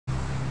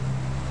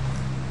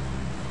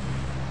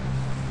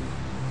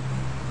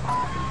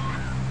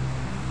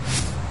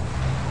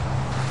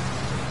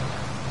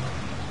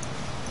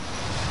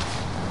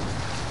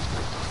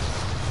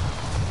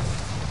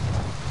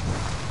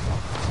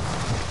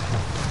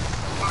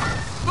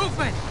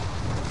Movement!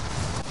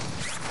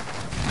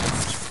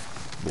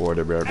 Boy,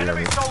 they better be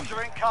Enemy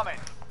soldier incoming.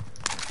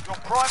 Your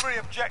primary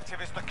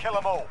objective is to kill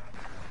them all.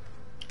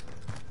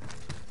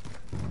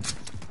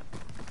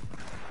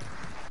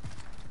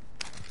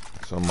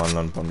 Some man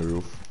land on the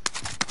roof.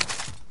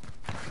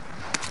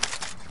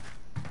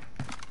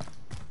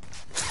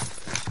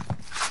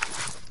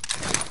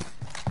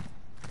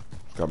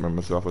 Got me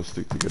myself a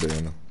stick to get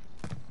in.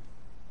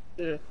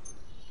 Yeah.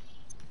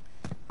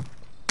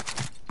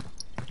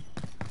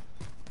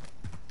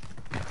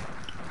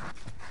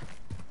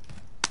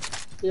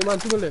 Yeah, man,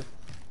 to the left.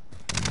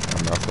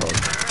 I'm not proud.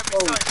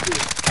 Oh,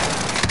 shit.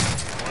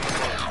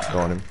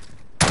 Got him.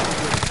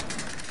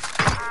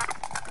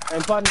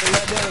 I'm partner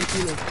right there and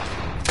Tino.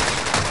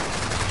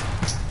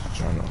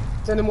 China.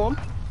 Send him home.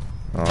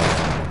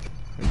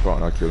 His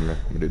partner killed me.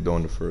 But they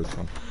down the first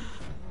one.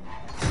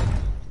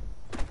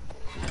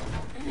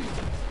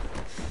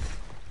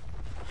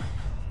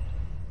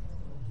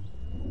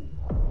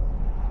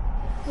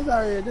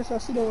 Sorry, this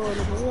is still on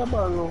the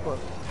bang over.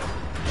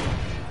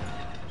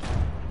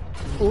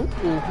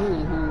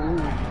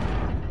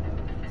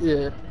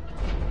 Yeah.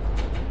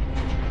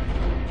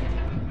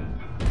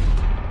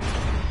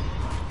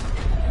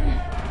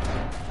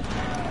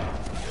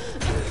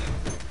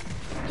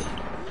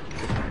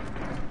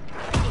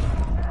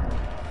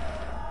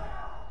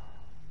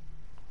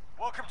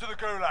 Welcome to the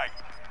Gulag.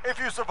 If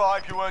you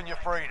survive, you earn your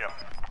freedom.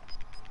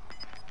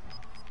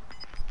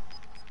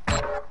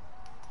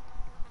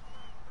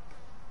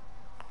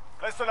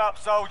 Listen up,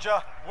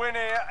 soldier. Win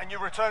here and you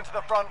return to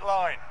the front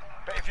line.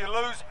 But if you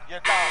lose, you're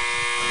done.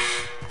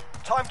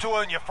 Time to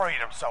earn your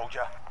freedom,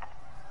 soldier.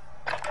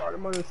 Oh, the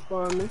man is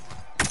spawning me.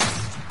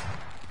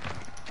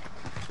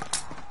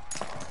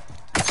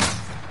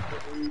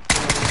 Go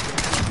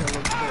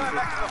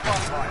back to the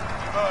front line.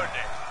 You've earned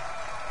it.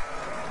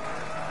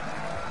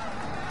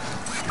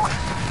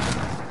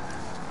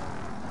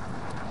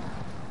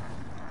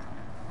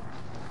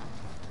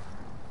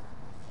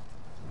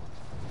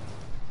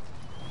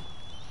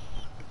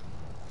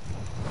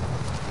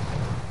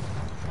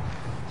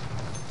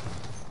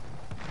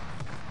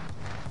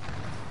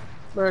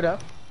 Murder.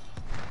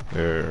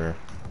 Yeah.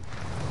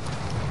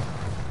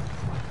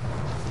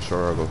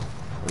 Sure, I'll go.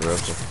 The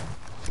rest of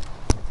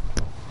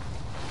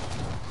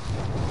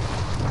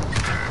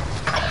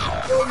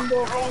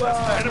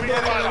Enemy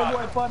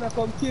boy partner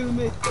come kill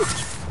me.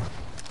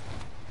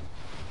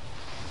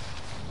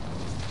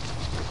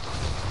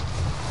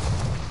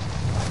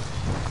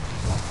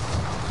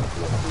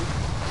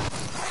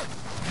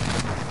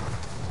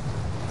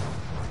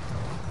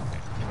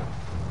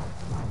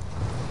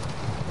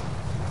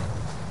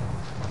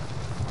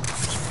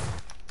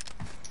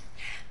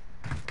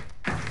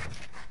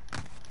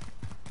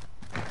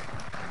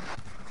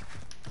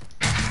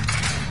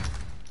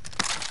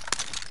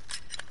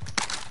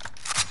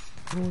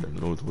 Oh, them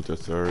loads with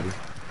this already.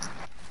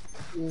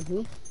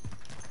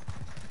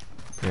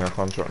 Yeah,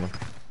 contract now.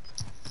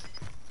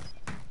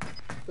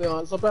 You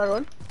want supply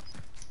run?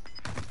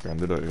 Can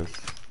do that, yes.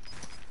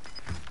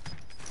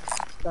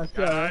 That's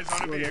Got eyes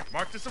on a vehicle.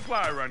 Mark the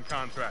supply run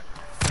contract.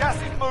 Gas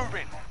is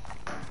moving.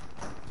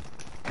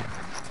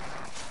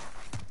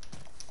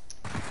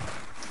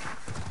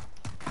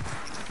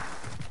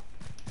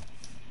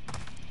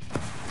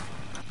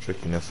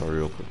 Checking this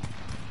real quick.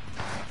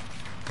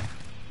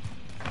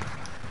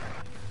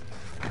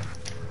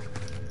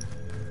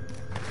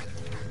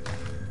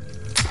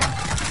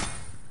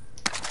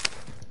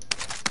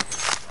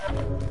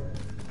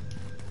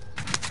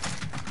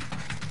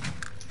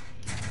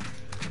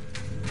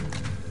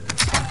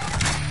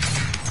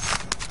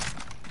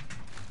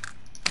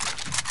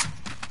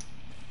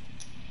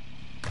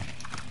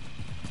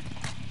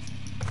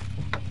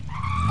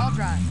 I'll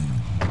drive.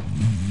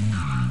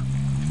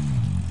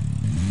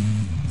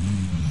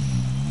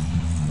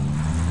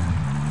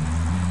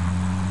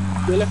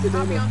 They left it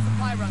Copy there. on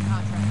supply run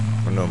contract.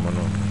 I know.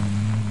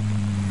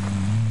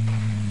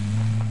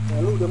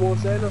 Yeah, look, them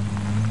outside now.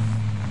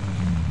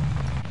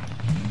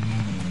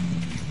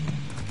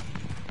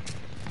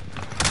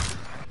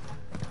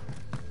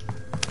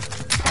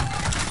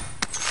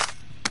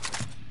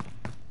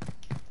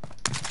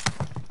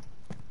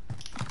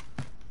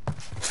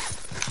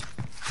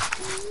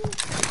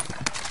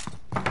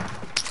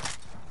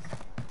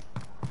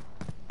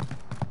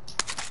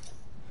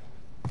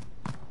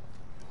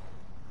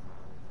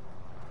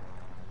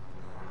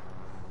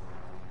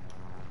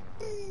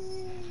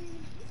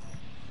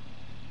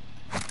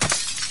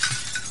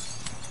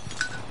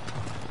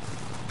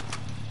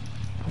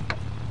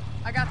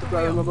 I got the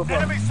Sorry, wheel. number 4.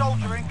 Enemy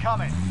soldier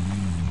incoming.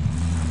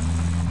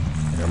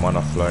 Yeah, man,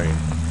 are flying.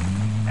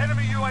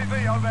 Enemy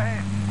UAV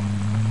overhead.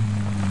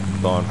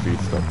 Down feet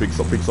stuff. Picks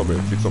up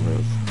it. Fix up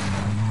it.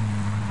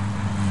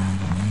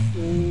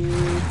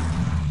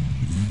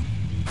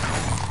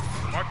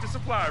 Mark the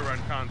supply run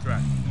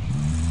contract.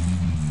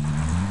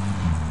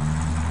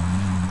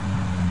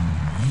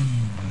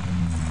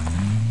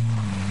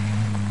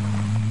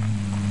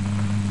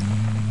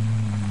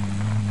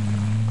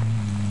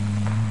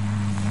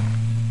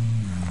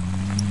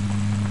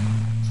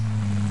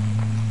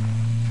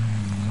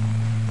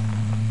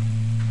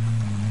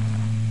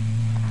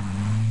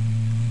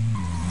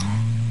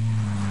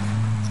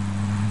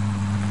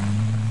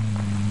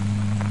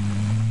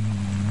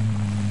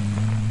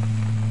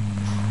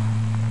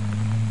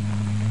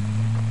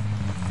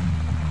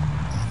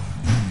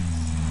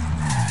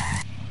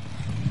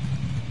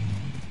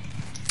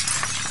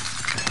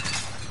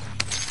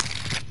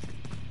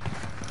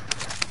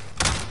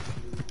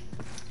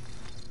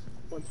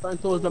 Trying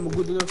to told them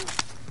good enough.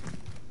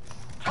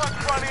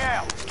 Time's running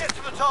out. Get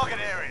to the target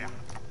area.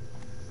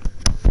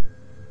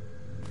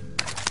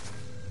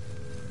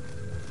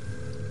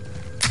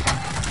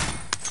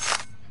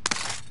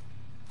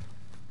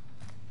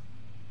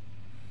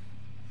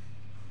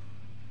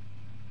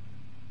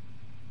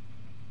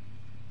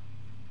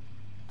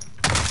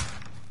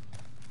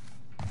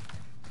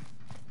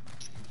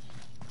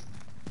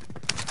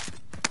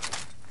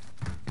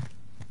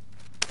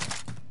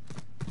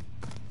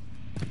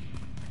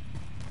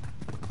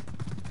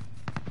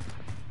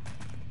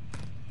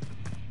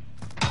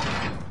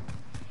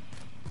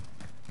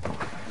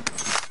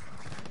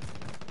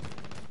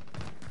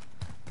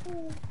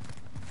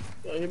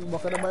 Yeah, him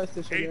back at the buy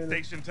station.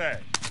 8 station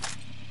tag.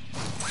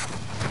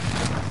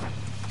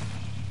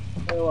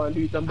 I want to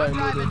do it and buy I'm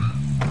more. driving.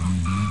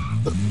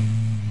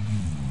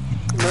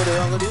 What are you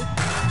gonna do?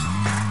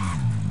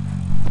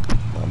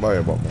 I'll buy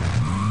a bot, man.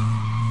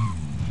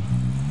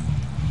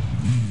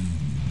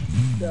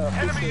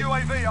 Yeah, Enemy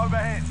UAV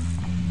overhead.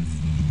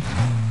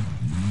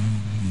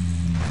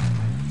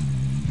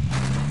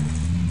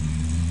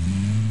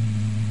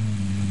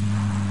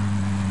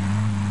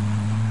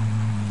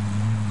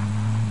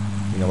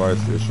 In a buy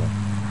station.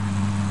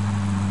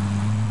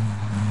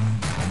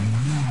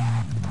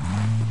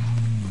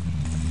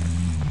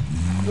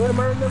 You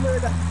remember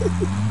that?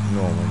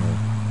 No, man.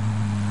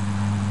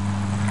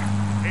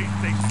 8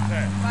 station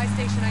tag. Buy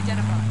station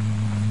identified.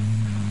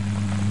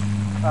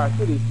 Alright,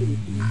 kill it.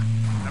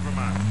 Never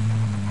mind.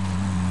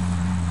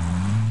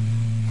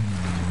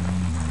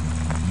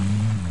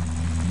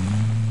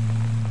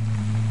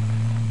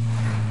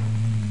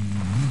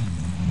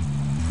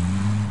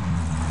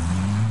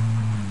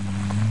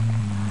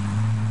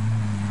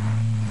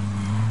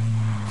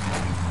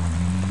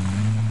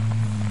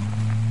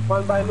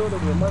 Man buy load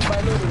again.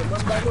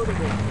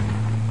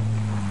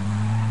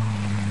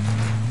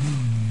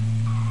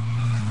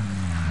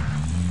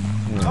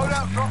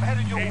 Loadout drop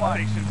headed your 8 way.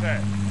 station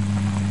tag.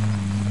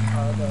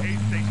 Alright, 8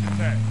 station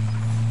tag.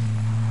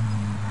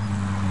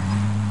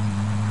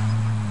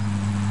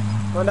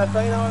 man, that's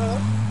fine now.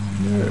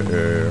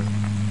 Yeah.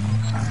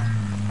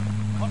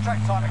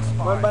 Contract time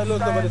expired. Man buy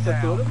load over the Stand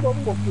sector. down. Look what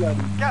we got.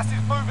 Gas is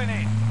moving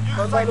in. New Man,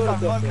 safe by zone load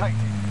of located.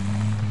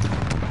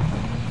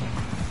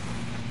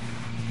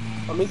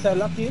 I'm inside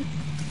locked in.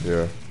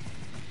 Yeah.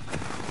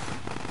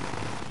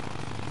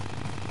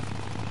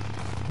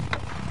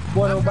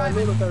 Boy, I'm buying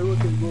load of the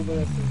rotate go over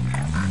there.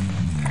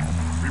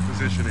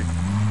 Repositioning.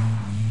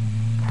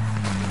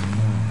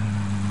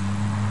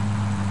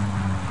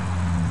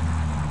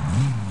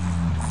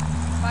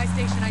 Buy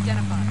station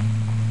identified.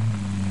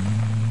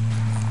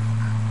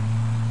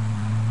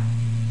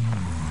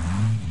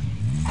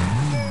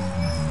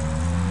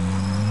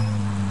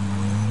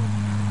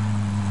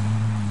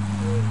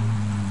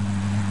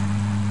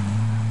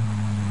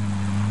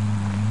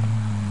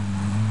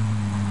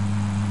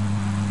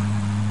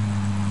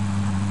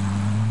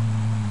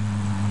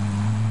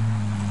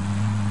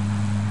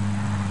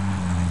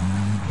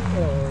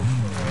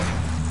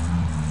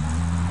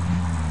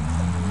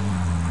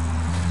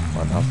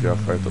 Man, after you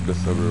fight up the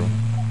server.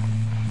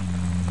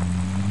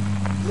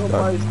 No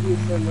buy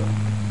station.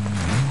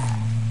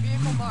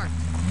 Vehicle marked.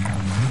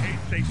 8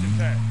 station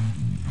tag.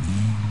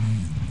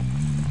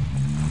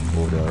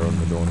 Oh, they are on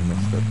me down in the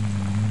step.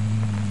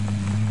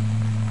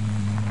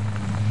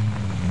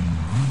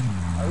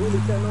 I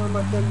really can't know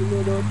my friend to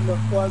know the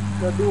quads,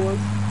 the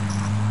doors.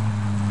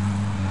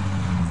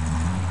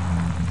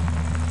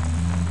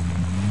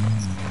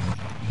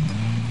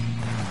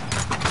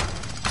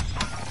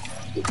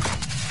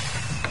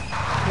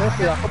 Yes,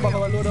 yeah, come back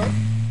and load up.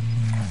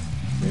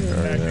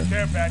 Package,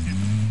 care package.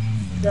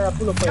 Yeah,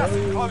 pull up for Gas is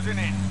you. closing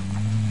in.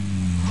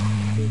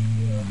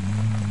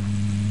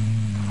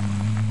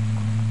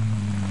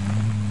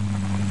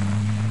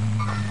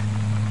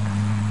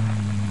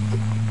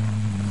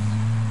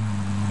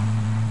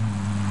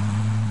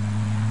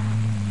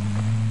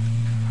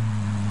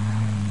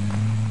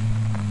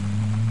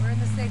 We're in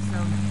the safe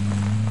zone.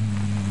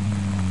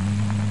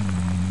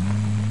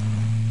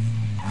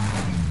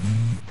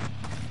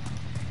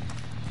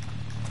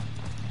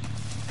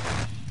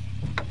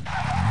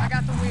 I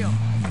got the wheel.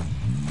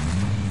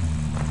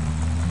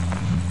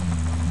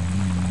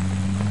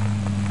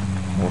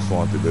 Most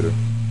wanted, did it?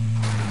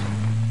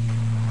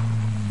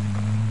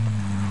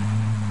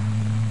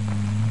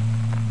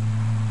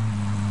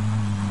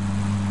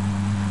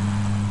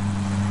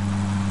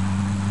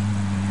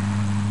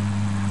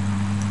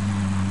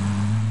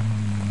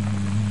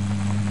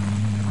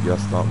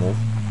 Gas not move.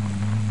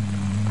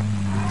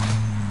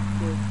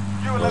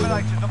 You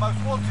eliminated the most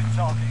wanted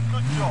target.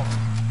 Good job.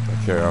 The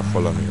carrier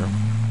follow me here.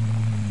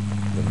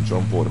 Then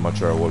jump out the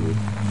material wall with.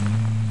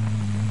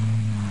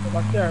 Come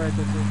back there, right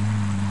there.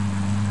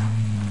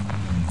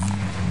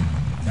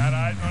 Got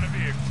eyes on a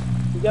vehicle.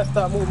 You just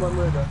start moving, my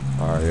brother.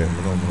 Alright, yeah, I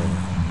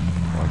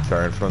know. I'm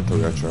carrying in front of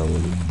you, I try wall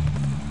with.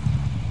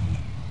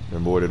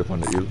 Then boarded up on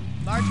the hill.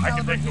 Large I can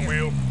caliber take the here.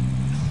 wheel.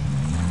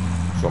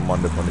 Some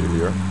man up on the hill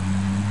here.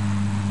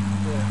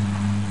 Yeah.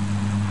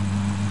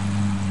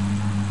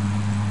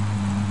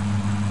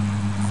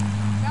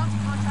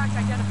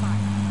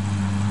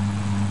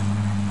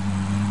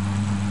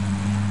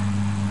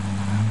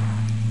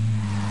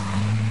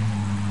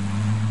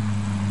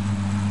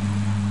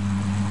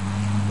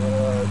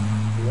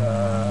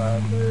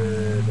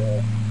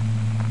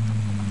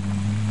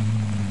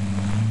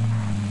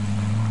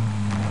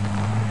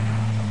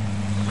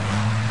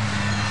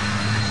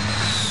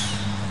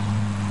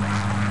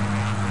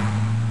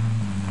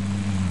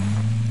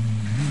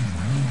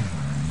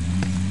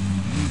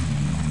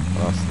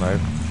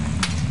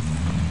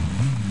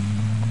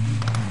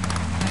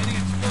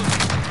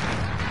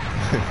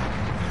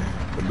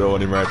 Down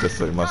him right to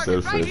say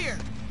myself Target right first. here.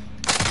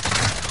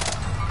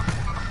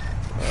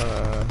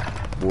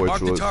 Boy, Mark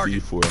the throw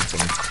target. C4 and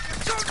something.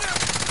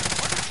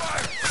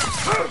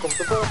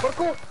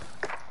 Parkour.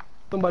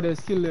 Somebody else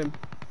kill them.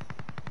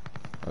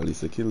 At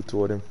least I killed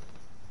two of them.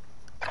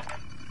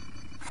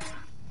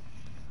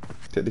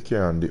 Take the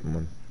car and dip,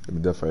 man.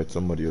 Let me fight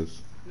somebody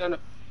else. No.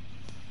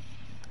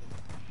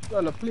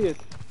 No, plate.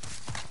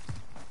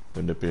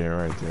 Then they pay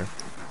right here.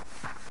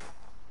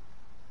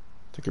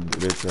 Take a bit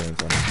later and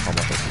come up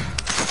at him.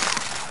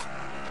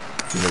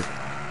 One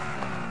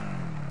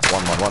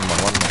man.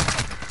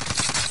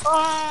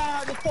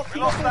 Ah, the We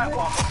fucking lost that one,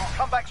 but we'll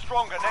come back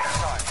stronger next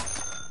time.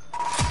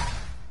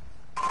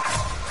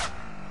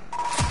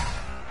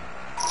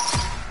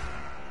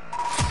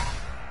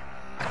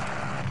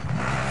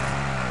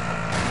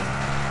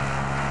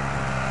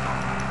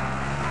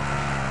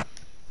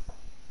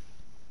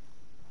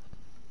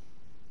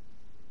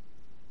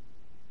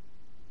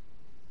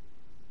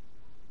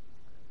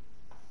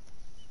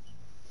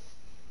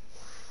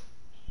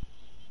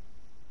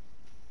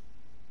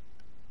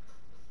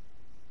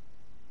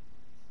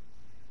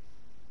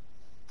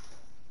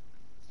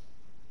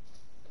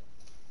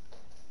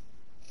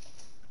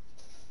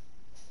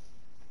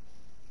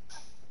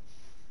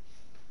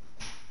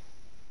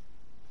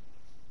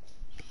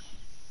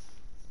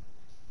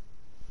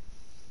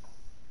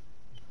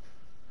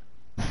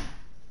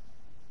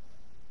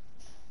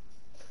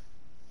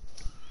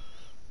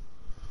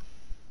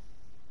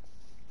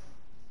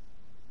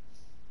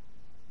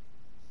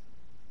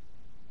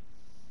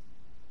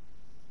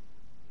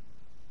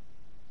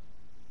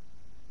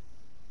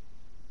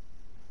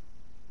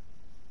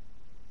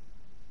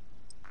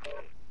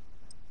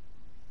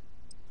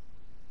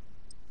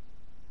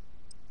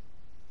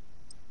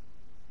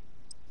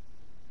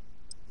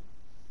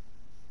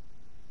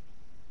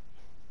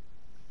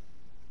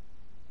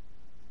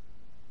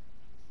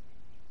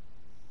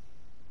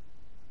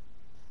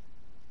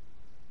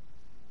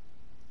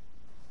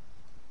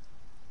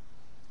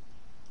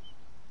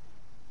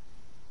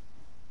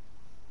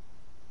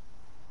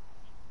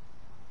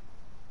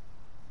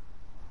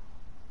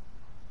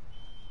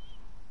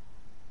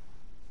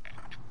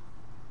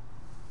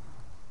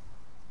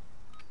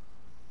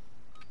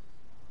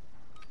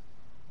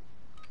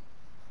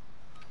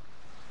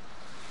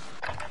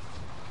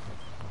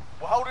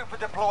 We're holding for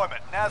deployment.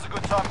 Now's a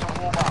good time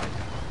to warm up.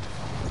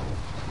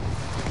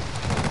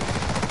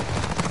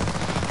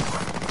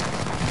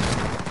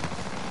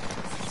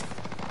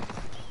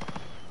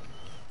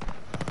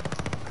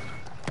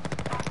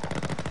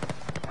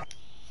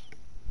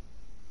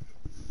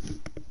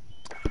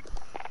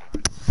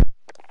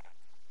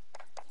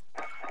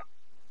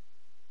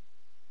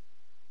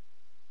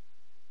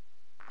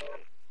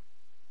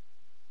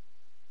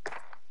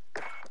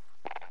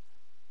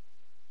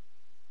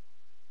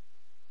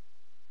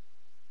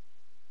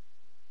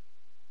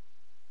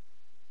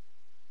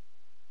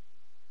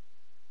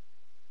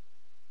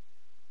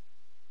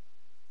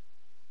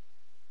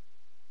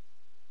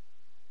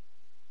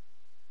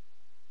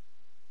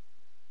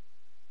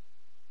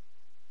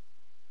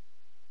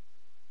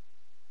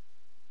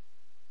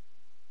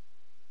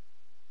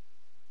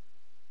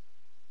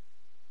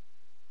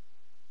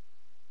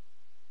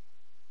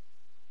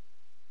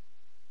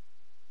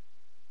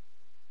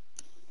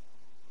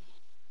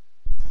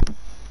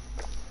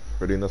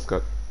 Ready now,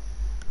 Scott?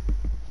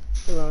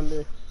 around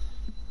there.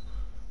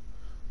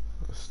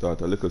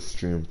 Start a little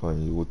stream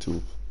on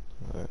YouTube.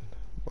 Right.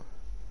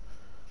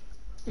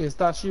 You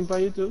start streaming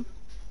on YouTube?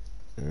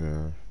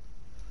 Yeah.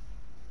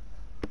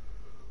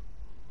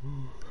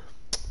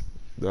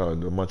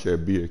 The match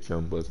at BA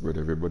campus, but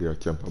everybody at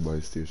camp by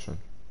station.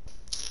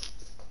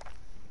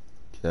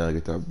 Can't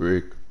get a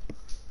break.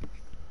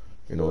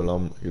 You know,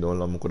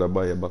 Lam could have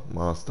buy a back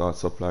man start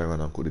supply run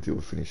and couldn't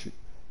even finish it.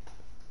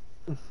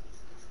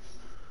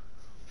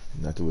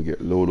 Not till we get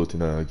load out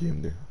in our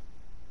game there.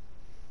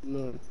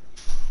 No.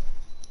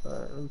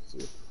 Alright, let's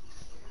see.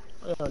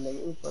 Yeah, let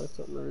me find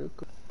something real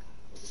quick.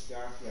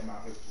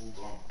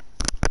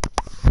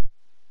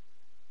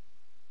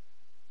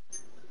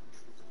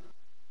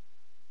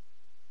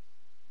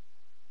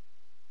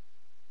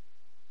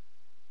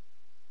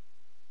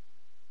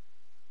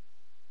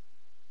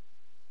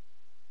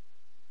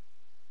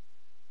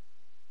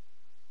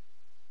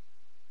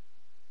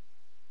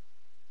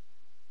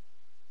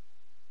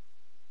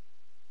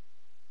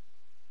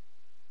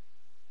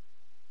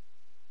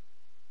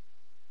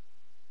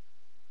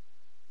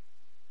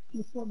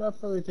 Before that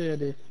fairy tale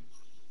day.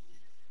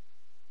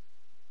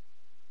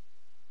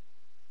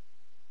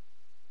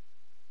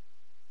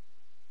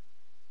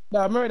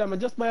 Nah, murder, man,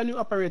 just buy a new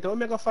operator. How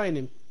am I gonna find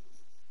him?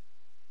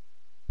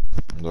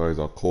 There is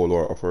a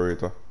Coldwar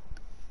operator.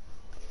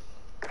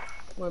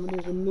 Why am I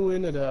even new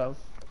in there?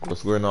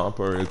 Just going on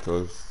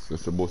operators, you're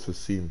supposed to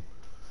see him.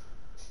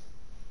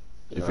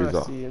 If he's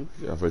I see him.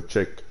 you have to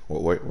check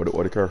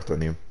what the character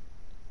name.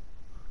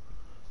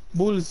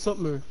 Bull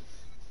something.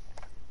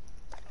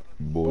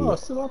 Bull. Oh,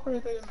 still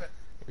operator in there.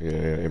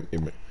 Yeah,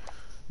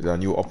 he's a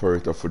new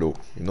operator for the,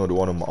 you know, the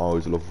one I'm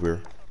always love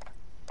wear.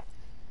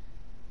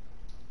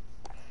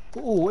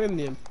 Oh, him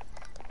name.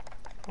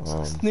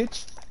 Um,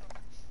 Snitch.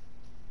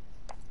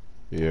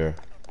 yeah.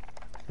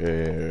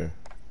 Yeah.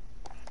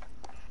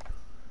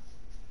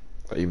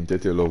 I even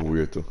take your love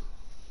weird too.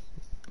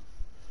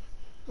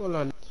 Hold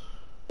on.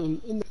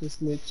 In the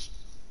snitch.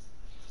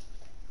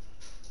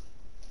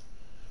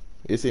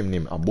 You see him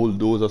name? A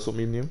bulldozer or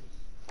something name?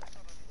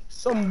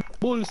 Some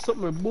bull,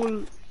 something,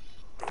 bull.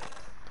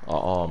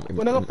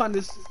 When I go Him, on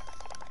this,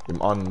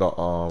 him under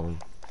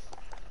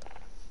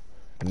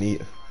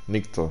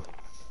Nicto.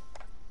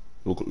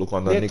 Look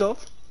under Nick. NATO,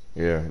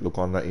 Yeah, look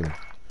under him.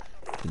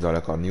 He's got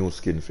like a new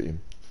skin for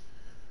him.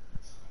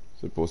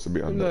 Supposed to be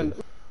him under him.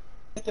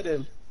 none. To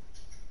them.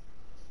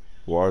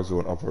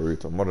 Warzone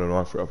operator, Modern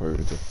Warfare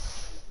operator.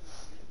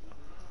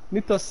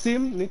 Nito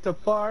Sim, Nito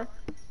Par.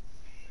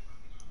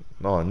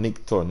 No,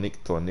 Nicto.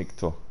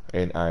 Nikto.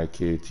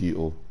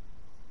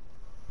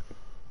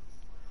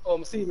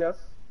 See me.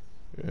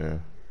 Yeah.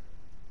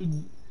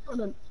 Oh,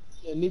 no.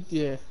 Yeah, Nit,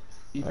 yeah.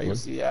 He I am.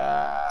 pussy,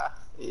 yeah.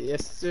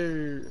 Yes,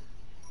 sir.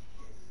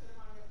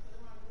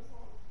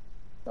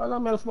 All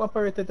I'm from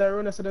operator that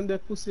run, I said, the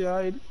pussy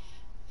hide.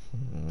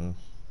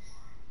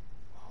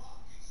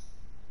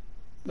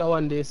 That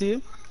one day, see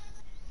him?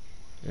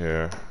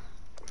 Yeah.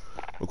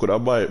 We could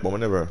have buy it, but we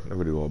never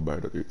did want to buy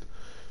that.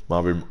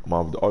 Have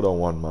the other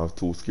one, have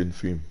two skin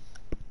for him.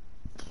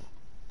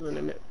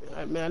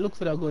 I look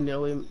for that gun here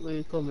when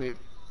you come here.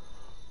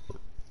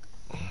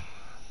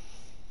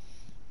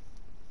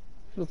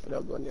 Look for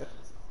that gun here.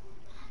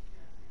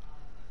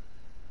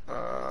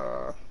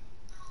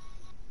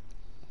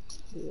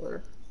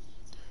 Here.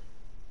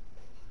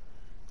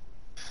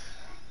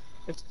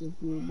 Extra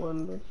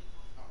wonder.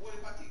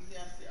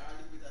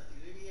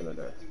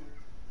 That.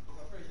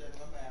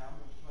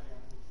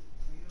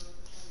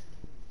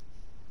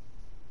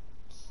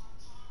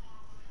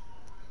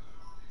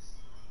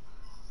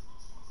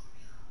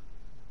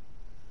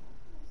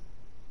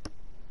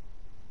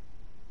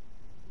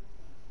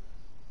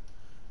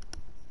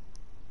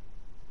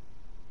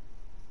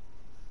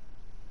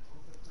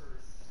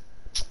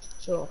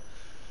 So.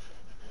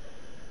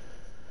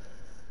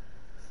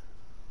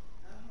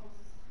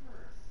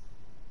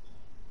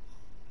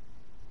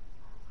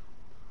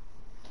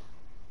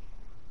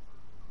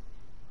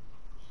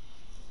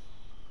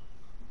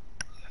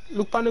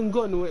 Look on him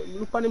gun,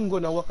 look on him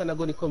gun and what kind of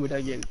gun he come with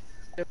again.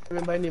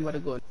 Remember the name of the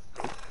gun.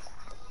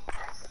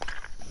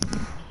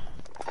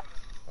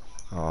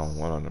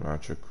 One on the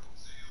magic.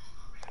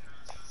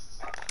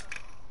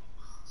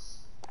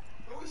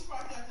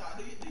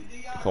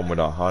 Come with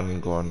a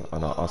handgun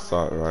and an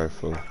assault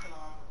rifle.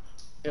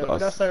 Yeah,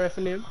 that's the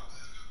rifle name.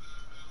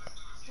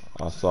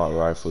 Assault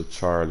rifle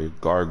Charlie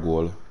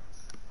Gargoyle.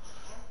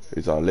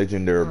 It's a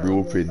legendary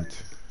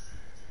blueprint.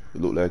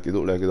 It look like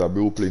it's a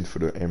blueprint for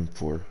the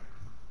M4.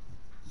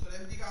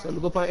 So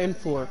look up on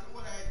N4.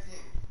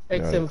 Yeah.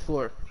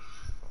 XM4.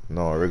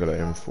 No, regular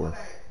M4.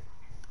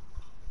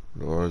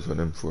 No, it's an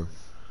M4.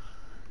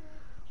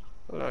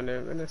 Hold on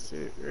there, let's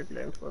see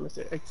regular M4. Let's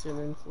say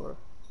XM4.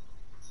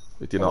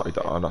 It's under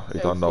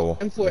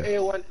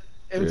M4A1.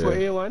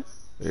 M4A1.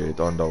 Yeah, it's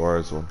under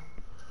Warzone.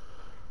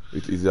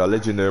 It is a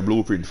legendary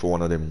blueprint for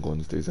one of them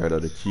guns. It's either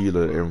the Keel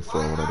or the M4,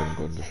 one of them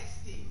guns.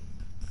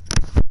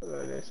 Hold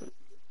on there, so.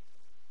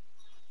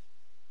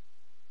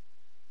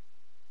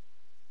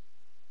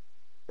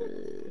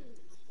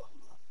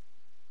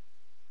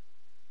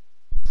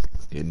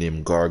 It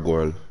named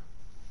Gargoyle.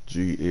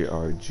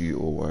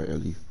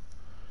 Gargoyle.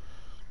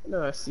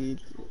 No, I see it.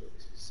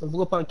 So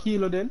go up on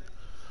Kilo then.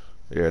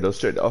 Yeah,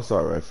 just check the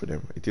assault rifle for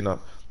them. It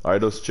not. I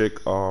just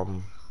check let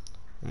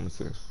me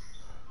see.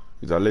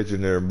 It's a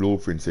legendary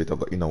blueprint set of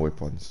the inner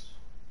weapons.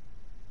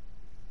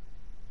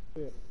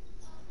 Yeah.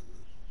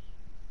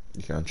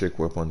 You can check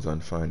weapons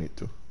and find it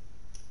too.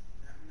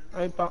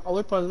 I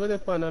weapons where they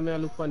find I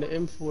look on the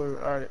M4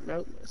 or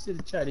I see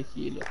the Charlie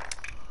Kilo.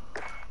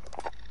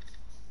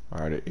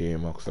 Or the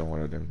AMAX and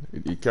one of them.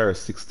 It carries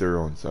 60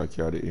 rounds, so I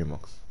carry the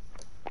AMAX.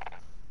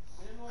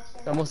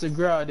 That must be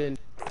Gra then.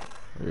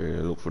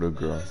 Yeah, look for the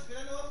ground.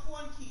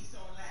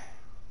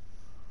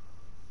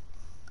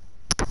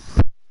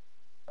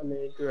 I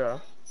mean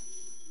Gra.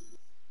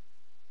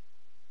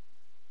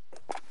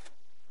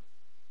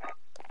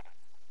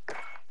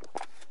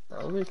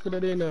 Where could I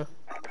do now?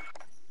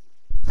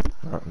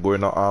 Go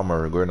in the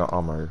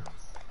armory.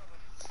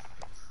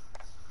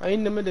 I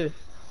in the middle.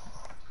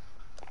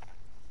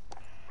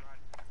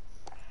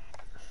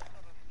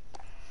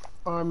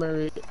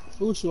 Armory.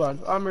 Which one?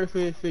 Armory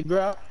for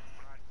Gra?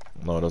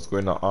 No, just go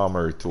in the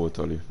armory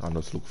totally and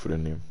just look for the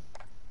name.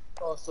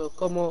 Oh, so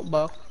come out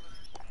back.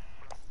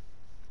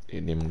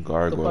 It named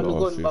Gargoyle Up on the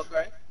gun also. back,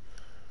 right?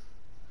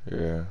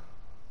 Yeah.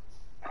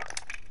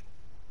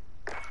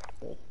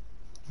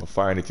 I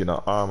find it in the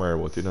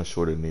armory, but it don't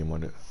show the name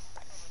on it.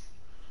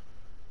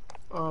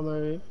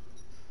 Armory.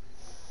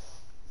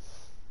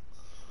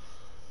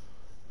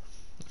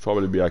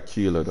 Probably be a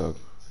killer, dog.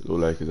 It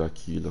look like it's a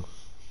killer.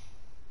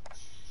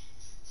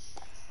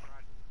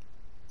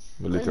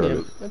 But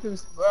literally,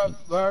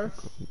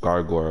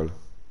 Gargoyle,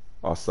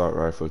 Assault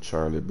Rifle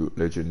Charlie,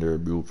 Legendary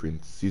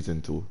Blueprint,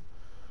 Season 2.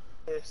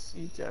 Yes,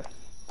 yeah.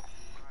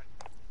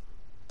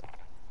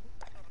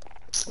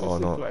 Oh What's it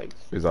no, like?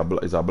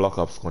 it's a Black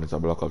Ops gun. It's a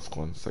Black Ops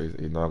gun. So it's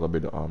not gonna be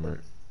the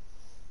armor.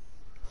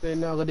 They're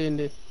not gonna in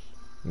there.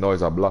 No,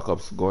 it's a Black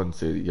Ops gun.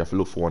 So you have to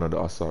look for one of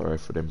the assault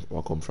rifle them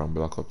what come from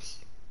Black Ops.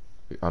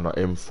 And an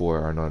M4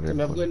 or not So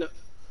them I'm gun. going to,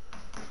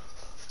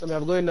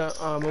 I'm going to,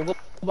 I'll go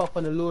back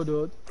on the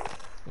loadout,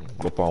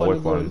 Go up on on the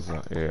gun, weapons,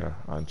 yeah,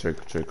 and check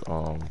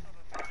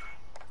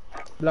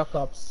Black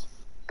Ops,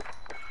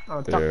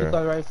 yeah,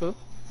 tactical rifle,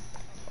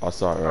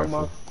 assault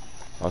rifle, Mark.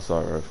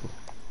 assault rifle.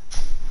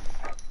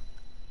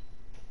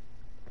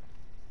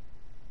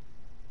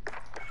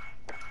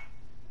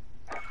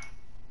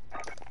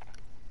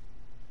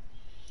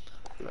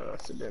 No,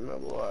 so them a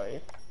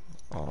boy.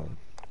 Um,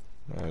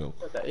 I look.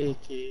 Got the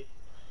AK.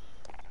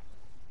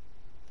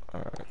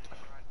 Alright,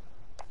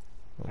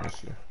 let me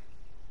see.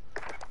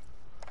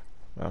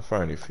 I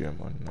find it here,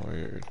 man. No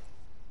weird.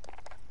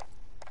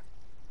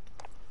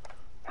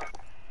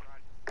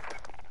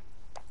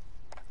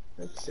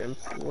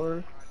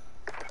 XM4.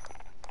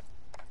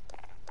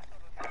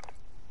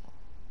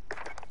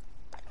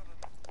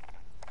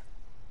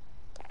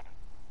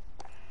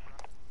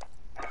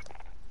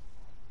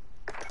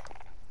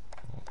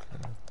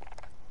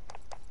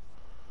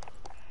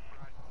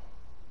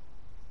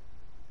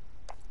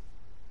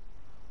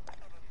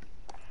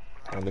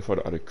 Only for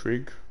the other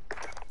Krieg?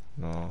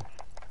 No.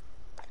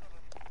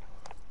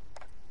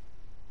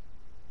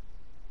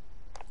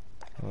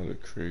 Not the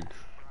Krieg.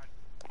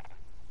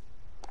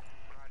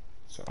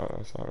 So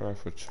assault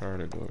rifle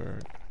Charlie though,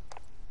 right?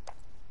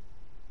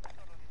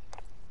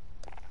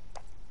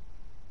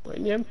 My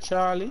name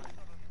Charlie.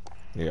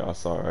 Yeah,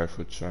 assault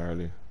rifle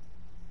Charlie.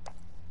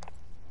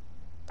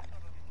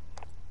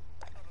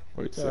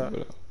 But Yeah.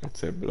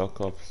 it's a Black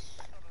Ops.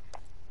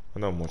 I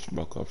know much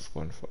Black Ops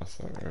gun for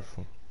assault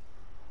rifle.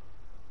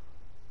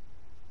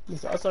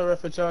 It's also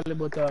refer Charlie,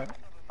 but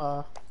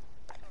uh,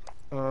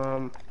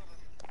 um,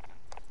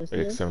 what's the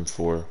name?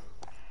 XM4.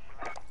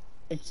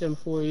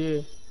 XM4,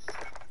 yeah.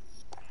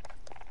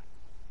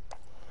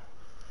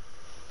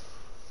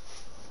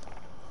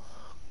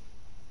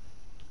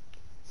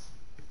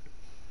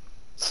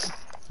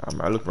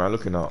 I'm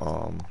looking at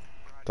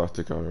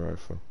tactical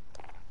rifle.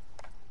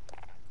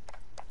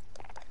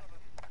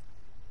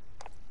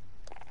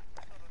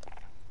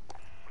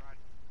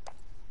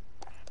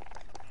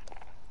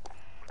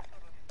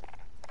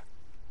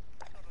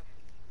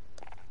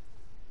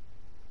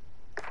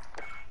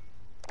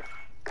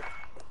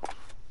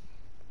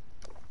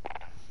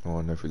 I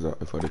wonder if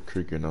it's for the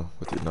Krieg, you know,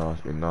 but it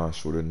not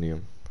show the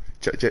name.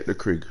 Check the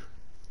Krieg.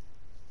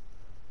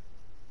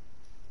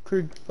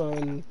 Krieg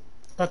and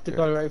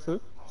Yeah. tactical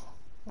rifle.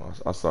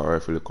 Assault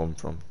rifle it come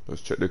from.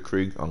 Just check the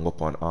Krieg and go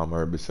up on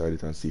armor beside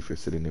it and see if you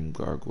see the name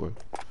gargoyle.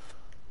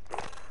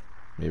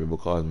 Maybe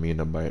because me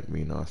not buy it,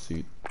 me not see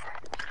it.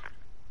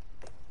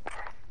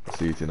 I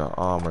see it in a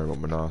armor, but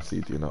me not see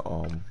it in a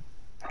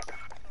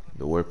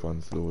the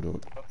weapons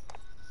loadout.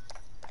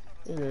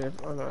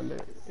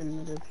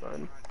 In the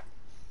fan.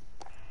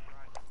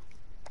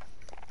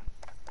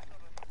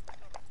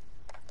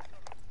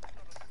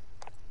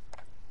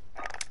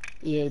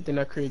 Yeah, it's in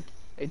a Krieg.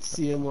 It's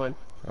CM1.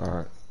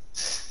 Alright.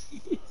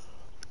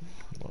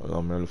 Well,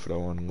 I'm gonna look for that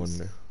one gun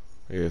there.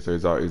 Yeah,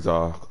 so it's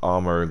a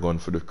armor gun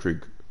for the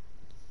Krieg.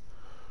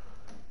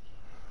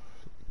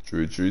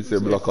 True, say So it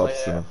Black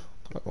Ops, you fire. know.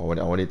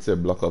 When it say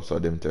Black Ops, I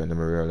them telling them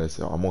I realize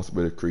I must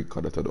be the Krieg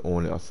because that's the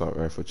only assault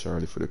rifle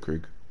Charlie for the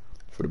Krieg.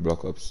 For the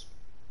Black Ops.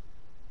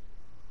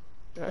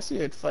 I see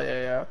it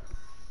fire,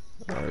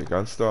 yeah. Alright, you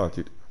can start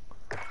it.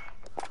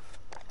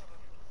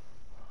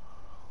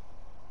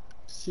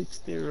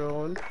 60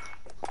 round.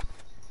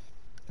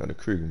 And the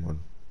Krieg, man.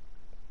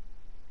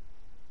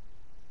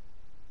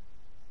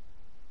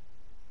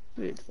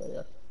 Wait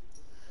fire.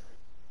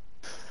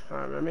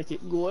 I make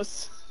it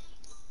ghost.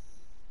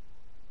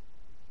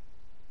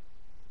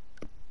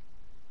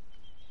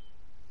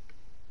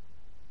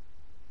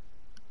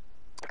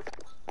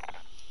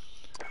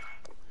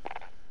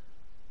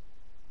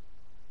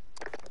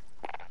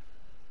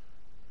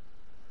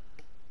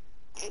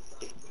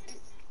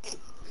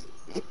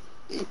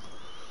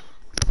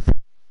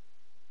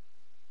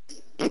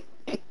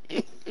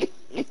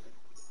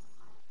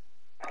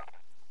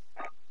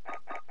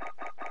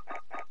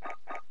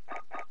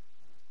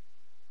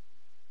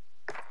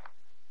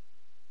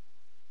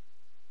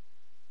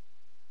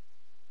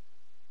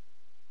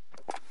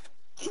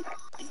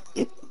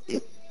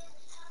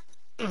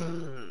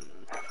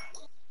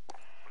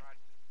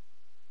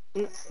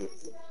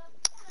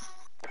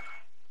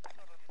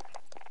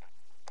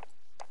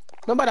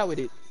 No matter with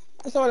it.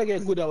 I just want to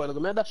get good a while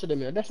ago. I dash them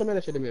here. Dash them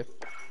here.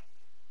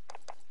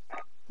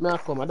 I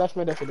come. I dash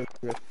them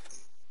here.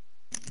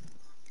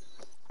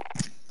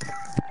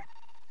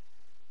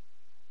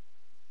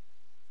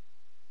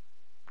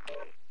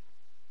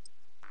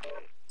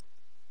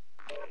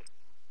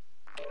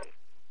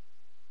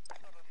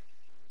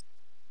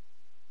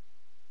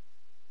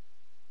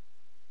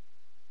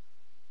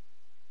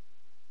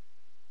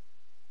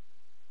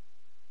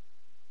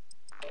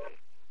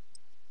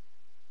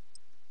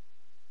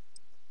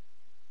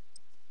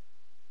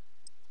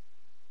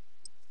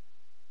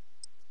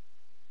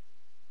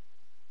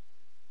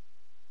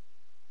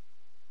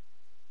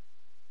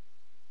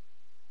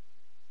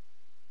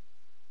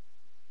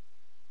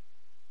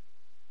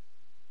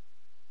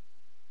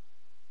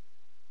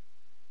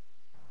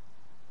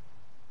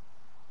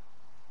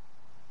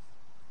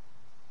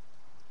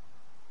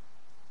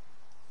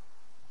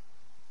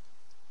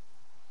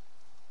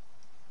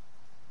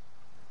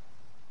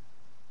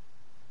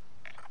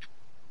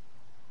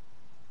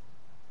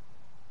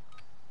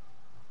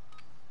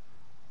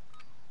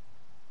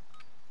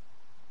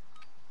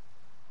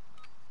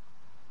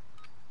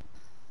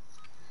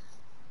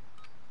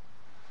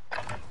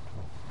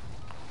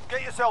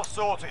 Get yourself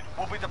sorted.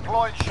 We'll be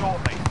deploying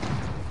shortly.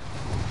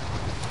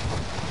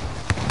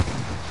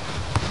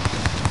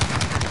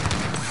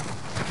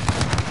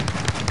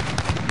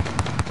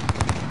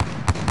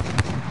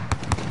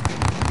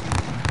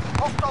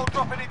 Hostile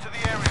dropping into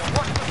the area.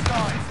 Watch the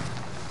skies.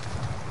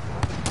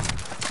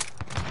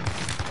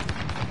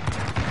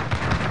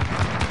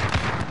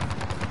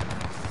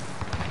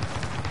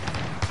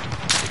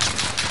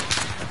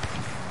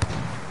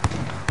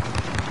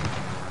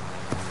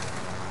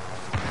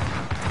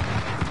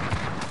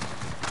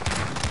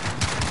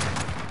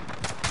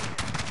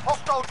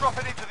 Hostile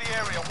dropping into the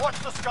area. Watch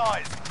the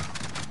skies.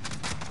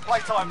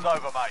 Playtime's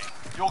over, mate.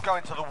 You're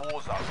going to the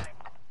war zone.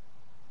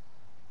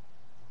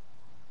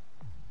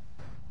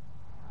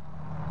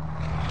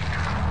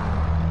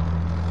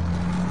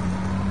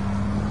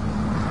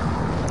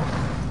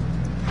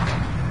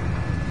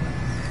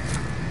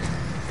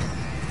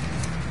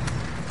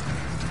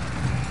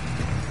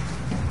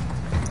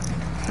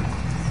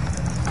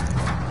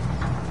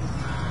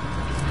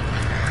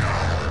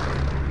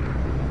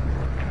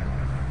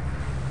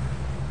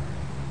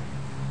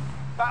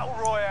 Battle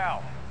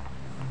Royale.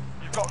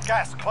 You've got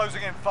gas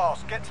closing in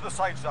fast. Get to the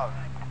safe zone.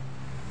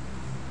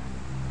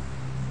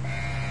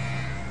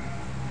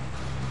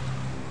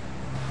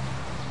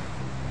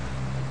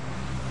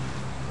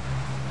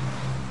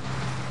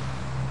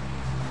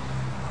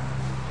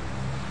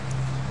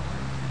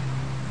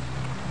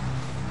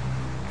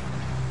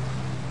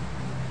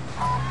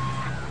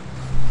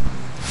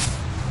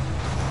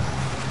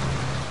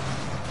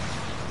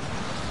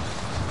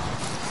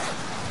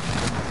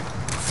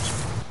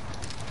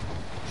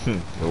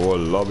 The whole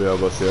lobby I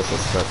got here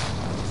suspect.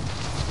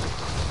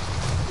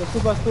 The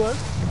super store.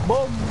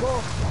 Boom,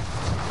 boom.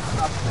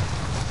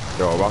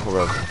 Yo, back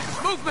over.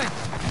 Movement!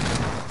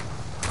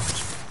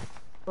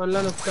 One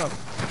line of stuff.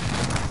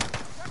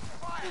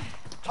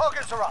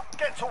 Targets are up.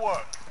 Get to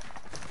work.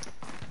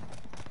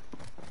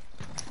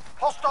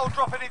 Hostile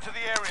dropping into the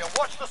area.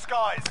 Watch the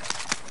skies.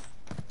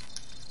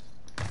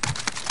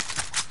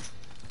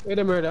 Where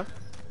the murder?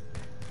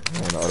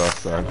 On the other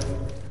side.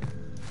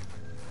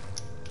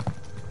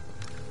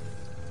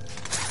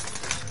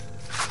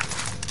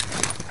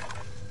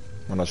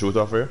 Wanna shoot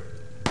off here?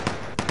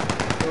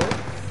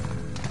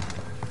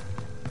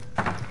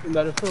 In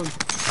the front.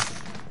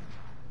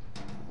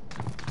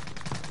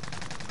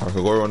 I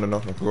can go around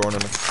enough. I can go around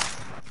enough.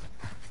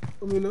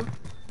 Come in now.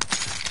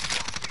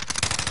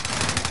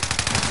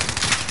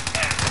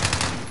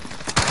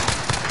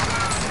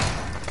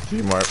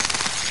 Team mark.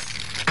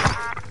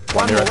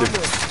 One here, more, I think.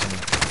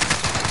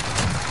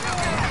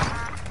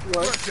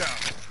 What?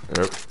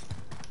 Yep.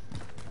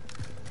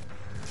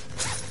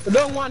 The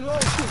down one, oh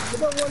shoot. The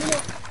down one, no.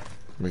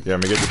 Yeah,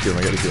 me get the kill,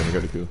 me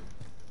get the kill.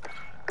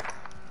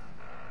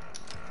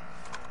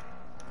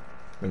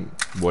 And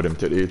boy, them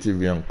take the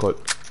ATV and cut.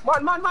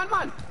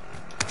 Man.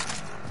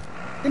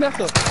 In that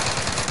stuff.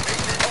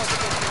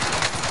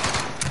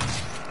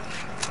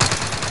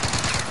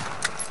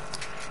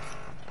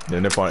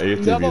 Then they on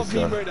ATV,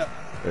 sir.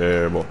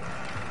 Yeah, but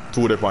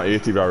two they on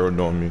ATV around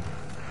down me.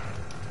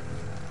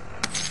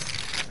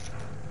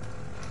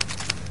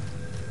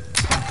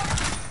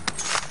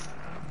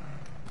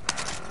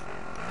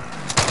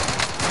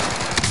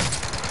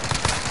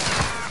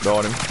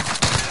 Down him.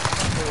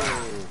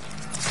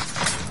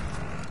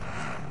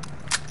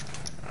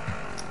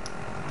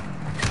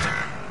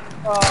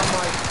 Oh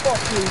my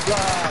fucking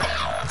god.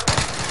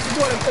 You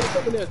go and take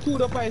something there. Two of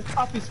the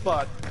office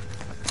spot.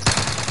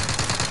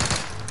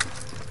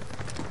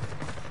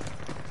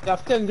 You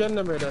have 10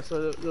 gentlemen there,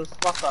 so just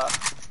fuck off.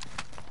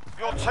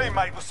 Your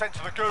teammate was sent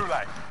to the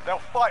gulag. They'll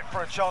fight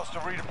for a chance to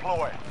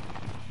redeploy.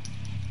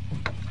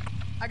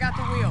 I got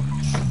the wheel.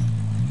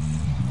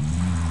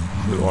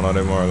 There's one of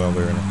them are down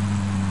there now.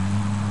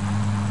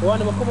 The one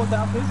of them come out the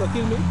office or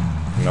kill me?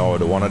 No,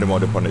 the one of them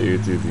are up on the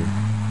ATV.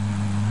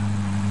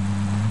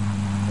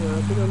 Yeah,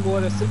 I think I'm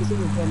more than 6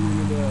 seconds from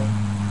me there.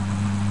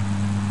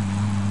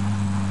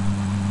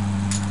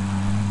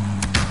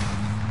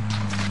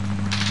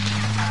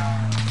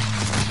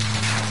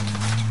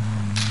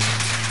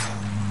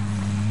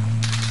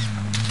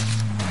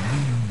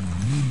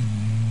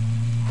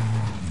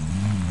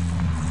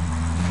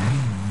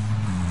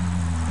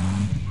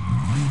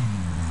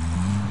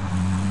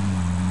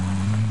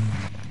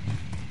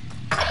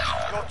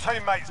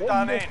 Teammates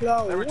done in.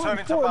 They're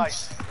returning to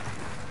base.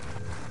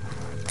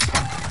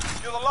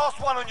 You're the last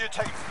one on your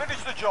team.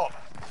 Finish the job.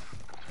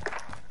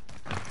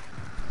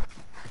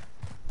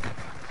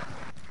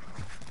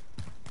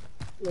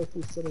 Let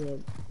me set it up,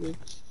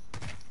 bitch.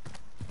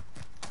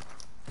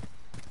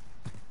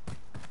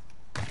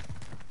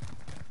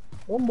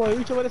 One boy,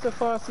 which one is a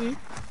far see?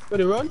 Where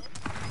they run?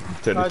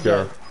 Take the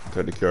car.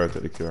 Take the car,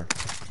 take the car.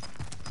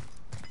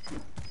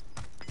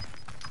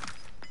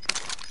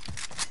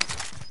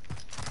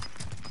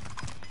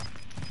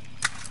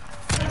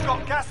 You've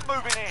got gas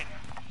moving in.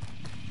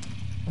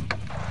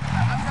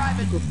 I'm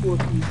driving. Took a 4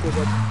 piece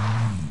over.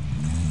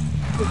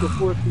 Took a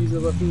 4 piece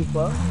over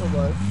FIFA. Oh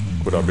boy.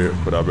 Could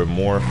have been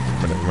more. We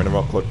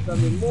never cut. Could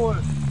have been more.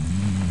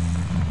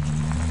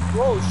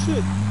 Whoa,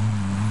 shit.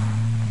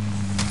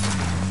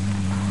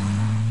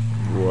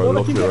 Well, No, but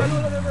lucky you get right?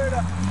 alone on the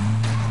murder.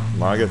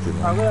 Man, I get it, I'm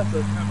man. gonna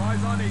say. Have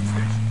eyes on aid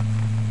station.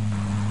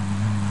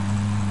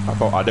 I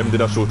thought them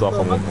did a shoot off No,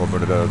 from man. over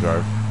the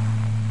drive.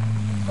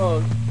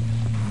 Oh.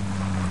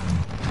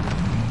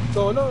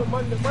 So no,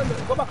 man,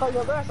 go back on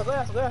your grass. Have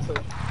eyes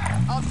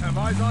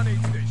on aid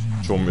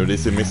station. Show me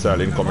this missile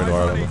Have incoming eyes or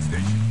on whatever. aid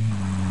station.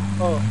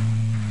 Oh.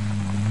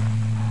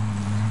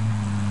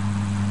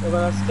 I'm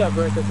gonna scab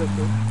right at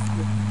second.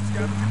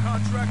 Scavenger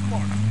contract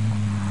marked.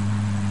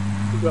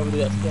 You probably do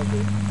that scab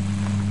right.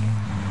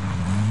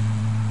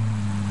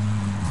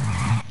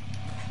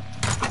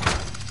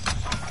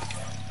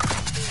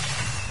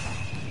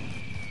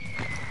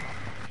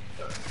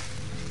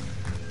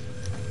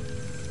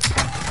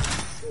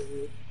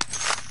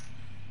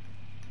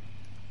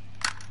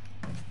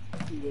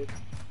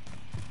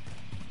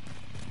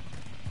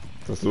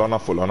 Just lana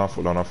full.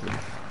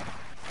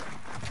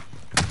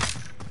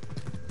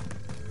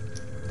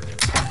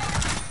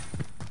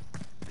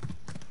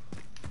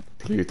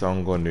 Plate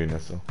and gun in there,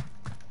 so.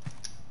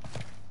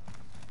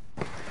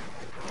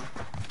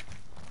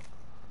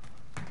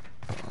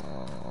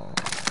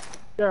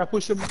 Yeah, I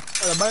push him. I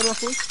buy my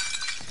foot.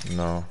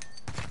 No.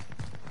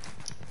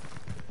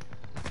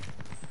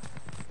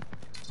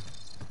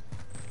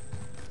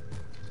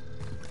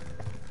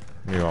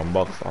 Me a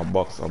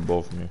box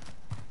above me.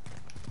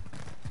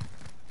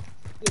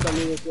 You can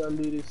make it and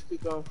do this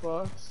quick and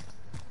fast.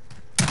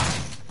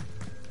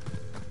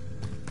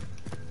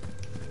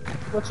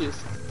 Watch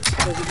this.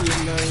 8,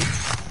 9,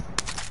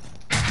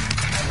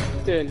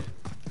 10.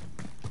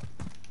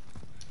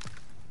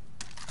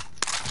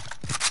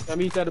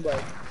 I'm eating at the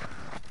bike.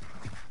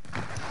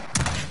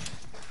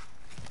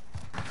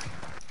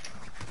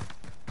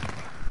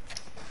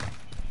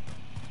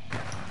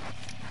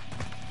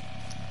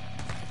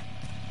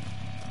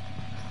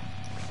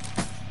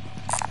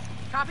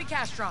 Copy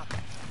cash drop.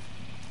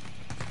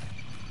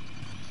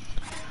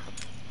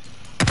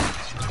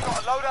 Got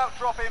a loadout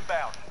drop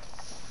inbound.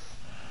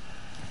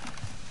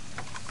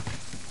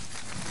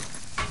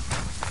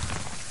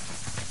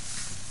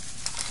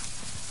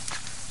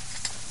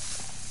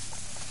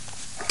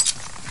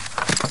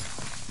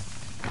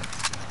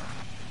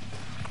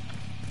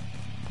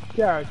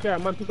 Care,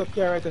 man, pick up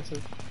care right there, sir.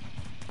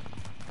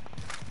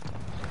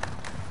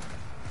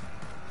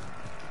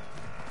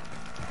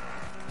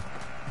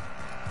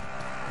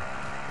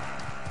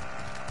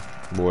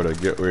 Boy,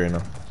 get away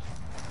now.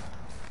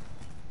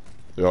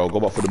 Yo, go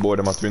back for the boy,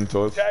 them at twin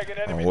toes. Tagging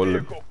And enemy hold it.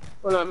 vehicle.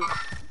 Hold on.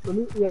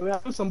 Yeah, we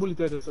have some bullet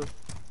there, sir.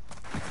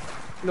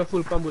 No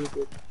full pan bullet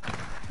there.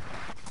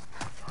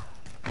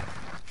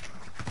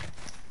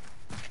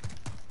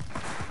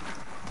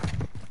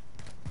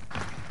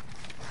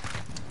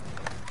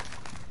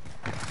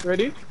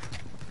 Ready?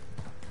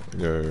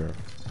 Yeah.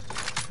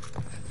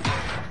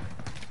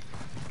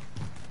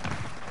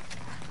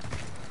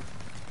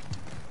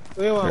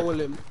 Where you want to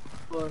hold him?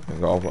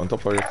 Go up on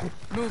top of you.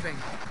 Moving.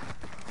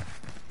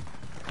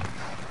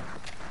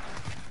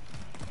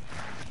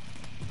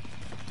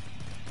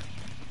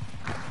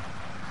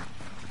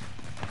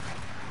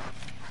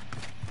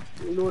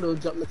 Load out,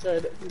 drop my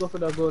child. Go for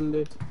that gun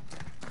there.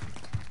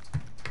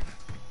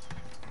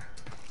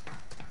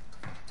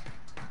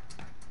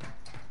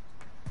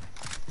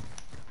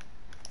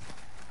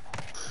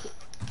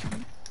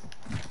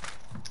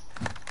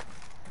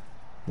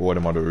 Boy,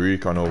 them at the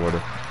recon over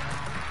there.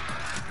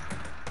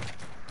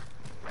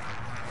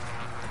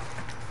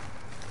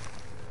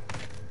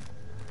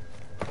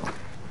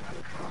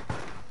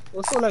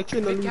 What's all like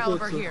chain Big loot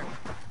caliber out, here.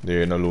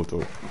 They ain't a loot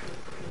out.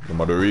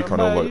 Them at the recon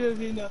over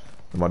there.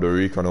 Them at the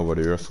recon over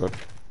there, Scott.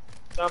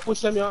 You want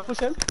push them, you want push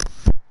them?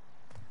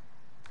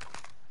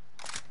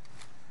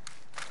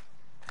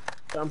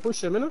 You want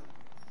push them, you know?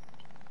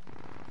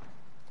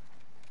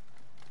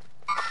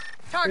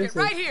 Target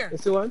right here. You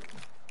see one?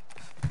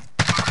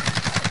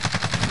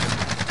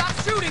 Stop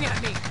shooting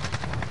at me.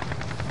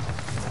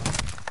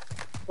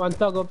 One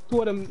tag up,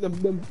 two of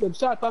them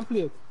shot and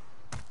plate.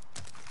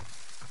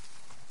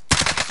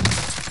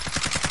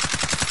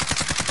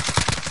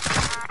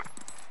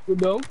 Good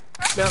down.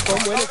 Now come,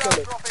 when it's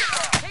coming. Loadout drop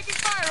inbound. Taking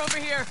fire over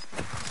here.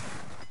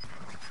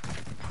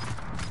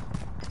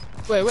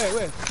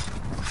 Wait.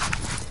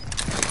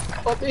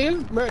 Up hill,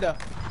 murder.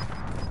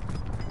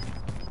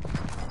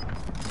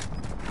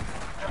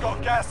 You've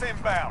got gas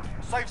inbound.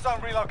 Safe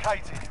zone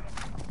relocated.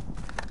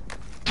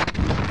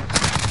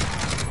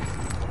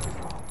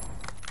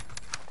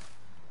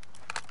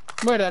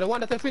 Murder, the one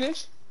that I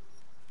finished?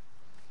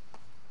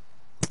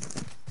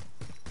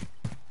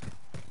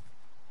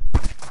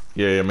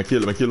 Yeah, me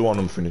kill one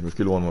of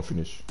them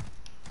finish.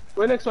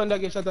 When next one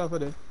that get shot off of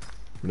them?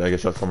 When I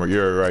get shot from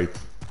here, right.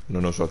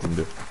 No shot him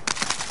there.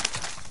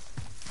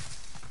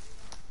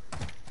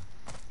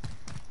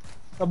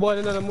 A boy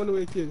another money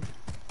we kill.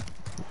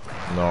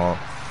 No.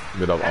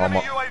 Did have Enemy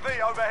armor.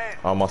 UAV overhead.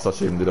 Armor such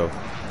him did have.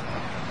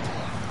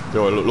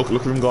 Yo, look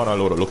if him gone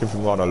and load up. Look if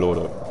him gone and load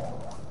up.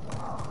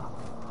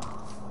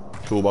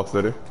 Toolbox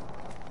ready?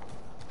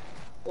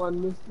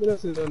 One miss, you don't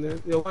see down there.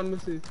 Yeah, one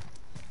miss.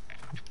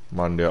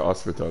 Man, they're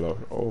hospital.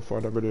 Oh,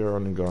 father, but they're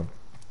running gun.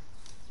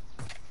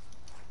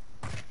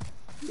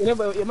 You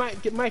never, you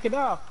might get mic it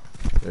off.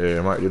 Yeah,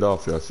 you might get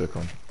off for a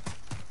second.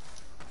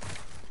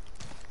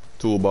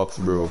 2 bucks,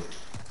 bro.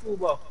 2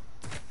 bucks.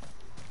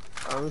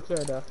 I'm try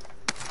that.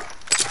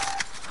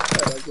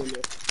 Try that again,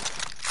 yeah.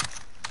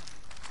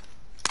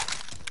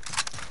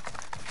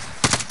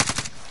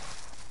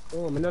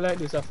 Oh, I don't like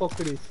this. I fuck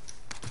with this.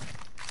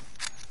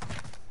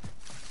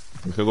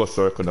 You can go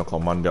circle and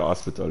command the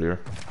hospital here.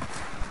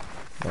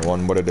 The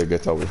one body they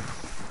get away.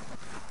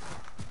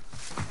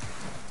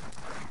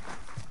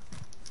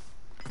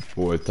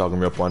 Oh, it tag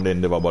me up and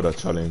then never bother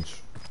challenge.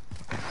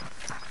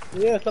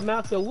 Yeah, come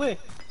out the way.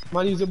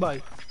 Man, use your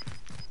bike.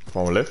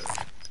 From left?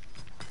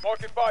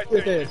 Marking buy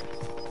Yeah. station.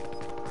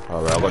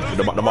 Alright, I got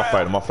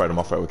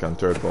the fight. We can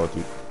third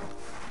party.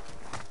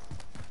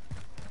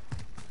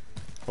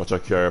 Watch a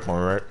carry from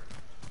right.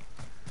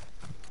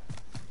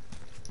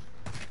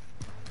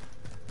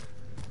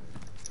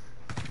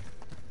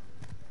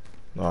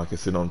 No, I can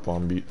sit on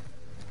palm beat.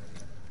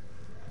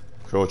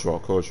 Crouch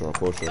walk.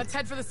 Let's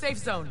head for the safe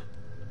zone.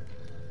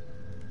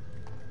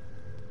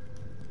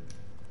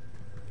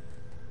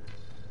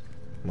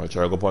 Might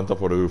try to go up on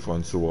top of the roof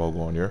and see what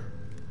going here.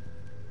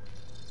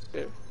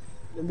 Yeah.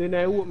 And then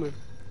I whoop me.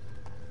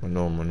 I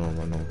know.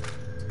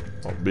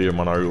 Up there,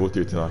 man, I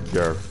rotate in a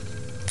car.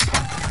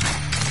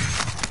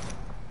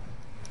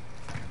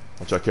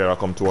 Watch a car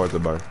come towards the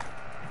bar.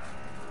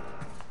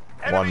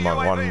 Enemy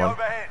One man.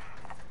 overhead.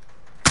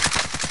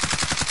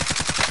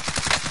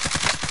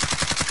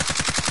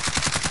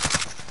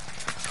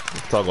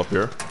 Tag up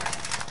here.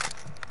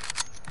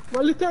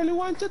 Man, literally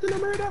one shot in the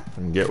murder.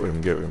 And get with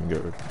him.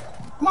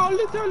 Man,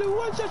 literally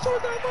one shot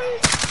shoot that boy.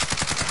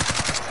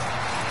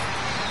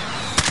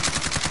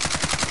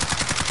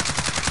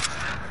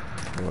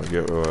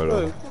 Get with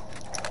him.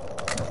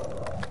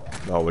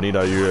 No, we need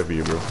a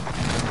UAV, bro.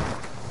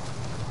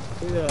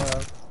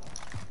 Yeah.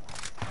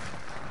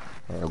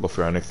 Alright, go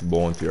for our next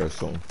bounty or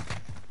something.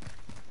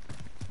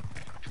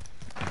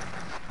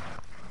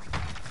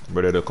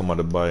 Brother, they come at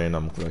the buy and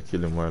I'm gonna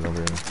kill him while over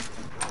here.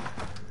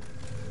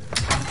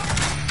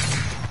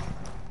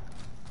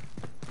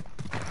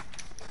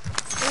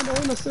 I don't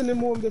wanna send him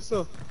home this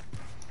stuff.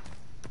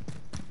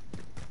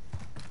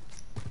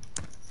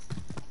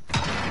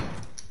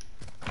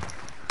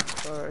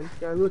 Alright,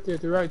 can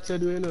rotate the right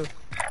side way now.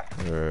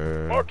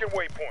 Marking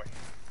waypoint.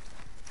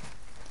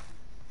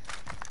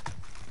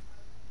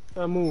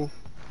 I move.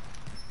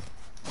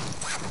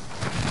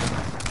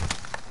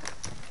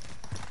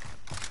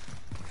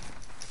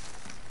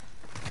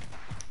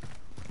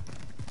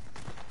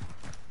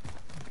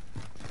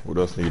 We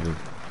just need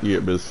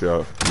 8 bills for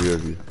our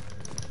UAV.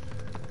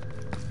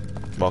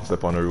 Box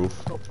up on the roof.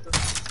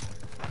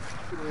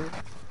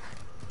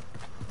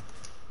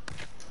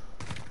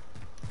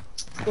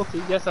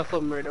 Okay, just a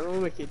come murder,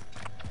 don't make it.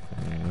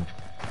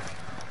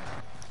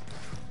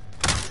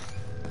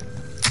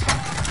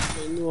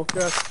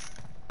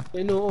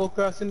 They know all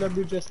crossing the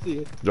bridge just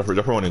here. Drop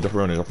running.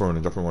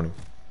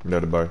 Near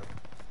the bar.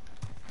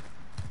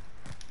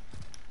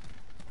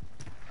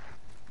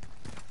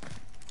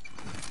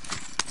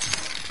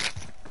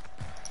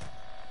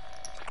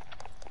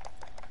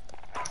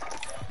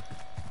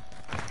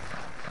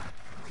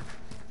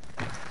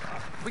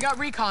 We got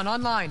recon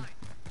online.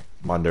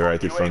 Man, they're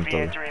right in front of.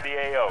 Entering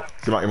the AO.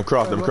 See, man, him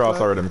cross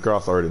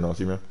already now,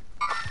 see me?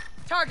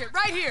 Target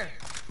right here.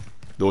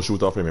 Don't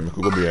shoot off him, I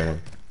could go behind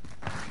him.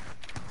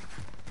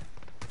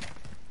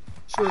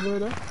 Sure,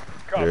 murder.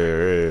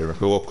 Yeah, I could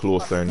go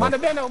closer Man, now. the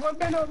banner,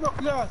 block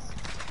glass.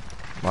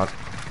 Man,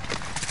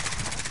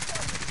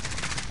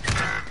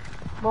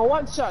 Man,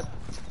 one shot.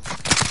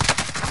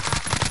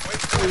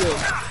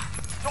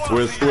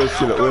 where's kill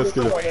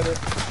it?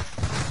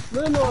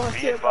 No, I Be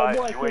said my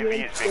boy advised,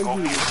 UAV is being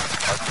overused.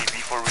 RTB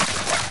for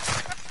resupply.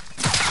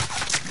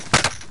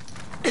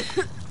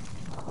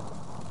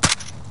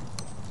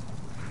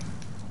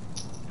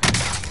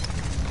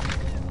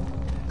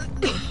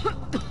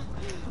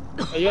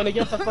 Are you gonna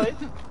get a fight?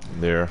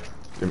 there.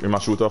 He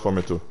might shoot off on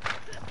me too.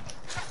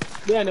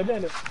 Banner. I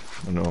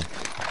know.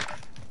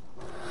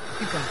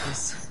 You got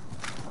this.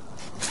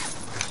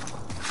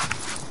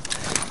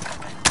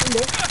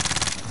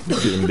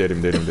 Him dead.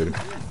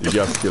 You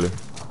just kill him.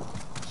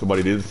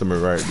 Somebody did it to me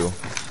right though.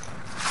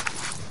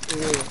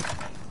 Yeah.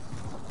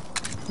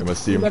 You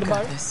must see him. Got a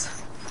bar?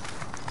 This.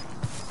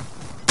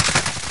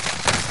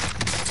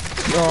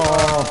 No.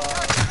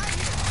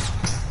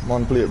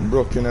 Man plate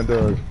broke in the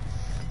dog.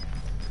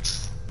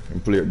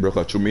 And plate broke.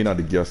 I threw me in at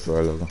the gas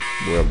oil. Boy,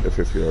 have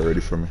FF here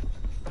ready for me.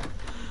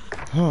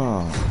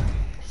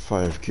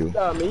 5 kill.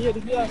 Yeah, man, hear the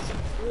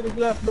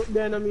glass broke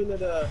down, I mean,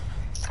 the...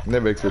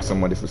 Never expect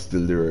somebody to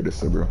still there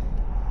this, bro.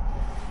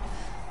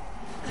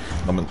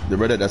 The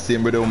brother, that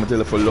same brother who me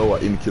tell for lower,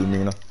 him kill me,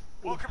 you know.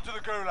 Welcome to the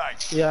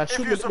Gulag. Yeah, If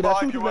shoot you me, survive,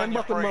 shoot you me, earn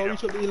your back with my freedom.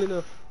 reach up heal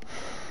enough.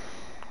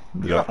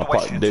 Yeah, have to I wait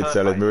pop your dead turn,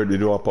 silence, mate. they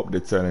do a pop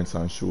dead silence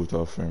and shoot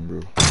off him,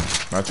 bro.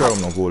 I try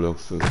him no go look,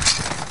 so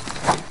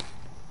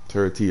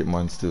 38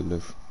 man still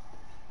left.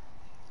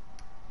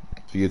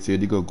 So you say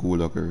they got go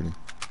look already.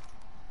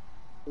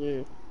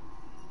 Yeah.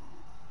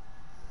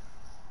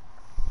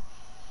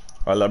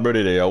 All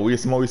brother there, I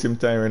waste him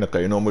time right now,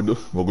 cause you know what I do?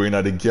 I go in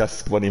at the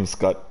gas for him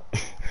Scott.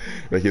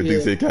 Like you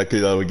think say you can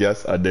kill all the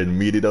gas and then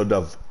me did out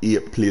have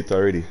 8 plate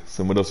already.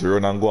 So I just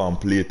run and go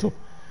and play too.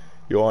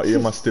 You want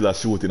him still a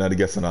shooting at the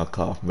gas in a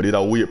car. But did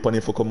I wait for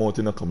him to come out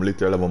and come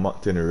literally have a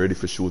Mac 10 ready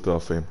for shoot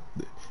off him.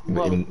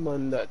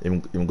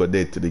 Him go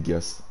dead to the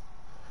gas.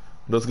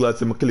 I'm just glad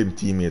to kill him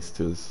teammates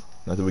too.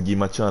 Not to give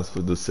him a chance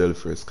to do self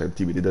first. Cause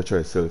TV did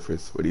try self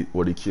first.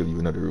 What he kill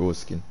even at the rose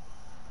skin.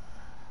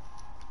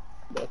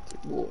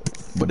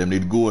 But them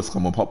need ghosts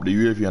come and pop the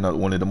UAV and not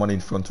only the man in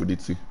front with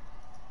it see.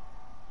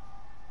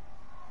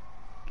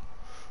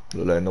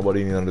 Look like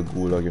nobody in the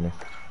gulag, you know.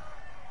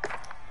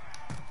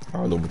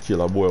 Although we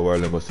kill a boy a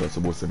while ago, so I'm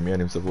supposed to me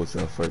and him supposed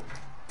to fight.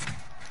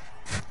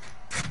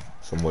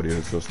 Somebody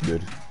else just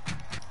dead.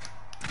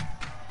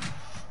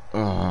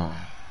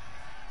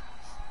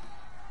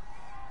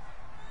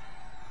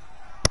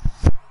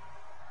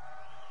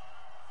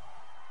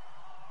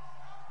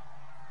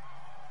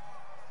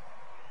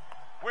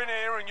 Win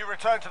here and you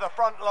return to the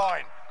front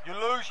line. You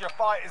lose, your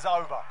fight is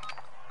over.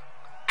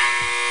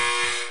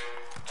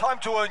 Time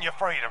to earn your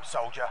freedom,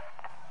 soldier.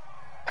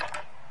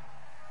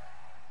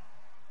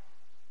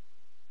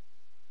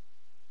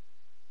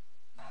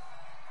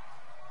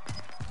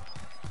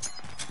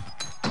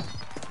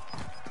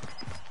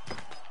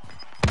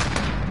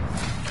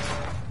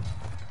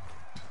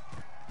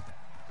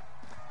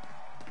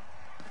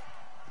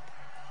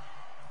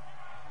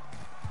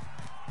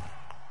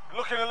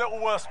 Looking a little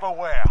worse for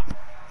wear.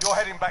 You're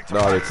heading back to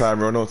the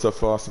time run out so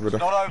fast, brother.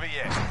 It's not over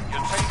yet.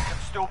 Your team can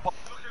still... Looking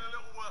a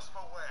little worse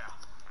for wear.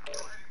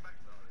 You're heading back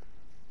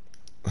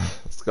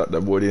to... Scott,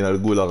 that boy in the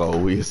gulag a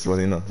waste one,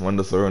 you know. Man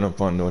just run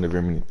up and down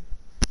every minute.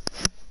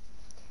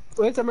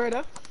 Wait a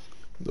murder?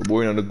 The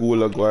boy in the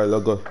gulag while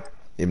ago,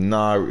 him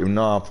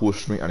nah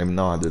push me and him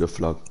nah do the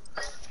flag.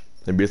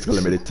 They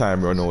basically made the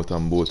time run out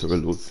and both will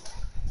lose.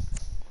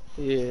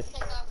 Yeah.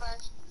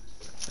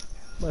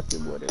 But the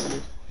boy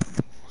them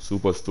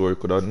Superstore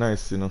could have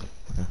nice, you know.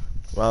 Yeah.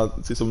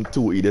 Well, see some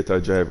 2 idiots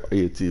that drive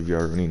ATV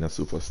are running a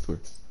superstore.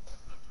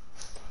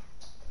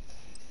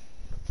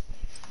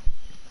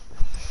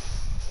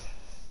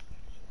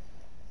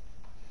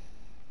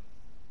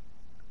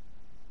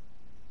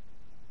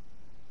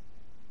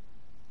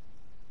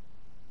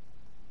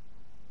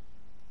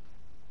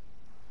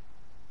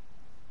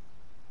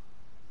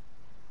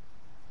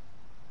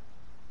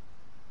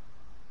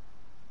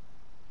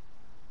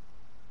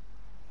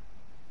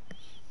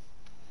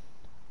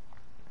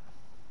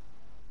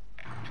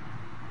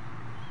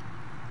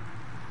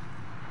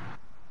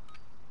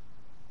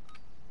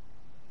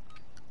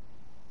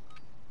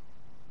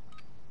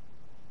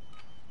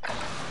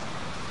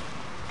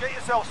 Get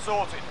yourself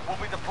sorted. We'll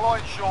be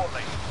deploying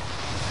shortly.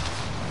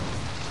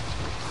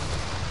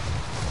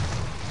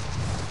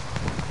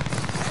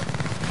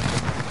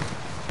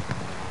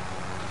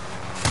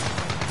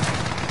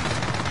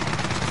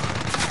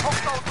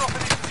 Hostile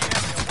dropping into the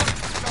area. Watch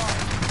the sky.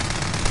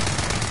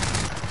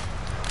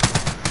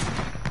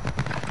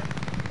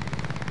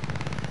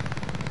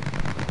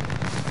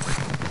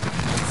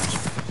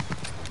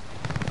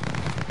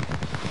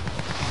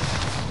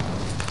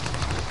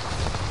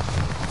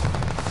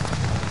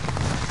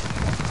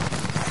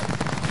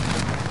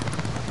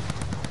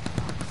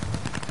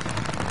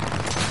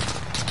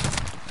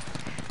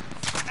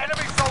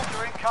 Enemy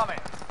soldier incoming.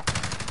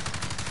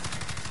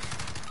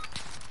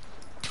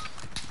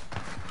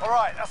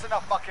 Alright, that's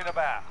enough mucking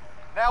about.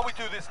 Now we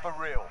do this for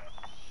real.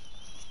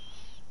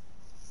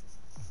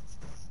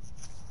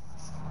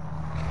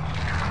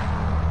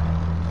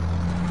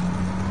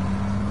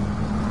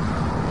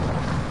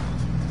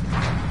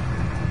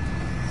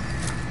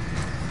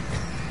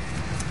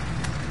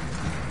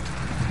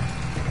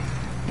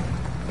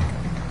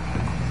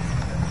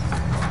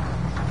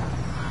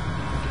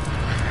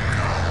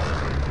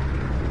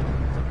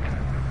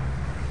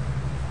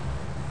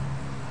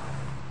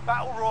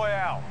 Battle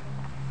Royale.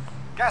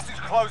 Gas is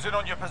closing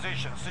on your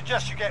position.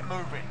 Suggest you get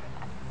moving.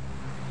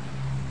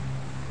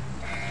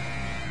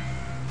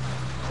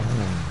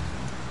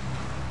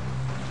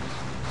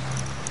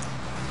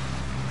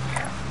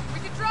 We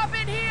can drop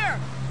in here!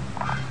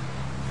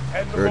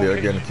 Ready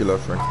again, killer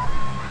friend.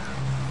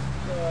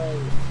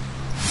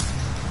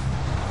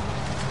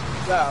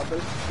 Yeah, but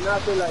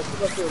nothing like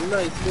so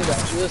nice, brother.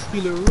 You just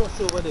feel a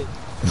rush over there.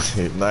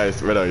 Nice,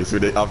 brother. You see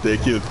they after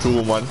they kill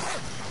 2 man.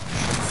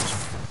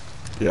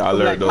 Yeah,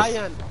 alert like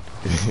us.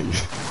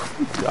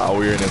 Yeah,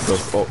 awareness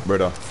us up,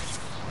 brother.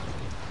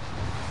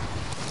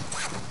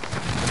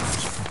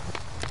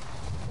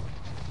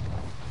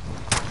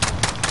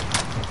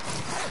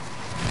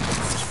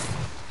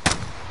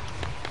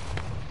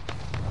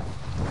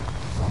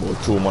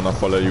 About 2 man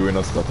follow you in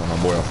a Scott and a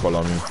boy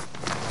follow me.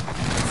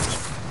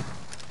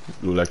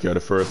 Look like you're the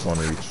first one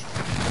to reach.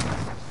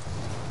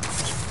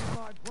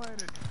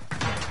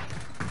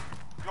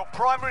 Your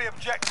primary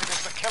objective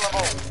is to kill them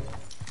all.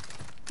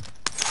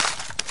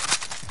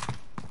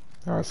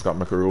 Alright, Scott,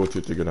 make a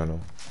rotate together now.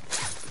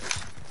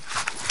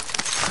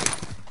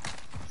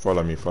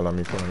 Follow me, follow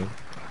me, follow me.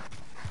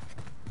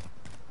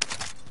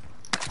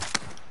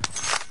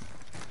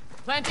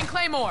 Planting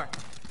Claymore.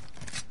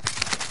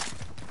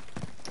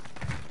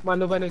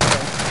 Man over next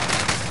time.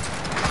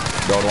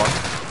 Down one.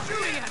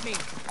 Shooting at me.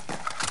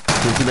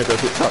 Centimeter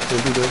to top,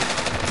 centimeter.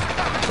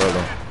 Well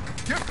done.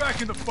 Get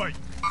back in the fight.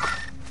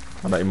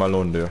 And I'm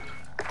alone there.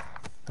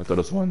 I thought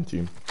that's one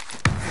team.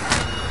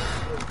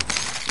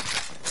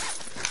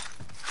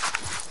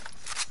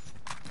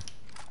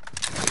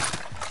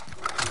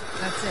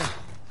 That's it.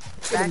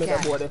 Back Back at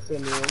at board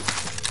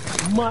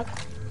FM. Mad.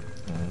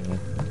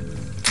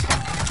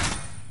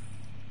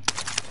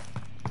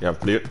 You have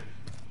plate?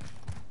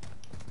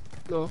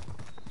 No.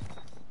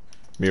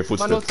 Me a Man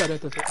footstep. outside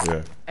that also.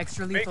 Yeah.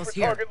 extra Make lethals for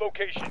here. target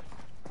location.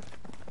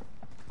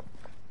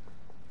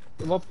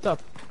 I'm up top.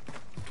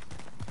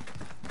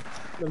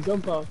 Them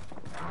jump out.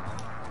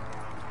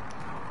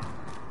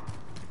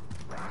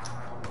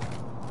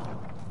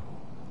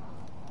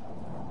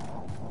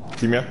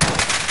 Team here.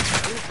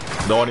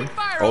 Down him.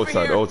 Fire over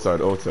Outside, here.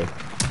 outside, outside.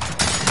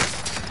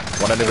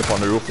 One of them up on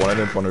the roof, one of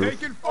them up on the roof.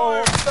 Taking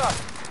fire.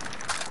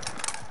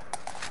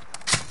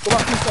 Go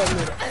back inside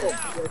me.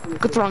 Oh,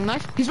 Good throwing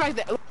knife. He's right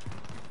there.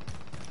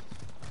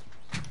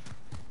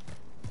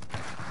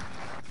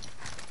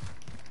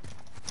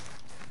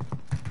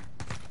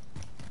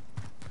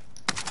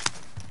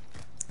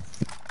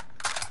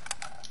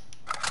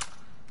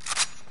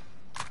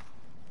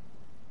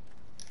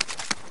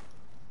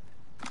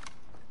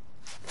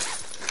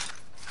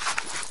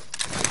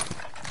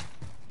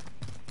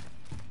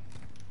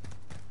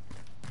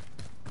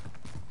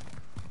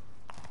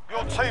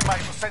 Your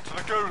teammates were sent to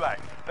the gulag.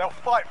 They'll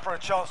fight for a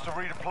chance to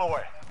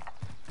redeploy.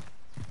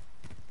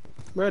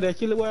 Bro, they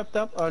kill the boy up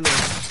top or no?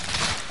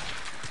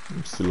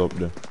 I'm still up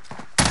there.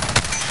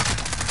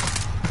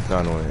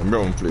 Nah, no, I'm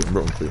brown play.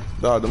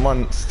 Nah, the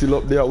man still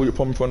up there with you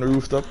pumping from the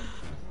rooftop.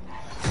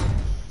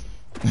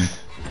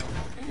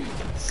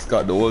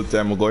 Scott, the whole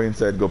time I go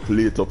inside, go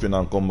play it up in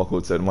and come back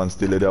outside, man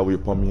still there with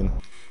you pumping.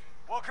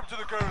 Welcome to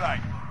the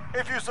gulag.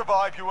 If you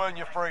survive, you earn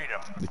your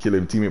freedom. They kill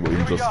him teammate, but he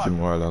Here we just go. kill him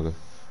a while ago.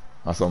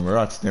 And some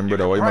rats, them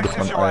brother, You why can you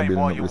practice motherfucking your iron aim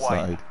building while up you this wait.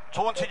 side?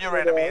 Taunting your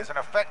enemy is an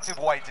effective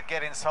way to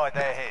get inside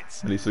their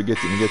heads. At least we get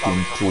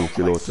him 2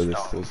 kills out of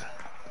this. So.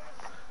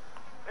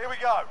 Here we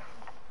go.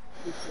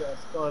 It's a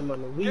storm,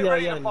 man. Get We are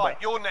ready to young. fight.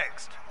 You're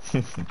next.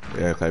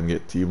 Yeah, I can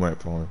get team right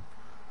from him.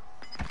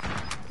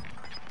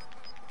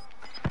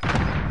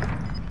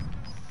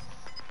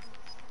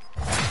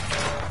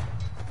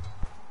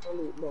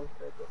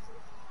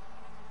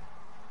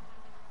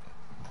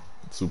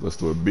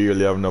 Superstore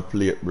barely have no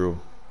plate, bro.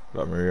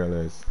 That me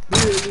realize.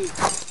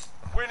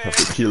 Win Have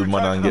here, to kill man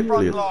return and to the get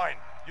front played. line.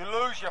 You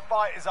lose, your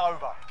fight is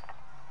over.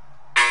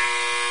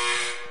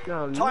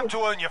 No, Time to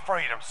earn your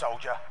freedom,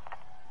 soldier.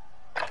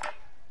 You're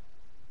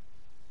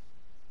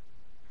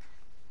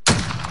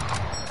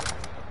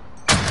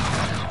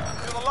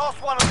the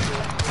last one of the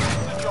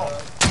job.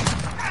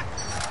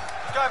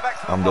 Going back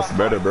to the I'm front just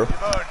better, line. bro.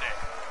 You've earned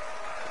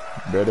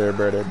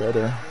it.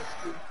 Better.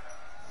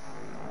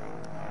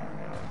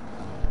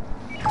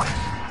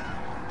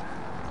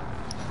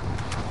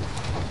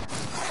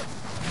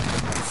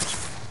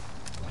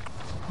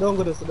 don't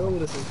go this way.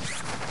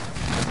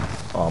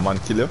 Oh man,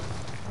 kill you.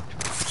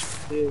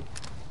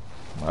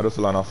 Yeah. I just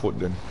land a foot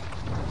then.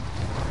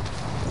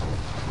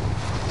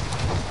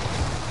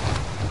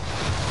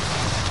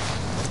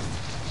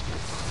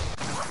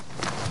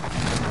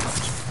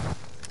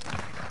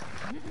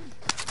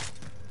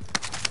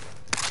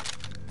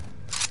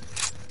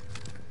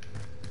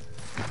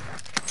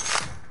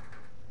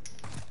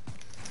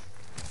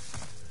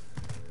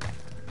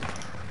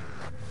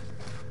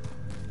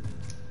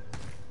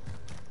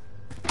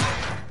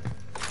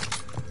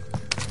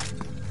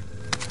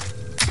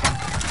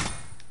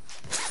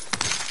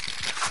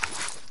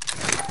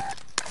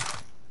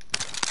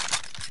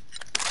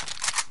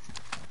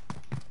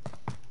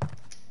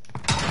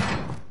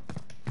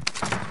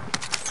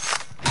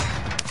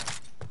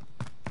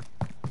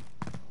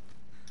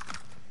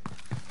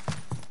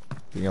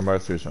 Think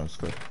about station,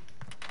 Scott.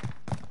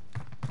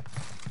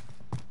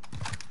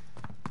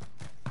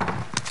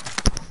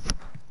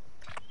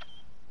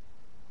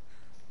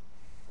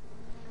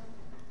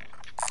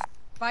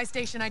 Buy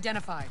station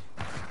identified.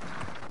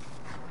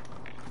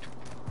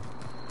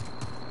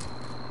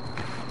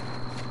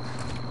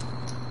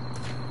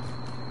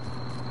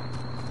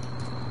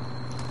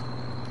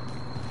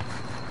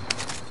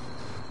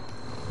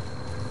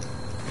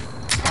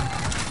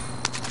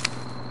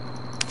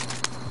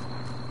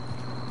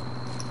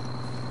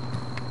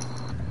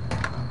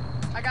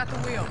 I got the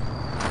wheel.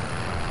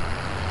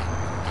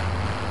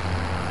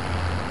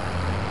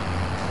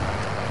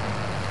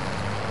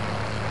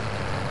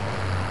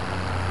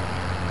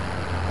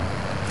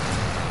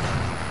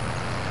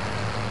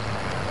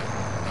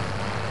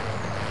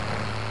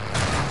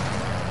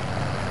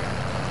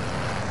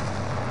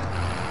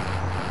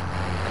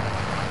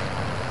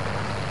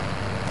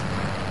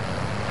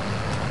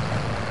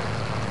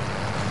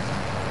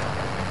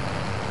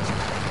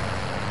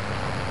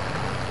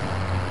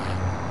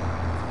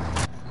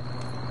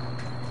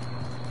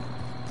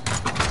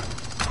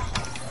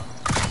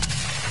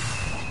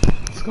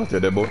 Scott, you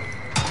there, boy?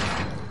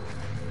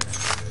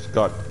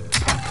 Scott.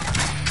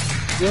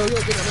 Yo, get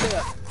over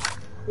there.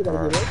 Get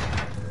over there.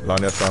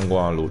 Land your stand, go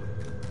and loot.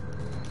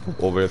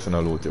 Over here,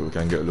 no loot here. We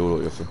can get loot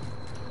out, you see.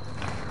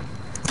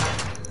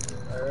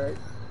 Alright.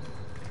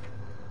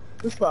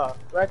 This far.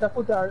 Right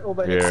foot or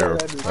over Yeah, there.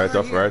 right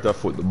off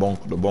foot, the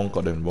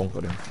bunker them.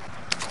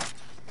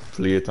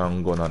 Plate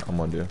and gun and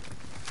ammo there.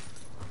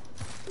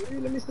 You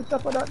really missed the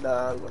top of that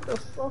dog. What the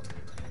fuck?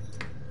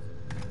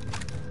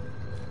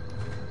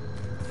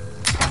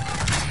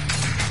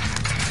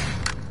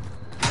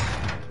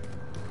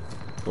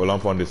 Hold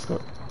on on this,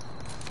 Scott.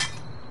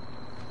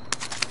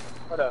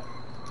 What the?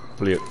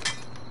 Plate.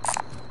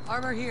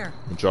 Armor here.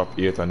 Drop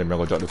 8 and then I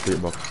go drop the plate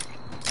back.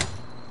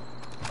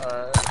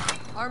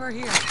 Alright. Armor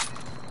here.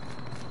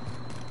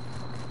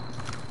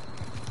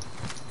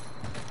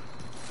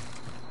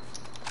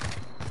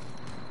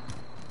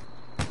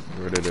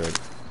 Ready there.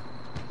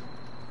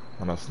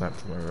 And I snap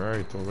to my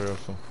right over here,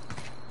 so.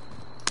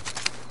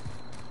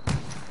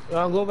 You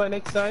wanna go over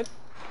next side?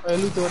 Or you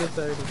loot over this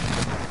side?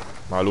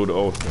 I load the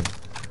house then.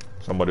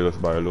 Somebody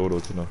just buy a load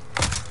out, you know.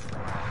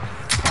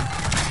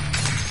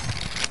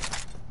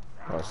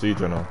 I see it,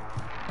 you know.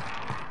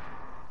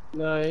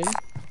 9.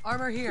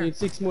 Armor here. Need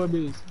 6 more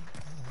bills.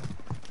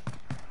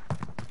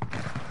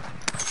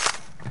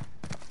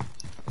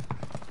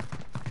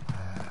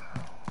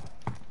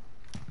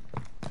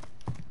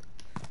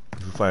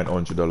 If you find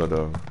 $100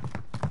 dog.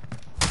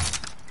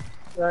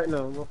 Right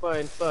now, we'll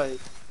find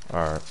 5.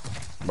 Alright.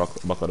 Back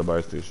at the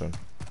buy station.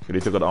 Did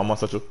you take out the armor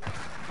satchel?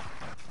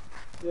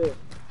 Yeah.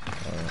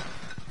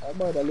 I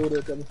bought a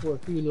loader before,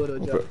 3 loader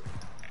job.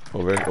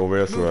 Over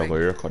here, so I go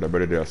here, cause I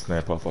better do a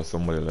sniper for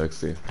somebody like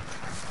say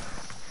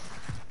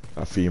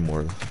a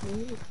female.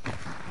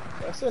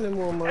 I send him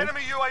more, man.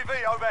 Enemy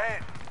UAV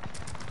overhead.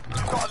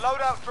 You've got a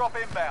loadout drop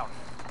inbound.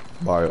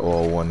 Buy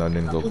all one and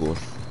then go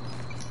ghost.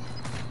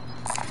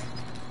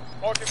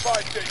 Marking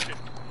buy station.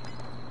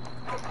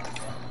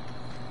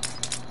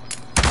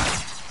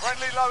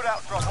 Friendly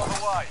loadout drop on the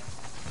way.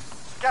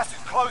 Gas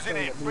is closing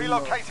in.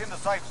 Relocating the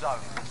safe zone.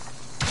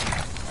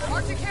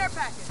 Mark the care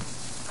package.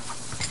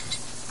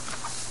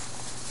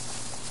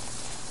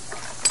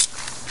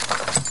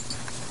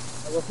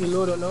 I got the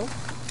loader now.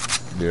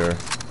 There.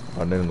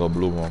 And then go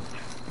blue man.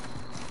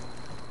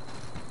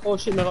 Oh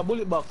shit, I got a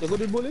bullet box. You got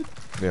the bullet?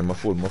 Yeah, my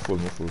full. No,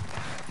 I'm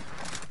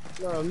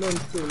not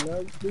still.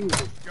 No, do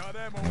it. Got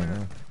ammo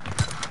here.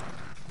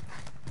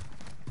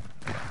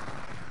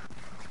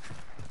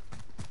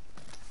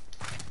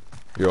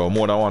 Yo,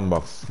 more than one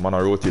box. Man,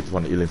 I rotate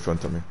one hill in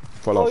front of me.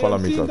 Follow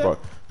me, sir.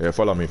 Yeah,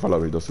 follow me.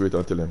 Just wait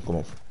until him come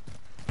up.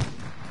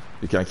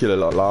 You can kill a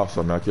lot last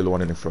one, I kill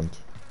one in the front.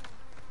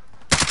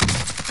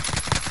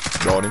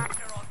 Down him.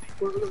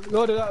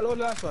 Load the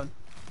last one.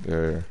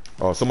 Yeah.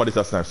 Oh, somebody's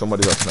a snipe.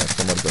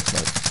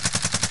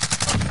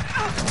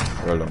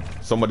 Well done.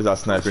 Somebody's a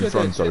snipe in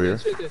front of here.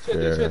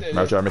 Yeah.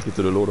 Now try to make it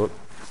to the loadout.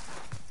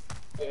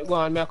 Yeah, go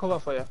on, I cover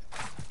for you.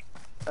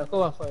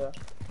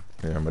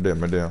 Yeah, I'm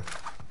there.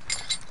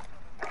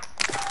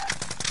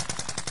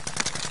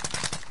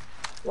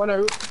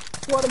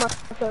 Two of them are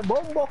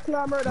bomb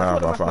clamor,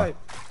 that's what I'm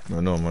saying.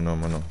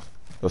 No.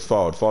 Just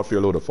forward for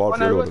your loader,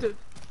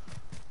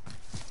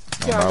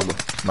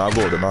 Man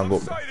go.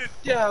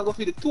 Yeah, I go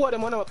for the 2 of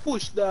them when I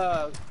push,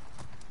 dog.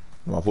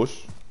 You wanna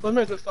push? Come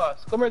here so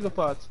fast. You're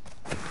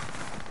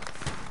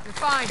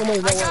fine. I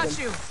got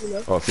you.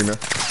 Oh, see me?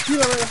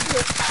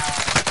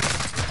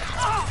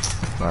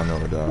 I know,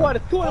 dog. What, the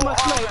 2 of them are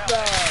snipe,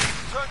 dog.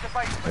 Turn to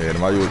base. Yeah,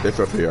 my use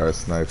FFA are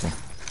sniper.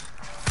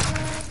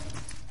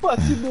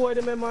 What's the boy,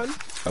 them, man?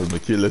 I'll be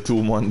kill the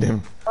 2 man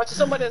them. Watch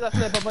somebody that's a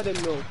sniper for them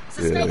now.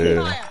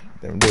 Yeah.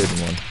 Them dead,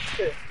 man.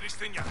 This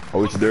thing, yeah.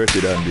 How it's dirty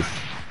than this?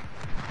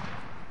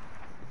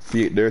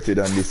 See it dirty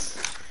than this.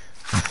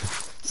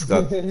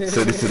 Scott, say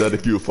this is the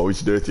queue for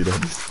which dirty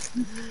than this.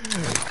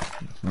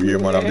 We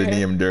man have the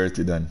name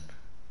dirty than.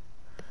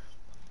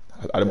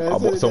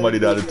 Somebody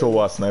that the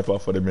tower sniper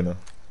for them, you know.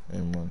 Hey,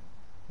 man.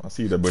 I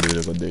see the body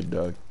there's a dead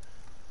dog.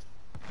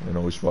 I don't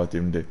know which part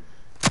him dead.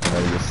 And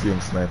I just see him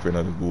sniping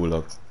at the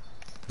gulag.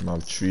 Him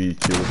have 3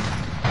 kills.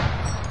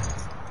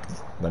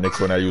 The next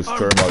one I use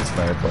thermal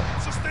sniper.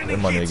 The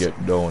man they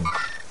get down.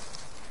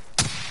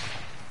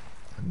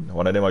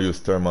 One of them I use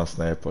thermal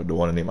sniper. The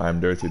one of them I'm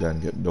dirty than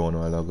get down a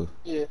while ago.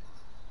 Yeah.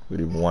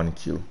 With him 1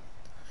 kill.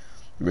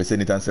 You were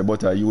saying it and say,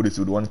 but are you this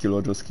with 1 kill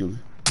or just kill?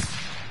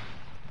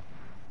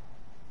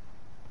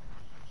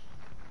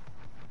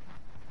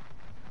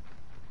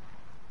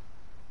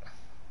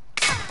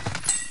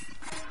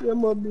 Yeah,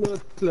 my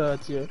blood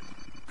clot, yeah.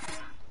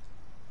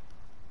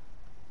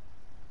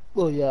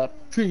 Oh, yeah,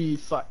 3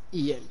 for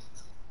EM.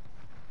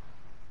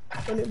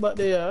 Turn it back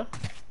there.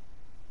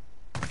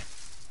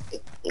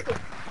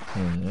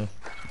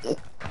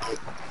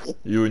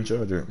 You in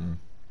charge, yeah?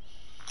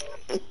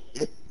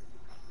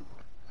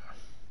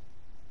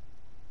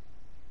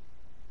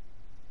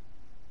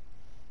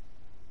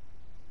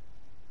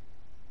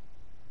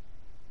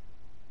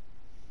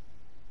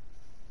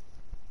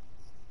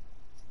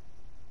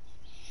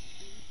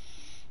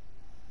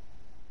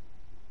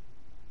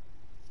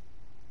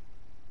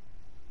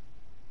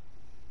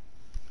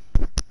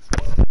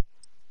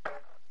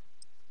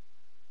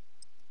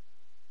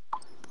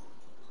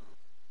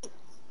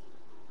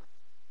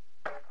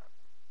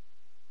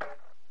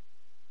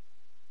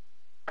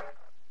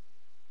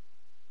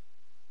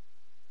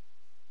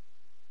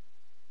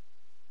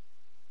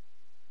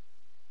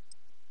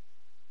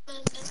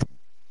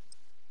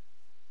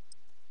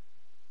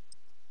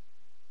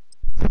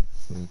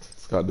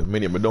 Cause the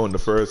minute me down the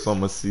first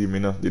one, I see me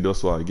now, they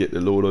just want to get the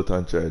loadout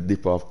and try to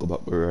dip off, go back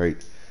right.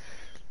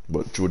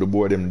 But through the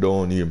board them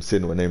down, him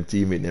send one of them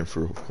teammate them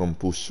for come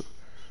push.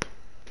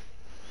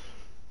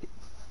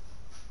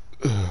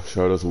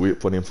 So I just wait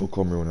for him to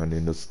come around and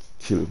then just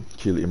kill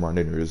him and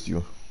then raise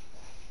you.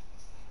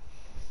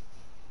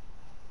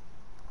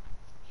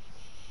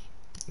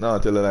 Nah,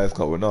 tell the lies,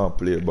 cause we not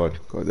play bad.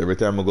 Cause every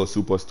time I go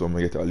Superstorm,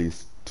 I get at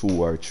least 2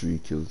 or 3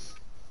 kills.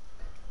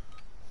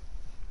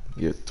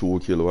 Get 2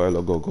 kills while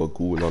I go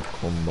Gulag,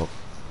 come back.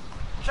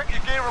 Check your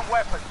gear and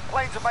weapons.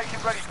 Planes are making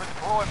ready for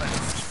deployment.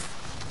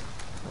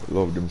 I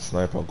love them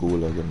sniper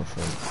Gulag, my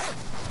friend.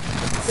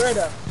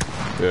 Brother,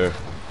 Yeah.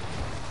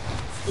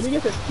 when you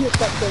get a skate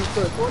captain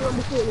first, what on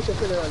the phone you can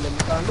tell around them?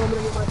 Because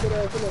nobody might tell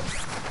her,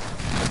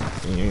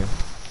 you know. Yeah.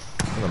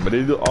 But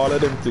they do all of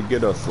them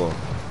together, so.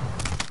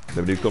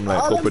 Then they come like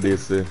a couple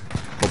days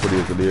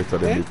later,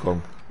 then they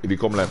come. They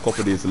come like a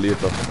couple days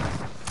later.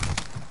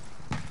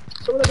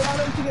 So we all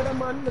them together,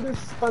 man, with this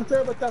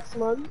conservative tax,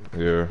 man.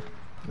 Yeah.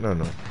 No.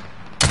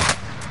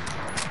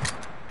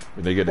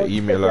 When they get the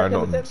email or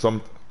nothing.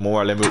 Some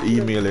more of them will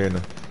email her, you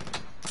know.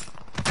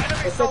 Enemy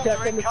I soldier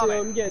can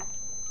incoming.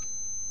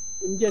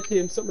 get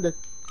him something that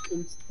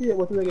him stay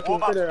what we get him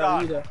Warm-up's federal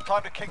done. leader.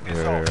 Time to kick this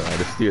Yeah, off.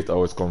 the state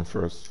always come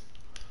first.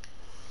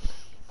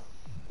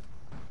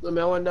 So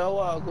I wonder how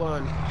I go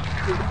on.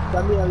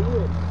 That me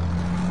alone.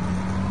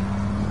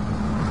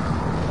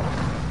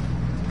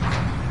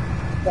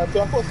 That's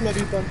what first maybe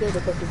from there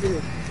because the thing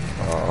is.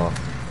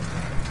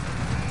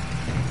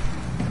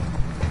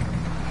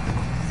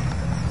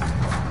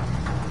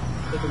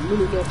 Like a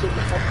minute more take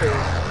the top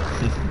there.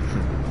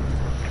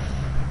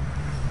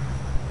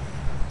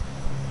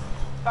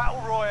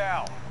 Battle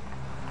Royale.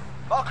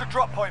 Mark a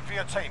drop point for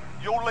your team.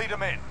 You'll lead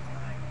them in.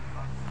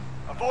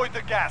 Avoid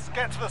the gas.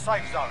 Get to the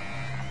safe zone.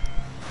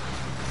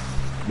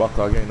 Back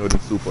again with the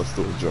super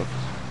store job.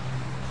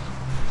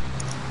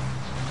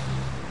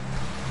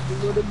 You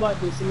know the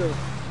badness, you know.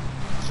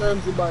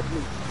 Sherm's the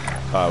badness.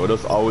 We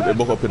just always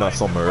buck up in a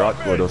summer rat,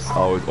 we just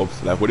always up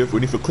like we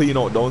need to clean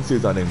out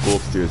downstairs and then go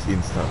upstairs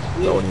instant. Yeah.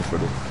 That's what we need to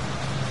do.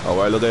 A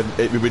while ago,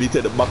 everybody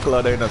take the back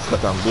ladder in and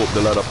Scott and go up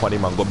the ladder upon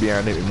him and go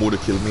behind him, move to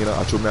kill me.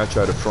 I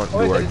try the front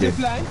door again.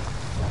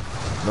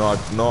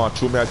 No, I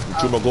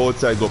try go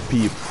outside, go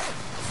peep.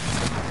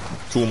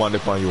 2 man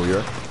upon you,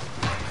 yeah?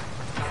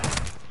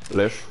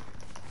 Left.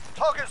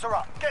 Targets are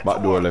up. Get Back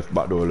to door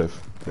work.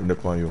 left. Them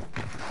upon you.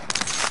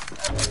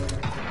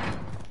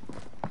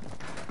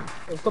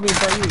 I'm coming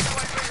for you.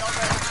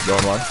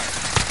 Down one.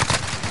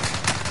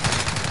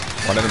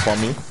 One of them upon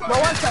me. No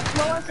one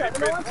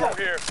shot.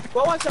 Here. Go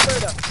one shot,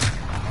 brother.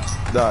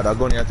 That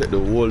gun here take the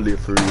whole day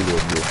for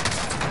reload, bro.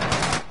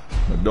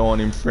 Down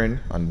him friend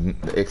and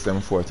the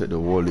XM4 take the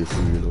whole day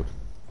for reload.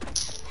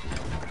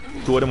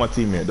 2 of them are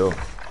teammate though.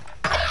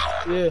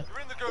 Yeah. You're in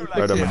the gulag.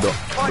 Right, here. I'm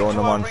Fight down to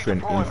the man earn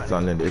friend redeployment.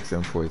 instantly the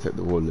XM4 take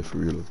the whole day for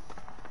reload.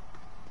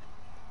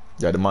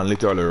 Yeah, the man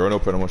literally run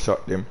up and I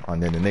shot them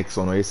and then the next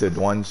one he said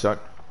 1 shot.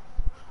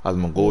 As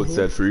my go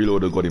outside for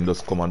reload, I got him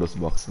just come and just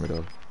box me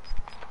down.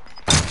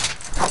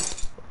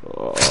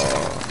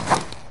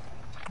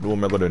 Do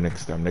what I go the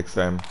next time. Next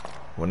time,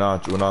 when I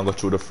go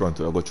through the front,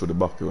 I go through the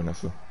back one.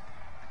 So.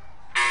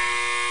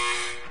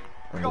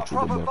 I We go got a through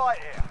the proper back. fight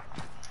here.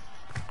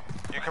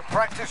 You can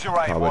practice your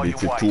aim Ah, while but you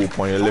it's wait.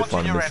 2 on your left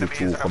and Taunting your it's enemy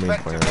 2 is an coming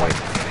from your effective way right.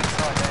 to get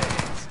inside their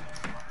heads.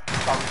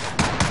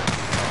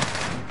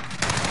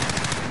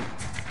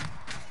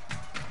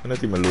 I don't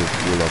think I lose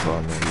goal up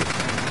on me.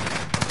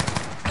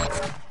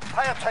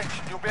 Pay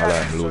attention, you'll be I out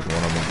like soon. lose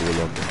one of my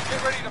goal up.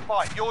 Get ready to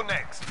fight, you're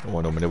next.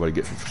 One of them never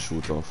get me to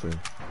shoot off him.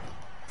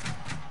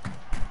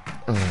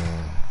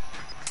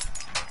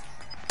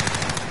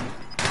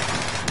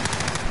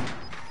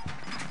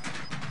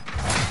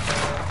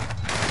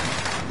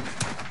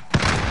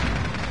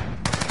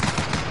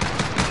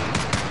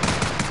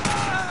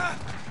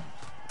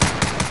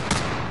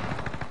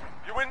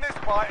 You win this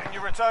fight and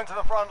you return to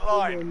the front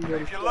line.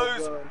 If you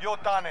lose, you're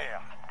done here.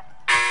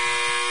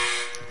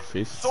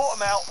 Fist. Sort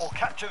them out or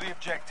capture the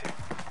objective.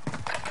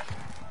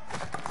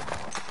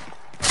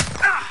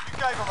 You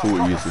gave them a Too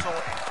proper easy.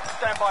 sorting.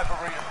 Stand by for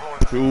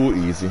redeployment. Too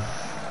easy.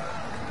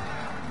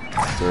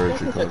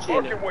 Surgical.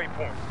 Marking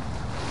waypoint.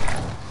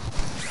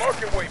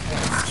 Marking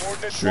waypoint.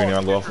 Coordinates Training marked.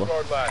 and go for.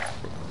 Disregard line.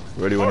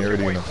 Ready when you're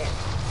ready, you know.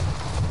 Waypoint.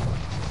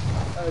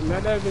 I'm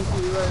not diving to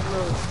you right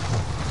now.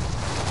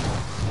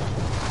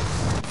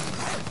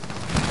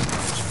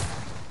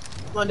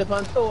 Man, the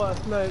pan tower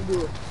smile,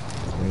 bro.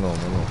 No.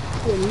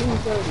 Yeah,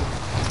 leave already.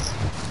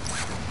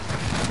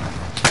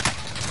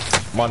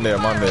 Man there.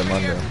 Man,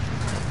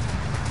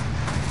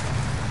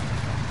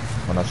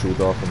 I shoot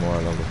off him a while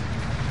ago.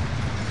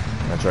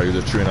 I try to use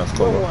the train as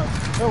cover.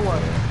 No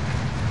one.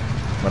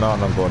 I'm not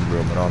on gun, bro.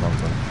 I'm not on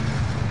gun.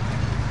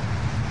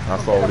 I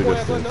found that boy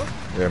this a gun place.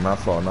 now? Yeah, man,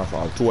 I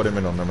found. 2 of them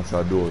in on them, I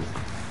saw those.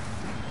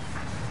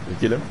 You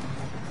kill him?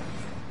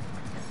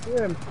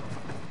 Yeah.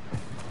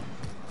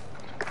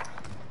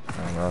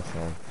 I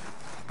found.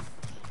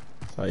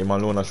 So him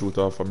alone I shoot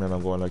off for me and I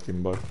go on like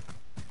him, but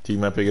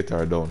team I pick it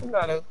her down.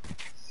 Nah,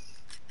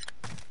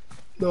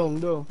 Down.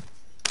 Them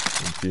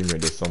teammate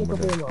there's Look somewhere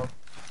up there. here now.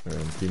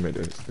 Them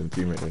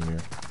teammate in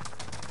here.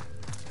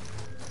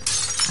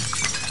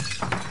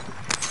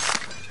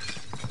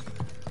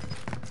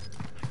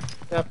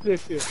 Yeah,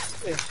 place here.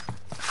 Hey.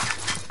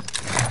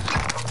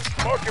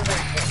 Marking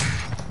waypoint.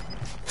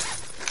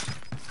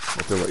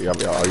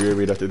 Whatever, are you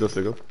ready that it does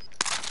go?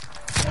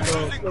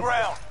 Losing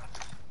ground.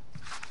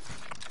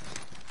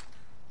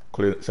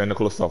 Send the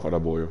close stuff at the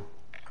boy.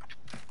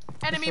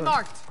 Enemy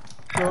marked.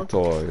 The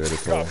tower, yeah, the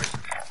tower.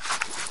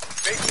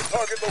 Make the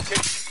target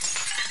location.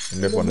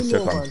 And then on the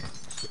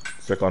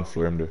second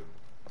floor him there.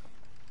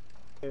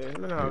 Yeah,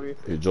 no,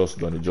 He just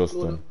done.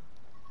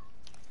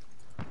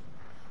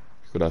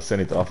 Could have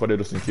sent it off of there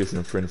just in case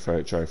him friend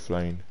try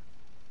flying.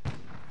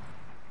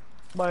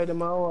 Buy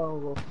them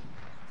out.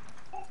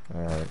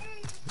 Alright.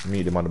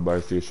 Meet him at the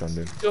bar station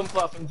then. Jump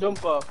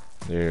off.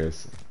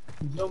 Yes.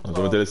 Jump I was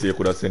going to tell you, say you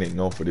could have sent it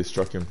now for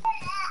distract him.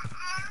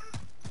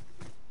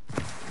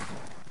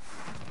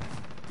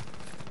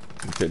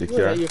 You take the car.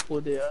 Where are you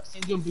for there? See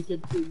jump the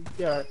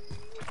car.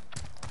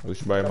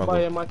 Which buy him?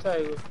 Buy him a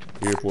child.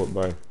 Airport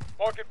buy.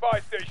 Marking buy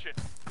station.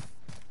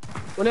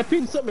 When I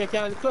pin something, I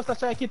can cluster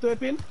try kit to a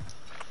pin.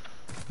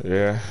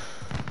 Yeah.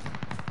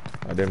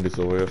 I them this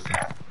over here.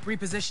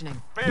 Repositioning.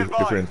 Be Different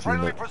team, advised,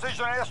 friendly but-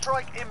 precision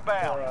airstrike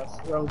inbound.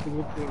 Alright, wrong thing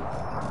with things.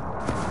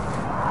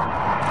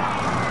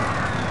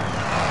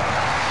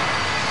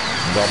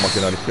 Got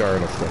knocking at the car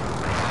and stuff.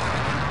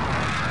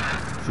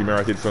 See me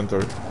right in front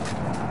of her.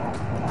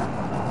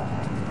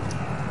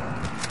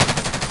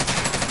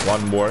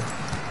 One more.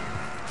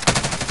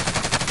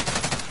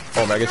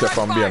 Oh, I get shot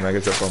from behind. When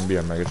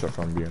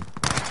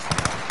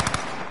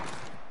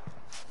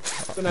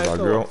I The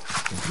saw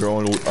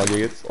ground loot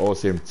against. Oh,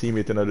 same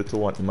teammate in the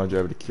 2-1. Him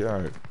drive the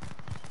car.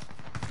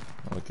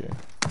 Okay.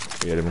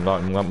 Yeah, I'm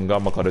gonna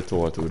make the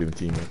tower to with him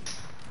teammate.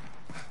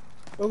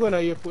 we're gonna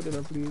airport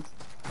them, please.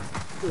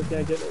 You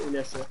can't get that in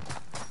there, sir.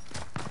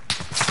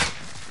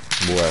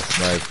 Boy,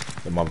 snipe.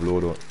 Them have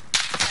load out.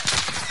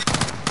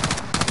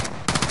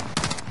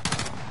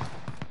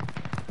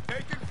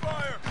 Taking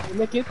fire. You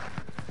make it?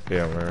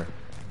 Yeah, man.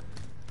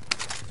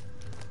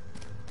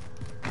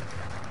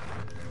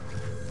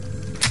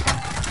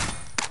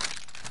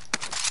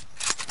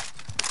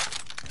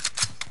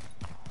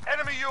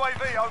 Enemy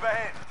UAV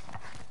overhead.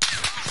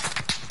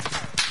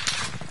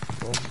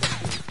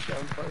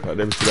 Let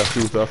them see that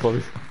shoot off of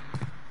me.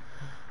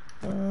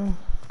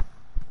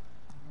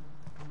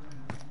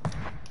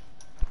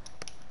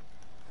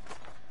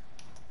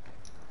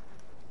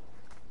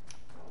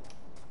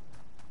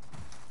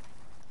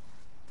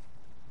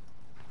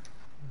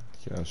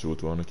 Can't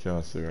shoot one,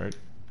 can't see, right?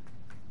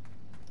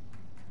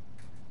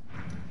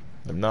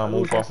 Them now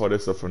move off of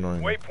this stuff for now.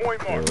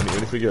 Waypoint Yeah, mark. when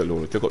you forget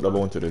low, take up the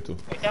bounty there too.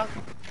 I can't.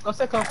 Go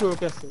second floor,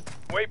 person.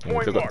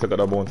 Waypoint Take mark. up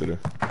the bounty there.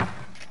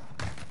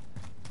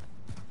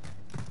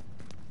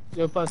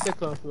 Jump on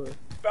second floor.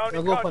 Bounty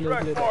Now go up on the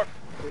contract blade. mark.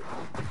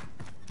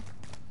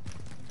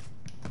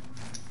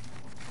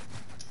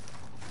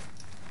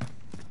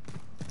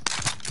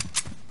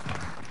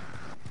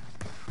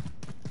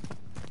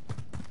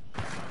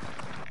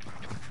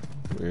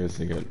 Where's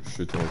he get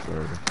shoot out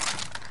already?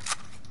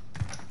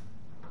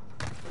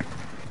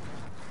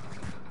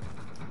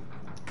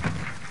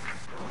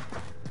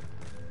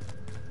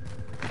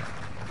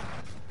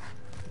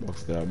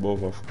 Box there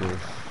above, of course.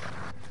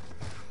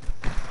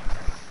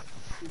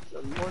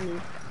 Some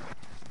money.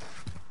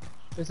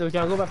 So we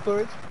can go back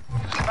storage?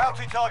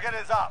 Bounty target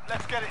is up.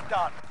 Let's get it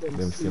done.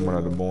 Them see one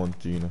of the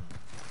bounty, you know.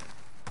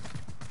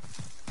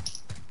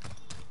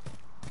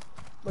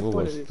 Much Go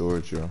money over is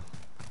storage, yeah.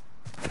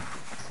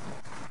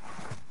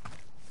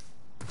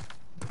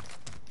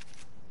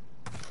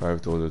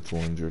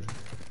 5,200.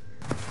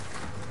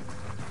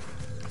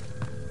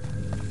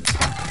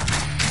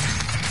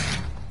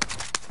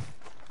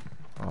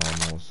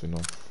 Almost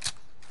enough.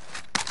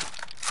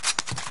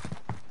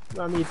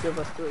 I need to have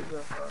a storage.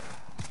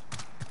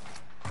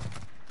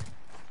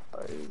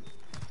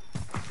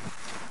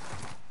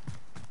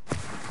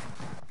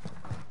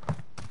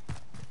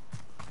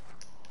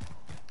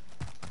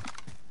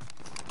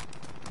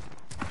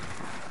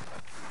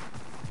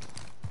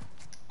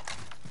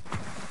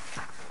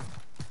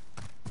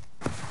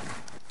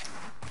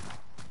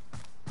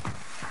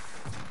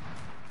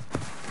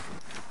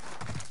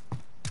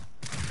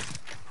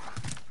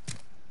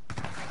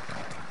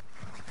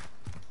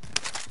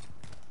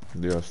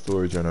 They have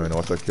storage and I know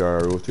what's a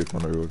car rotate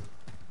on the road.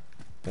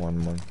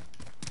 One man.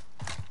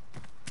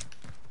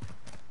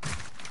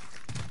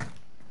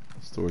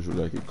 Storage look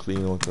like it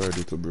clean out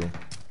already too, bro.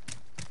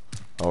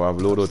 Oh, I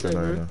have load out now,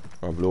 you know.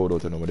 I have load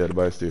out now, we're at the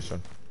buy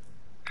station.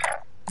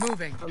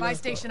 Moving. Buy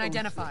station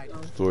identified.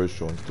 Storage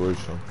shown. Got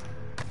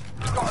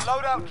a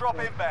loadout drop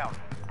inbound.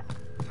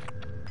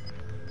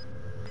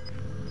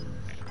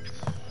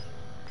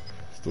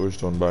 Storage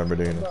shown by me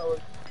there, you know.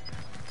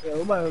 Yeah,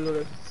 we'll buy a load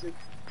of 6.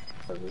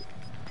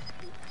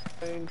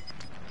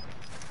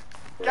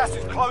 Gas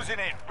is closing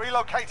in.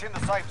 Relocating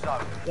the safe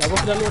zone. Yeah, go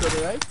for the loader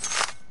there, right?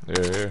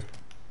 Yeah.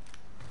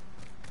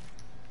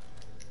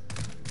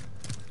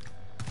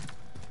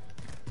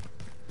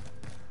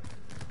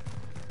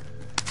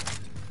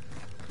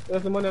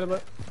 There's the money at the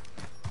back.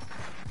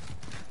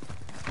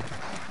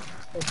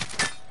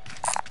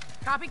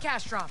 Copy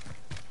cash drop.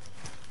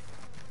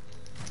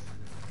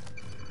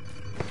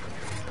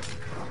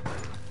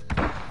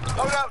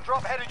 Loadout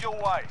drop headed your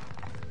way.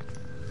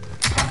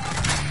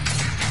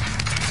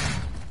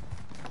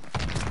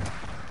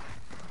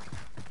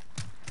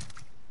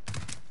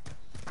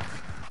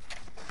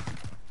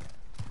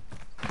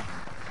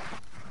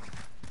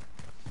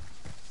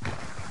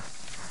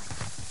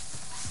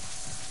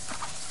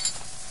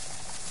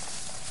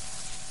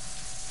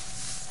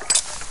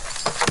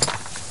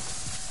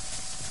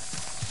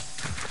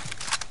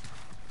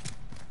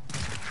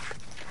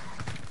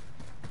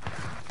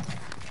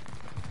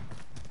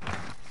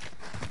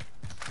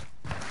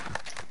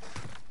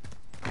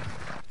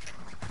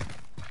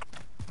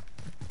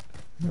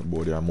 Yeah,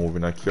 boy, they are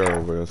moving a car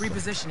over here. So.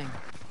 Repositioning.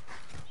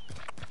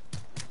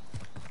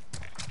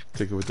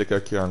 We take a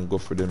car and go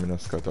for them in a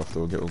scat after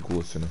we get a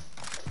ghost, you know.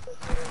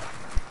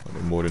 And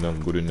the more than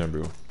I'm good in there,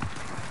 bro.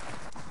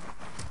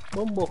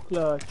 Bumbo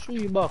class,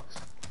 $3. But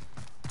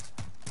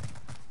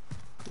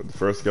the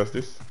first gas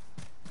this?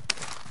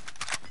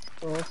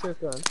 Oh,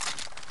 second.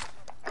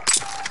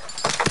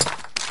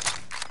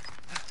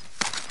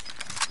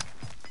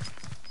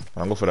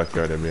 I'm go for that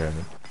car there behind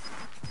me.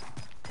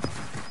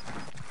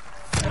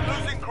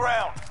 Losing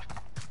ground.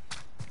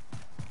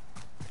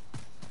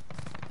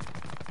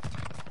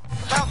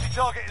 Bounty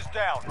target is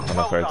down. I'm gonna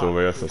Well fight done.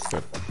 over here,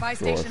 suspect. Buy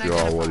So station if you all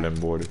hold identified.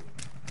 them boarded.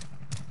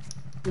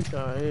 Which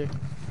one, eh?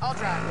 I'll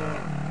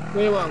drive.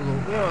 Where you want to go?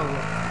 Where you want to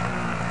go?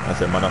 I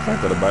said, man, I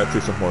fight to the buy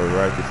station more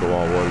right if you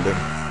want to hold them.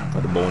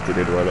 At the bounty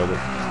did while ago.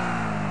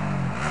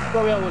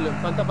 Where we are holding?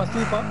 On top of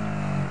sleeper?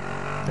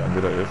 Can't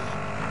do that, yes.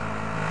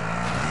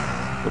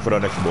 Go for the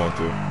next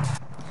bounty.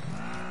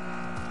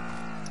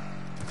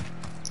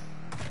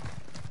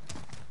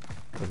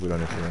 Go for the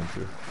next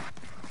bounty.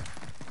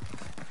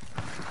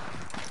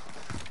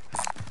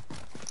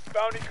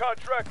 Bounty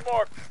contract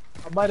marked.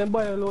 I buy them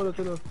loader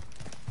to the...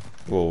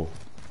 Whoa.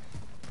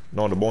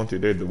 No, the bounty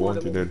dead, the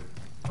bounty dead.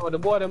 Oh, the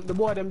boy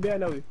them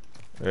behind now.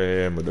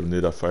 Yeah, but them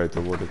need a fight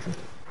over the thing.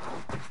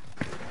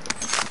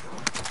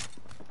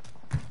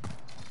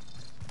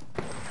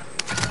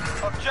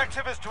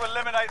 Objective is to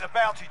eliminate the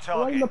bounty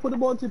Why you target. not put the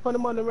bounty on the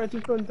man right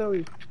in front of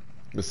you?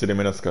 Just see them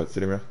in a Scott, see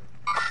them here.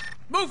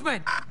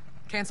 Movement.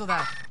 Cancel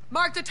that.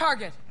 Mark the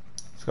target.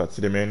 Scott,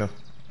 see them here now.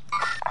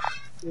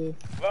 Yeah.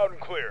 Loud and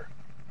clear.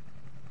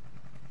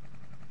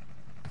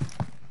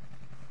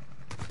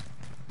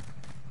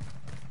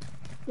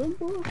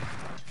 Bumbo.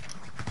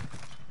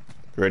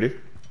 Ready?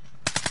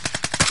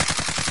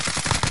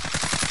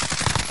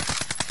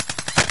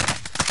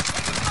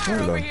 Fire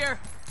Hold over on. here.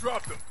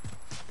 Drop them.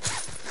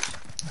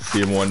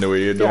 See him on the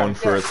way you down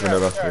first,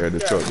 whenever the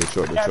truck.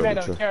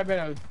 Carry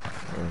out.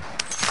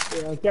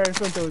 Yeah, carry in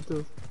front of it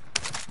too.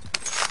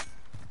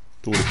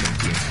 Two different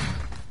things.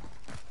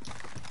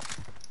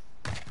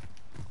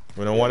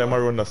 When I want them to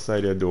run the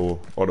side there though,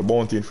 or the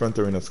bounty in front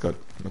of you, Scott.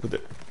 Look at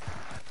it.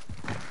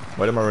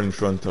 Why them run in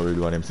front of you,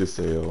 do them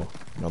sister, yo.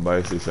 No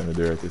buy station the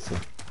dirty, so.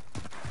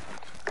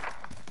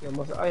 You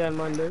must Iron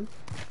Man them.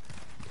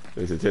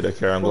 So you say take the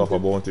car and go off a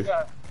bounty.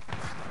 Yeah.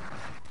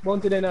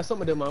 Bounty then have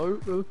some of them, man.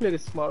 We play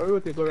this smart, we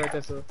rotate go right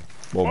there, so.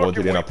 But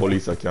bounty then a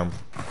police a camp.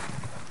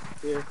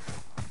 Yeah.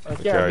 And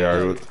The carry car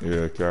your behind.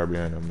 route, yeah, car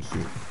behind them,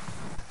 see.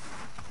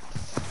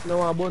 No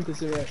one bounty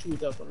see me and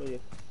shoot up on me.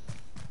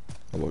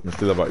 But I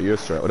still have an ear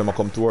strike. Oh, them a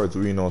come towards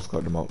we now,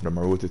 Scott. Them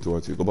a rotate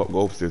towards you.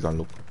 Go upstairs and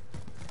look.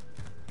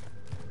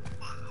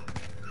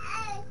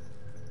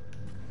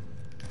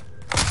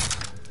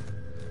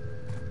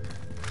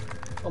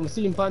 I'm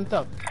seeing pan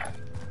top.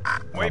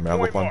 Man, I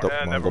go up on top,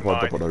 man, go up on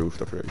top of the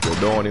rooftop here. If you're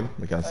down him,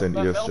 we can send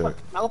ear strike.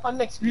 I go for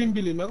next green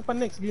building, I go for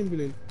next green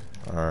building.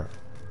 Alright.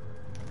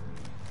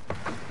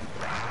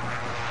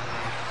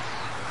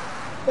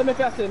 Let me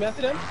see them, you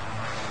see them?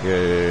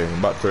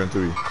 Yeah, back turn to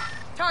you.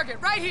 Target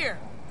right here.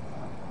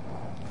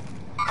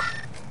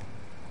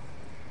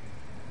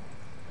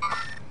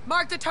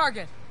 Mark the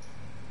target.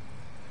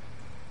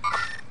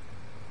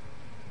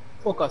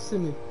 Focus, see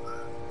me.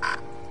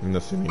 You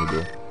don't see me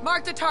though.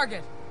 Mark the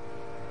target.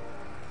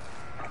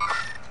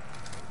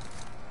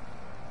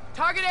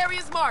 Target area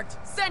is marked.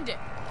 Send it.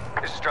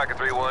 This is Striker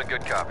 3-1,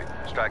 good copy.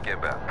 Strike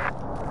inbound.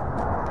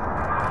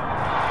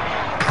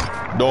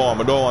 Don't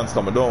want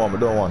Scott, I don't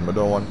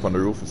want from the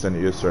roof and send the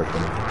ear strike for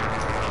me.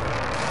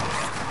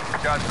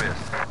 Shots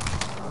missed.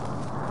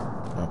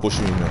 Push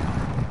me in now.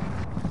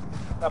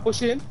 I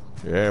push in.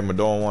 Yeah, I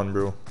don't want,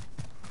 bro.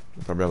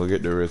 Probably I'll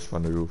get the rest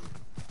from the roof.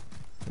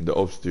 In the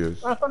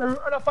upstairs. I'm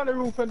on the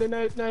roof and the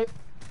night.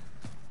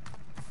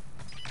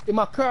 In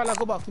my car, I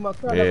go back. In my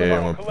car, Yeah, I go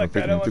I'm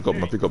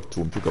back. pick up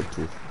two.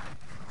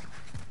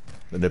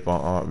 The dip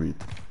on heartbeat.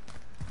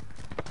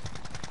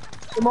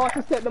 The match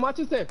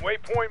is set.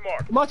 Waypoint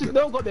mark. The match is,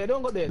 don't go there.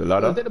 The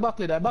ladder? Take the back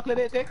ladder. Back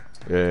ladder, take.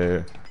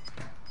 Yeah.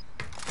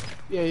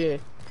 Yeah.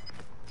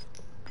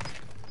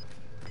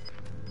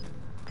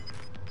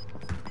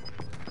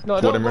 No,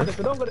 Put don't him go in. there.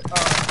 Don't go there.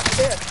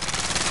 There.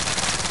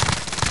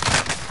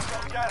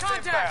 Gas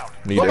Contact. inbound.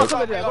 Need Go it. back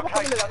over there. Go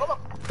back.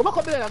 Come back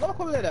up there, come back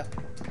up there.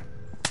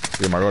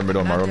 Yeah, my run me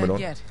down, my Not run me dead down.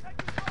 yet.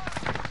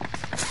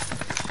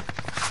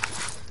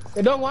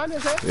 You don't want, you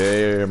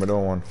say? Yeah, me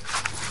down one.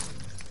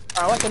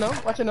 Alright, watch it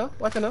now, watch it now,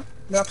 watch it now.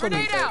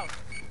 Grenade out!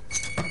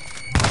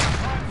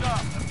 Time's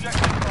up.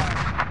 Objective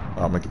fire.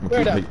 Ah, me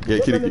Where that?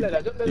 get the Jump down the kill.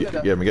 ladder, jump down the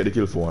ladder. Yeah, me get the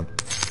kill for one.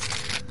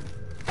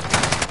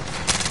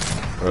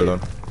 Well done.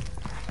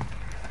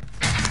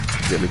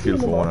 Get the kill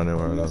for one anyway.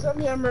 Well You done. said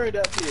me a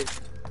murder place.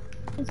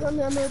 You said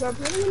me a murder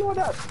place, you know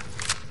that.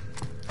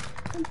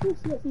 I'm too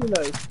serious, you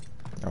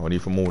know. I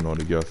need for move now,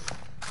 the gas.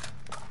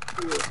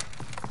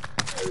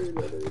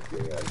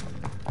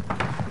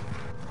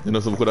 You know,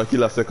 some could have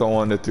killed a second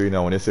one there too, you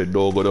know, when they said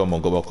dog go down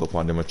and go back up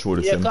and them throw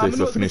the same text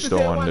to finish the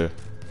one there.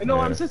 You know,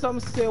 Yeah. I'm saying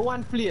something say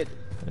one plate.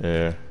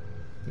 Yeah.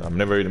 I'm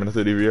never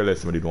really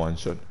realized I did one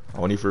shot. I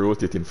want you to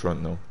rotate in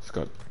front now,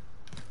 Scott.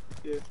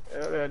 Yeah,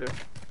 I do.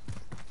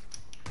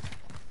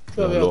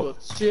 So we look.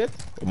 go straight.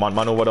 Man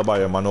over the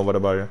barrier, man over the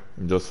barrier.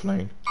 I'm just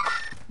flying.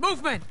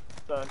 Movement!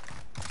 Done.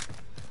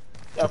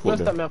 Yeah, Check out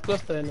cluster, there. me a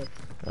cluster in it.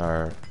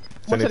 Alright.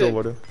 What's Send it it?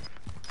 over there.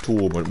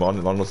 Two, but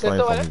one was Send flying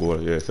it over from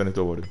goal. Yeah, send it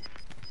over there.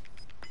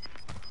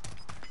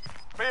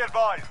 Be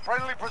advised,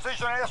 friendly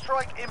precision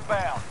airstrike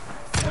inbound.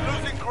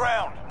 Losing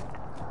ground.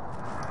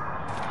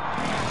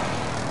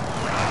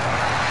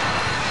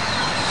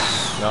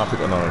 Now I'll pick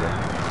another one.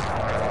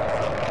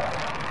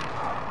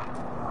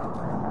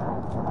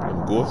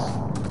 Them ghosts?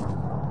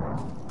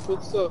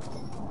 Good stuff.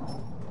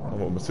 I'm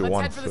going to see Let's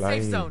one head for the safe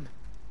flying. zone.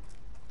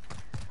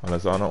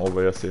 Unless I'm not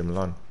over here same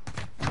land.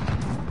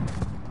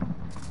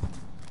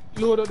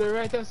 Load up the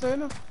right as well,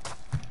 no?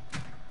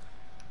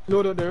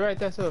 Load up the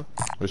right as well.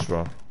 Which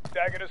one?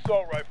 Tag an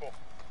assault rifle.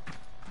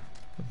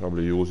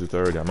 Probably use it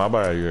already. I might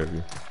buy a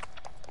UAV.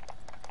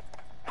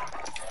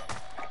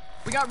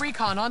 We got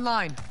recon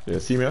online. Yeah,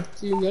 see me?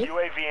 See you there?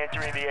 UAV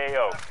entering the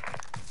AO.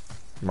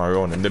 My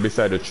run, and they're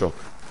beside the truck.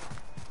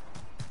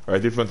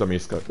 Right in front of me,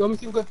 Scott. Go,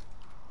 Mr. Good.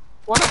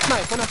 One up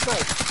snipe, one up snipe.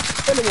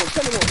 Send him home,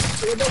 send him home.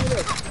 You're down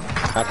there.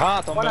 Hát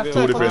hátom Van a mögül. Two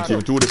Snipe, different one team,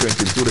 up. two different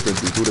team, two different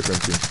team, two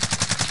different team.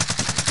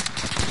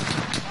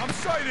 I'm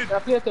sighted.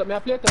 Me a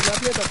plate up,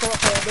 cover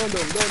fire, down.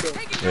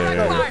 Taking Yeah,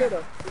 direct yeah, yeah.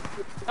 fire!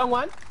 Down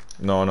one.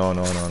 No.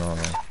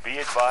 Be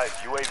advised,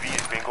 UAV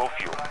is bingo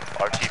fuel.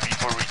 RTB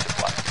for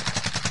resupply.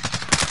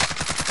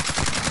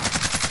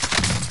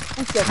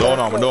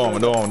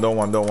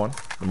 Don't one.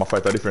 I'm gonna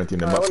fight a different team,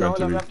 they're back Hold on,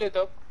 friendly. me a plate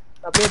up.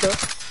 Me a plate up.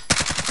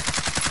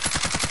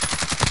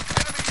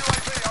 Enemy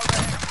UAV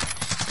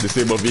overhead.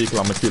 Disable vehicle,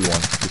 I'm gonna kill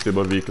one.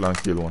 Disable vehicle and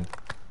kill one.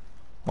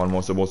 One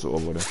more supposed to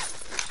over there.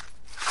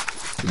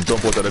 You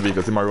jump out of the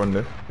vehicle, see my run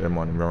there? Yeah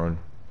man, him run.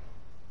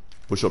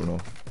 Push up now.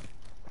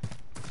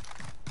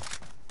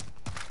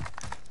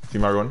 See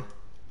my run? Mark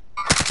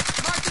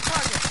the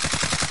target!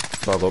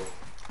 Talk up.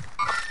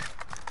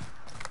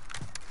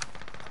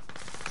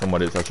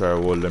 Somebody to try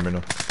to hold them, you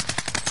know.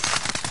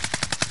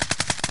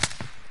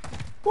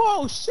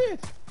 Whoa, shit.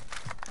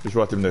 Just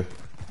shot him there.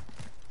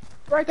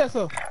 Right as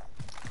well.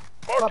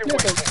 Mark your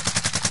plate up. waypoint.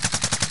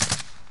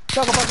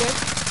 Talk up again.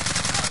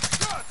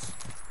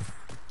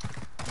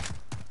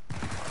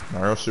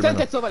 Now rush him, you know.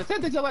 Sentex over there,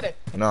 Sentex over there.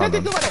 No,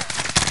 Sentex no. over there.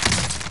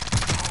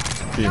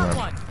 See, Got man.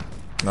 one.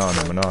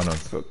 No,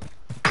 Scott.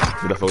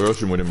 You have to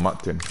rush him with him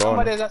Mac 10.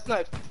 Somebody's a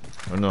snipe.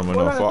 No.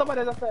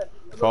 Somebody's a snipe.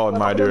 Forward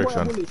my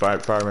direction. Bullet.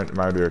 Fire in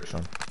my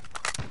direction.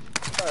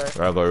 Alright.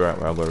 I'll go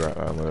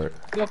right.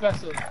 Go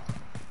fast, sir.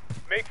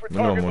 Make for No,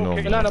 target no.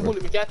 location. Another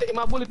bullet. Me can't take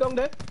my bullet down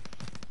there.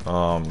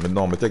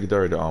 No, me take it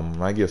already.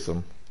 I guess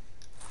some.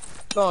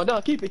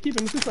 No, keep it.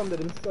 Me see something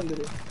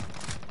there.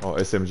 Oh,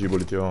 SMG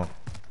bullet, yeah.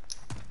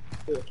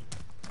 Yeah.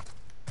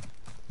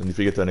 Then if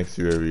you get the next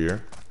UAV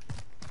here.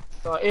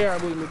 So air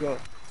bullet me go.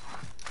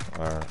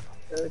 Alright.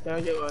 Can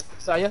I get one?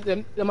 So yes,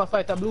 them a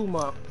fight a blue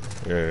mark.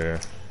 Yeah.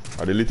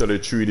 I did literally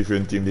 3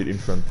 different teams did in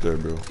front there,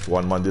 bro.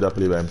 One man did a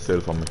play by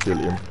himself and me kill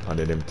him, and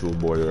then them 2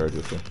 boys right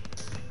there. So.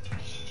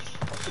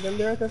 See them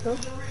there, sir?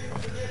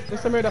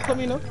 Mr. Murder, come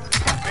in now.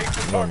 Make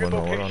for No, target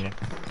hold on. location.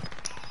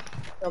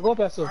 Now go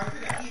fast, sir.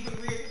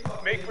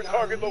 Make for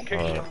target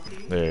location.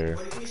 Yeah.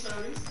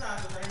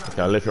 You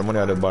can left your money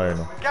at the bar, you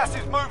know. Gas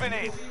is moving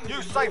in.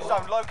 New safe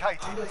zone located.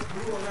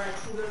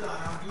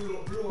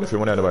 Left your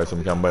money at the bar so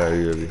you can buy a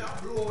UAV.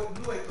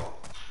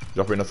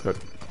 Drop in the skirt.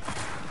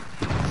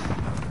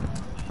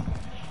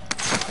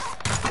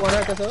 One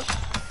right, sir.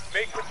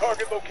 Make for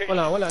target location. Hold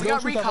on. We Don't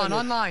got shoot up recon on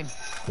online.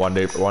 One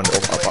up on the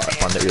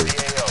hill.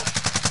 Head now.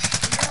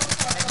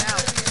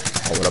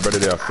 Oh, but I better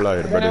they are fly.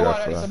 me.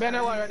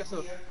 Better one right,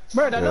 sir.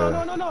 Murder,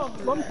 Yeah. no.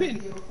 One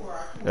pin.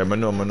 Yeah, I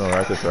know,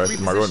 right there, right.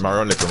 My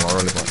run left. I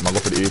go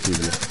for the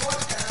ATV.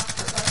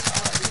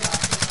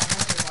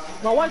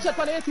 Now one shot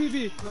for the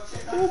ATV.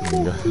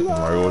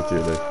 My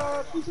rotate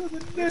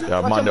there.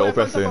 Yeah, man, the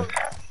open saying.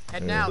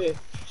 Head now. Yeah.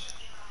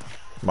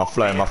 My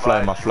fly.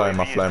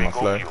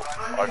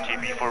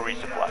 RTB for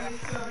resupply.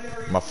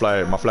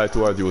 My fly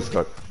towards you,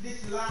 Scott.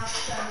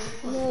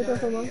 No,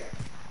 that's man.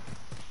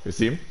 You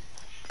see him?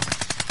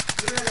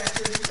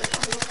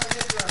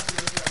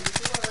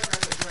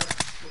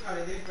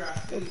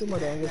 Take some of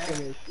them and get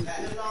some of it.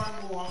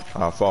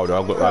 Ah, forward.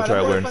 I'll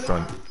try to go in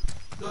front.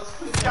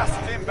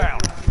 Gas is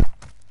inbound.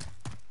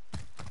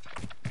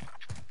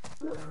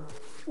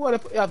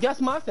 What, you have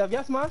gas mask? You have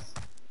gas mask?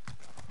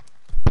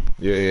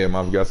 Yeah, I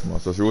have gas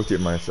mask. Just rotate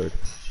my side.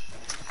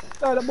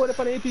 Ah, the boy up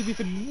on the ATV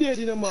for dead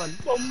in the man.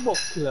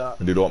 Bumbuckler.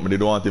 They don't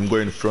want him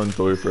going in front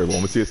or forever.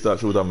 When I see start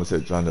shoot, I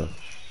said, Janda.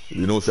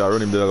 You know, say I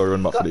run him, they're going to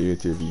run back for the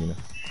ATV, you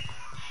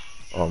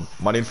know.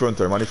 Man in front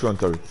of her,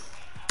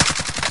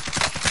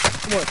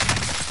 Come on.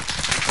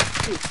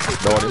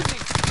 Down him.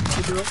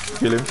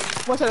 Kill him.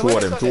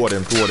 Two of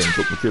them.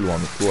 Took me kill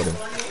one, two of them.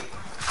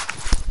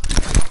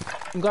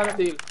 I'm gonna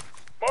deal.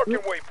 Marking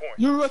waypoint.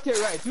 You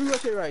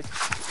rotate right.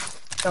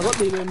 I got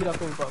the middle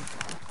come from.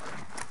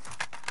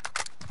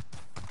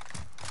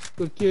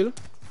 Good kill.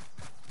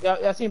 Yeah,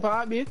 you see him for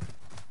heartbeat?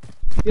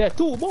 Yeah,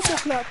 two.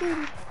 Bumbuckler,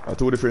 two.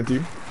 Two different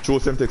team. Show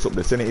them takes up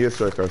there. Send an air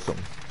strike or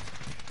something.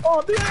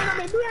 Oh,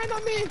 behind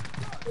me.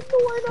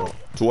 No.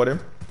 Two of them?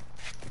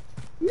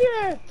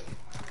 Yeah.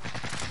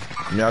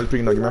 Give me a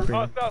ping now, give me a ping.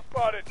 Hostile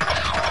spotted.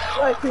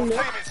 Right thing, Team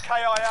yeah. is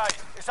KIA.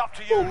 It's up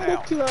to you now.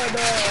 Bumbuckler,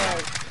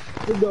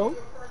 dog. You down?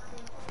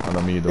 I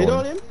know me They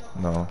down. down him?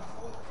 No.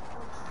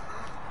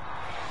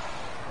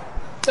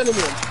 Send him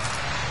in.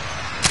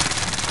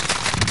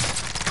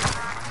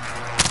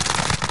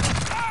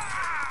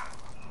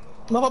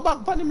 Have a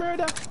back for the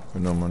murder.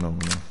 No. I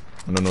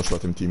don't know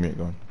shot him teammate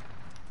gone.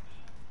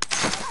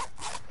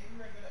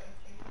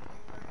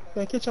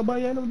 Can I catch a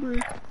boy in the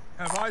break?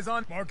 Have eyes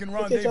on. Mark and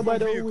Catch a boy rendezvous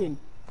that vehicle. win.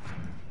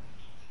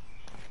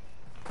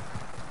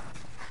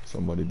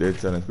 Somebody dead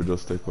silence, we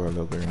just take our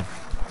look here.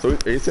 So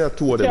you say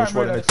two of them, which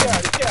one the next one?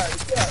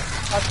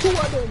 Two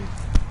of them.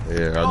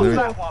 Yeah, I do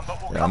it.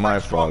 Yeah, my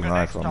fault.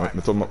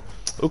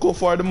 Look how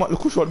far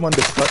look how short man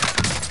this cut.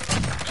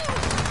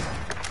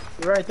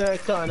 Right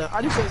corner.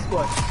 A different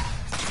squad.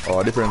 Oh,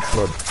 a different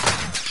squad.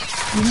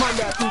 You man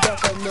that think that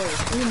from now.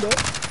 You know?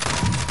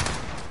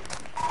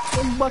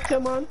 Them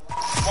bottom man.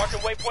 Marking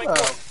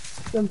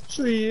waypoint. Them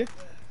 3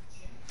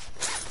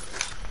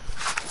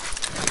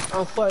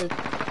 and 5.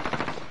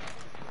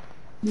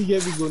 You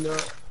get me go now.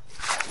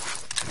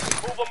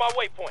 Move on my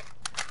waypoint.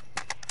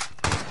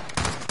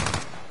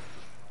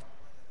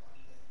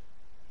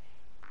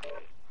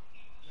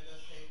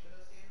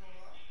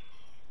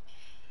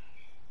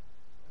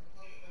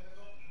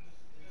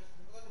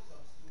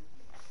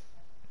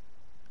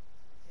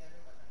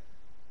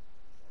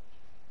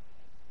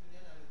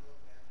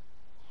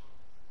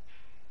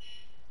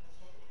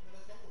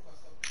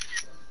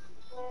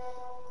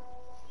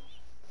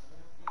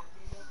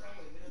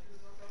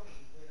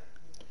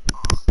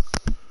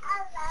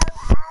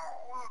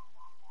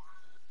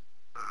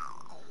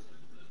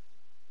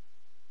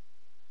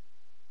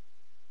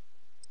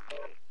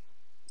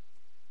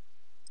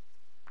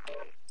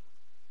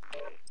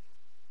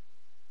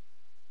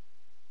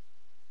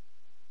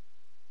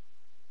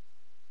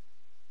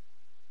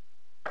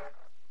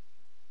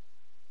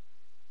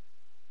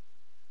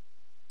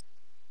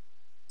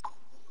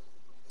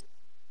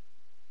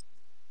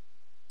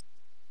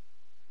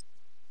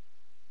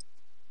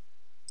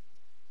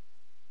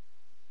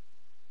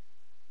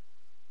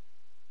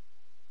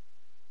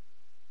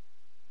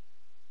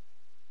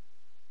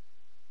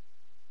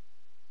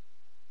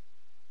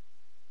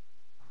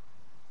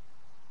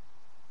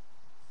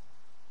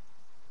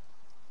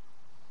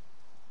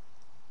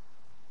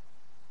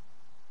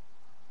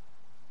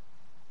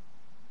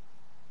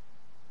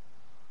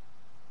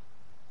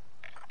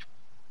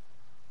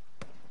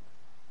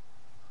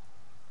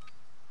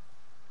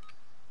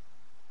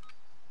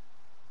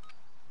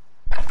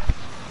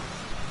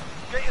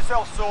 Get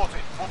yourself sorted.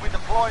 We'll be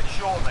deployed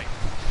shortly.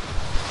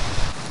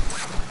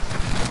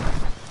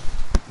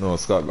 No,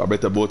 Scott, I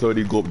better both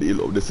already go up the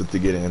hill up this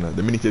together, you know.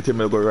 The minute you tell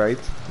me to go right,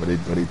 but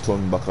they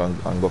turn back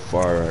and go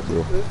far right,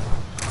 bro.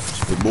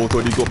 They both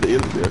already go up the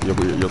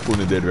hill, you're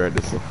putting dead right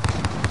there, so.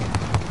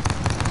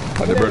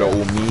 And the brother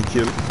who me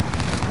kill,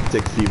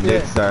 take 5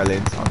 dead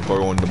silence and go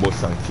around the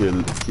bus and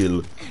kill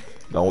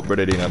the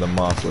brother in the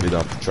mask, so they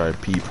have to try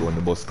people on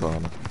the bus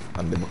corner.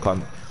 And them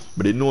can't.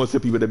 But they know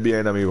some people that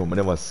behind me, but I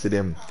never see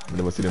them. I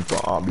never see them for a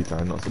heartbeat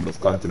or not, so just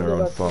continue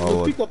around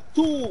forward. Pick up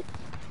 2.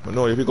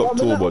 No, you pick up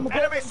 2, but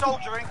Enemy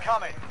soldier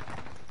incoming.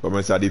 but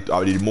I said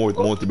I did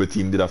multiple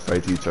team did a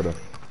fight each other.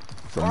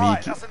 So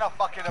Right, that's enough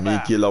fucking about. me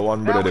kill a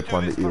one brother Now we up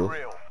on do the this for hill,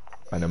 real.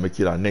 and then I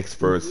kill a next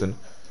person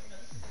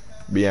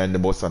behind the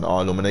bus, and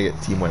all of them I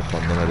get team wipe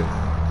on none of them.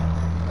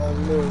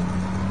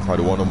 Oh no. Or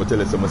the one I'm tell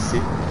you some see,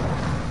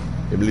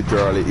 him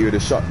literally hear the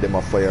shot them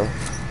a fire,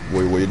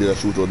 where you did a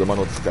shoot out the man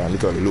out the sky and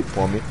literally look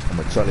for me,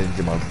 I'ma challenge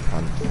him and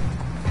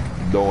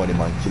down him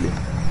and kill him.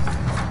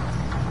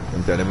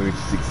 And tell them reach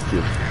 6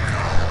 kills.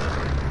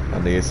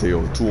 And they say,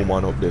 yo, 2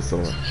 man up there, so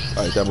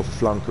I have a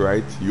flank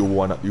right, you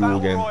one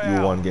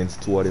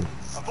against 2 of them.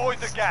 Avoid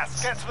the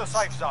gas. Get to the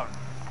safe zone.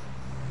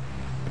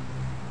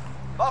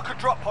 Mark a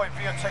drop point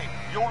for your team.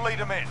 You'll lead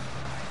them in.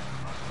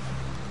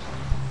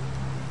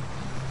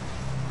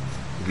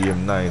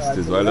 Game nice, this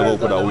is why I hope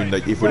that win.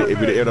 Like if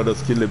the other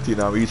just kill them team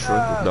and reach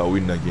front, that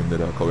win that game,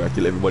 that I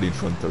kill everybody in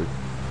front of it.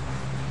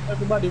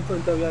 everybody in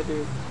front of you,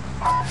 dude.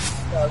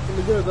 Yeah, so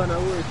the girl gonna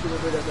work to the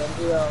better than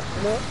they are,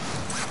 you know?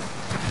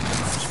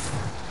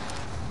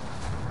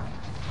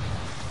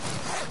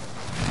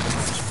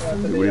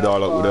 We did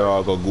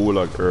all go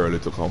Gulag early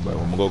to come back.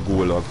 When we go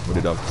Gulag, we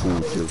did have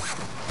 2 kills.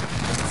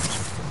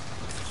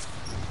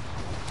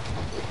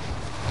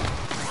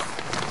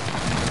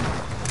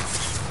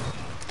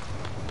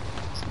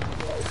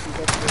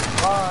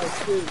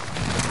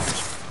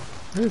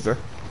 Yes, sir.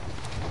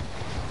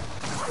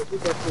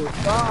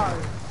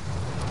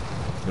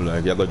 You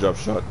like, you got a drop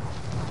shot.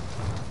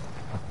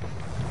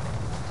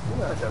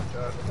 Yeah, drop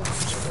shot.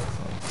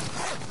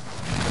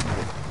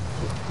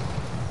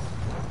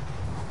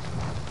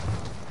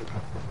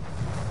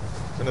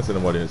 I don't see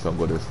nobody in some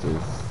good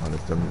stairs. And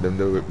it's them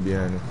they were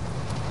behind me.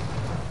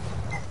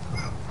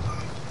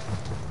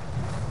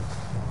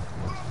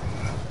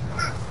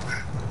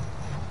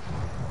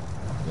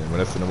 Yeah, when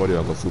I see nobody,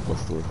 I go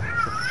superstore.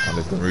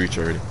 Unless them reach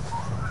already.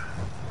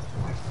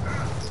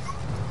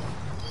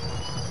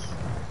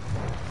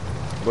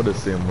 But the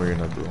same way you're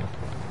not doing.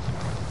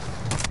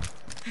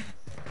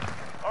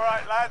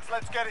 Alright lads,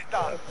 let's get it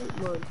done.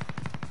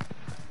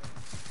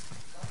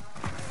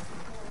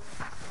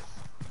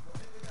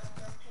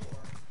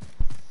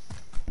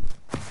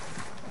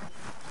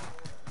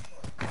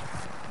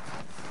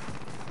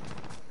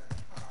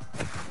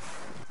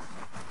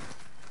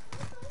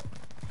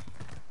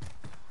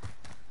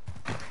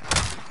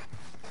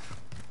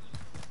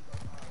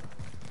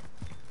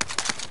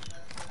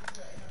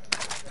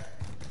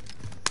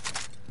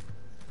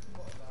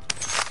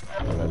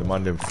 The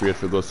man them afraid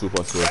to go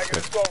super store.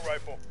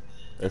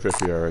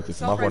 FFA alright,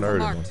 it's not one already,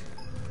 man.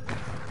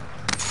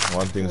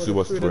 One thing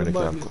super store in the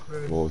camp.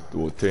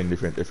 About 10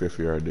 different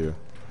FFA are there.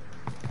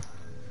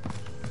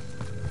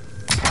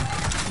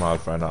 I'll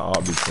find a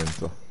heartbeat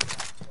sensor.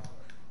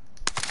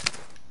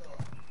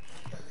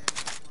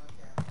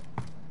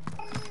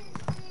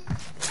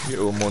 Get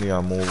your money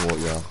and move out,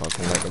 yeah, because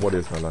I like nobody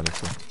else not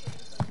so.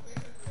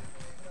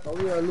 Oh,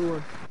 we are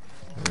alone.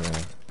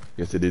 Yeah.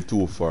 You said they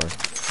too far.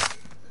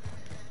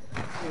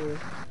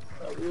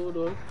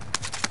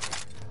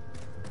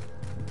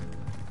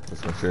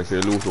 Just make sure you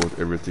say loot out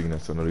everything now,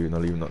 so not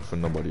leave nothing for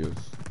nobody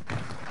else.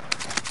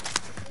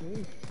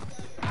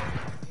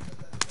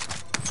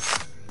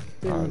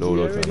 Load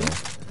out now.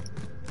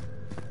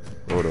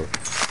 Load out.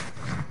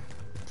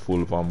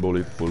 Full palm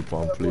bullet, full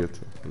palm plate.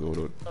 Load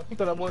out. I put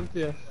that one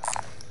here.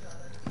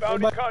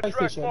 Bounty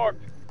contract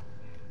marked.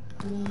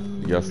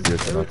 Gas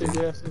station, I think.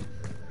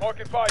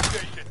 Marking fire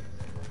station.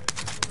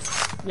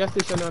 Gas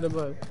station on the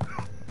bus.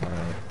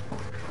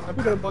 I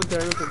pick up a bunch of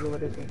rifles over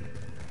there.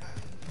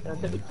 I'll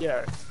take the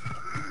car.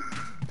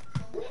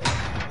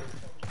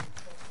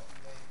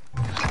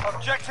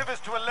 Objective is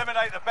to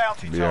eliminate the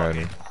bounty Behind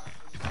target. me.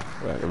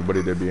 Right,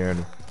 everybody there behind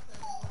me.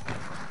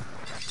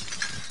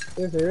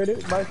 Yes, you ready?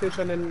 Buy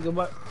station and go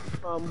back.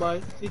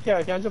 Buy. See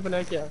car, can't jump in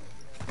that car.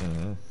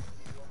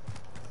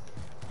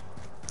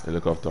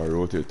 Helicopter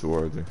rotate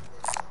towards me.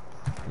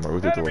 I'm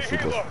rotate towards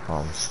super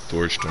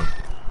storage thing.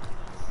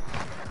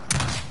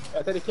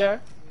 I take the car?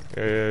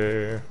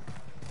 Yeah.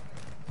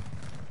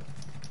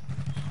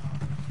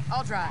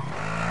 I'll drive.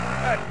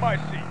 That's my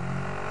seat.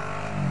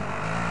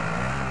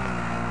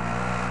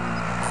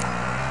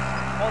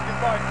 Marking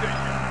fire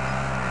station.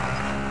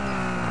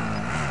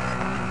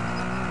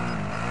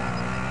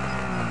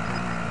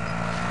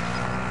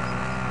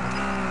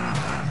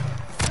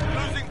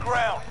 Losing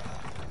ground.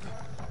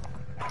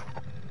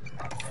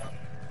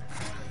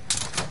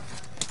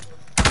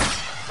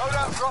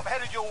 Loadout drop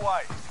headed your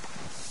way.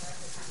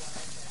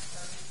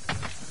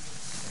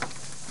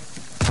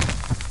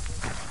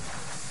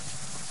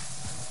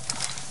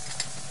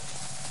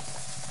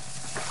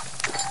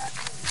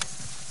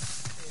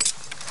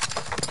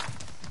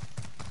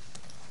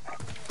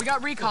 We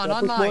got recon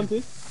online.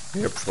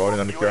 Yep, falling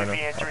on the car now.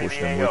 I push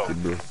them with it,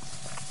 bro.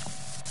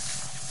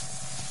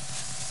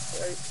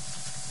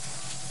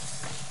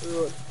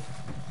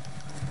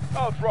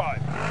 I'll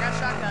drive. Got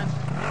shotgun.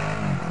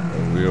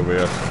 We over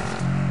here.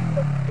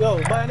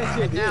 Yo, buy an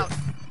exit. Now.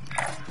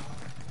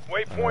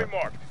 Waypoint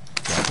marked.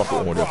 I'm fucking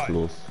over there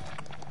close.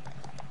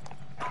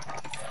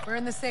 We're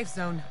in the safe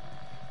zone.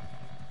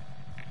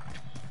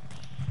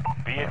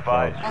 Be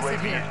advised, I'll sit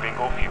UAV here. is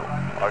bingo fuel.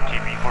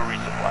 RTB for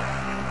resupply.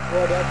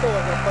 Well, that's all I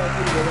got 5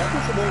 people. I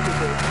push them over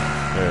there.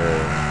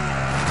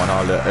 Yeah. Man,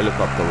 all the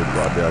helicopter with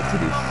God there to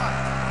this.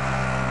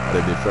 And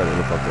then they fell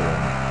helicopter on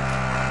me.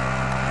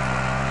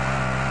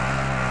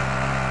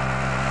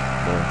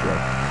 Don't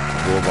drop.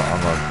 Go over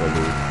and on for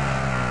load.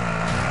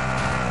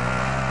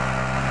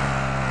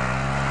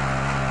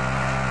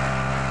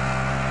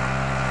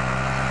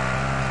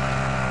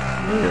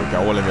 Yeah, we can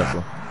hold him here, so.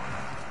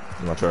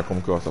 I'm gonna try to come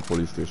across the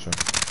police station.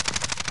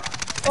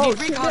 I need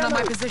recon on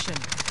my position.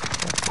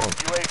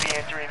 UAV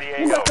entering the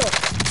AO.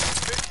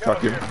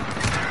 Track him.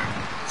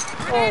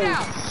 Grenade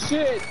out.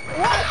 Shit!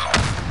 What?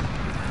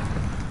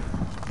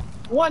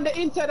 One the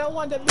inside and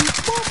one the big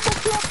bomb.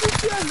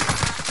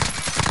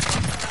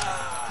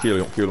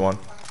 Kill one.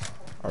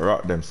 I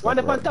rock them stuff. One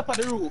up on top of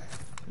the roof.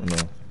 No.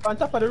 On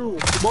top of the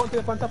roof. The bounty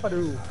on top of the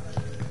roof.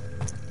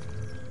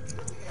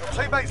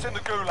 Teammates in the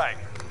gulag.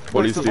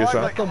 Police Time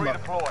station. they can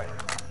redeploy.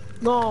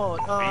 No,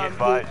 Be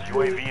advised,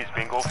 UAV is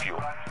bingo fuel.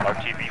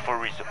 RTV for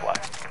resupply.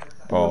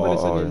 Oh,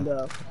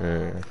 yeah.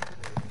 yeah.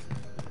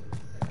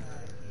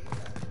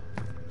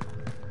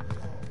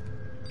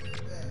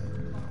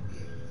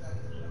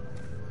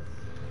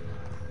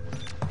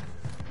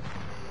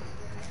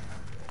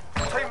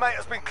 Teammate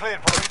has been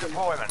cleared for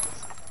redeployment.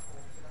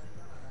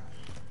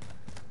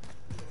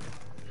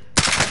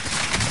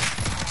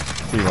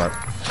 Teamwork.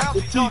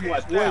 County target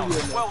is down.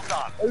 Well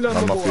done.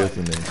 I'm not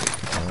facing them.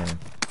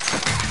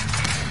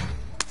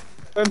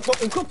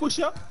 Come push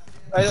up.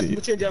 I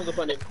just change the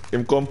angle on him.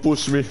 Him come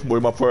push me,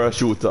 but my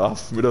parachute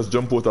off. Me just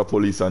jump out of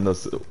police and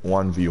just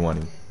 1v1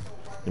 him.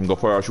 Him go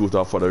parachute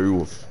off for the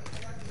roof.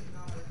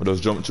 I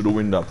just jump to the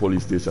window at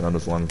police station and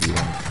just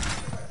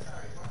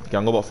 1v1. You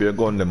can go back for your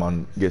gun them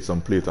and get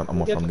some plate and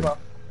ammo from them.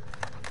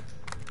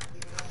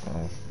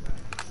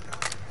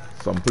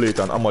 Some plate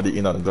and ammo the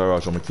inner the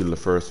garage and I kill the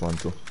first one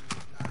too.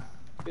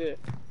 Yeah.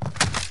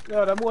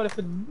 No, the more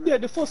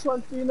the first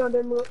one for you and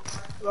then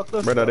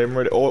brother, them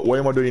ready. Oh, what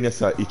am I doing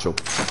inside each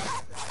up?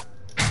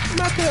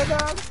 Not here,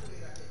 dog.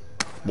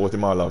 Both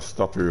him all have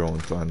stop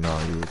around so and now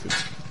use it.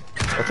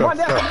 One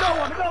there,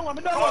 one.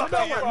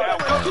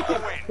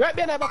 Right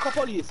behind the back of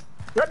police.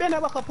 Right behind the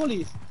back of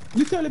police.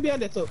 Literally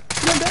behind it, so.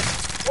 Remember?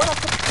 One of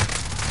them.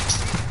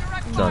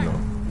 Channel.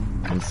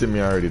 I'm seeing me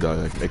already, dog.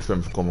 Like,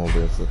 expect to come over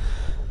here, so.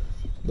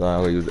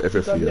 Dog, I use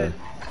FFP, dog.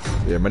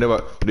 Yeah,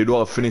 they do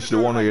all finish the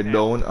one where you're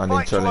down and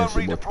then challenge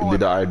you, but they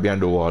did hide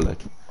behind the wall,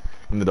 like,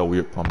 you need a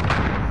weird pump.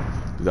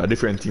 It's a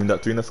different team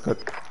that twin us, Scott.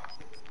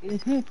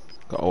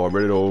 Our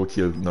brother all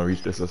killed, not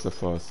reach this so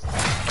fast.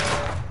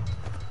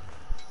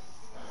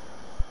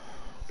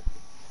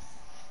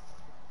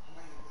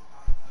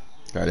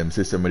 Got them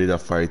system did a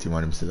fight him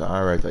and him said,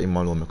 alright, I'm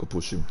alone, make a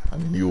push him.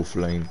 And then you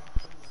flying.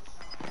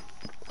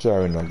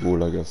 Trying to go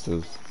like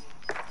yourself.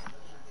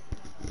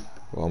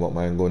 Well, I'm not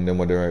my gun, them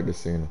what they right the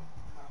same.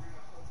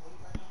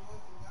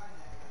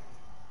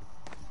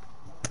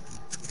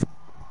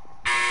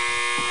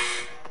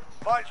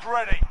 Fight's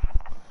ready.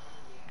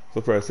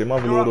 Surprise, him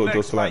have load out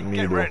just like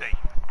me, bro.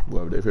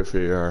 Well, the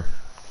FFAR.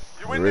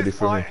 You win ready this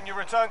for fight me. and you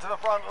return to the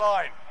front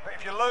line. But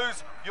if you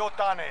lose, you're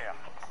done here.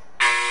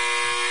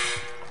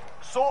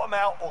 Sort them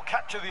out or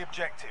capture the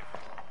objective.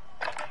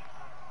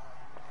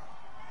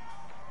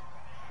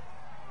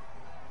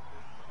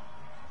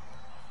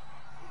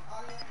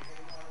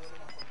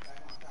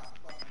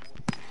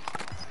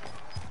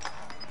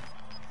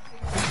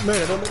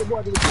 Man, don't make the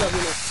boy do the club, you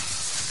know.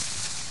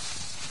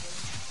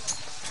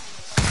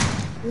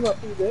 You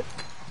not do that.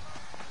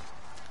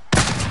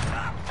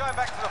 Going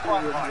back to the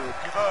front line.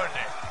 You've earned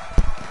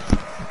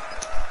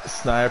it.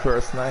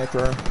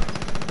 Sniper.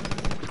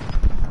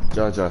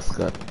 Jaja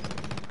Scott.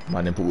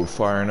 Man, they put with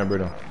fire in there,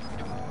 brother.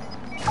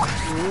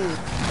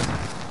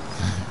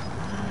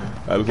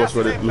 Look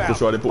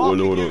how they put all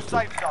load out to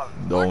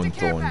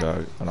downtown,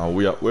 dog. And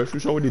we are, where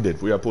we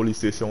did? We are police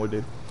station we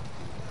did.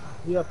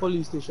 We are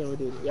police station we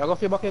did. You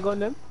got your back your gun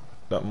then?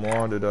 That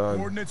more the dog.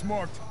 Coordinates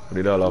marked.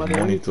 They all have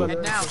money too.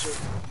 Now.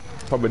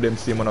 Probably them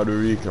same one of the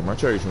Recam. My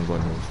cherishing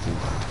gun those too.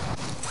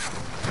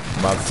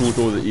 I have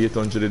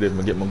 2,800 of them.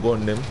 I get my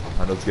gun them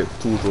and just get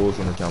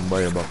 2,000 I can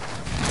buy it back.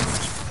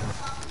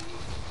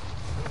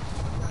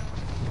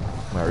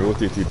 I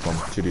rotate it from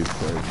to this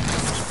side.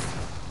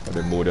 And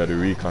then more than the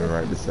Recon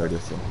right this side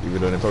so.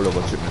 Even though they probably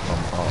got chip me from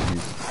out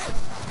east.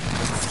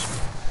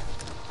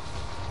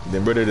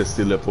 Then brother they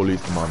still a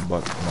policeman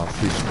but I'm a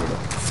fish brother.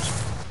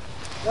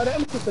 Yeah, the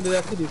empty to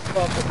the city is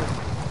far from it.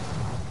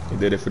 He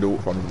did it for the,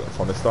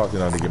 from the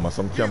starting of the game,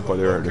 some camper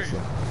there right there.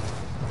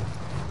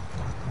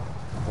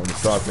 From the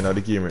starting of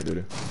the game right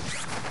there.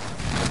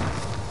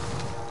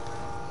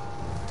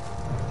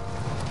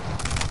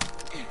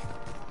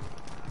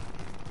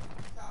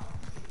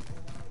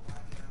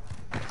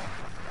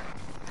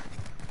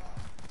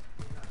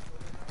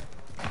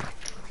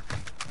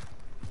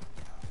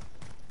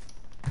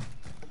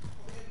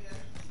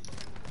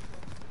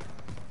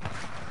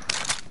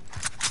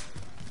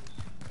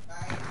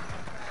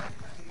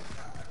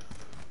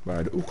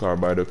 By the hook or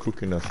by the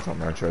crook in the stop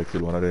and try to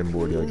kill one of them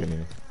board again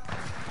here.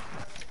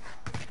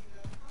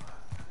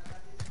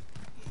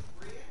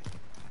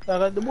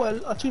 The boy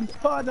actually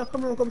partner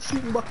come around, come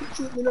shooting back,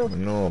 shoot me now.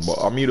 No,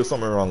 but I mean do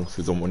something wrong.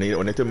 So when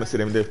they tell me see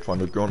them there on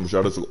the ground, I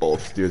should just go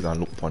upstairs and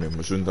look upon him.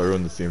 I shouldn't have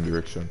run the same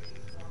direction.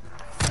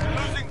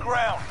 Losing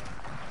ground.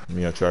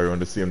 Me I try to run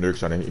the same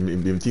direction and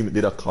him team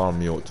did call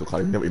me out too,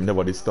 because he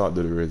never did start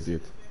the race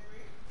yet.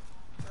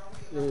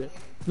 Yeah.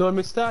 No,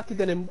 I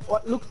started and him,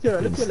 look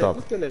there, look to left,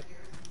 look to left.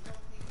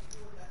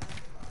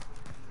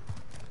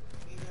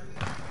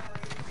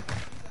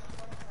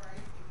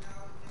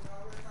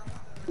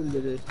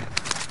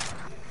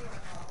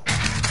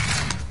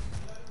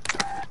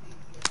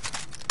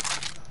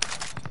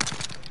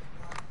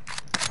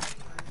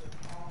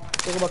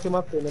 Talk about the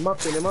map then, the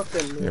map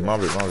then. Yeah,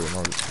 map it.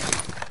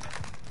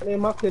 And the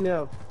map then you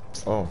have.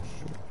 Oh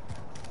shit.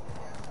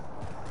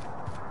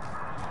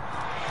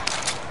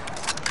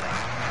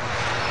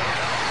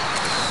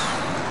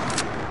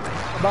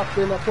 Back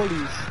to the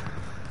police.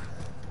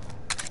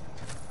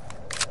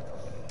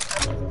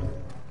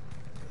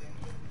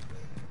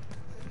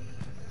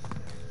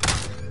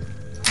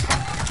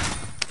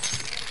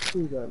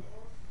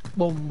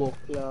 Bumbo,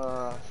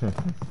 yeah.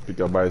 Pick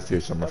a buy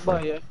station, my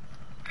friend. Yeah.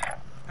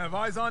 Have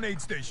eyes on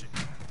aid station.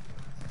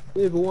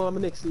 Maybe one of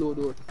my next load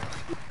out.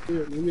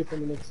 Wait for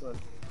the next one.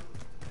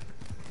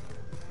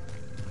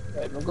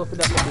 Right, I'll go for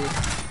that load.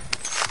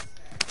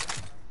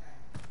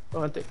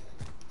 Go on, take.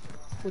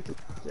 Put it,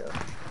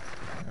 yeah.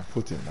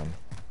 Put it, man.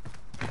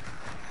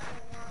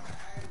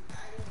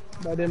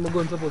 By then my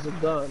gun's supposed to be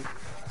gone.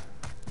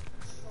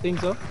 Think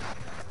so?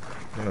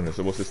 No, it's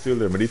supposed to steal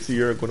them. I did see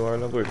you're going to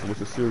Ireland, it's supposed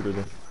to steal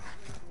them.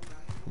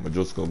 I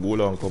just go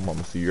along, come up,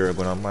 I see you're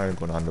going to mine,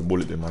 going to hand the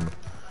bullet them, and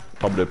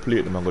probably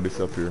plate them and go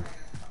disappear.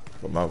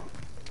 But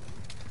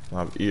I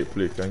have 8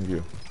 plate, thank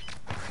you.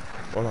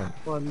 Hold on.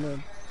 One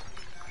man.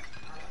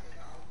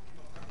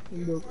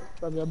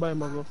 Probably buy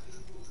my go.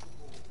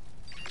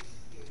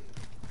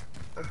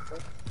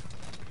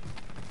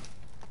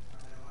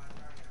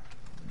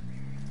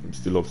 I'm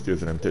still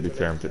upstairs and I'm take the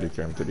car.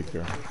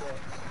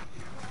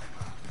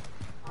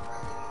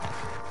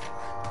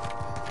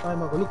 Buy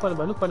my go. Look for the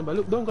buy,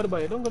 look. Don't go to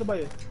buy it. I'm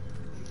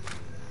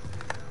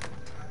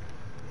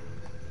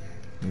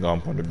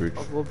going on the bridge.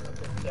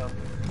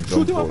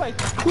 Shoot him on fight,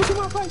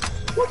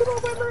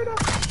 murder!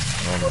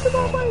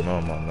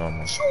 No,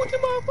 man. Shoot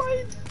him on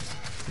fight!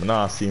 I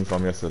not seen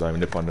from yesterday,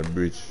 I'm up on the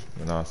bridge.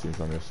 I not seen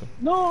from yesterday.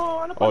 No,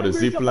 I'm oh, the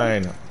zip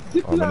line.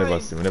 Zip line. I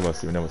never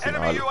see. Enemy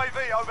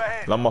UAV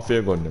overhead. I'm a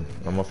fair gun them.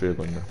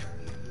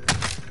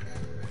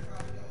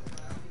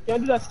 You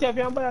do that stuff,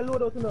 you can buy a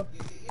load out now.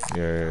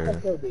 Yeah.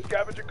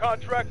 Scavenger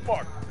contract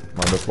marked.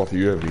 Man, that's what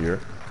you every year.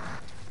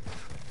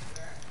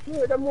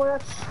 Yeah, them more.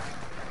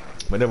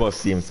 I never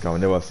see him scam,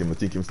 I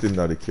think him still in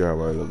the car a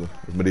while ago.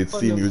 If I did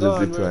see him use a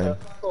zip line.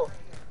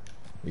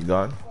 He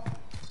gone?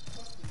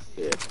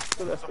 Yeah.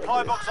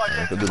 Supply box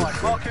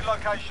identified. Marking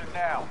location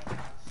now.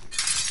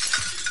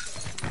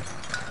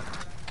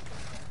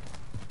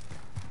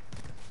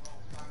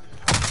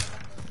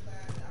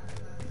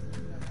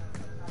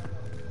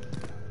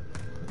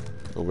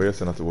 So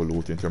where's not to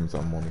loot in terms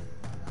of money?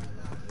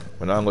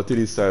 When I go to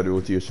this side of the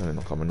rotation,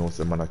 I come and know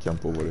some man I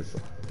camp over there. So.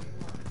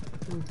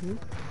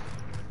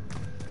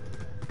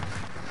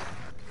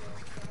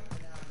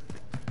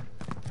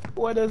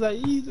 What does I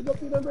easy up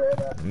in the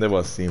brother?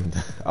 Never seen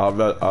that. I've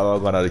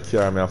gone to the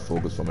car and I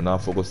focus on. I now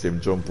focus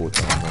him jump out.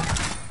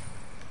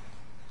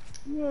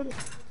 Yeah,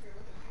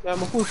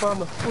 I'm a full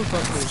farmer.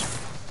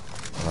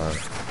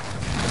 Alright.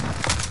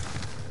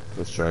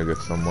 Let's try to get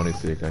some money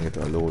so you can get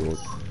a load out.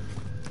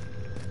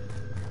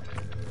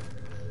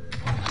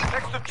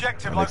 Next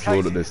objective And next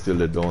located. load they still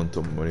the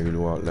downtown when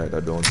you want like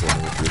that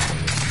downtown rotation.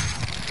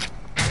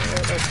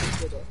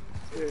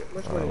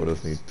 Alright, we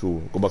just need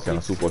 2. Go back in a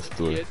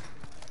superstore.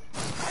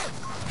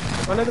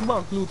 One of the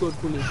bank loot out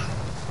police.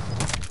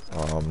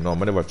 No, I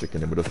never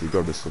checking it, but just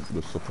grab the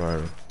supply.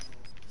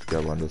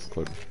 Grab on this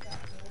code.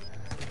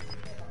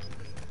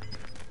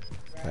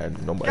 And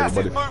Gas is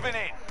everybody. moving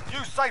in.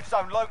 New safe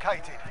zone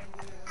located.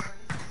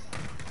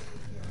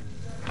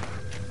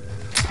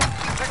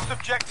 Next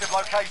objective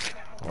located.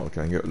 Oh,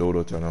 can get load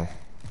out now.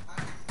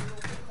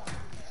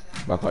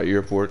 Back at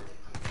airport.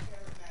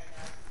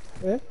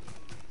 Eh?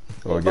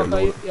 Oh, get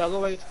load. Yeah, go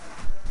away.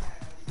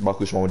 Back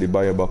which one with the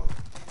buyer back.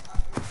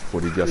 For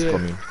the gas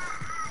coming.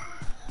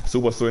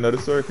 Superstore in the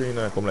circle, you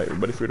know, come like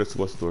everybody for the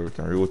superstore. We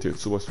can rotate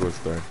superstore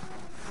style.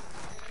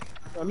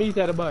 I meet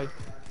at the buy.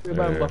 We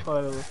buy back all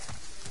over.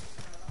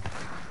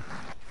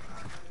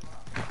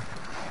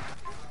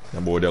 Yeah,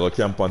 boy, they go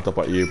camp on top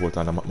of the airport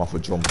and I'm have to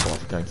jump off.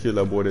 You can kill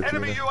that boy there too.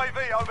 Enemy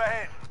UAV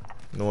overhead.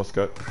 No,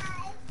 Scott.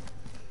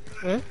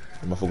 Eh?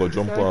 I'm have to go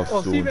jump off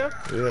oh, soon. See there?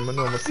 Yeah, I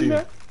know, I see.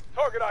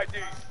 Target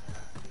ID.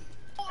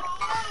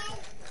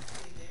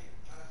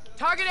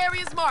 Target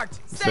area is marked.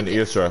 Send the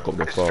airstrike up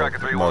the This is far. Striker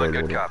 3-1,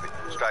 good copy.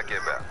 Strike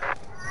inbound.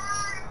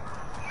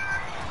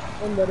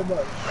 Under the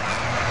buy.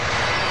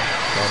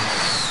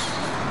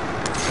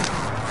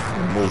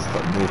 Move,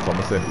 come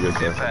and send the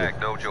airstrike. Impact,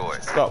 no joy.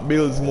 Scott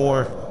builds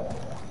more.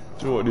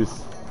 Show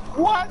this.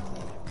 What?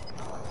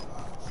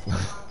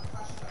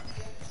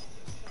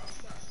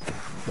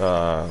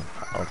 I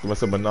must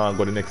have now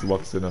go the next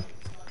box, you know.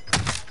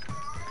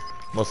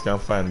 Must can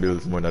find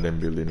builds more than them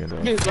building, you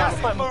know.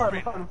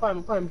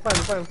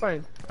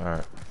 Fine.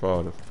 Alright,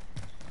 proud of.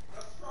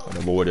 And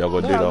the boy, I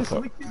got dead off.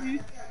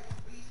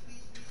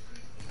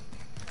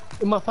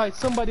 We must fight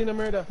somebody in the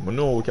murder. I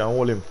know we can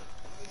hold him.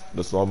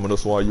 That's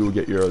why you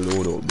get your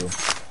load out, bro.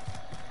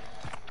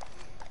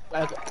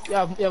 Like, you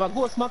have a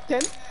ghost Mark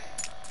 10?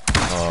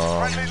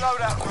 Friendly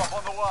loadout drop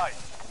on the way.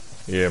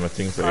 Yeah, I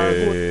think so.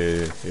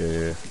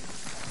 Yeah.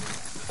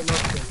 I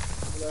think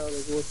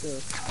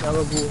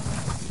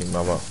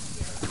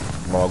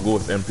I have a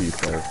ghost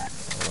MP5.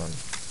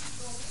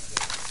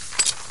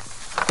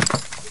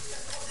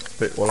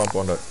 Hey, hold on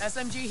that.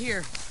 SMG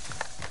here.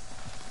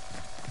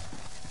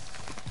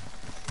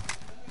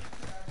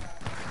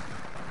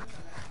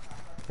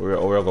 We're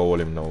gonna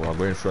hold him now. We're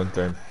going front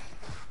time.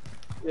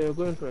 Yeah, we're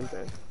going front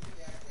time.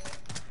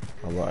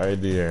 I have an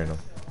idea here, you know.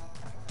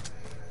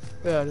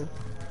 Yeah, no.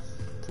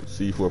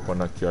 C4 upon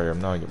that carrier, I'm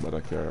not get by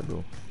that carrier,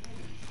 bro.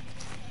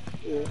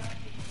 Yeah.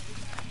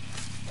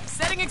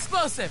 Setting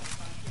explosive.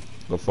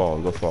 Go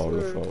forward, go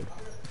forward, go forward.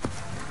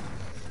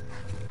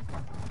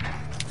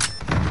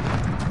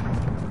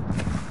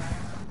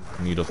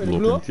 Need us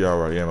blow up in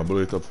carrier, yeah, I blow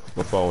it up.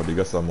 Go forward, you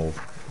got some move.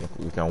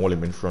 We can hold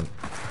him in front.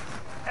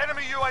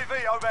 Enemy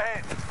UAV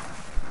overhead.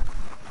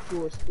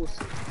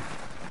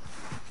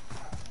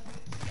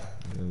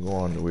 Go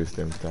on, waste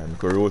them time. We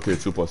can rotate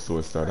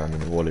superstore start and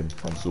then hold him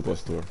from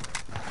superstore.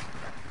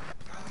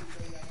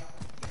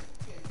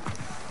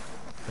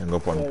 And go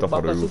up on top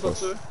of the roof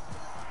first.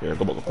 Yeah,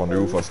 go back up on the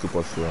roof first,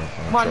 superstore.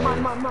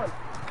 Man.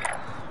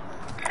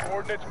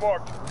 Coordinates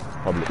marked.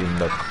 Probably in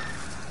that.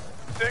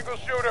 Single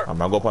shooter. I'm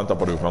gonna go up on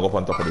top of the roof, I'm gonna go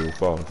up on top of the roof,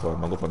 forward.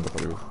 I'm gonna go up on top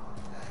of the roof.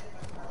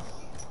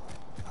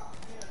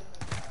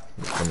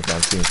 So you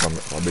can see him from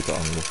a better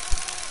angle.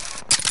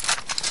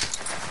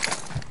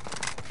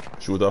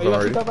 Shoot off him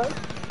already?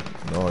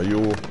 No,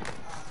 you.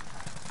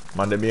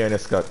 Man, them behind the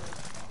Scott.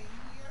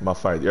 My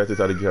fight, you have to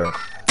tell the gear.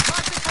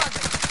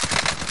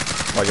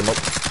 Mark him up.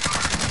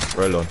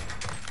 Well done.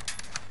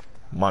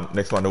 Man,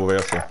 next one over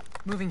here, sir.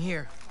 Moving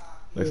here.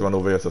 Next one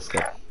over here, sir,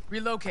 Scott.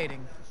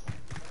 Relocating.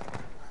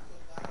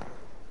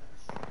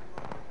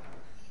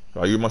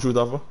 Are you my shoot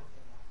off?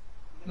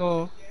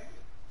 No.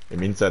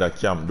 I'm inside the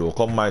camp though.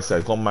 Come my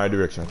side, come my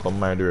direction, come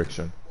my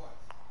direction.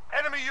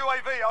 Enemy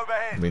UAV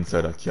overhead. I'm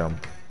inside the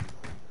camp.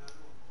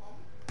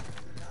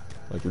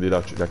 Like you did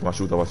actually, like my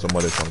shoot off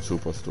somebody from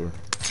Superstore.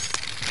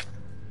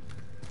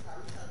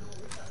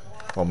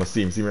 Oh, I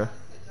see me?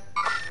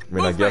 I'm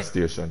in a gas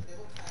station.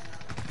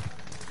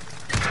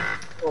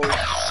 Oh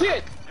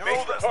shit! You're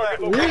all that's left.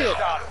 Real.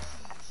 Done.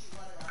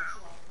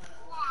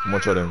 How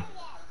much of them?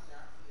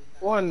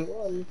 One.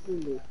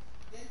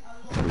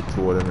 Maybe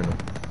two of them, you know.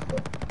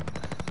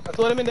 I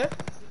told him in there?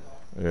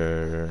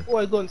 Yeah. Oh,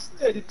 I gone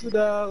steady to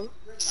the...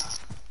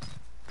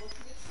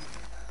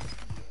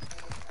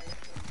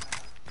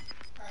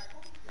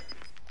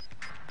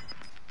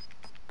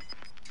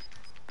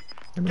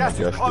 Gas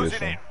is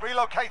closing in.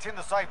 Relocating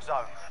the safe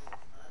zone.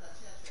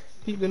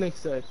 Keep the next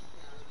side.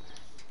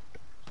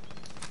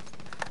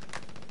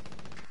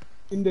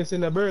 In this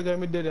in a burger,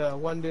 I did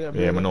one day.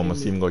 Yeah, I know, I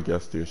see him go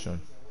gas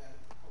station.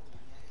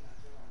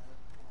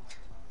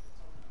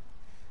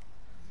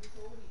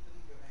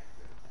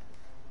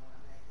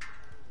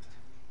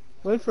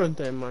 Well, front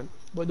time, man.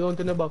 But don't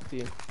in the back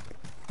team.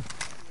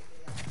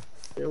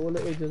 Yeah, all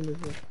the agents this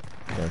way.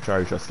 Yeah,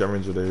 try to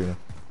scavenge today, you know.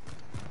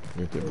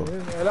 You take up.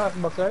 I last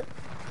back side.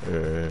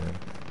 Yeah.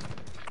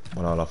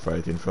 Man, all a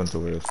fight in front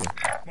of us. So.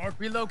 Mark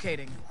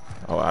relocating.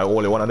 Oh, I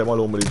only one of them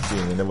alone with the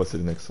team, you never see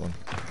the next one.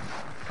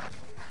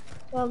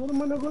 Ah, good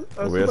man, good.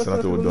 We're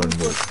not all done,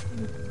 but.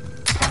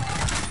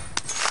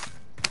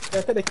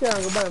 Yeah, take the car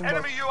and go buy him back.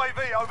 Enemy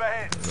UAV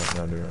overhead.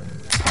 Not the right.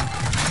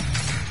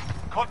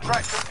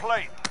 Contract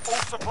complete. All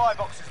supply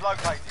boxes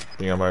located.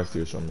 Bring a fire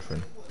station, my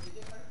friend.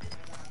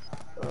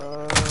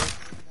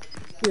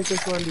 Take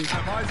this one, this.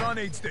 Have eyes on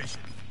aid station.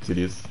 See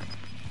this?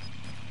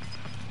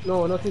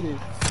 No, not it is.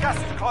 Gas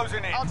is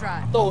closing in. I'll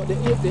drive. No, the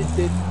no, not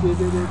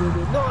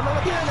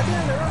here,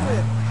 run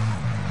away.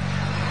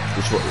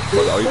 Which one?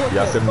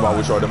 Yeah, send me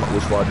which one of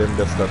them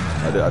that's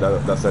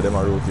that's how them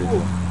are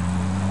rotating.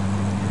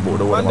 But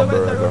the one of my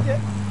burger.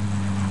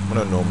 I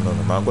don't know,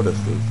 man, go the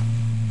stairs.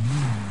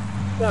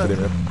 Yeah. See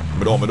them,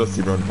 I don't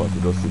see run past,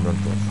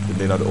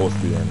 They not the house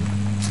behind me.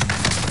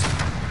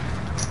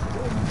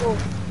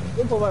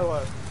 Don't provide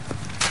one.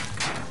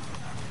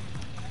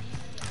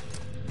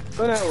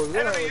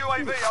 Enemy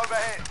UAV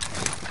overhead.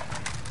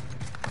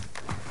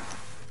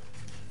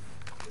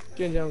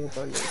 Change angle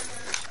for you.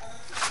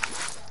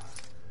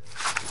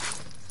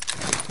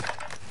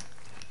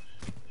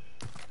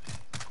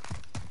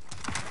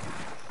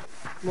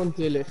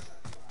 Monte left.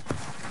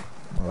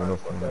 I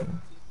don't know.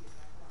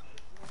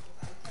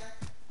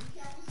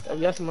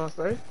 Yes,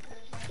 master, right?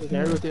 You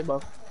can rotate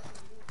back.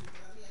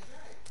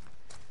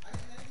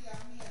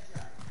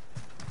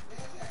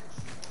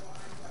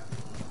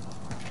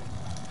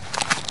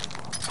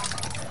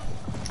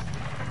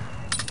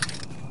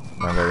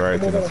 I'm going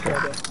right in the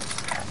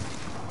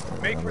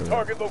spot. Make for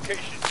target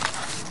location.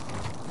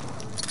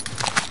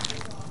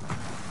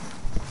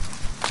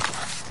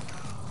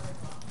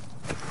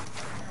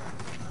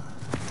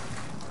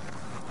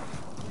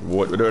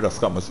 What the other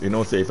scammers, you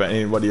know, say if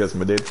anybody else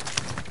me dead,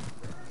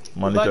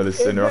 man literally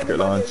send a rocket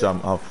launch,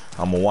 I'm a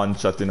one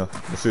shot, you know.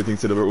 The same thing,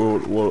 say the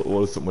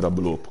whole something with a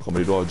blow up. Come,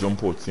 they do a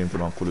jump out, same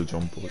thing, and could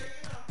jump out.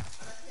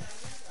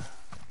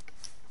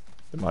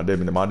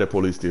 Them are the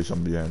police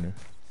station behind you.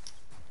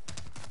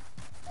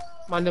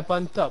 Man, up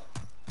on top.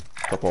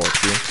 Top out,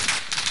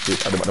 see?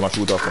 Them a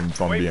shoot out from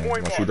behind.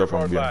 Them a shoot out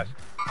from behind.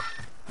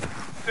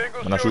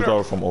 And a shoot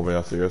out from over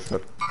here, so yes,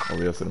 that.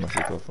 Over here, so them a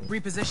shoot out from.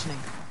 Repositioning.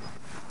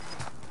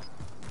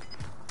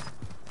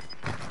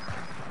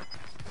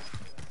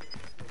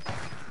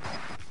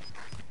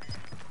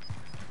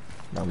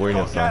 Now go in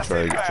here and try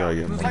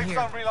again. Moving Safe here.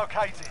 zone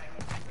relocated.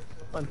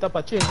 On top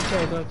of change,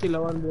 try to kill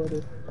a one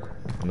board.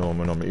 No,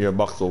 man, I'm here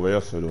box over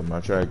here, so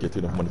I'm trying to get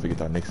enough money to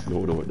get our next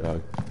load out,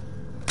 dog.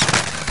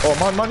 Oh,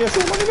 man, yes,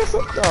 sir, dog.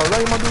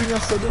 Right, man, doing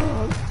yes, sir,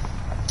 dog.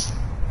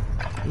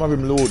 I'm have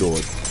him load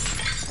out.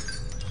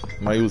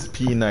 I use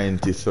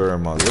P90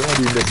 thermal. What am I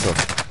doing this, sir?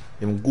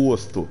 Him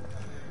ghost too.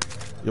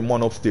 Your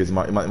man upstairs,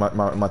 I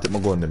take my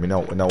gun them.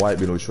 Now white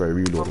below try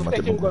reload. I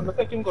take him gun, I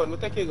take him gun, I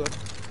take your gun.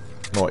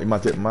 No, he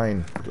might take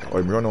mine. Or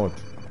him run out.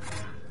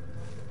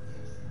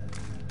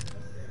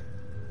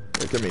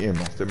 Hey, tell me aim,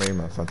 man. Tell me aim,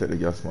 man. So take the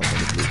gas mask on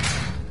the plate.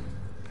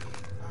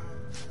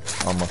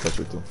 I'm massage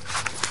it too.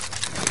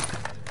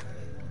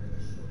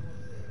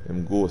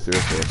 Him go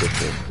seriously,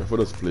 if I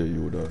just play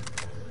you, dog.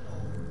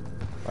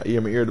 I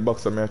hear the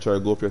box and I try to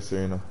go up here, so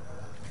you know.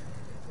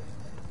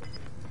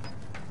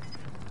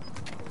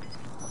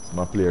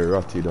 I play a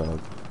ratty, dog.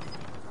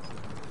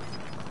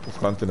 Just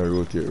continue to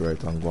rotate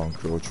right and go and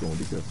crouch around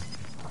the gap.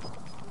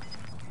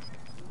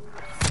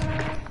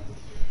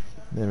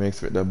 They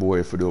expect that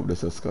boy to do up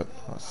this, Scott.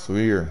 I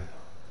swear.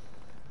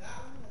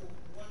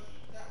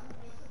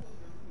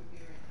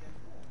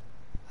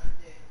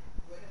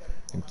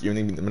 I'm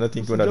not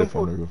thinking about that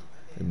from the roof.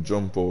 Him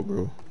jump out,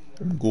 bro.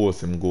 Him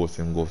ghost. It's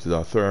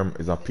a therm,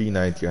 it's a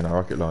P90 and a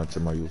rocket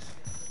launcher I use.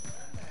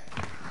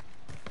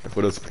 If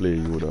I just play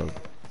you, dog.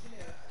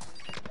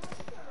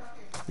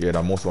 Yeah,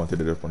 that most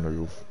wanted it up on the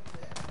roof.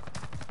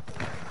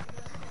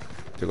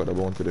 Take out the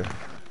bounty there.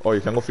 Oh, you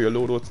can go for your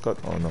loadout, Scott?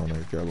 Oh, no, you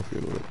can't go for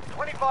your loadout.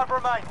 25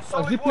 remain.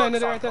 Solid Zip line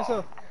there, right,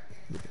 sir?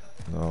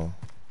 No.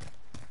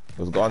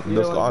 Just go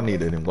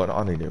underneath him. Go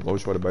underneath him. Go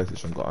which part of the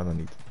bicycle go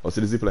underneath. Oh,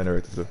 see the zip line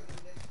right, sir?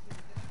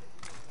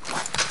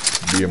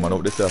 Be a man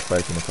up, they say a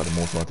fight because the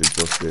most wanted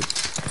just dead.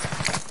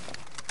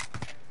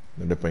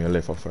 Then they put on your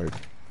left for fight.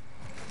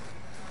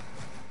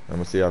 I'm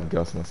gonna say I have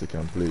gas mask, you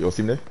can play. You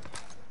see him there?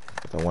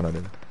 That's one of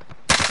them.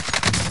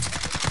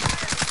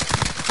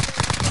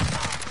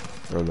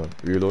 Hold on,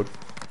 reload.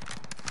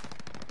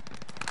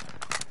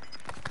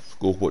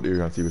 Scope out the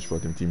area and see which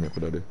part him teammate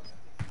could have there.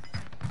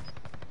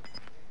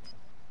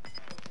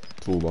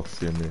 2 box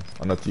same there.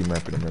 I'm not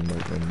teammate with them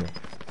anymore.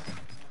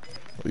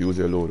 Use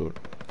your loadout.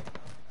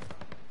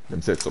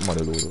 Them set something on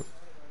the loadout.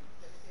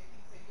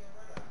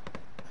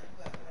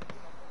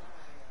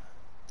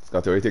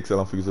 Scott, why it takes so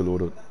long to use the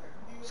loadout?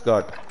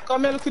 Scott.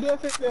 Come here, look at the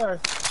effect there.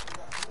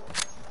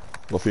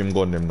 Go for him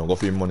gun them now. Go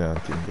for him money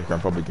and thing. You can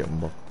probably get him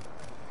back.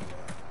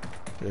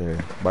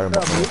 Yeah, buy him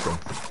up now.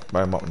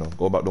 Buy him up now.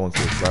 Go back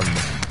downstairs. Buy him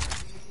back.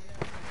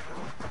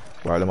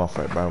 While them a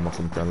fight, buy him up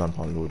so you can land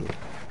on loadout.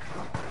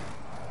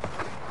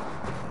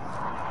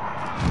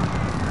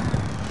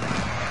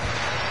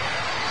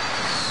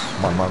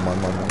 Man.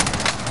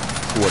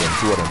 Two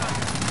of them.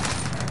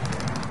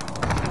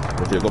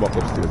 Okay, go back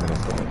upstairs and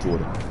start. 2 of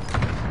them.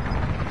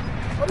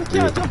 Oh, you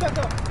can't jump back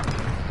up.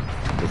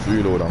 Just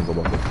reload and go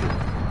back upstairs.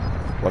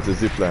 What's the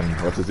zip line?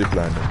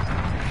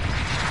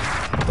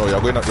 No,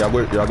 you're going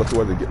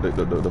towards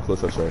the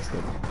closer choice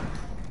step.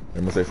 I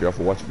must say if you have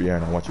to watch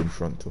behind and watch in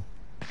front too.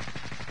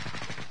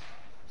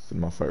 Still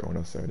my fight on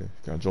that side there.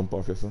 You can jump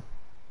off yourself.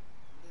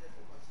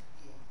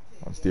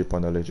 And stay up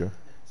on the ledge. Then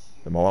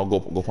I want to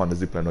go up on the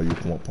zip line or you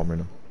come up on me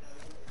now.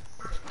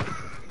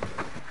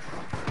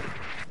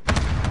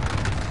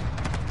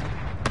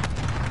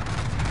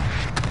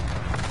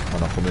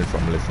 Man, I'm coming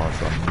from left and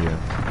from here.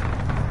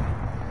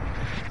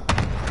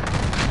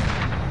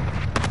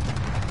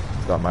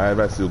 So my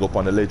advice is to go up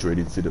on the ledge where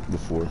you did see it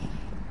before.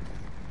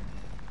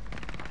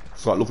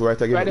 Scott, look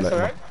right again. Right, like,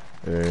 right?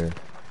 Yeah.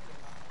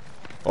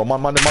 Oh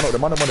man up. Plate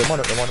up.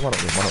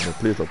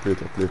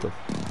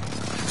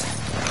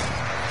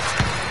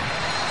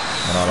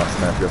 And all that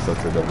snipe yourself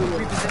to the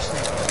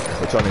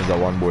so challenge that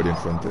one board in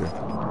front of you.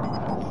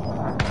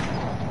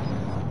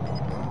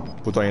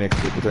 Put on your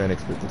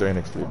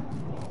next plate.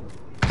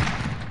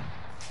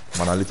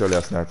 Man, I literally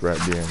a snipe right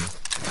behind me.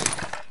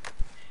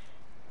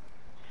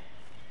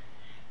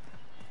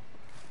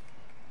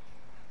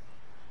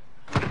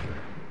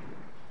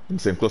 I'm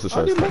saying close to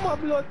shot.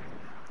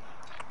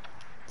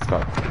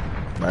 Scott,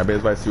 my best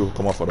advice you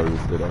come off of the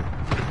roof there, dog.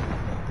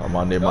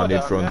 Man in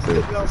front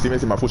there. See me,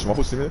 push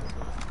me.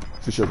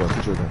 Switch your gun.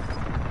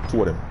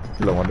 2 of them.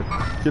 Kill one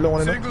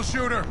there. Single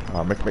shooter.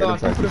 Make them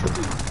try to push him.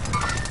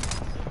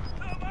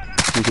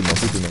 Shoot him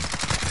now.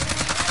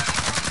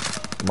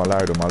 My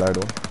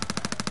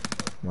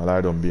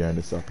lie down behind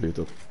the sack plate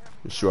up.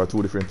 You sure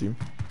 2 different teams?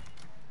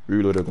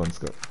 Reload the gun,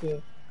 Scott. Yeah.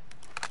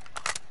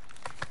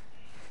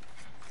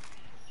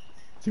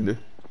 See him there?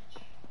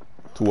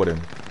 2 of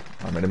them.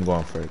 I made them go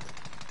and fight.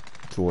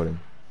 2 of them.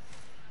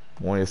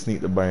 I want you to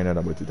sneak the buy in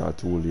there, but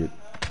it's too late.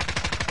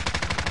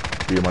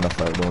 Be a man of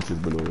fight, don't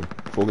sit below.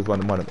 Focus on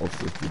the man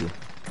upstairs, video.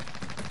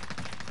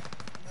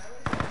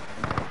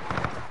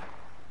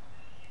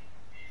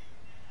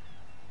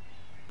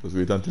 Just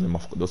wait until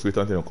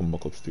him come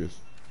back upstairs.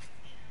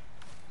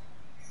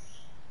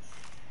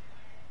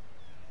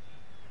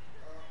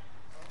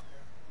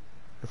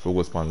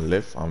 Focus on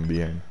left and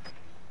behind.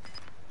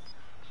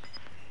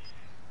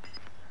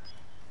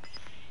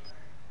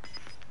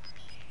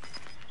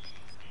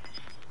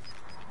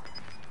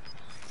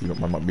 See him,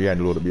 man, behind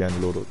the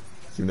loadout.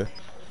 See him there?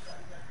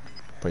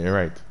 On your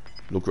right.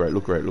 Look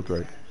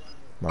right.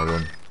 My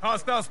run.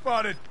 Hostile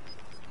spotted.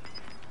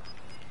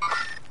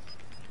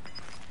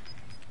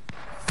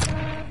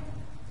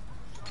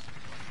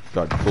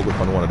 God, focus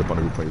on one of the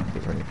roof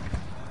right.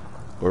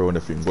 Go around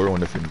the film.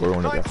 9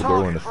 targets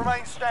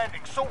remain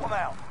standing. Sort them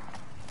out.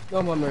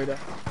 No more murder.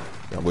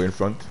 Yeah, go in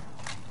front.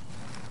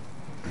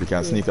 If you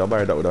can sneak a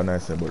bar, that would have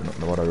nice, but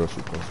no matter rush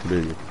it. Play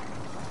it.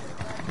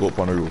 Go up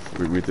on the roof.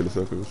 Wait till the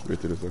circle.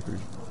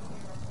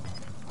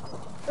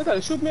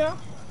 They shoot me out?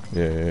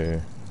 Yeah.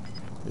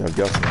 You have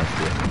gas mask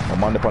there.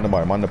 Man up on the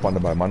bar.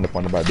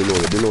 Below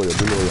you.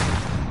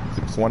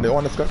 One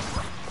there, Scott.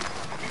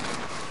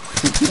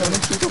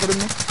 Shoot over them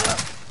now.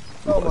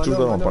 Choose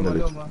the one on the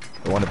ledge.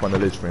 The one up on the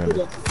ledge, man.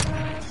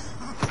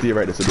 Stay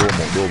right there, so don't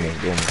move.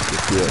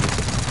 Just stay right there.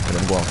 And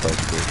then go and fight.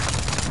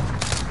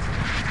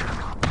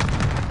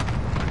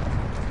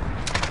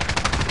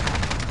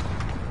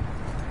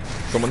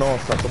 Someone now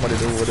stop, somebody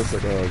there over there,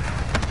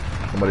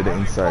 somebody there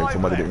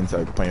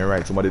inside, Pan your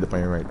right. Pan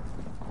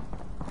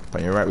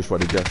your right, which was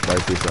the gas fire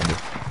station there.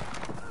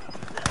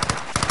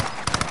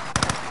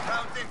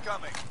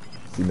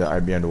 See the eye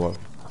behind the wall.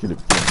 Kill it,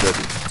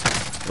 dirty.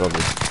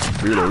 Lovely.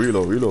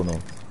 Reload now.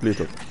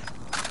 Plate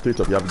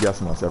up, you have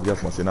gas mask, you have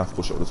to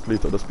push up. Just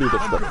plate up, stop.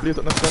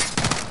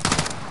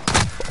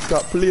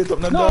 Stop, plate up,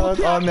 no dog.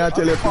 Oh, me I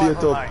tell you,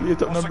 plate up,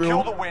 no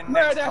bro.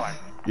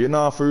 You're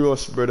not for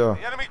rush, brother.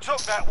 The enemy took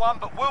that one,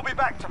 but we'll be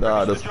back to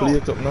Nah, finish just the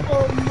job. plate up now.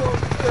 Oh my God.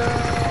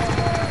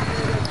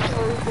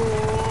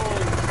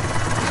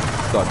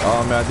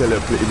 God, man I tell you,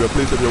 if you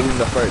plate up, you win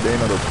the fight, they ain't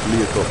not just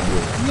plate up,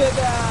 bro.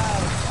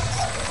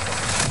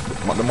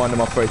 The man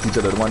them fight each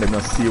other, the man them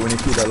not see when you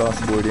kill the last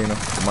boy, they know.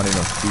 The man them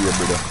not see you,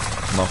 brother.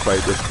 Man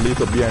fight, just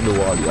plate up behind the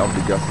wall, you have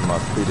the gas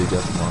mask, play the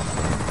gas mask.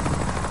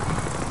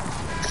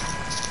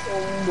 Oh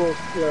my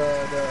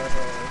God.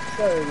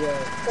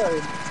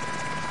 Sorry.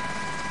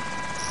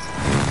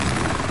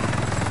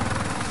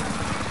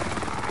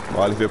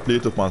 Well, if you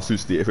plate up and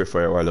switch the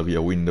FFI while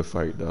you win the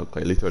fight, dog.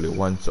 Cause literally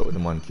one shot the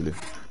man kill it.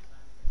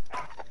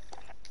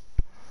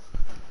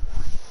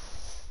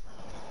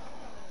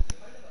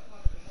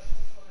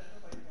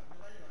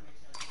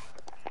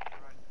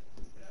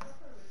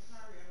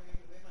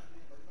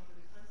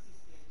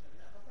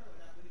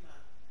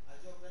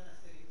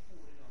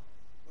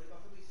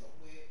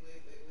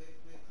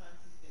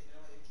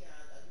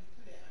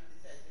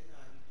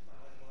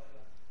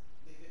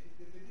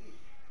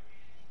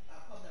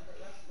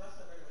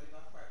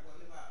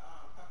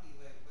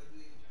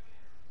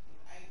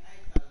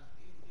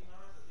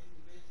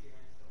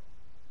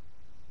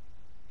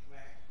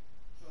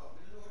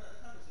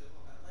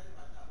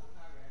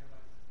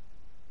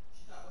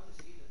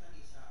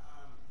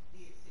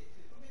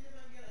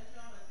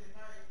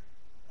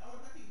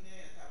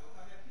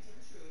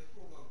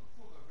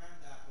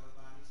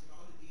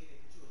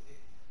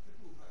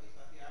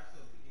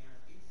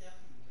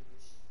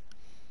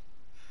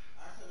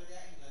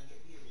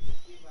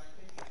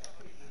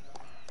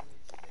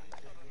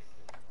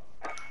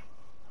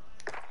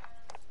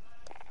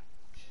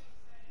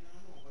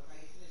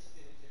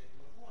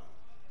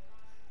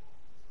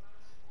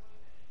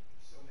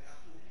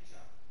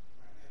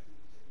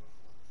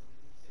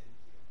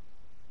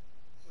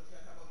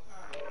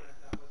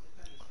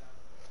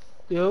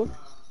 Yo.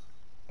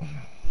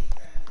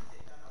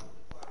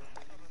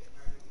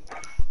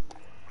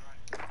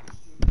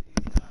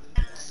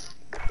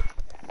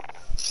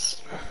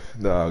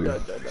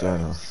 Dog,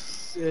 China.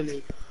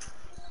 Silly.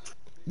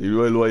 The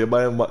real low you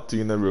buy them back to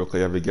you in the bro, cause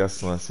you have a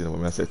gas mask, you know.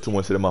 When I say too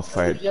much of them a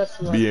fight,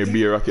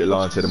 be a rocket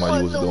launcher them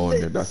a use down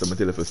there. That's what I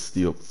tell you for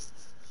stay up.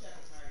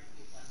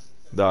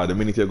 Dog, the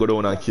minute you go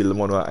down and kill the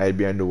one who hide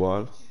behind the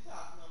wall,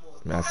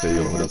 I say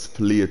yo, just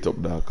play it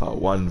up, dog, cause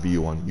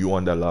 1v1, you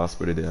on the last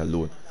brother there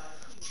alone.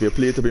 If you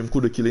play it up, him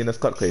could have killed in the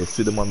Scott, cause you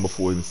see the man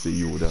before him see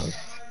you, dog.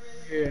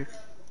 Yeah.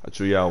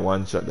 Actually, you have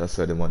one shot, that's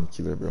why the man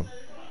kill it, bro.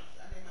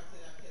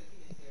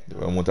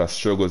 The amount of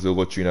struggles you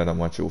go through in that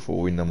match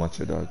for win the match,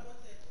 dog.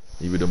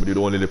 If you did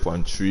only live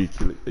on 3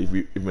 kills, if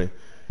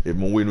I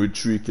win with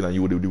 3 kills and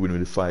you would win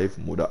with 5,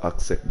 I would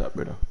accept that,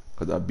 brother.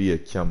 Because I'd be a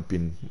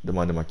camping, the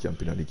man them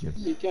camping at the game.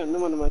 You can't, the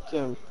man them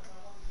camp.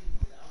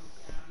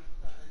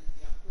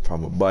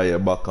 From a buyer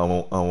back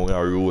and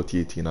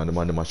rotating and the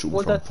man them shoot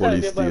from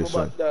police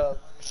station.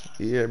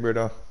 Yeah,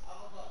 brother.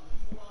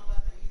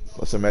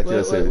 But some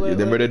material say,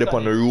 them ready up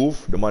on the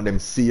roof, the man them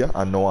see you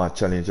and now I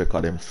challenge you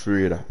because them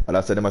afraid. And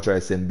that's why them try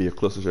to send be a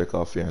close to check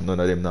off you and none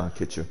of them not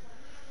catch you.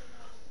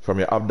 From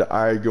you have the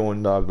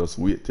arguing dog, just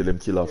wait till them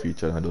kill off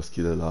each other and just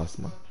kill the last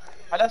man.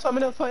 And that's why I'm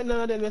not fighting none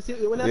of them.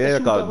 When I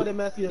shoot over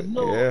them, I see them.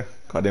 No. Yeah,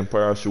 because them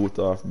parachute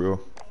off, bro.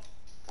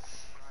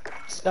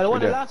 The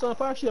one the last one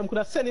parachute, I could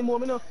have sent him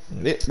home, you know.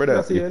 Yeah,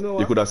 brother,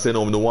 you could have sent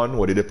home the one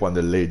where they did on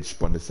the ledge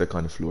on the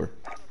second floor.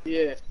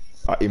 Yeah.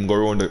 Him go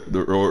around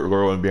go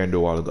around behind the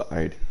wall go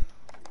hide.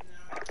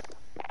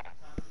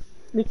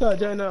 Me can't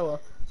join now.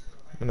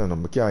 No,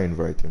 I can't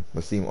invite him. I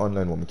see him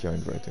online, but I can't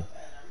invite him.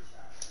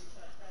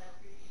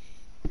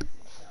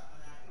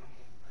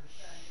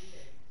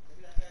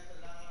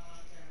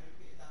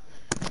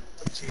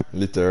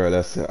 Literally,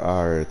 I say,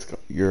 alright,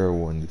 you're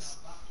one this.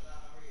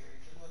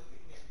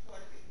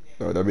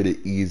 That'll be the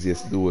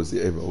easiest duos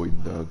you ever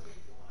win, dog.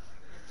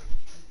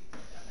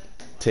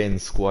 10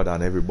 squad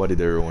and everybody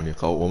there around you.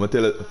 Cause when I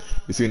tell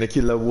you see the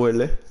killer boy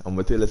there, I'm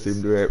gonna tell you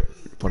him there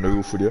on the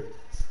roof with you.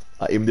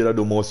 Him did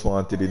the most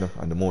wanted, you know,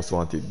 and the most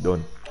wanted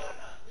done.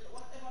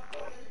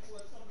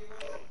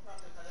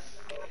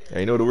 And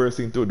you know the worst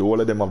thing too, the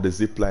whole of them have the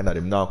zip line that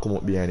them now come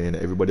up behind you and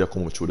everybody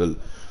come up through the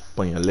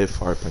on your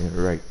left or on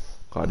your right.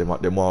 Cause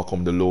them all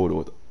come the load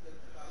out.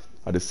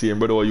 And the same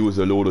brother will use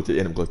the load out to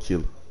end up got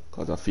killed.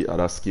 Cause I feel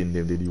that skin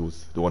them did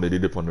use. The one they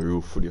did up on the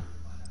roof for you.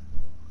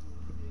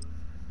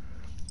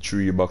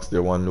 3 box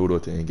there, 1 load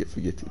out and you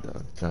forget it,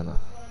 dog. Kinda.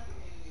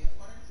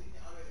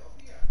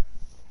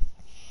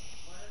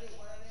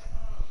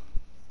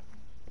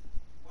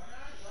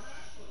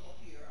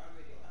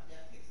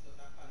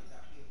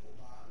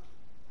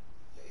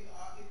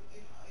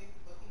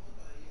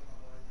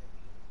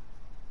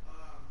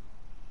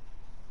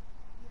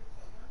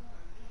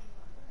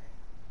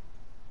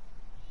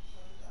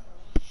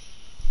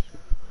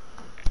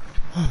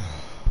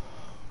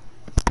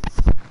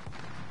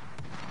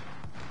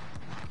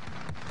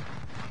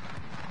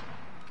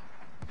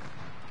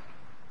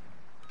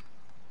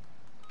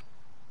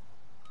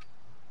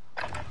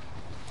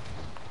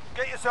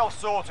 Get yourself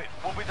sorted.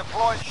 We'll be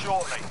deployed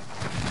shortly.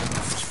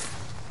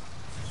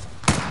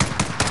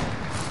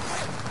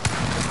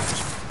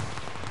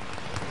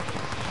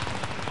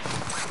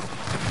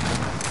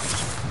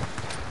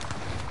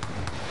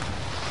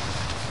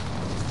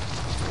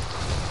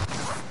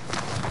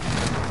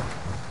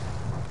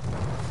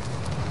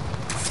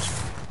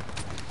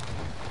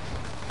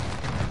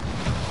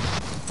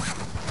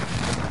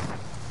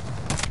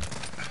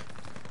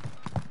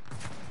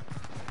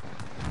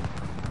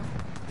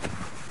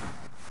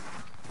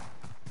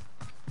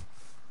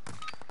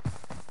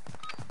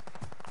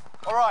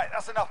 Alright,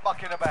 that's enough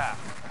mucking about.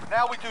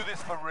 Now we do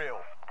this for real.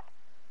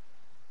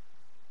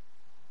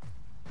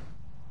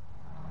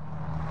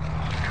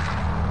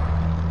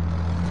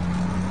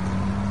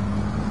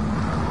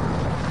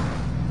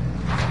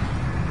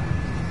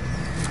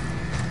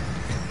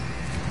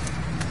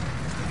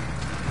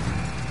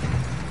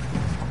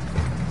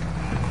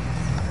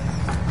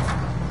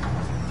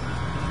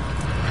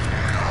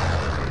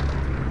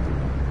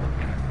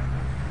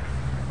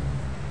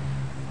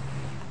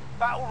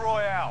 Battle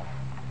Royale.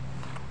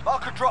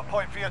 Mark a drop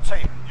point for your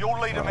team. You'll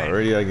lead them in.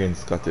 Already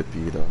against Scotty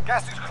P, though.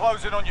 Gas is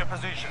closing on your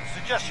position.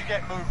 Suggest you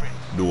get moving.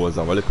 Those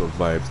have a little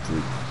vibes to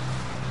it.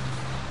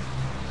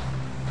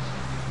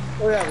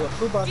 Oh yeah, go.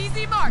 Super.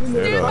 Easy mark.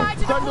 Stand by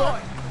to deploy.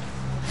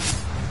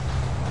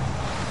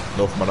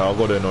 Enough man, I'll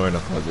go there now,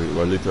 because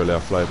we're literally a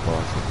fly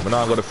past. But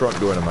now I go the front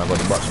door and I go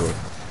the back door.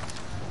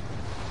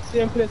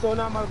 Same place on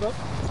normal go?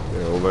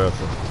 Yeah, over here,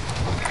 sir.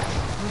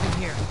 Moving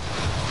here.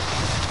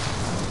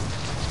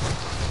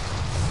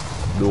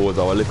 Those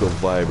have a little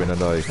vibe in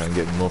there, you can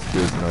get enough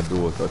kills in the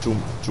doors.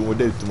 So we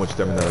did too much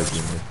time in the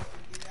game.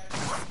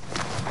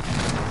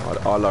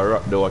 All I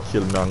rap they will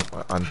kill me and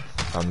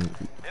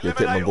you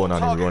take my gun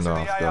and you run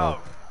after.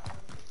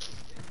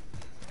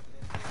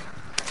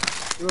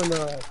 Run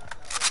off.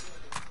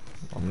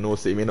 I'm no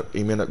say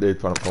he may not dead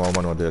from a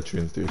man out there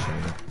train station.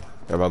 You know.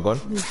 You have a gun?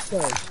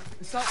 Assault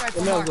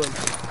rifle No mark. gun.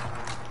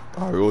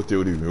 Ah, rotate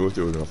with him, I have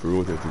to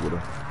rotate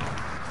together.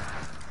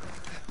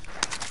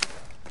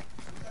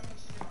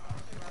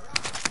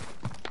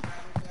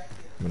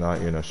 I'm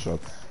not in a shot.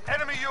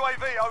 Enemy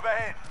UAV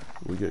overhead.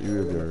 We get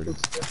UAV already.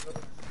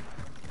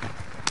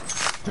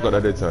 You got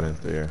that dead silence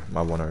there,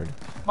 my one already.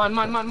 Man.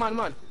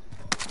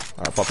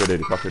 Alright, pop it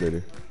daddy.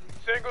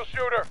 Single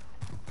shooter.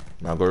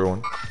 Now go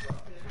around.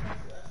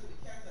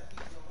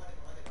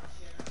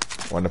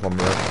 One up on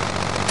me right.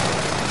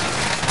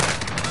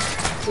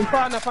 In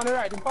front on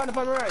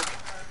the right.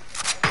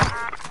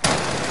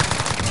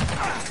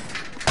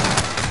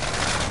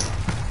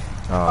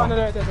 Ah, On the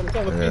right, I'm trying to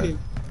kill him.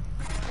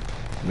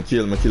 I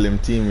kill him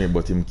teammate,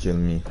 but him kill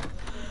me.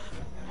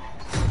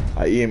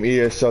 I aim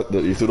area shot,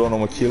 if you don't know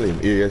me kill him,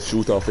 area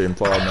shoot off him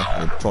partner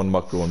and turn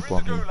back around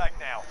pop me.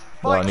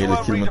 But I nearly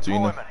kill me too, you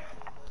know.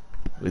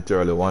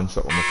 Literally one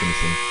shot when I finish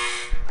him.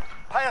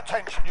 Pay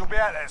attention, you'll be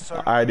out there soon.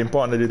 I hide him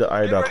partner did the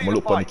hide up, I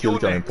look on the kill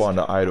cam and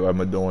partner hide where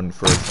I'm doing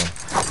first one.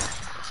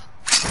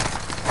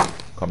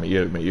 Come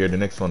here, the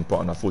next one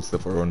partner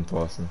footstep run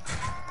past me.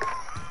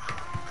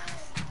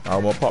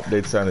 I'm gonna pop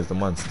dead silence, the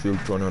man still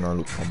turn on and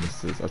look for me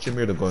still. Actually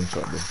made a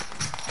gunshot though.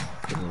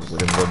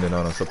 With him running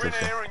on a Win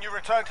suppression. here and you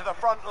return to the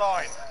front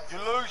line. You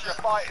lose, your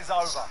fight is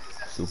over.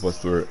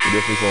 Superstore,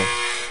 if we go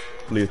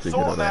play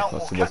together there,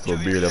 because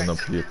Superstore barely have no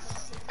plate.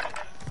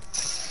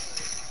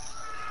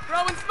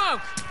 Throwing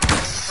smoke.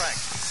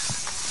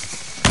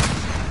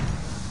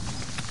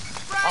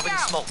 Frag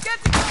out. smoke. Get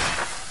to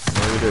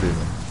No, you dead, you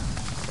know.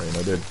 You're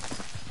not dead.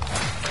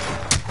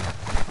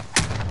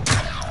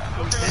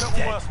 Looking a little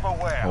worse for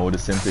wear. Oh, the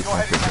same takes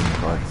my second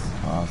card.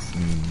 Ask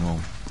me, no.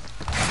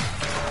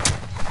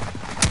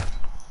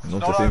 No,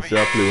 the same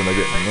fair play when I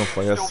get enough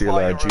fire sale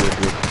or jail.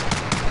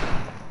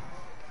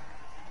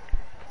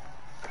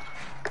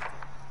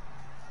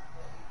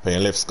 On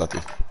your left, Scotty.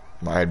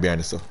 My hide behind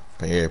you, so.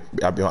 On your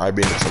hide behind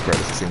you, so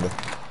credit, see me.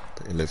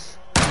 On your left.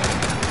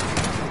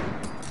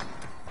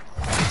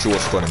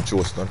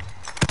 Choose stun.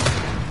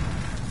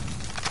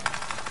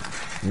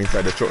 I'm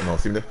inside the truck now,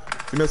 see me?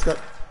 See me, Scott?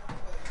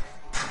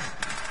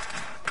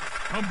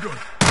 I'm good.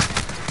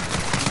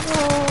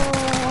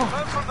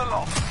 Learn from the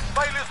loss.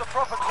 Failure's a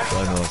proper team.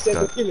 I know, They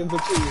Scott. kill him for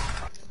two.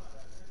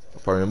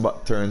 If I remember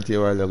turn to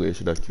you a while ago, you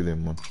should have killed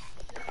him, man.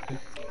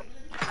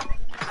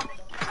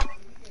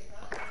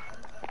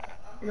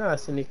 Nah,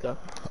 Seneca.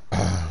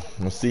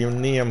 I see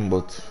him name,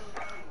 but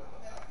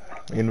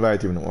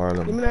invite him to You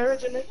Ireland. mean a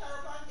regiment?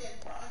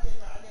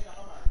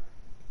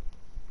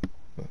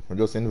 I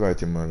just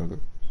invite him a while ago.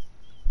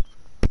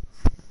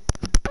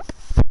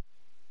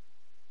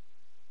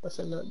 I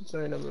should not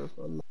join him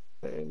from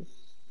my end.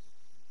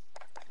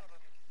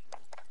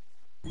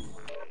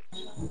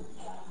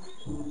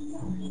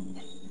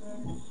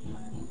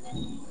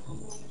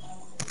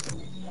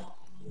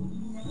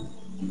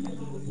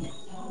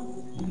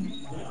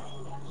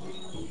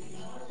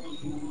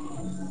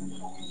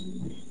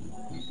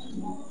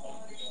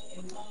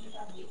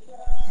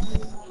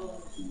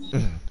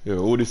 Yeah,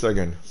 who this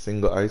again?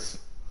 Single ice?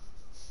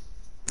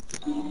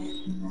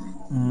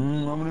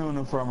 I'm doing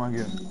it from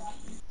again.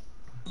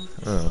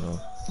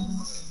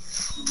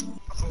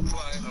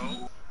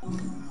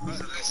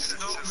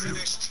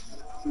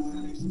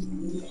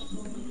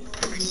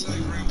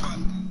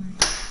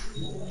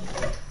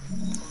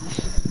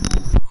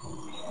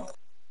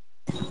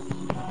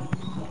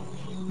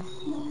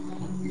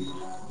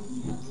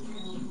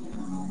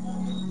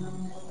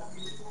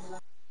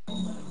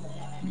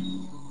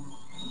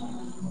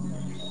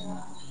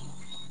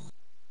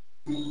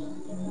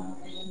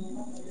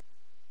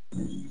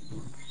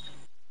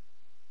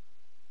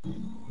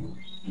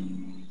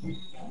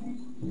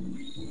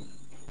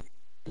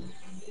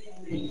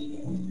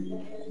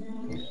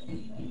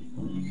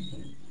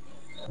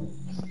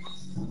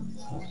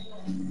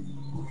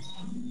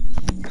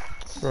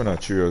 You're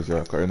not serious,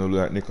 yeah, because you know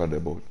like Nick had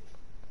about.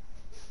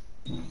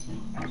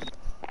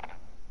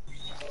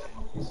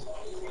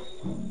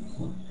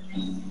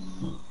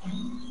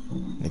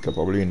 Nick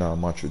probably in a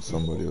match with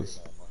somebody else.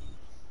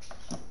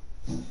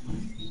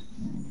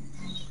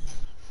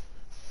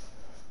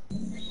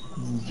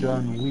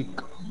 John Wick.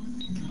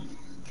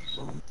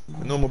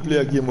 You know, I play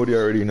a game with you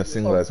already in a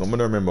single ice, but I don't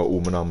remember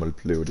who I normally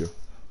play with you.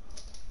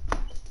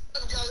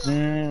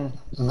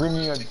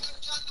 Grenade.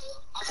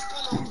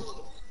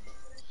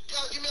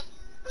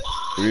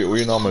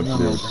 We normally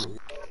play with you.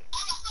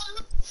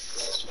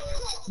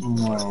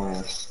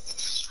 No.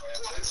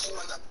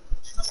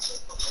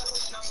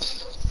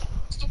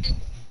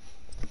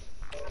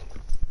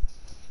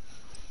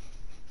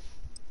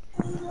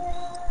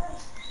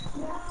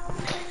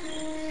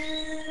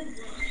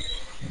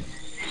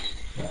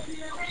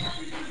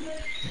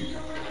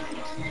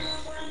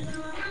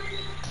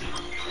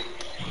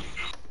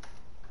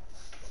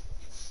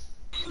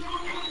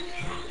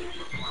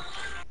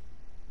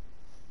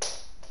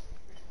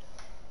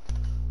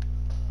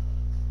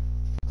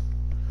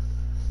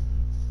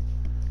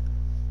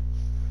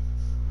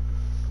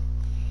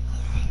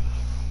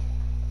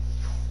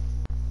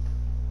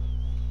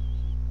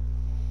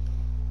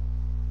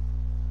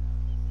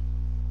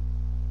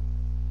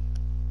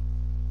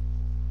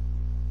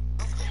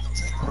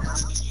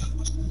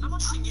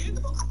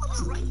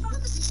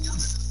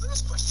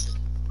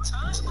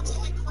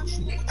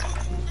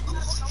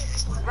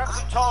 Grab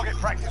some target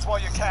practice while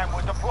you can.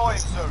 We're deploying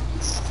soon.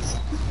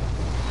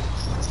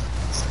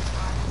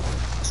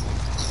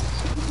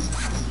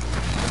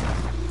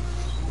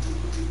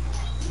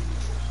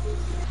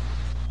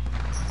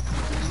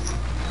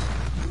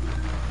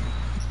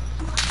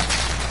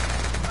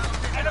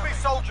 Enemy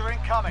soldier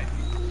incoming.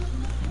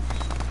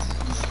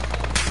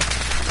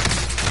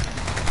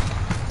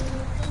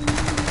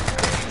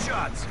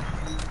 Shots.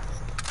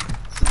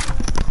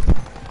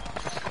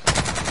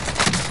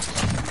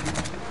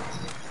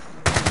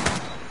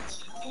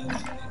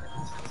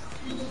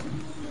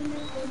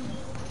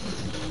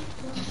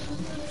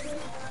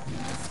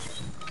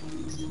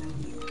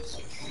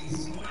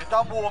 You're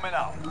done warming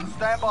up.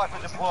 Stand by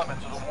for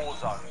deployment to the war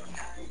zone.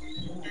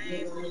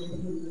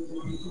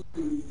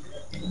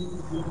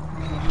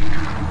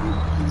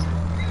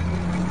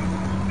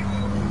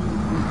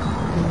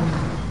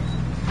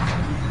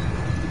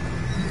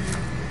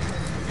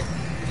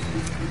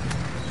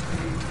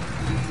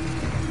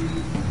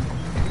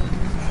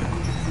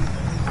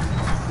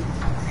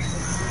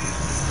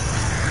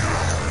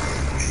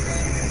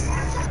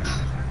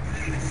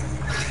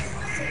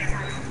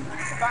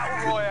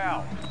 Battle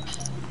Royale.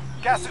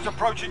 Gas is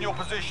approaching your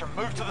position.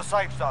 Move to the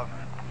safe zone.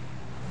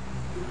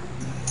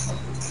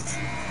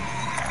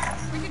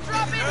 We can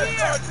drop in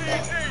here!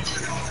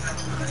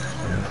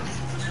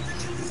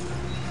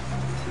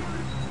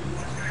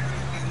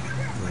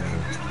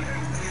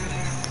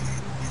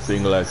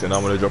 Single ice, and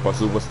I'm gonna drop a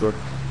superstore.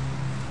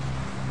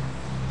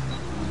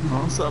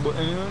 No, sir, but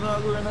you're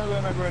not going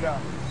to go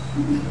down.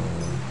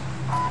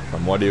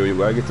 From what day we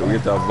get a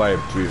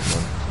vibe to it,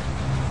 man.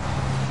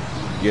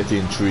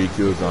 Getting 3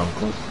 kills and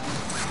cut.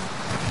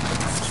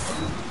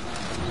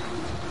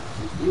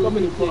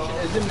 Communication,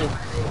 isn't it?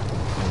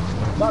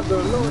 Back the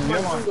load,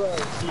 Yeah, man.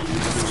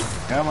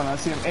 Yeah, man, I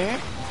see him. Eh?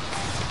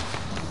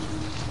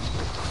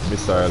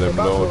 Missile them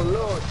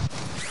loud.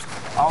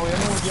 Oh, you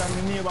know, Jam,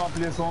 the neighbor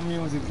play some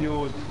music,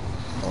 you.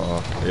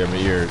 Oh, yeah, me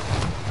hear it.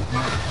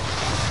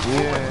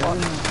 Yeah.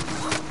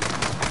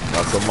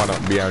 That's some man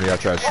up behind you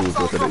try to shoot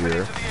out of the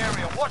ear.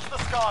 Watch the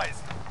skies.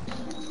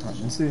 Let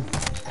me see.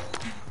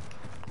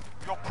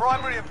 Your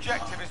primary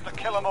objective is to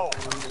kill them all.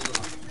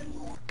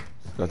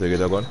 Got to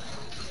get a gun?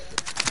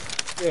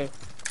 Yeah.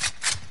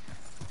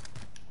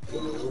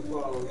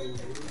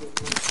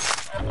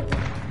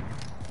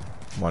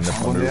 One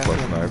up on the roof of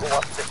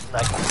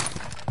snipe.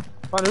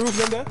 On the roof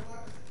them there?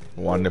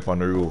 One up on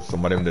the roof,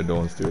 some of them they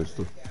downstairs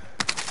too.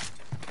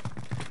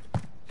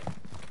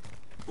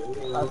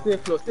 Stay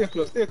close, stay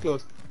close, stay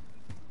close.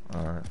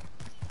 Alright.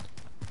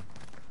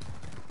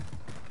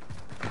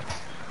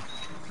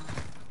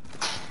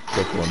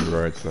 Check on the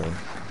right side.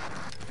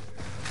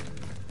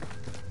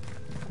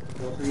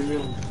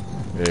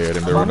 Yeah,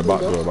 them they're on the back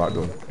door, back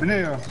door.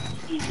 Yeah.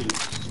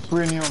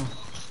 Premium.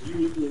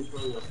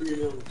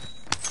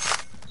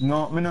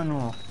 No, me no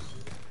know.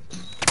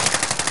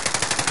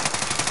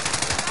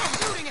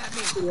 Shooting at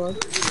me.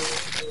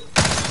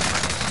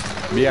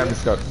 Behind the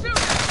Scott.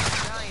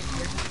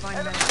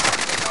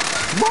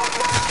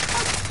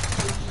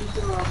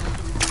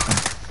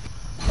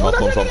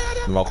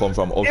 Might come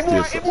from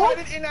upstairs. In the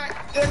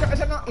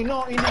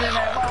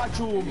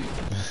bathroom.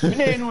 Me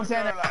don't know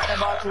say the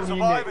bathroom in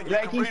there.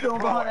 Like he's still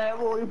behind that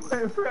wall, you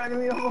put in front of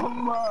me, oh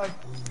man.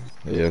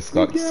 Yeah,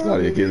 Scott,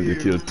 you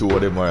killed 2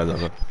 of them while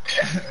ago.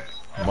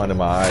 Man, them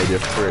hide their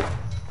friend.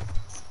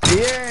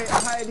 Yeah, I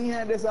hide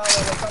behind this hour,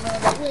 like I'm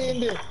not playing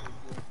this.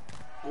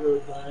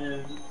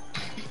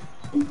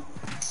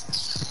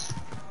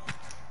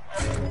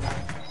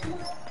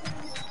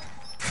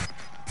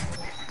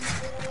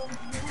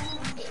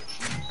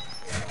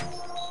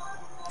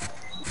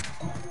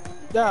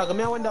 Dog,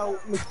 I wonder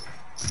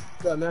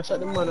I shot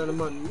the man on the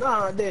man.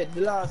 Nah, dead.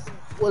 The last.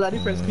 Well, a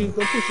different screen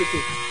can push it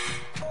too.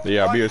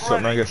 Yeah, be a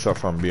shot, I get shot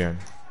from behind.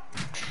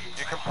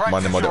 You can practice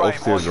Man, them are the your aim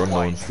upstairs, while you run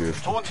wait.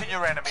 downstairs. Taunting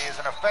your enemy is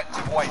an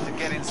effective way to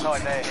get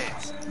inside their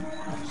heads.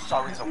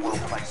 So is a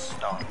well-placed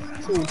stone.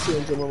 Food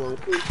change, mama.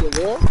 Food change,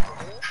 yeah?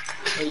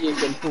 And get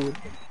some food.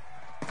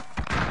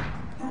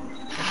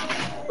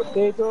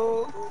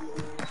 Potato.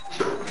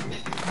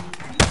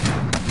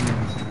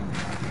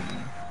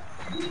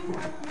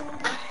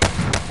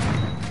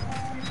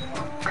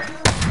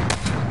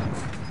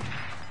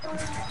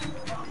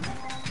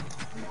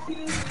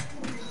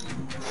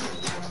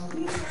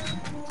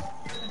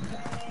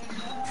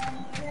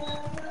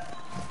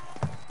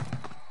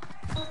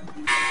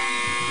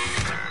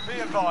 Be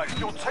advised,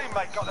 your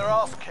teammate got their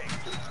ass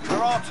kicked. They're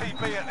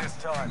RTB at this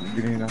time.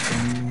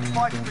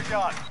 Fight's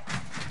begun.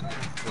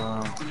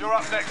 You're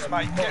up next,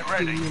 mate. Get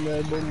ready. You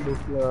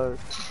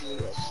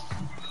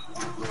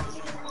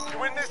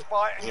win this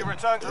fight and you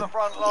return to the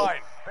front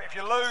line. But if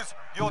you lose,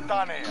 you're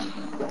done here.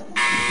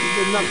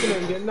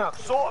 Get knocked.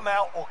 Sort them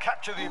out or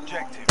capture the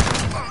objective.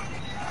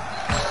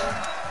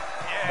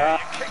 Yeah,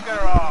 you kick their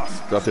ass.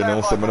 That you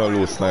know, some of them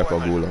lose sniper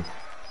goal.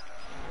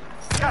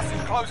 Gas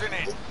is closing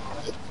in.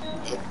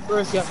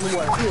 First, you have to move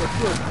on.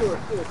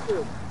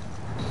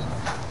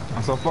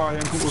 And so far,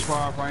 them people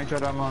far from each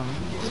other, man.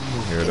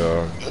 Here,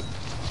 dog.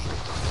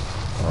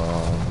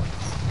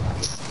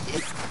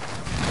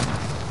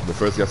 The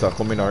first guys are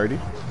coming already.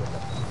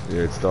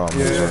 Yeah, it's Tom.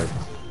 Yeah. Right.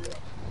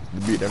 You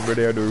beat them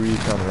brother the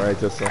recon,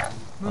 right, yes, sir?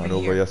 And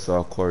over here,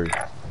 saw Corey.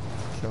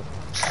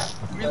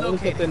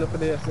 Relocated.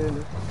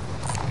 Located.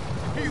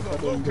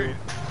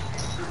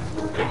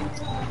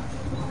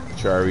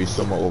 Cherry,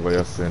 some over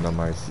here, saying I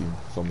might see.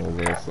 Some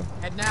over here, sir.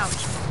 Head now.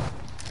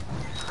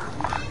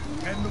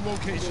 And the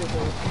location.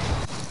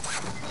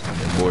 And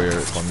the boy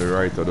on the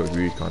right of the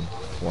recon.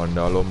 One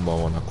the lumber,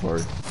 one a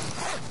Corey.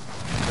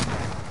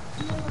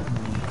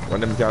 When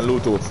them can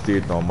loot out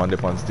state now, man, they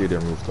on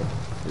stadium rooftop.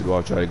 You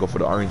go try to go for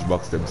the orange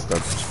box, them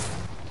stuck.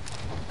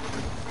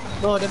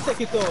 No, them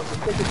take it out.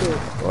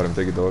 Oh, them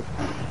take it out.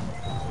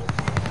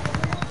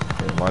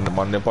 Yeah,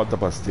 man, they put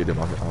up a stadium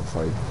and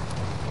fight.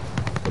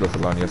 But if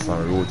you land yes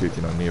and rotate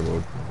in a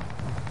neighborhood.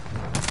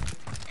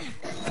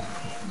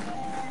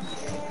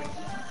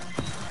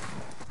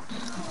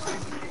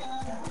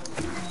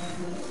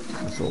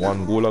 So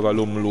one goal I got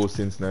low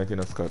since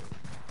 19 Scott.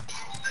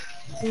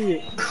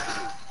 See.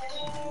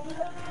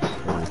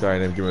 Every time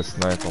them give me a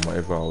sniper, I'm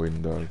ever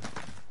win, dog.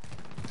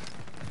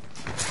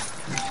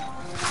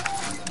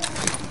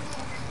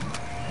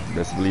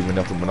 Just believe me,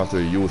 not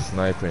to use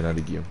sniper in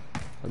the game.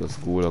 I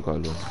just go like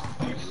alone.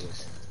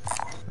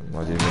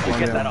 Imagine me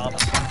Get that armor.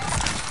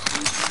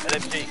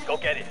 LMG, go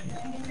get it.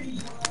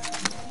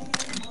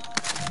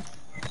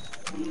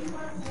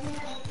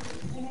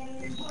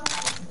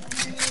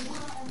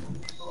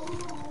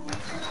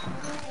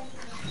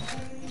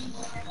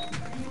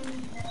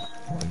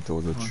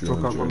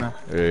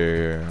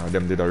 Yeah, and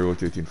them did a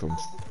rotating from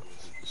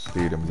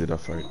stadium, did a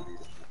fight.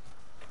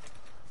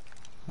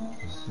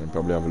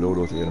 Probably have a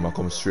loadout here. They might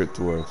come straight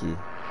towards you.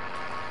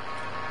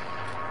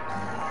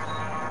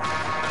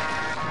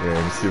 Yeah,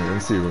 I'm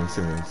seeing him.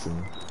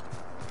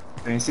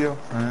 Can you see you?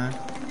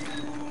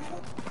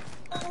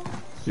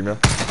 See me?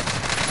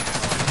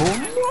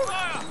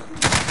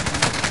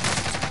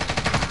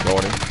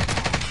 Got him.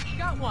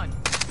 Got one.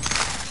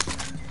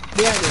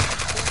 Behind you.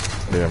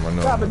 Yeah, man,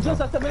 no. Yeah, but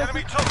just after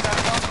Enemy took that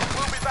one.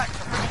 We'll be back to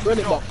finish run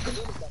the it job. back.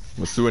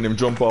 I'm seeing him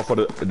jump off of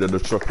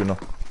the truck, you know.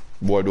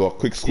 Boy, do a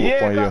quick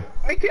scope on you.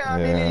 I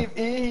can't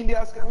believe he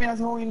has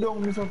going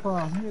down me so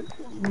far.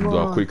 Do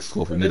a quick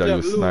scope. You need a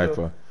use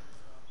sniper.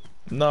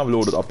 No, I've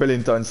loaded a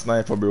Peloton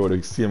sniper, bro.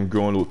 The same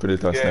ground load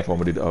Peloton sniper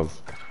I did have.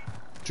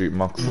 3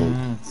 max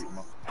load.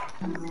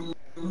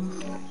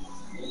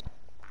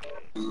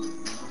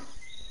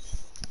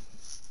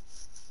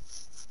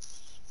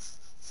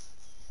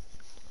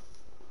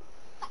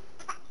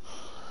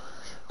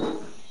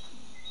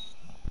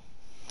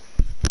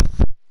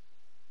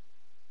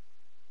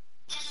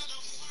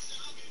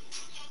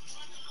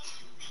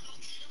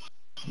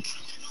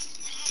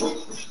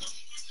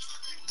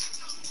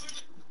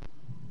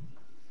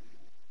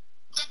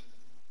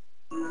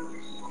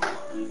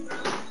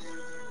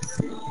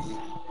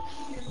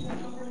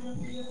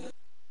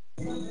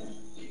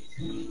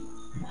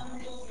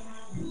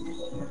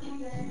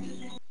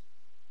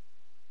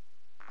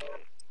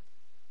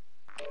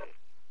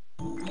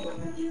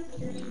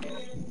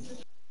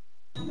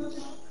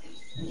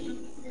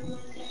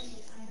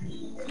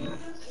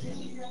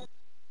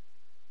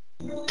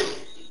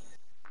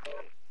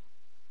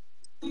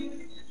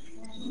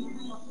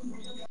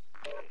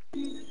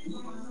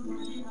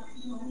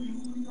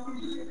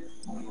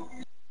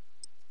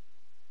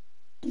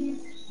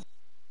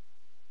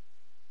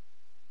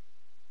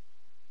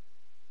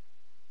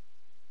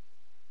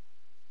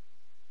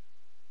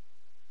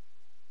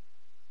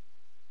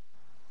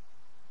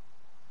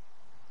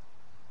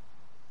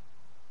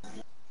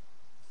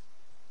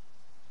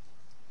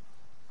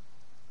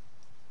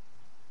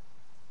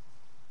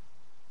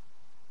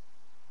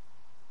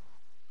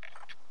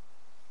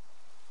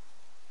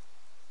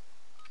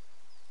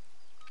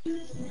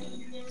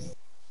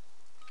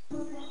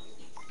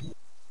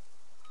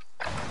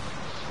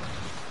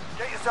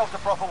 Get yourself to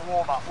proper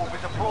warm-up. We'll be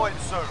deployed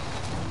soon.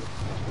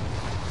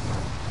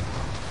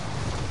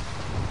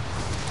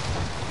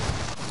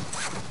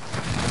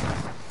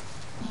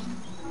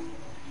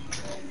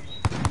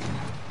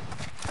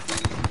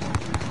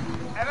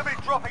 Enemy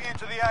dropping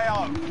into the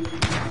AO.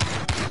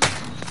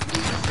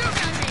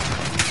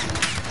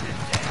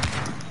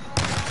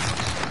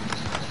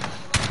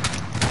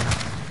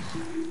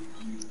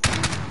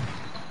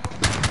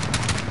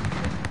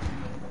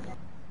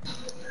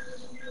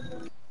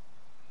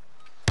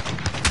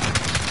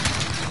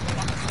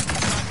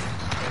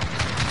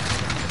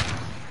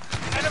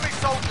 Enemy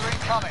soldier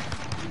incoming.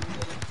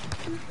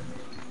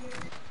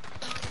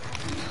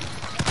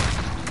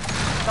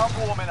 Start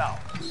warming up.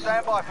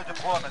 Stand by for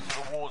deployment to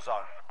the war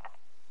zone.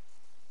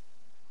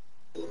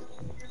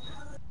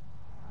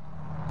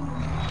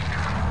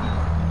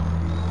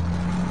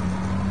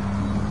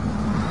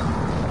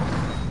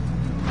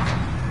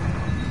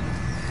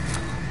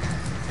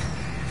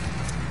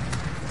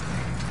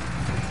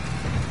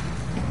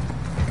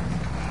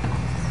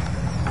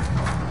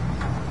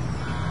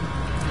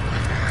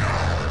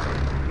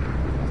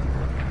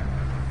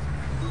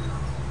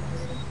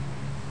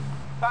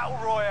 Battle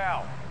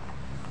Royale.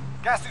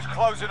 Gas is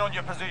closing on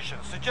your position.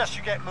 Suggest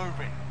you get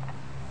moving.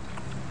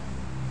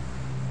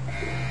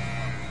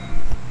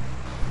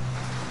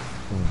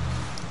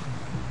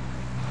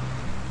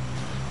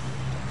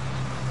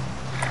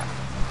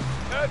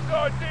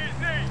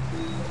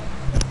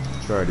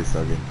 Try this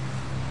again.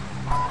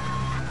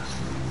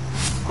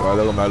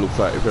 Well, I look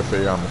like if I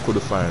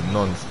could find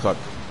non-Scott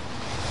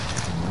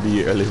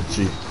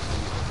BLFG.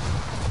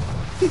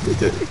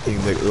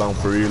 Things like long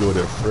for reload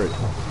and freight.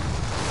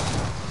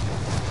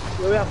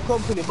 We have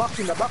company, back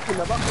in the.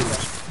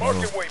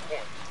 Marking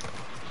waypoint.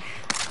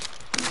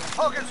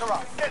 Targets are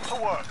up. Get to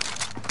work.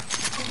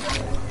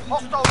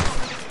 Hostile.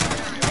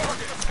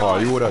 Oh,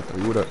 you would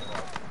that.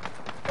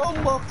 Oh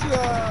my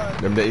God.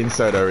 Them the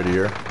inside already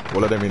here.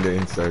 All of them in the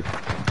inside.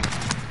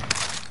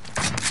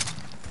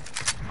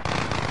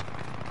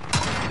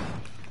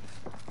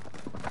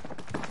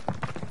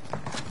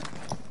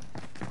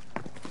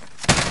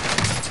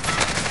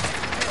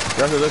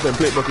 Let them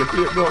plate block.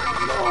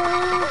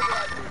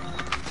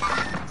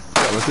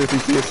 Let's see if he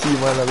can see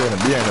man again.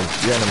 Behind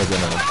him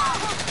again.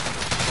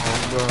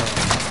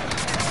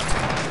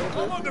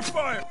 I'm under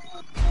fire.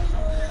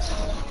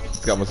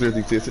 Got my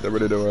seriously see it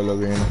already there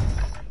again.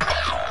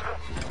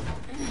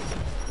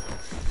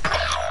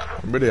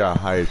 Everybody are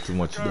high too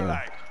much there.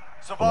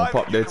 I'm gonna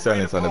pop dead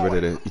silence and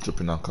everybody they each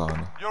up in a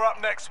corner. You're up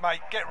next,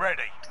 mate. Get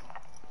ready.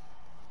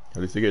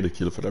 At least you get the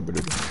kill for that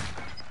brother.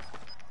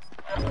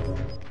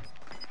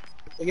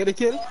 You get a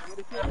kill?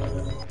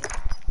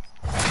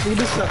 You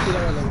distracted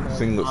all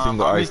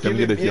Single ice, them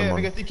get the kill, man.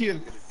 Me get the kill.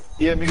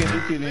 Yeah, me get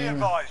the kill. Be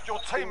advised, your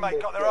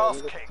teammate got their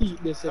ass kicked.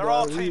 They're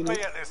RTB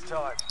at this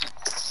time.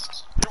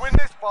 You win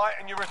this fight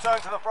and you return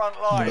to the front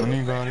line. If you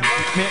lose,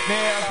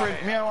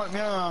 Me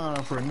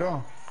a friend,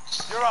 though.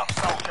 you're up,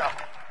 soldier.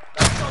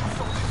 Now go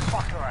sort this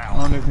fucker out.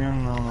 I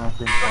don't know, my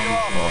friend.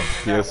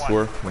 PS4?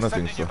 I don't think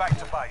Sending so. you back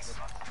to base.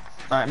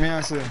 Alright, me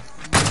I say.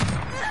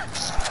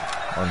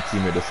 On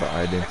teammate just If your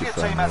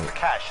identify team has me. the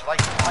cash, they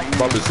can take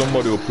Probably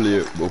somebody will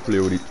play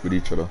with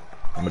each other.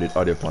 I'm gonna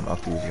add it on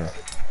Activision.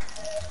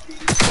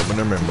 I'm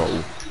gonna remember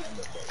who.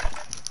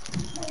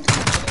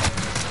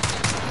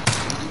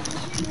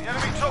 The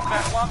enemy took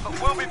that one,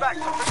 but we'll be back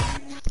to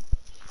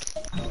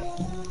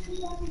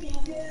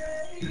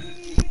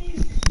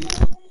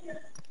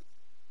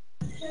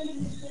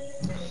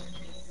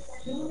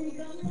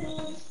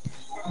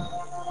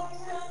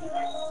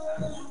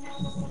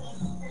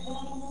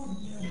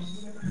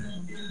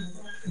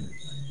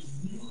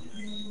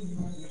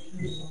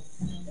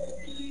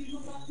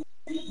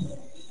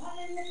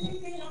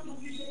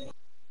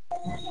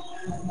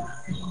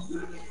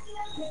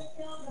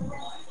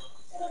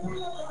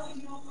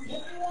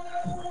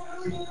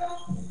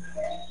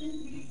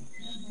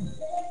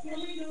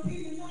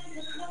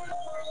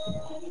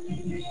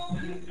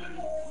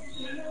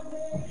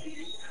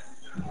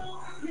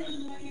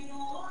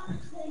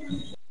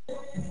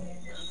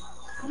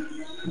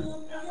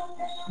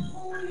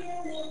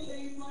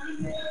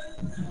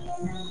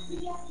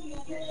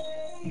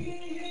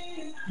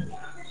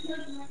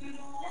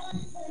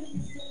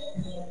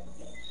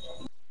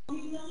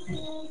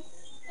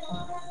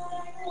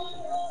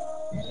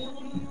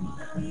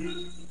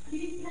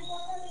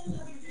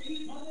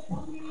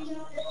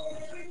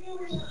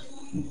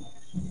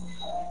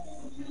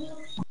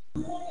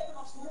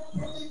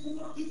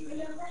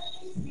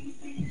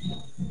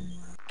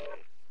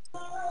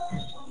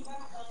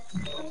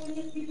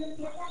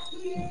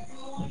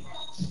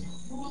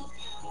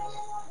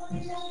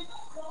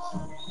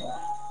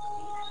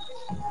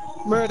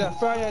Murder,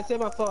 fire, say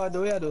my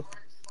father, where do?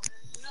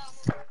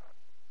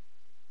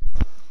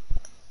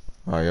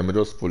 Ah, yeah, me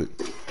just pull it.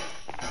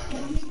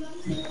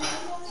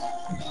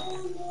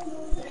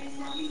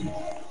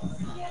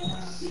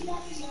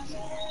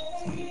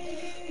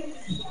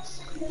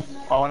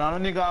 Oh, now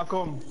the nigga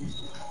come.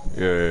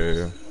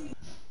 Yeah.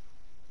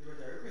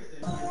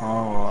 Oh,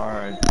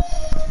 alright.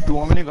 Two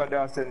more nigga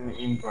there send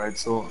me invite,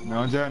 so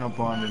now join up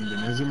on them,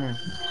 then, you see me?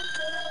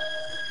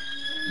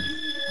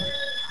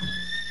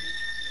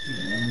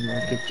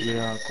 I'm take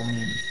player come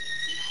in.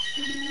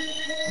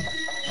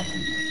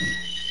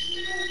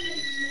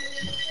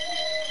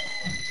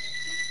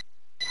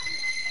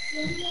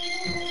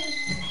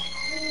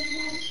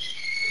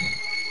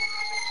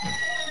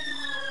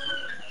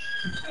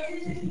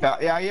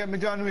 Yeah, hear me,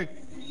 John Wick.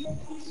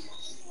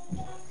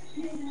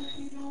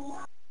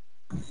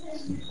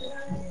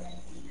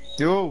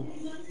 Yo.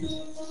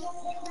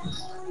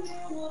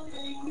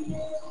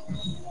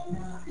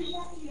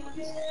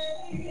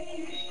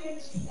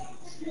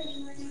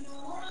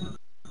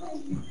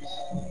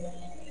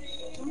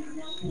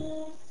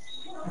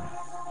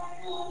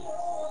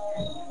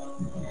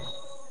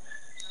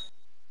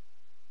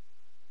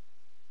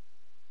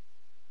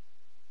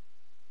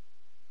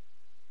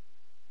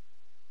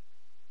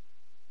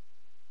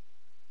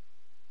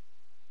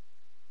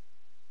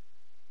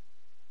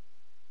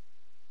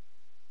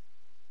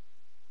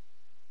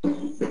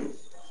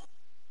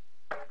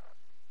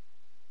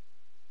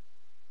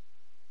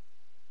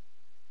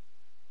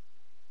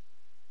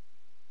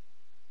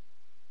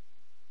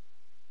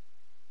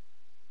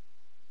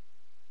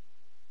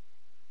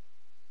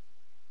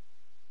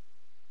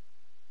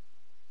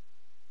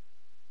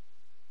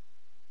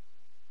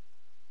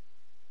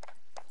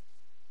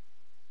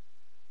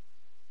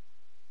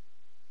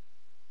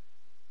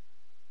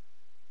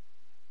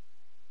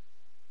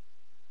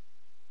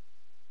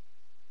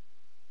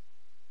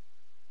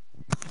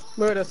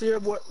 Murder, so your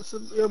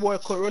boy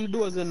cut roll the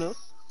doors, you know?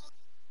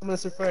 I'm gonna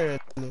say fire,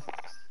 you know?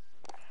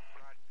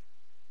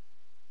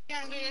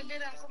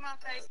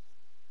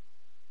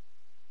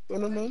 You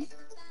know, man?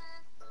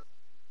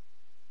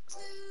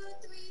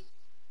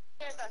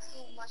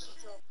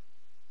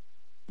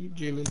 Keep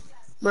dreaming.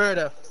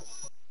 Murder.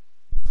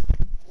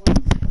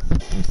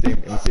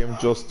 Him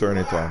just turn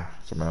it on.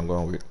 So I'm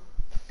going wait.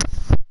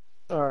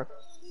 Alright.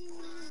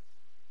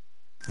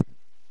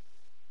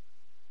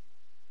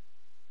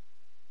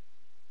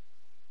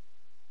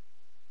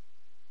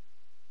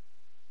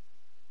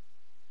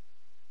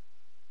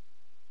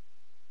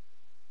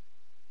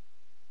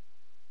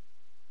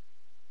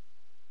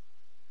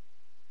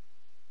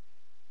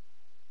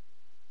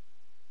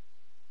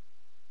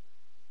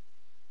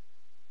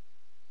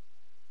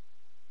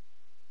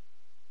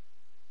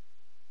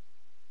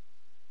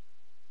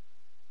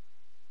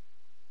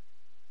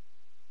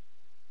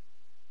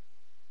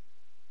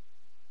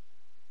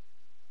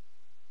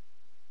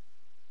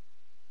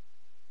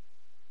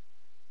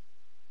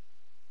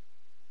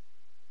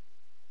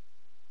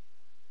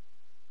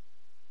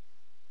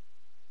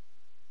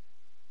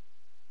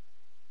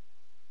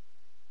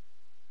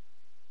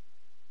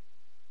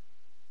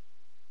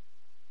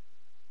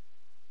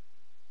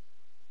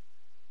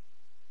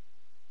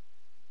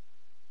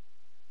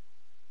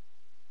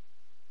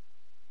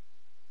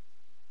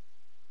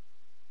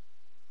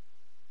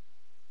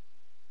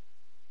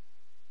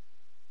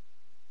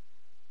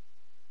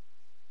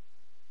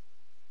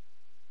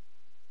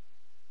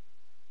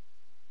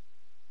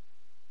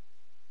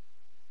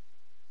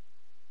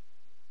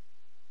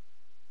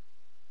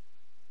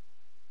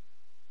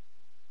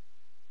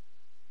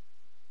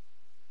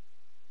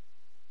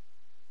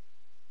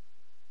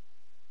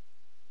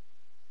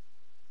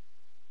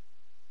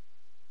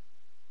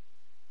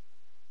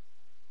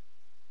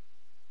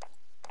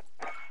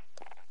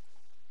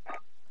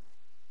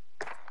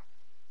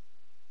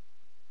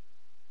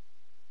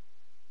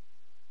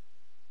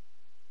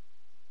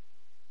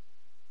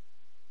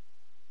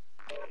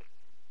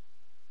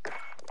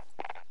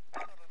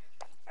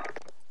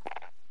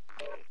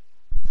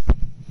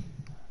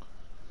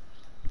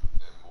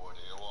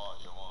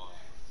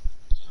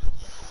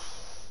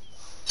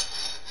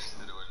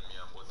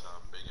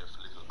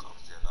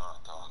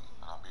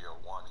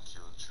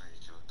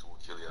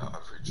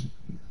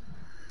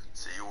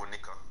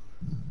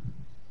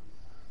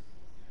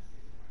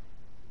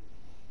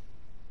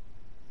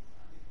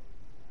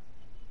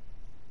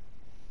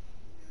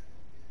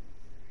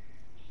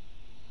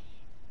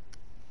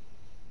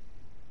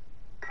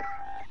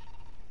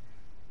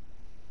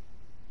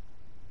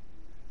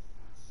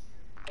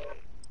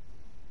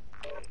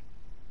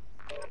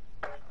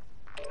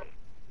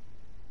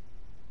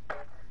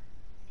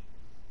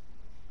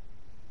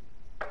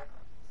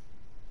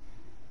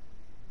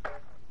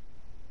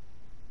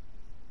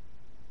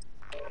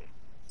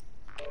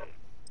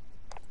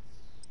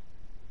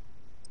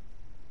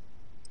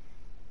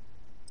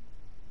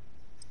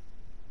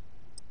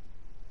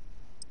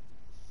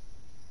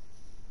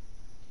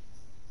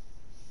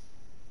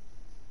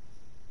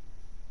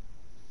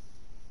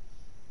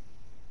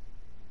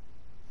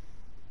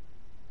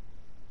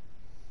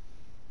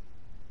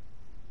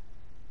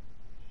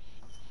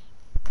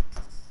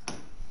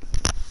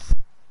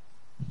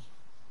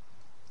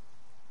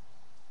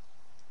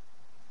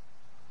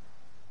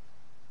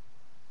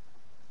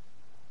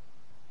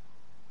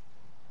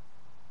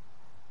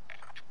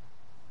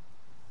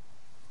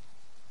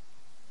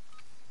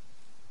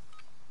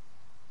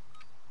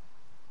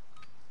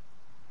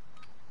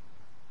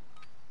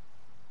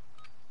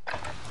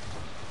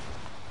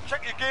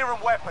 Gear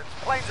and weapons.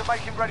 Planes are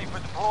making ready for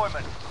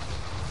deployment.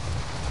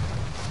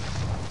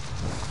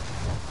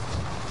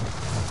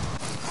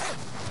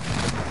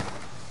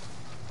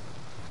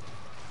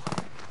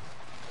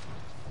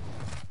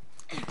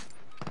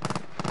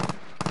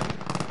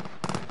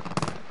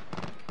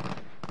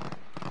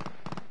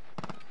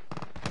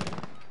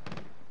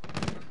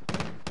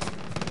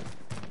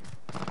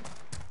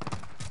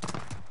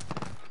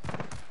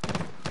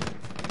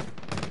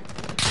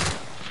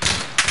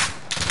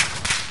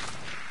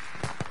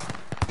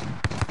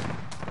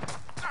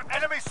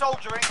 Enemy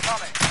soldier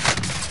incoming.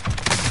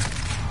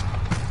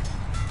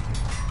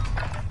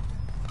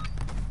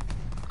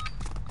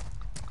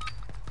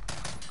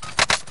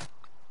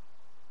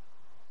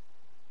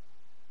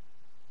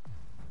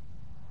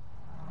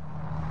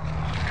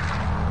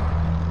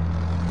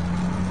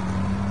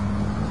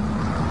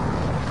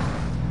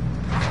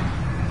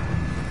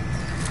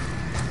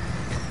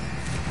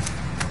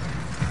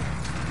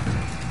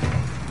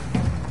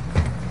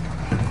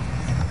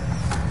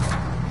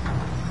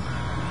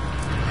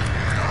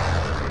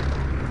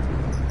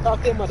 Talk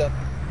to your mother.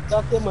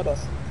 Talk to your mother.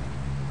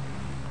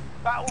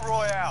 Battle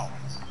Royale.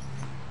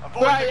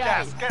 Avoid the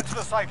gas. Get to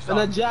the safe And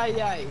a zone.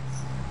 giant.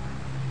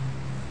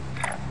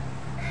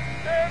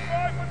 Stand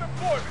by for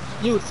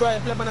deployment. Youth, try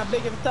to flip and I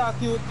beg him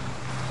talk, youth.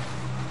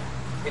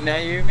 Can you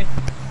hear me?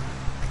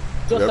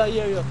 Just Yep. I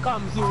hear you.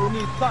 Comes, you. We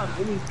need comes.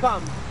 We need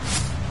comes.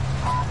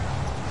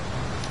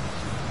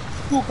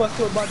 Super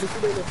so bad to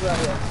today, the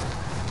prayer.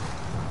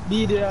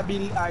 Be there,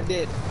 be are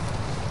dead.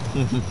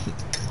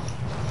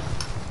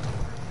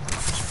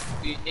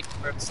 We Nick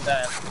Burke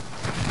style.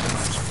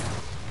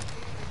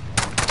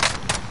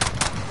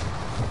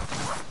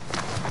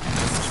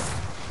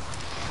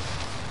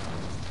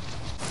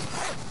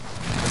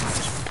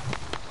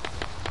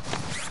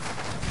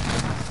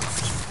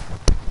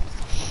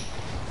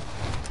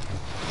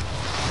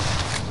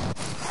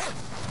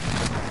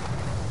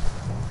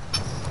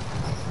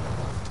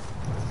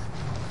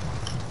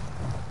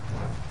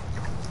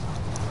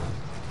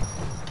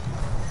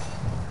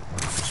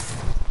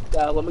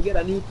 Yeah, when we get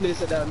a new place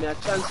that I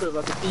transfer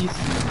over to PC.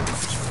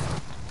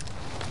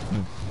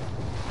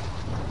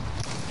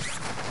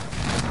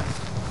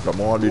 Got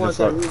more do this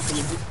one. Man, what's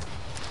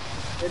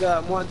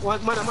that?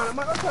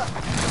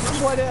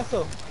 Man, boy there,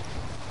 so.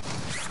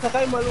 That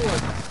time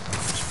alone.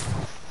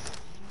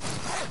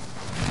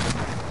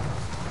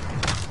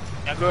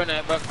 I'm going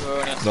back,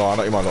 going. No, I'm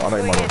not him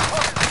alone.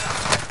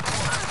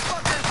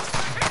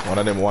 One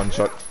of them one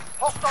shot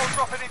Hostiles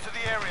dropping into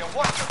the area.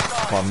 Watch the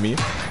side. on me.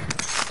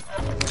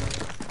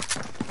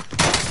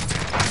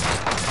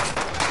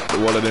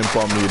 All of them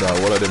from me now.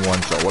 All of them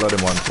one shot. All of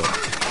them one shot.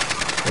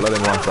 All of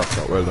them one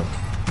shot. Well done.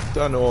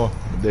 Don't know.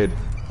 Dead.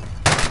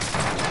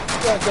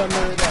 Yeah, don't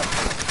know that.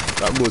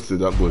 That goes to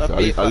that goes.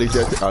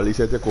 At least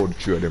I take out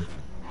 3 of them.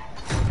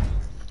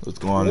 Let's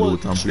go and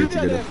loot and play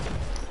together.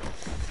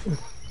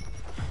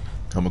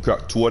 I'm gonna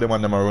crack 2 of them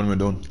and them are run me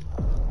down.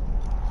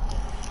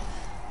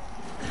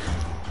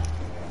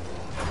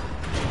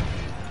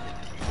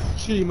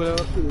 Three man,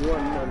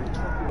 one man.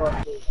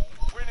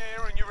 Win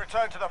here and you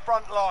return to the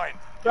front line.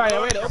 Right,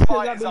 Your wait, fight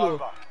upstairs is below.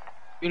 over.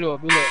 Below.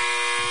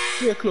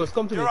 Stay close,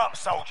 come to me. You're up,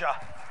 soldier.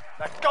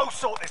 Now go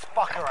sort this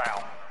fucker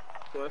out.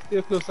 So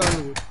stay close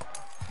on me.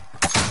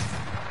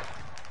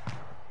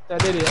 That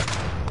did it.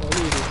 I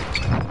need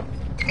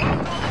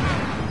it.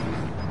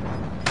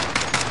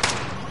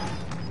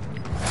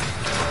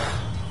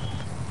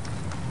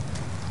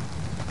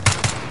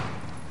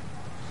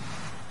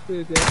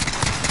 Stay there.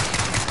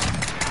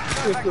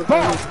 Stay close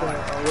on this guy.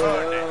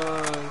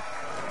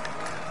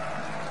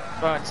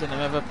 Parts in them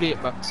have a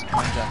plate box.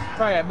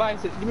 Alright, buy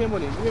it. Give me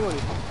money.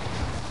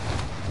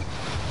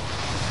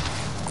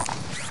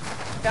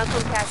 Found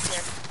some cash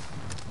here.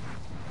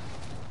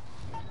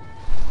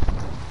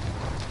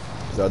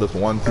 Is that just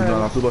one thing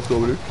on a super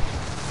store with it?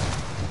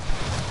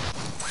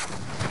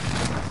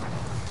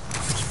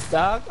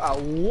 Dog, I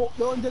walk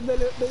down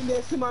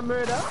the see my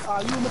murder.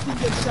 You must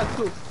get shot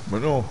too.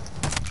 But no.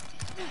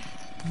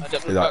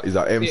 Is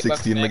that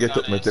M16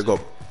 me take up?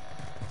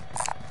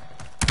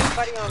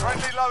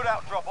 Friendly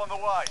loadout drop on the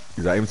way.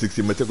 Is that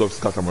M16 me take up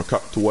Scott and me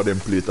crack 2 of them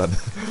plate and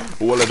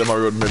all of them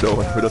are run me down.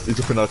 We just sit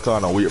up in the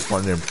corner and wait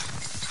for them.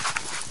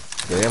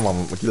 Yeah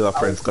man, I kill a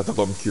friend Scott to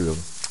come kill him.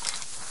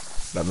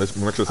 That makes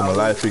me make sure some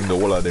life in the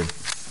whole of them.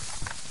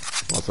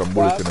 Or some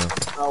bullet in there.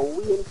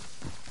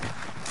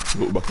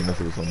 Look back in there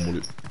for some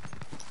bullet.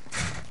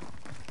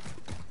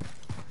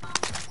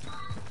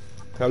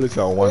 Tell this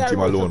one team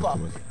alone for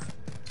me.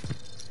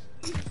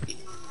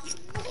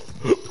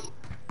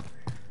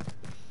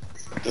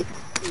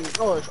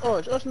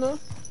 Hush no.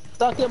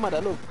 Talk to your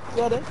mother, look.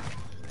 You there?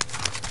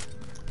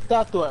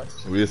 Talk to her.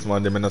 Waste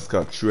man, them in the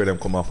Scott, 3 of them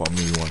come off on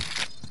me one.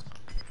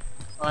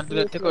 Want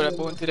to take out the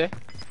bone today?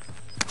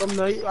 Come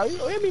now, what do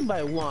you mean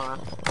by one?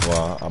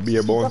 Wow, I'll be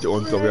a bounty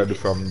hunter we do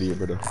from there,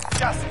 brother.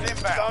 Gas is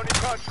inbound. Bounty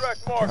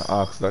contract marked. I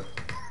ask that.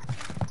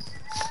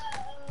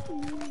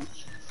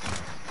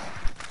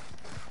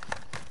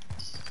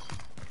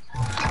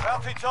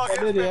 Bounty target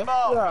has There, been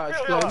marked.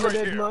 yeah, Kill I'm her.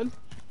 dead man.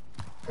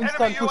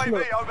 Instant Enemy push me.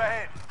 UAV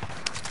overhead.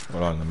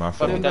 Hold on, my Fuck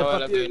phone. with that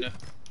wall again.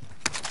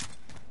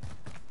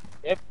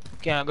 Yep,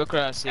 can't go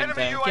cross same Enemy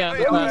time. UAV Can't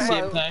go cross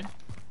overhead. same time.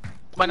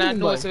 Man, I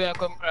know so we are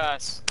come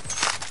cross.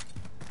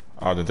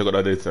 Ah, then take out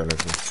that data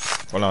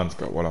silence. Hold on,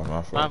 Scott. Hold on,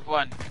 my phone. Have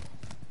one.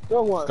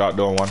 Don't one. Scott,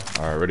 down one.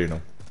 Alright, ready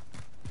now.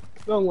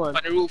 Don't one.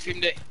 On the roof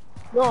him there.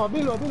 No,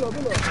 below. The don't one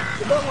below.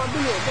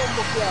 Don't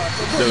look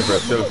here.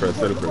 Still first.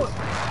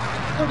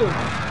 Good.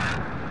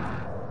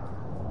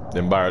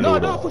 Then bar No, low.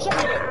 don't push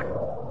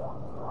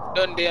up.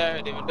 Done there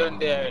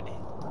already.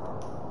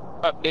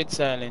 Up dead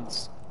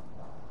silence.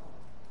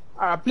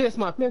 Alright, play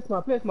smart.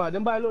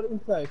 Then buy load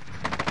inside.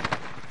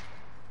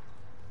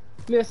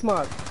 Play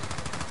smart.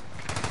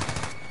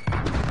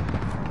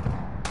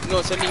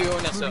 No, send me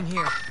on Moving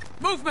here.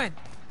 Movement!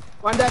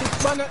 One that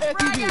is man on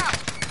ATV.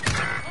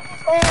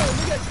 Oh,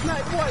 we get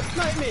sniped, boy,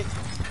 snipe me.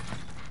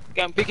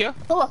 Can pick you?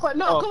 Cover fire,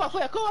 no, Oh. cover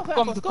fire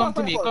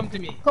Come to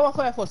me. Cover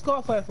fire first.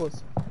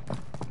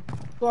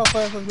 Bombo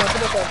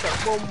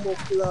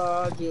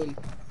Clajon.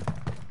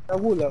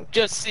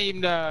 Just see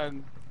him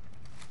down.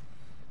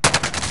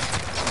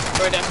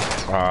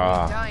 Verdansk.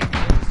 Ah, Dying.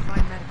 Just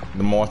find medical.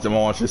 the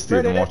march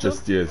is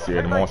stairs.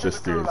 Yeah, the march is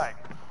stairs.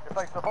 If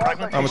they survive,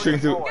 they I'm can thinking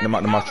move to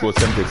forward. the match was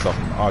something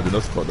something. Ah,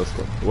 that's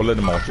good. We'll let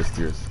the march is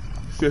stairs.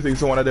 See, I think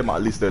some one of them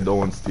at least they're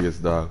downstairs,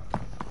 dog.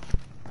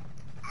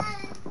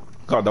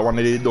 God, that one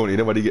they don't, they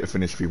never get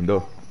finished film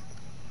though.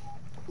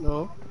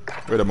 No.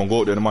 Brother, I'm go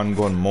out there, the man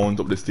go and mount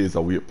up the stairs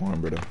and wait for him,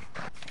 brother.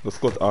 Let's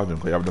cut Arjun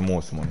because you have the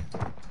most money.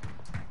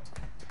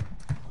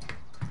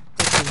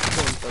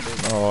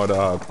 Oh,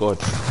 dog, God.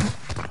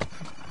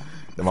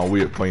 Them a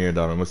wait for you,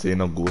 dog. I'm say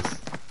no ghost.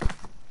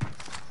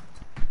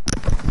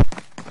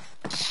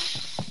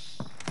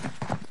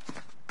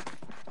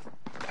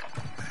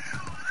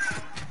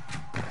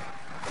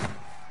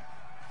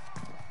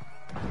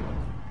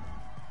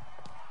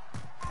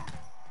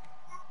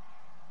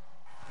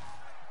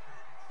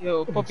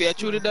 Yo, Puppy, I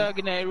threw the dog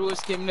in a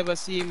roast game, never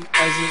see him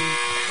as in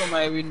from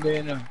my window,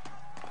 you know.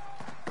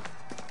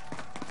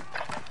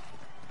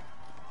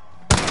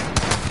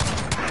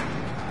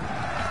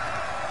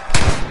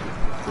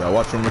 Yeah,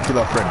 watch from my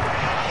killer friend.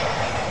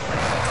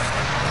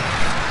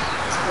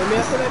 Let me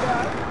answer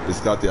that. This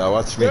guy here,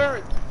 watch me.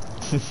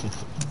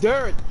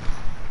 Dirt.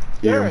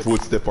 Hear him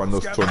footstep on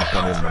those turn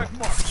on him, man.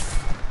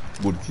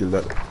 Good kill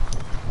that.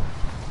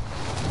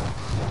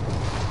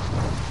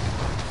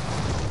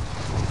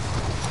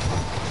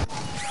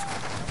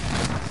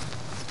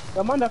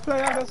 The man that fly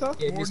out, sir?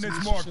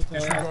 Coordinates marked.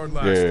 Disregard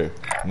last. Yeah,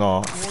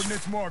 no.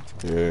 Coordinates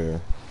marked. Yeah.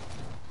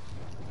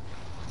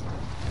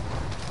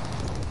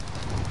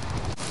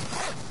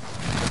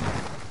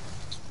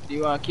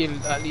 You want to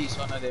kill at least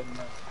one of them,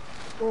 man.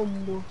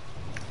 Bombo.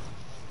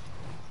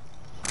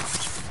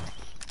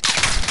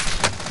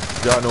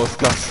 Yeah, no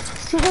splash.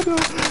 Got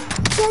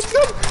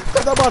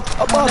a bat.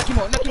 Knock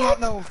him out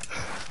now.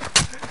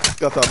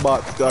 Got a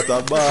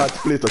bat.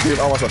 Play it up. Game,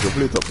 I want to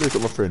play it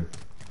up, my friend.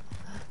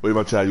 But you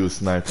might try use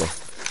sniper.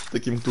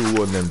 Take him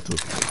 2-1 them too.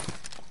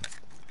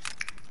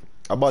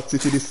 A bat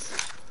city this.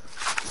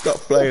 Stop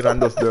flying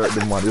and just dirt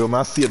them, man. You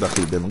must see that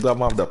with them. Go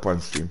and have that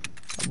punch stream.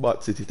 A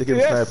bat city. Take him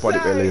sniper the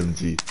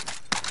LMG.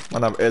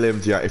 Man have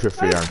LMG and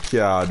FFA and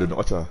card.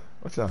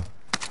 Watch out.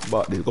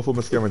 Bat this. Go for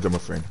my scavenger, my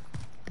friend.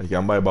 You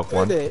can buy back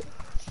one. You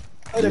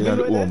can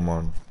do home,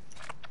 man.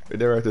 Right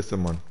there, right there,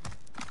 man.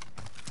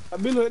 A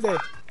bill right there.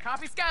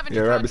 Copy scavenger.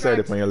 Yeah, right beside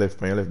contract. it on your left.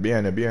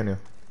 Behind you.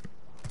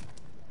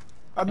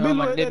 A bill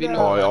right there.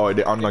 Oh,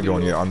 the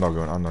underground, yeah,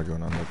 underground.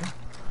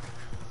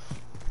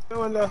 I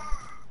wonder.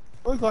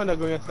 What's going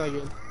on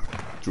again?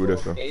 True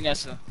this, sir. Yeah, you know,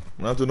 sir.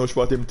 I don't know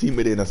what him team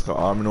with in this car.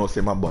 I know say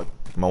my butt.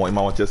 I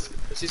want just.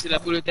 You see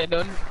that bullet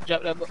done?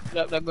 Drop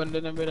that gun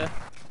down, brother.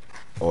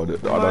 Oh,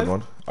 the other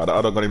gun. The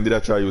other gun him did I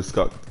try use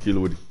Scott kill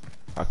with.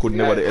 I couldn't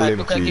never the I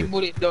look like he LMG.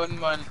 bullet done,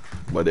 man.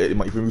 But if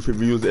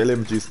we use the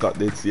LMG Scott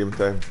they at the same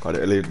time. Cause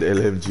the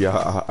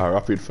LMG are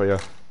rapid fire.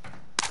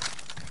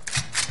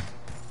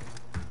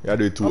 Yeah,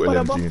 do 2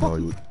 LMG now,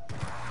 you.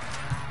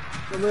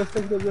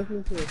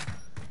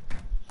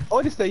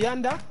 Oh, this is the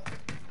Yanda?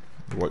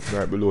 What's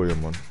right below you,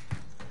 man?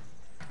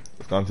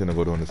 Just continue to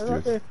go down the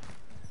stairs. Okay.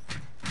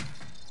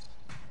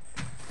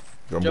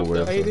 Jump Jump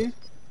over down. here, sir.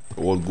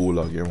 Old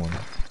gulag, yeah, man.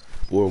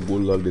 Old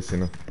gulag this, you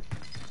know.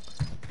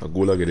 The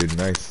gulag it is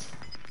nice.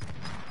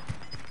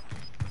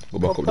 Go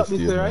back Up up the top this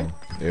stairs, way, man. right?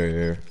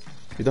 Yeah.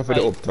 It's up for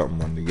the up top,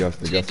 man. The gas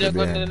Change the is gun,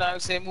 behind. then I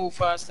say move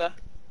faster.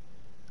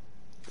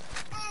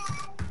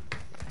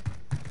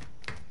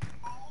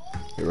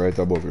 It's right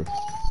above you.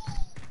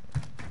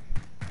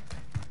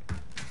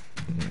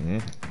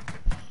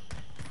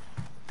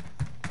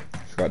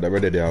 Scott, the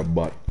ready there,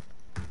 but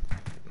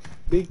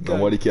Big guy.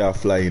 nobody can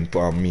fly in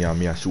for me and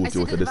me and I shoot see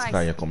you the to the device.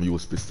 sky and come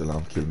use pistol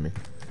and kill me.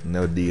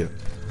 No deal.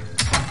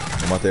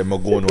 No matter if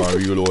I'm going to a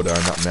reload or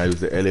not, I use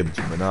the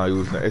LMG. But now I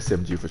use the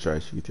SMG for try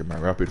to shoot him, man.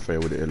 Rapid fire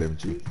with the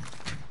LMG.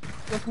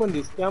 What's one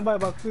this? Can I buy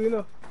back too, you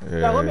know?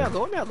 Yeah. Where me I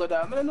go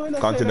down? I don't know in the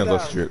Continue side go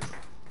of the straight.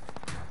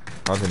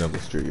 Continue go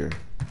straight, yeah.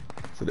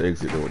 So the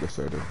exit over the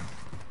side there.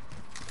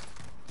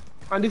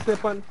 And this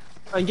weapon.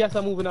 And gas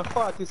are moving at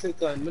 40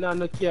 seconds. Me not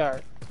no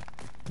care.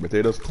 But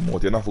they just come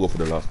out, you don't have to go for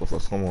the last box,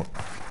 just come out.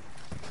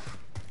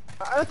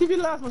 I don't think the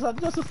last was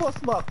just the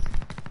first box.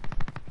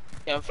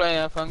 Yeah, I'm flying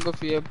off and go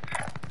for you.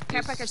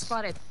 Care package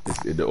spotted. It's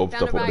the up Down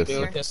top the of right this.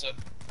 here. Okay, sir.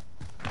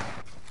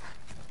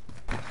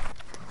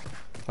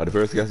 Are the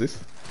first gas this?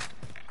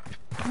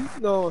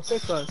 No,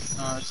 second.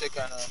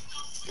 Second.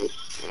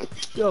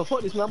 Yo,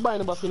 fuck this, not buying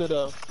the box in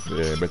the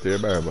Yeah, better you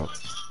buy a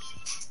box.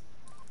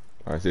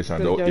 Buy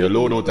station, your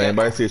loadout and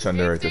buy station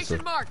there right there, so.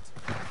 Station marked.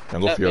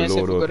 And go for your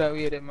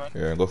loadout. Man.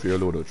 Yeah, go for your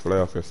loadout, fly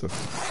off yourself.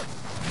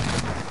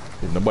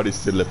 If nobody's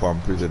still left on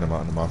prison, the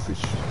man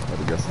fish. Or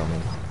the gas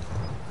amount.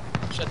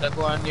 Shut up,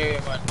 go on near you,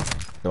 man.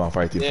 They man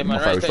fight him. Yeah, Yeah, man,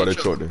 man fight right for the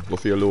side truck then. Go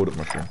for your loadout,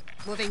 my friend.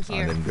 Moving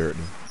here. And then dirt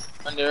then.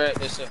 On the right,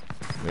 there, sir.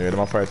 Yeah, they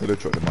man fight for the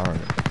truck, the man.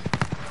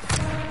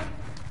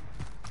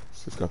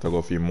 Just gotta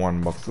go for him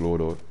one box to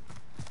load out.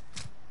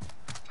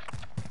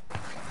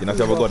 You not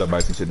ever got a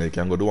bike station, you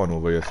can go do one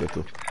over here, so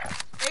too.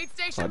 Aid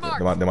station They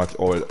marked.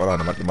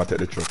 might take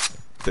the truck.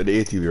 Take the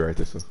ATV right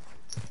there, so.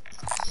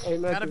 Hey,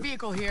 Got a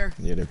vehicle here.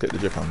 Yeah, they take the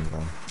jeep and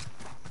go.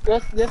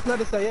 Yes, not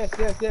the side.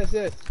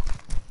 Yes.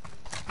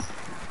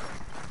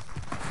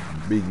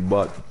 Big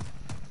butt.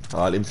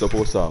 All him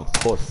supposed to have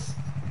cuss.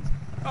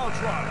 I'll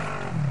try.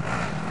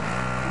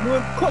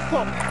 Move cut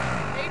up.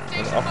 Aid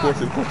station Of course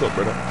marked. him cut up,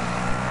 brother.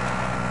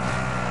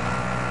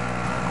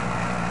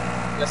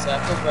 Yes, sir.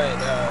 Come right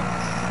there.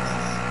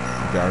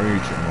 You can't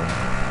reach it, man.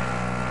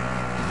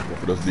 You have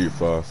to just do it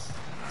fast.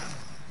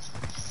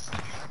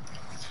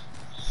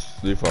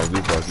 Do it fast. Go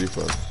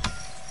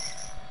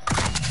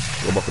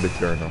back to the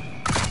car now.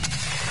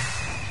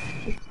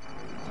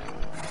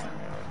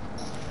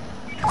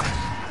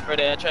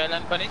 Brother, try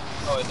land pan it?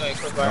 Oh, no, you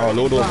could No,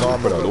 loadout gone,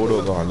 brother.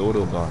 Loadout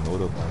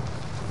gone.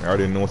 I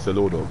already know it's the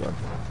loadout gone.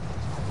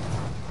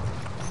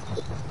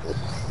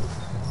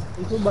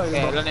 You can buy the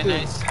Okay, box running too.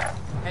 nice.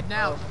 Head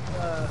now.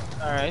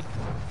 Alright.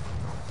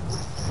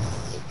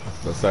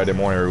 That's why they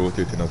want to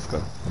rotate in us,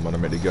 Scott. I'm gonna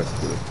make the gas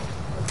kill it.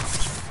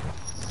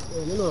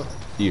 Yeah, you know.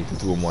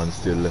 82 man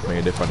still left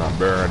me there for that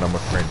burn, I'm a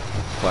friend.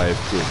 5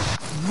 kills.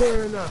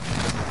 Burn up.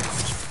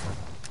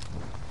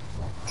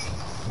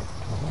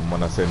 I'm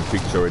gonna send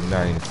picture with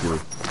 9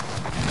 kills.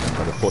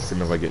 For the first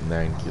time ever get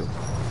 9 kills.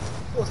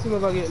 First time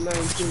ever get 9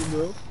 kills,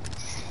 bro.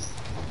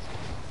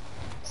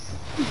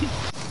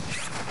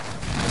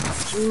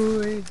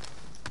 Ooh.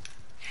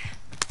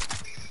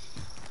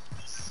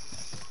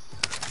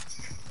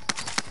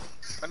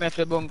 I'm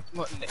after bunk,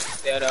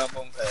 the other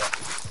bunker.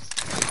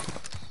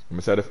 I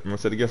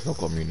said the guests not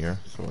come in here,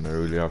 so I don't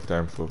really have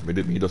time for me.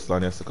 Me just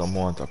land here so come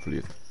on to play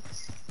it.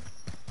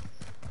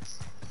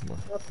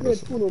 I played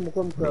full of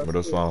come But I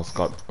just want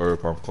Scott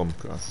Earp and come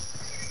across.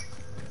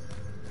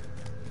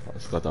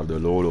 Scott have the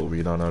loadout,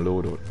 we don't have a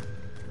loadout.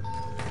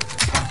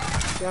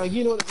 Yeah,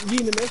 give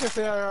me the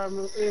SFR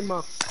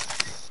Max.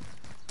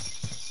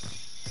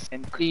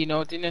 And clean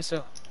out in there,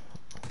 sir.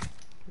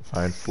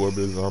 Find 4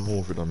 bills and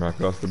move it. I'm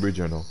across the bridge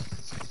here now.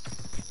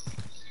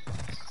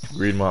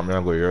 Green map, me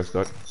I go here,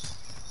 Scott.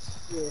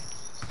 Yeah.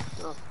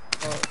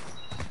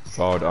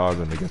 Forward hard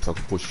when they get to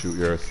push shoot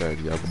your side,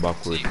 you have to go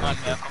backwards. See, man,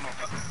 me I come over.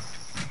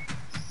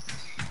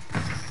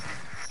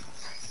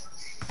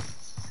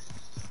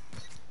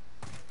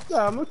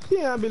 Yeah, I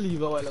can't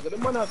believe a while ago. The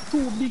man have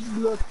 2 big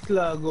blood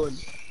clot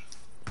guns.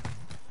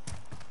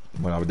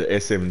 Man have the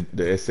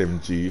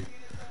SMG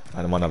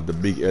and the man have the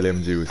big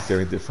LMG with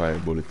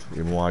 75 bullets.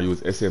 You want to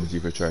use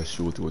SMG for try to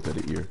shoot out of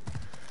the ear.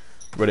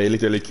 But they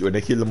literally, when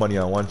they kill the man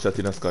in one shot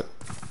in a Scott,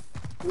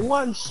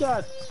 One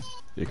shot.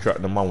 they crack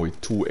the man with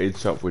 2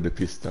 headshots with the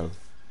pistol.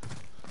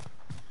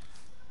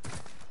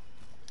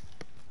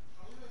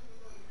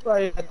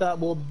 Right, I thought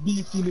about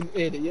beating him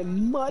head. You're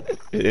mad.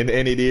 In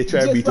any day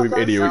try to beat him with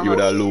Eddie, you would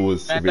have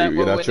lose. If you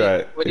would have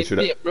tried, With the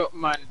tape broke,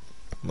 man.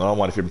 no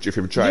man, if him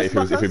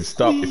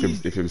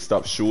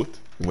stop shoot,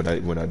 he would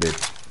have dead.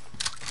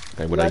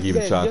 I would have give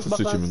him chance to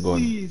switch him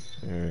gun.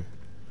 Yeah.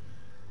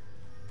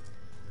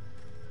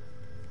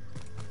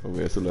 But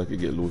wait so like you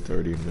get loot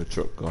already in the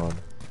truck gone.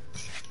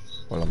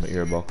 While I'm in the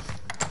earbox.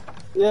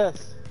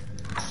 Yes.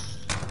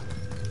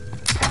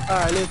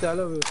 Alright, later, I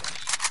love you.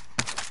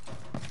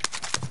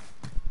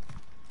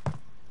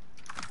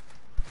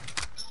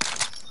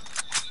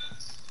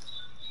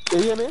 You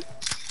hear me?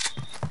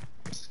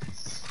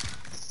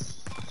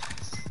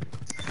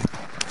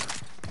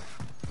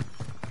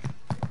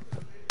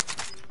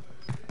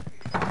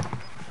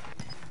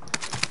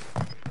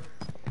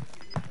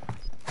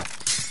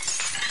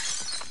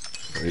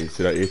 Hey,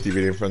 see that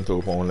ATV in front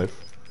of one left?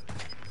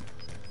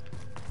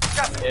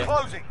 Gas is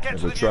closing. Get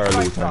to We'll the try new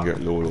loot safe and zone.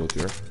 get load out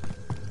here.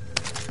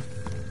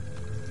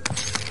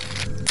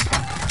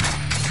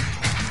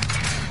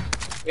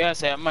 Yeah,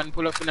 say a man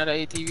pull up another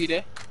ATV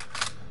there.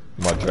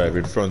 I drive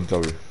in front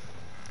of it.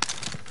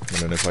 I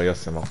don't know if I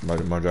ask him,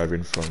 I drive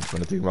in front.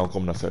 When I think I'll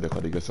come that side,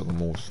 because they get some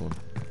move soon.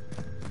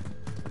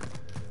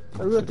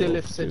 I wrote the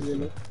left side, you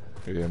know.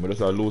 Yeah, but that's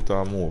a loot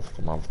and move.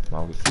 Come on, I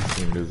have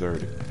 15 days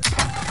already.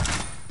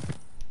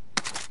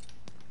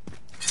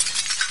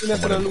 You're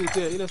not gonna loot,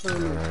 yeah. You're not gonna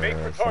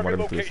loot. Some of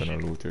them place on a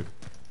loot here.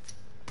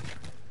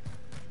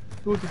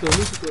 Loot it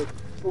up.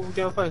 Hope we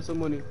can find some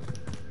money.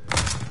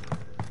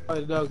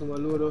 Find the dogs in my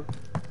load up.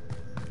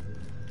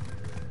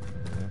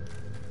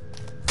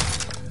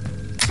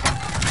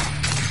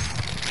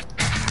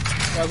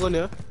 Yeah, go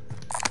there.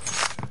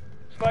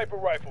 Sniper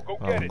rifle, go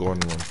get I'm it. going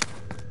one.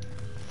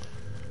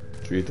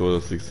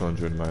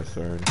 3,600 my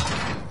side.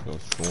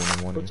 Just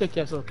phone money. Go check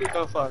yourself, quick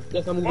and fast.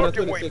 Just I'm moving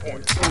Marking 20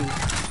 seconds.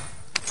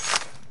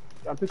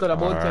 And pick up the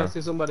bounty and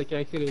see somebody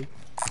can kill him.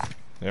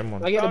 Yeah,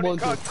 man. I get the Bounty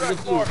bounty.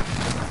 contract marked.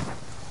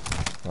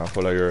 I'll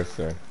follow your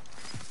side.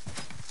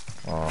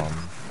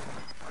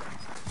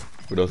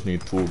 We just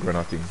need 2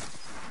 grenade thing.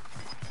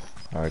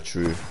 Alright,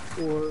 3.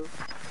 Or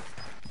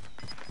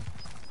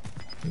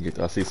You get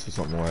assist for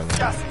something while.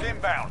 Gas is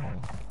inbound.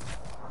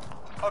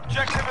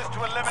 Objective is to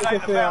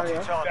eliminate the fair, bounty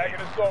yeah. target.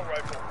 Bagging assault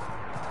rifle.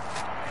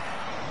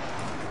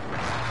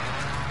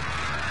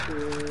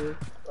 2,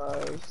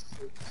 5,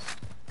 6.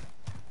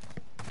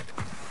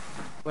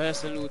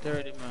 Where's the loot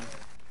already, man?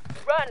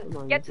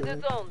 Run! Get to the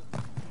zone.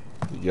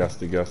 The gas.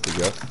 The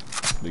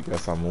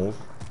gas and move.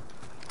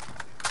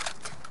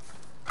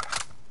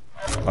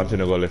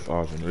 Continue to go left,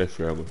 Arjun. Left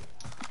where I go.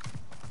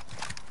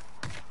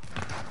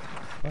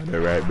 And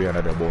they're right behind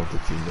the bounty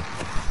team there.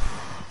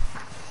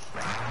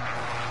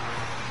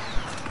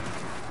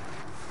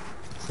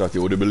 Scotty,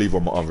 would you believe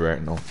what I have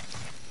right now?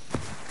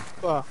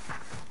 What?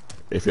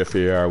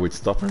 FFAR with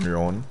stopping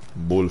round,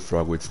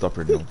 bullfrog with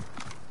stopping down.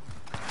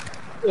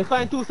 You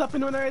find 2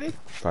 stopping one already?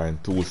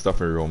 Find 2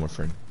 stopping round, my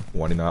friend.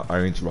 1 in an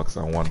orange box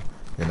and 1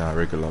 in a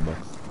regular box.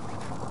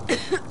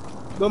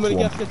 Don't many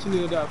gas catching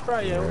you there.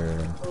 Fry you.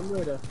 I'm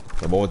ready.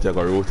 The bounty I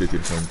got rotate in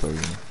front of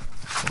you.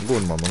 I'm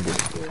good, man, I'm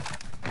good. Yeah.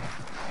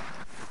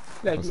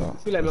 Like, What's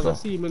up? feel like I'm What's gonna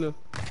up? see him, you know.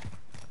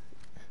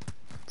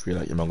 Feel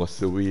like you're going to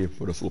see we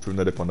but just open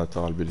the on the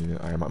tall building.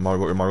 I'm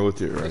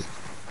rotate, right?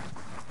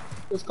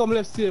 Just come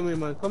left see me,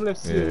 man. Come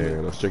left see me. Yeah,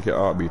 let's check your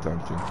heartbeat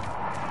and thing.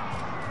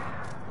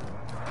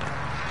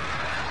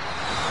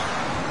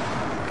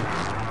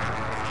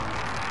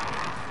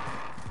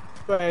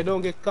 Right,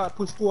 don't get caught,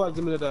 push towards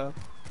him there.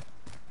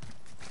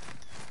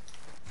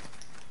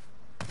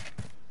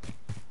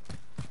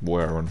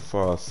 Boy, I run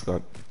fast,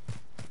 Scott.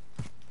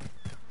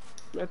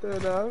 Better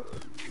dog.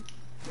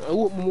 I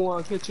hope more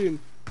and catch him.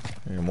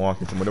 Yeah, I'm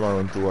walking to them and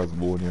run towards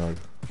Boneyard.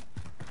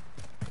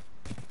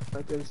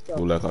 I can stop.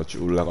 Like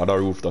other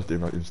roof that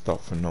him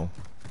stop for now.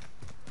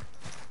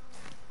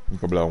 You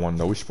probably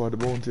wonder which part of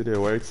the bounty there,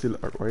 why it's still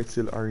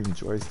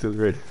orange, why it's still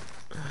red.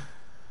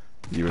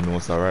 Even though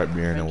it's alright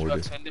behind now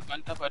with it.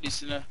 On top of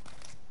this, you know.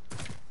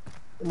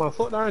 Come on,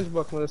 fuck the orange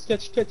box, man.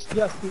 Catch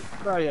gas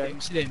fry You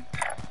see them?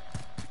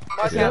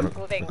 Yeah,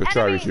 moving. I could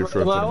try reach in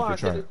front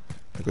of them,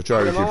 I could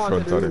try reach in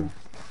front of them.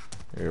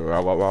 Yeah, I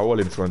wall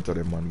in front of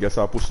them, man. Guess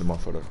I'll push them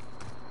off for that.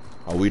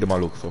 I'll weed them a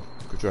look for.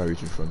 I could try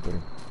reach in front of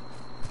them.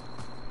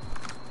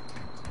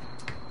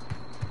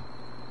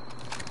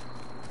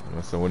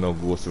 So we no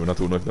go, so we not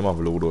know if them have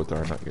loadout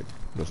or not yet.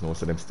 Just know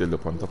so them still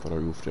up on top of the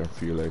roof there and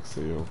feel like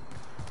say yo.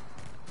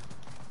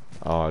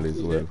 All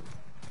is well.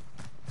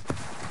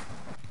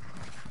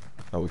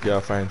 Now we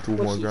can find 2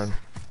 more grand.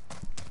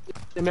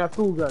 They may have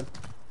 2 grand.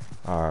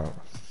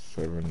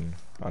 7.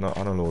 I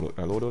don't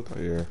load out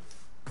here.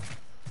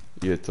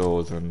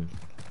 8,000.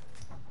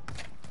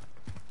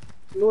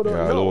 Load out.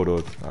 Yeah, No. load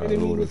out. I'll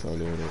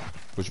load out.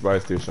 Which buy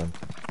station?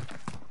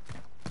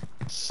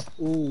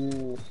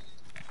 Ooh.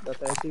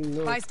 That I think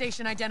no. Buy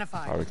station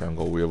identified. Or we can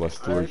go way over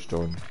storage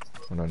town.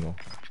 I don't know.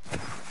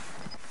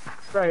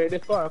 Right, they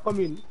far. Come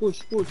in.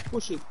 Push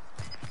it.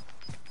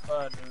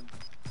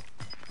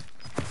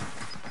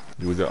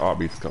 Use the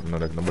heartbeat stop now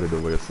that nobody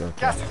do yourself.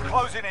 Gas is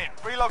closing in.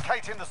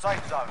 Relocating the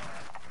safe zone.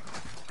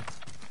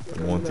 The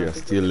bounty are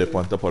still left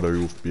on top of the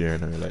roof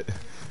behind her, like.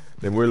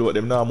 Them will what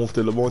them now move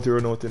till the bounty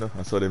run out, you know.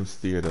 I saw them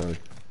stay there.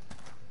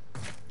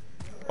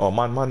 Oh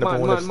man, the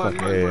phone left stuck.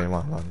 Yeah,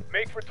 man.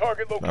 Make for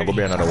target Now location. go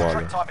behind the wall.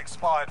 Contract time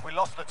expired. We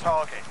lost the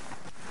target.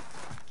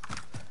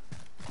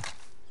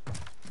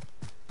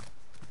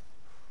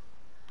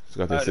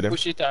 So got to see them.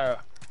 Push it,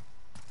 Tara.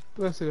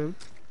 Let's see them.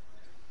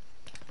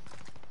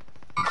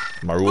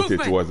 I rotate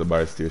Movement. towards the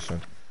buy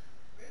station.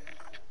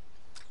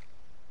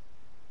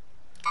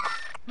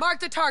 Mark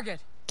the target.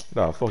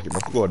 Nah, fuck it, I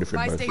could go a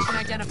different Buy buy station station.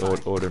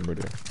 identified. Load them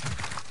brother.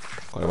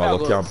 I'm going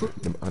to camp.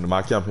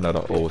 I'm camping at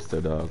the house,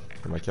 the dog.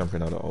 I'm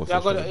camping at the house.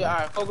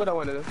 Yeah, I'll go that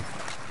one then.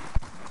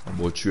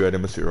 About 3 of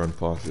them see run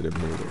past with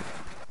them load out.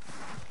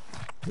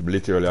 They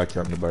literally I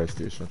camp the buy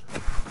station.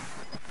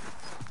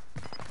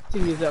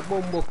 Thing is that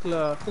bomb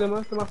claw. See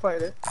them fight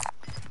there.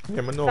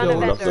 Yeah, I know. Son of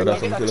That's Vendor,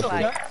 that's get some that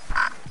telephone. truck.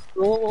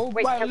 Oh,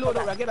 Wait, buy a careful load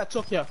that. up, I get a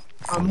chuck here.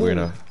 I'm And going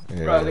move. to.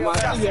 Right, Yeah. they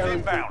Gas must is see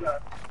inbound.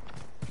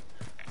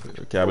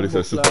 Okay, I believe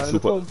it's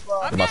super.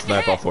 They must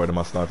sniper for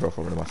me.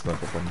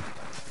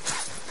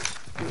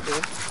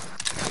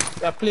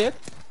 Yeah, play it.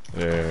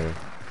 Yeah.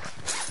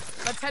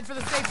 Let's head for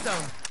the safe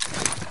zone.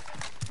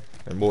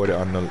 And boy, they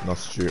are not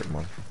straight,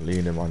 man.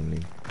 Lean them on me.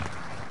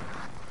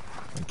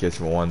 In case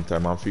for one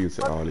time I feel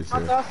say all is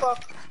here.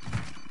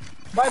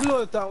 By the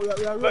load town, we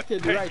are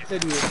rotated the right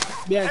side way.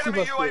 Behind Enemy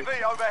Silver Square.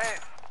 UAV overhead.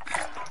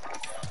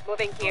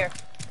 Moving here.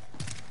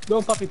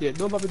 Don't pop it yet.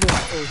 Don't pop it yet. Oh.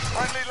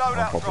 Friendly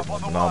loadout drop on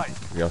the way.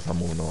 Yes, I'm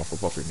moving now for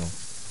pop it now.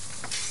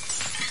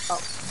 Oh.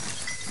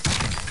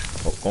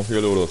 Oh, come here,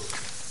 load us.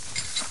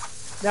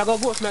 Now go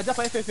ghost, man. Drop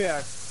a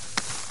FFR.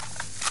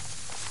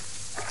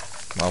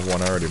 I have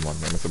one already, man.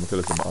 I'm tell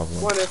you something, I have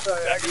one. One FFR.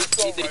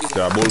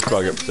 See, I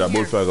bullfrag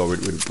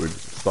with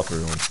stopper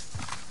rounds.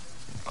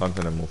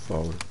 Continue move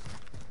forward.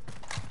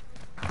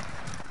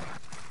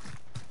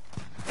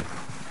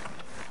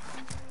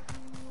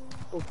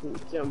 Okay,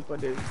 camp for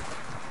them.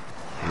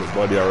 The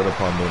body I run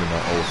upon down in my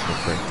house, my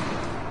friend.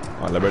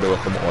 And I better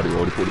come out the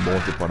put the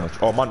bounty upon us.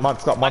 Oh, man,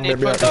 stop, man, there.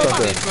 Give me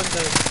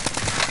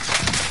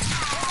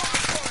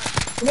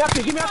a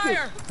pick, give me a pick.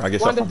 I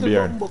guess I'm from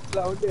behind. What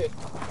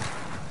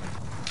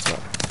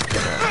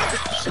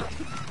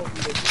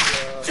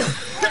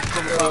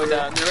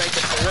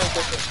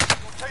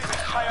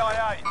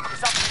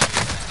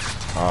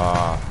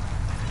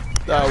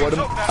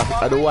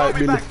the white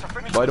bill?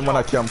 Why the man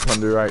I camp on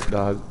the right,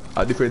 dog?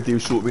 A different team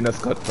shoot me in a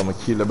Scott, so I'm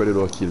kill the better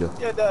don't kill you.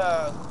 Yeah,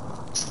 dog.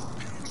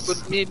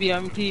 But maybe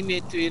I'm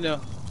teammate too, you know.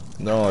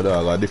 No,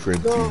 dog, a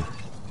different team.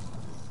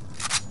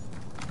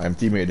 I'm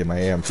teammate them,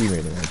 I am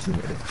teammate them.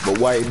 But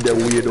why if they're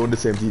weird on the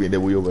same team and they're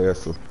way over here,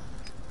 so?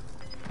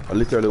 I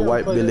literally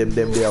white bill them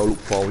there, I'll look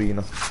for we, you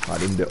know.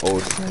 And in the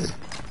outside.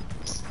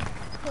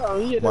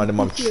 Man, them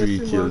have 3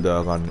 kills,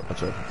 dog, and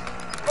actually.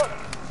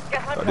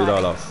 I did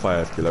all of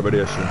 5 kills. I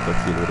better shoot for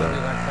kill with them.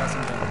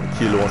 I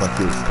kill one and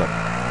kill Scott.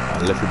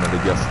 And left him in the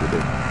gas with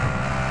them.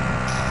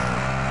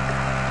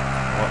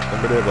 I'm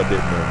better ever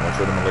dead now. I'm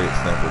sure them going to get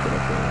sniper with them.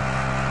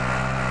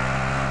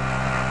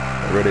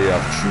 I already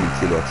have 3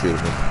 kills or kill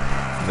me.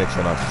 Next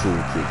one have 2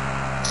 kills.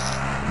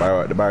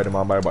 The buy them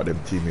and buy back them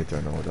teammate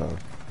right now, dog.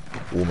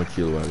 Who me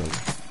kill while ago.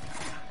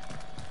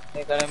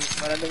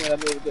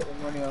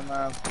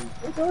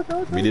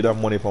 We did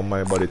have money from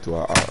my body too.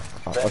 I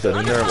said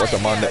the nerve was a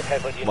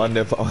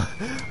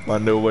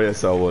man the way I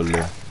saw all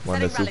them. Man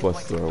the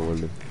superstar all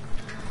them.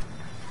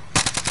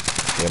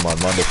 Yeah man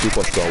the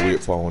superstar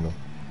wait for one.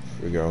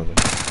 Figure out. I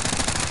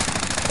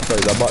said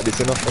it's about this,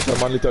 you know. I said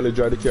man literally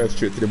drive the car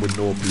straight to them with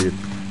no plate.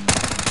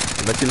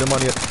 You not kill the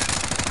man yet.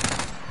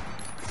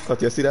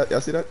 Scott, you see that? You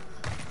see that?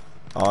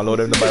 I allow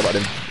them to buy back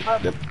them.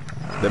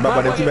 They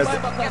buy back them teammates.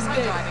 Yes, I'm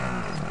driving.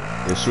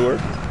 You sure?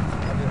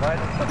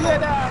 Yeah,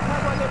 dog.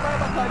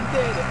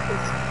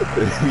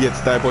 We get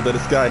sniped out of the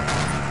sky.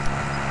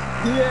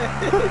 Yeah.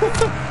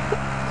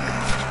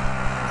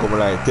 Come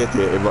like Tete,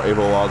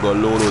 ever want to go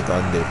load out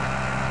on them.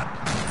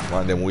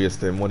 Man, them waste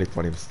their money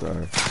for them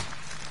star.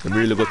 They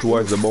really go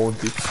towards the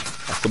bounty. I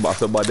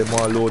said about them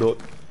all load out.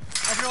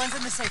 Everyone's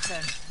in the safe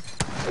zone.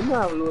 Them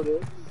have load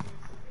out.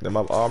 Them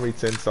have army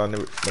tents and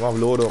them have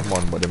load out,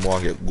 man, but them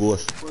want to get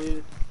ghost.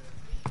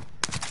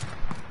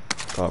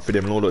 For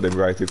them load out them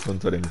right in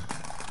front of them.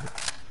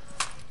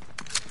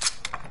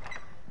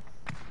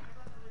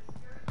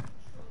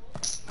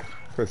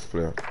 First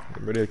player.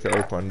 You really can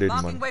help on dead,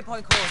 man.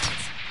 Waypoint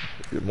coordinates.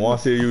 You want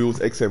to say you use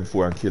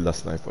XM4 and kill that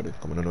sniper then.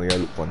 Come on, I know you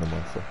look for the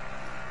man for.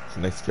 So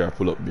next car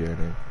pull up behind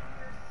him.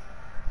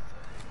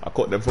 I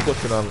cut them for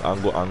cutting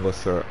and go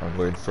sir and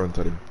go in front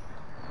of him.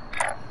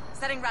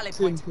 Setting rally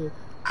point.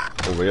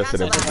 Over here, so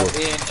them for go.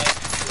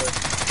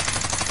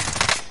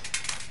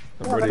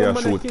 I'm ready to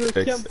shoot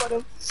X.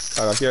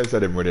 I can't say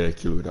them ready to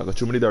kill it. I got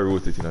too many that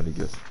rotate in on the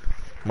guess.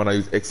 Man, I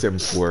use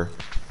XM4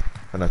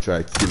 and I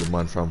try to kill the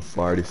man from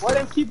far distance.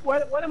 Why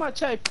them I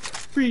try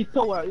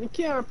pre-tower? You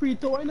can't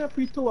pre-tower, you're not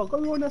pre-tower. Go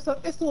run us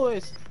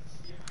SOS.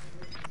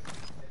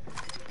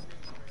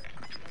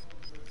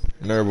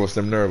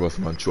 Nervous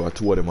man. Sure,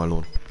 2 of them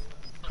alone.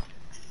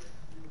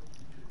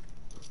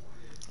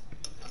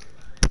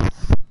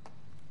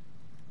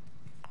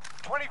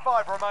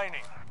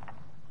 Remaining.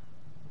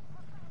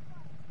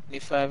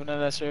 25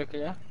 another circle,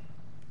 yeah?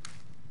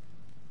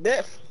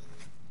 Death.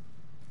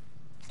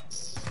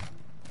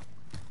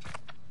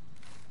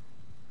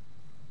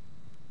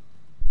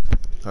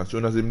 As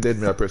soon as him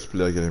dead, I press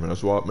play again. I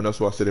just want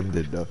to see him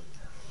dead though.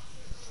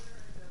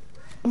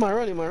 Come on,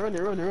 run it.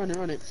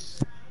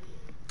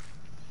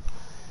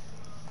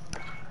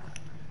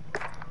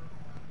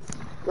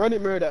 Run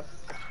it, murder.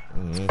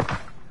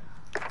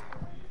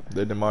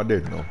 Then them are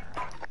dead now.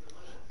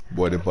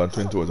 Boy, them pan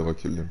 20 was ever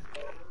kill them.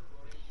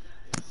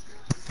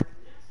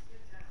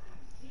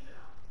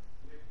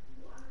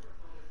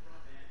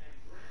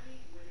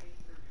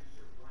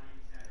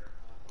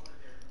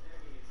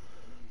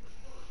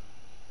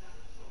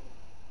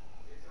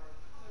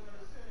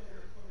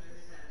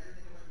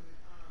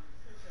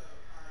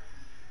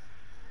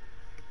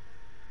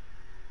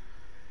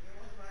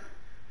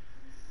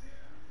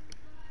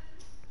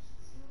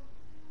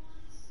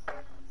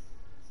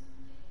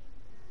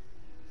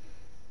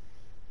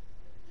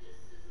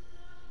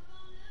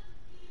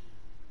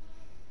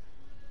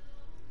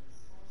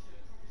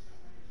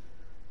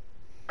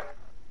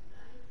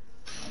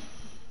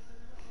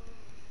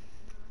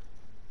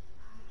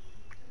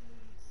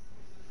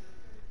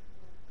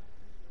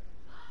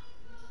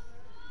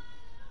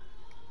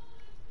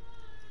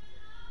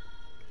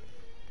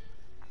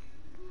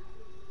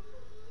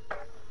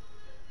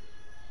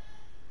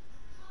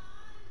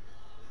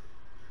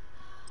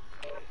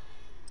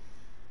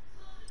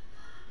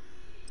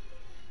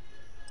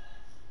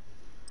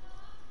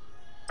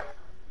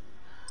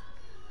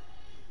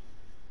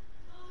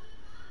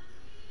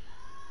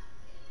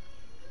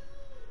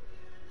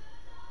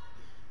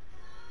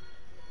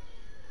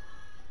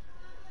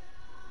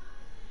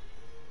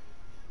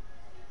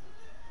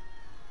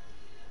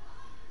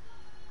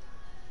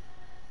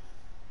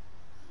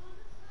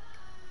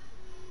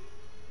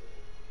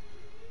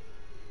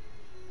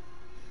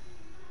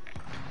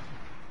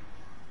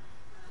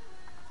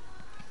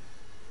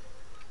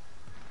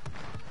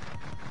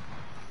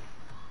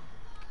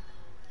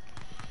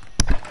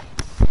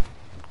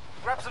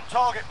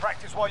 target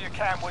practice while you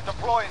can. We're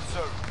deploying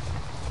soon.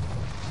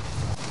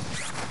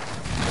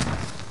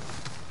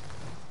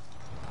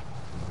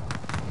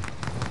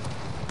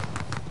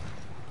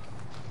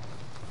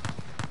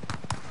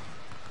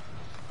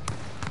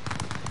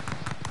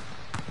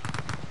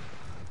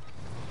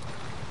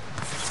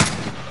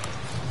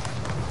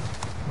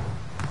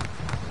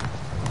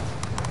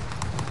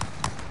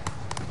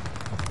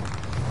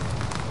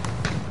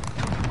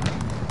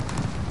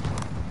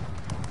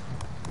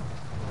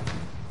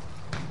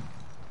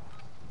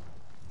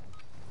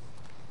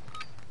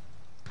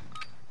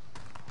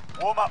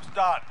 Warm-up's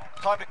done.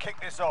 Time to kick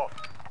this off.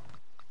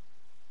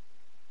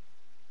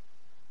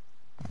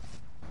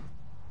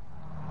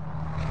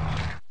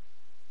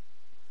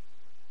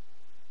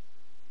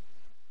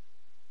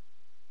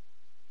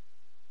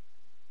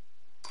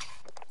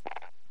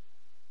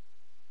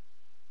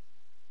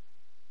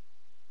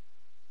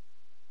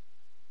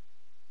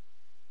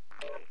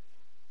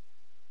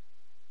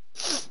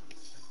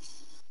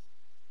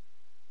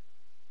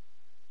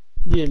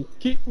 Game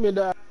kick me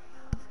that.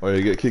 Oh,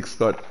 you get kick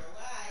Scott.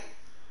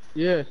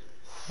 Yeah.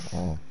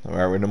 Oh,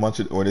 alright,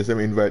 when they say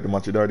me invite the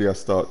match, it already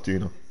start, you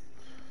know.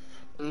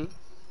 Mm.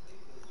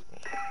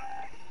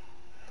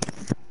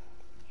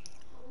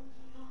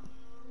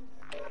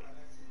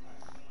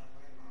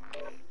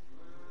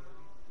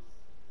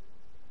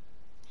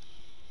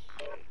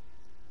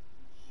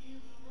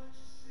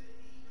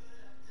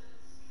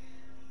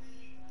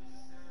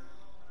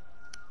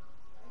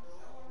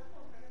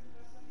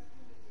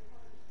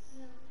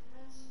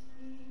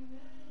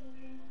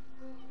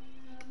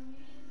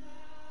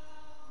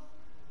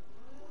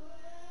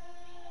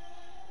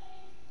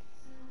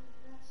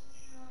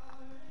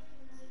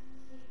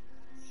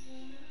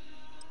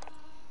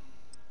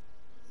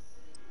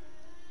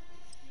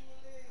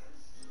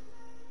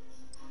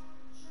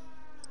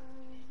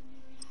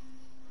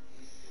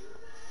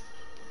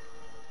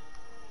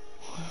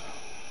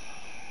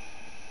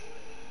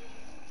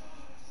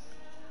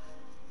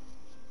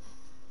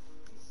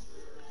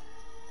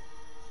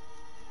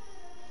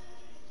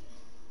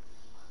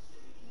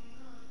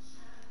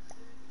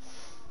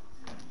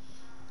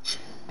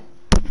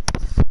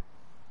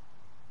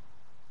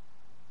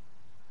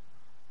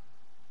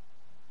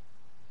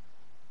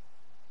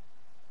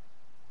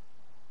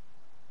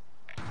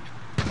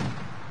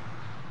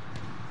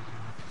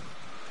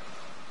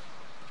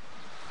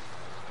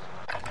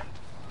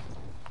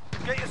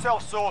 Get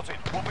yourself sorted.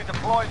 We'll be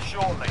deploying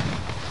shortly.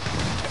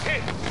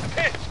 Hit!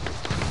 Hit!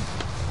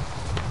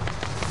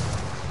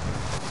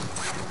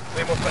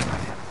 Way more friendly.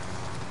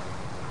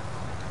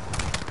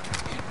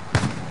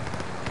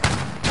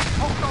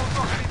 Hostiles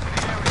dropping into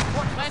the area.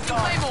 Watch the Planting sky.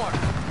 Claymore.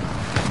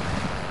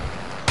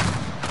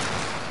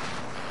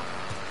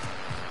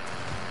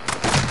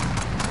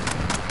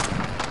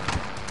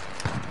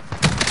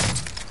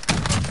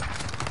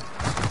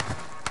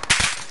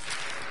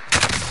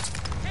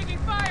 Taking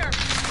fire.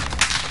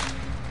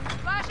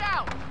 Flash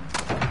out.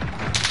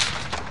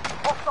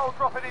 Hostiles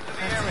dropping into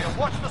the area.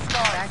 Watch the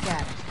sky. Back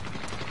at it.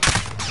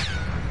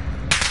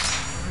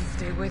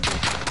 Stay with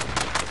it.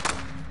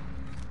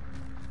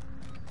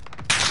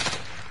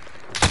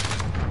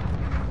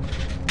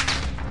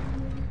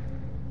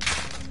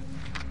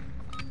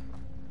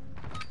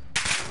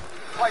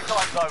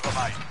 Playtime's over,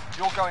 mate.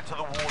 You're going to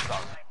the war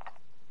zone.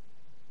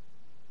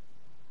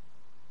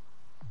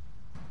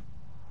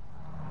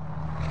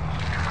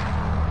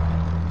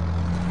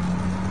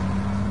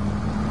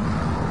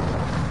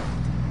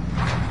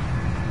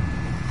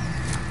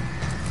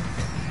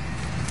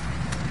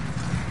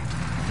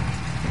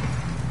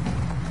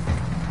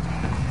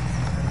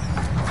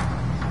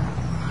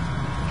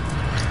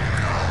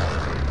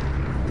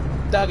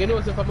 Dog, you know,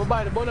 if I'm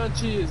buy the bun and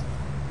cheese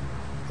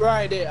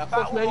Friday, I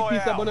first Battle make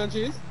piece of Royale. bun and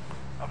cheese.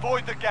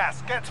 Avoid the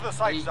gas. Get to the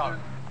safe zone.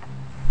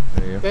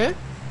 Yeah. Eh?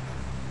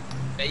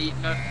 I eat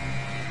now.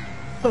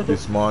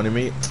 This morning,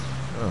 mate.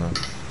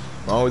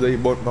 I always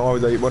eat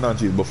bun and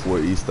cheese before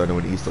Easter, and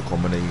when Easter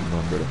come, I eat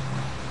none, brother.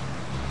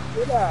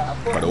 Yeah,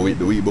 But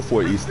the week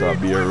before Easter,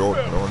 beer round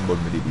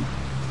bun me did eat.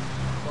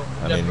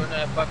 And then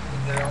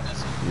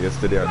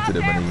yesterday and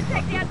today, I eat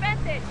none, brother.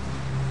 advantage.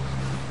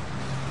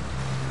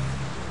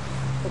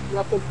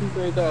 I'm put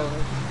people in there.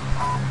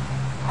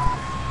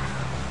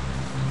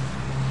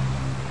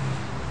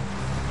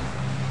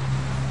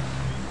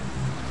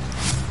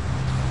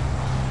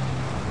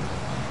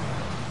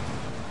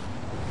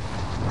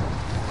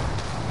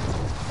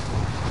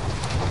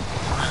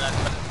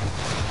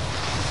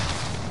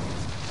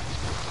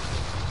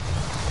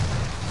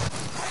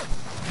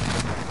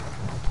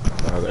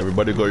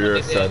 Everybody go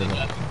your side.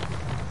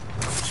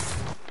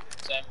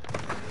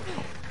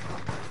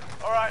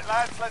 Alright,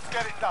 lads, let's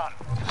get it done.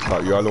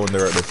 You're alone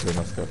there at this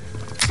one, Scott.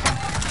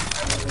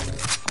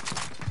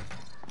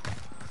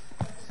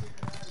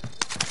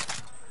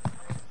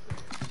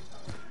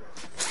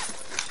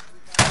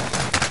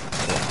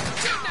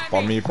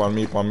 On me.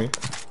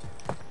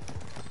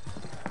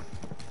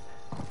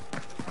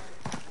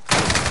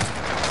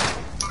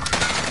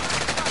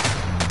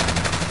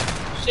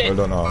 Shit.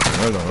 Well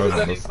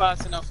done.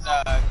 Fast enough,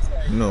 dog.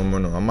 Sorry. No,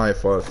 no, my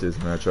fault is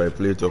man. I try to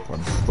play it up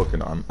on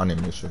fucking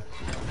animation.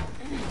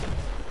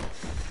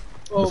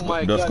 Oh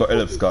my just god.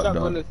 Just got LF Scott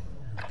down.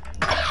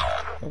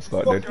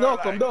 Scott dead. No,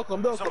 come.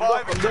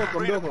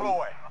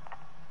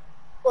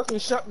 Fucking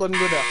shotgun,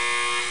 brother.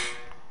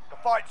 The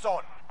fight's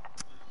on.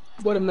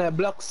 Got him in that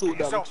black suit,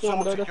 dog.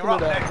 You're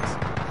up next.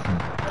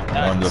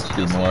 One just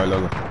killed me a while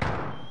ago.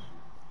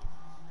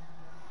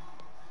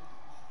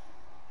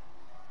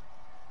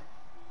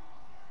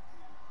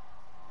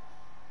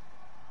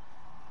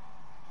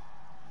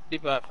 You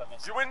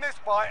win this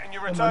fight and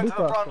you return to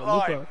the front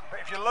line. But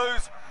if you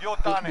lose, you're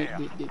done here.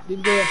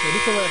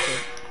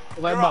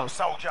 You're up,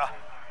 soldier.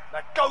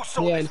 Now go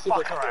sort this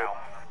fucker out.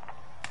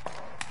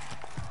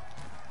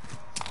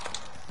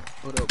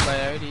 Hold up, by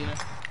already, you know.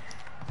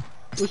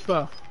 Which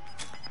part?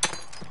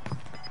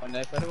 On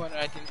that other one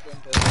right in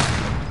front of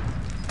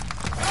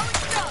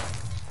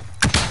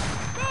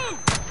Move!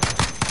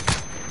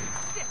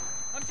 Shit,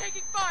 I'm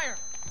taking fire.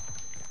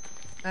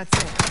 That's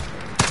it.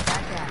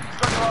 Back at it.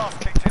 Got your ass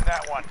kicked in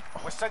that one.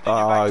 We're sending you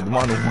back to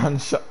one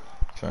shot.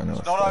 It's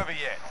not over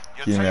yet.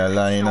 Give me a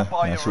line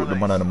and shoot the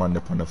man of the man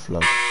upon the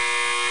flag.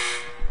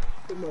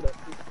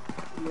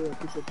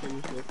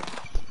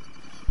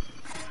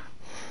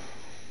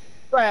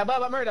 Right,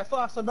 Baba murder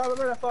faster,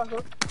 murder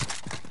faster.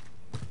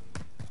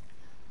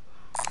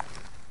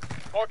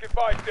 Marking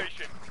fire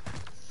station.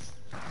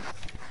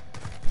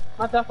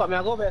 Matter of fact,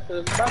 I go back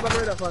to Baba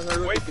murder faster.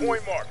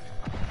 Waypoint mark.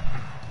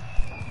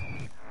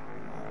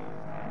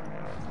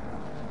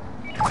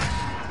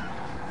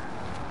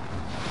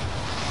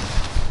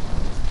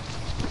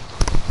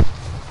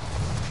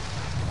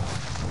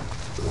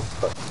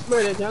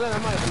 Murder, tell them I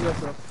might do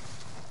yourself.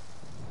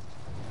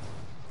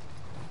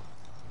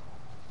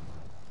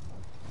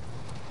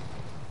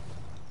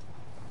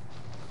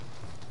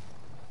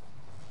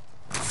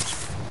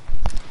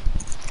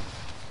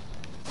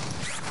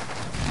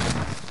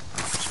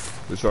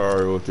 Which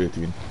are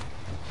rotating?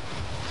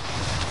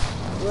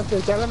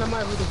 Listen, tell them I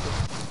might do yourself.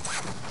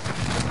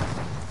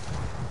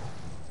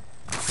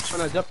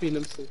 I'm jump in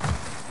them soon.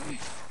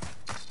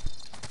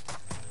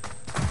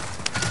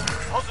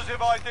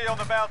 Positive ID on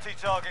the bounty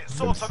target.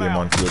 Sort them Same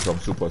man out. play from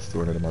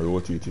Superstore and them are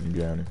rotating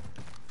behind him.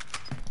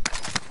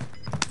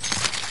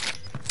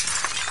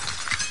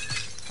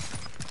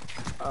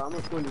 I'm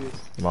not going to this.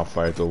 I'm gonna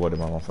fight over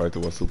them, I'm gonna fight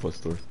over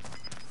Superstore.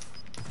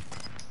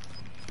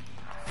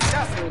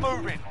 Gas is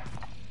moving.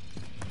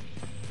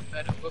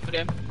 I don't go for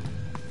them.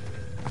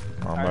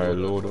 I'm by a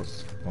load up.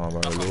 I'm by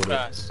a load up.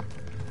 Grass.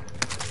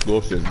 Go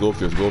upstairs, go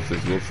upstairs, go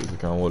upstairs, go upstairs. You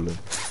can't hold them.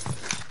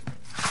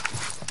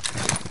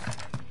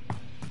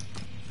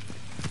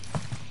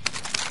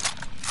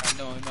 I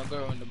know, I'm not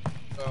going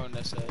on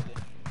the side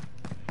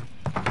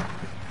there.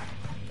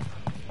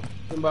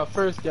 Remember,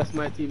 first just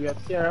my team, we have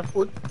Sierra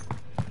foot.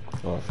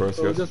 Oh, first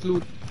So yes. just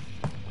loot.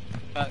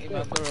 I'm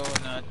going on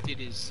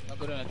titties. I'm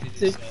going on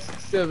titties. 6,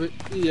 7,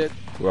 8,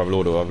 We have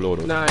load up, we have load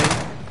up. 9.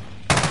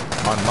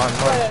 Man.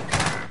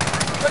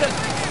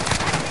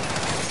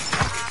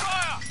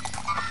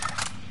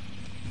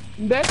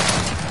 Dead?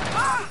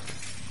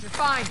 You're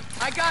fine.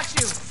 I got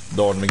you.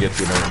 Don't me get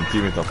you now,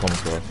 teammate are coming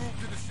for us.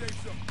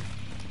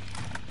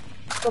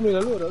 Come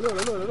here, load.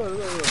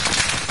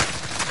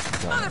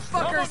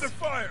 Motherfuckers!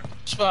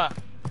 Spot.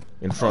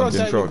 In front,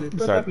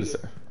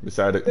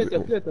 beside the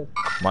Later.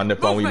 man the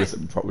pan we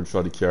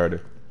for the car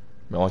there.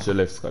 Me watch your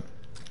left, Scott.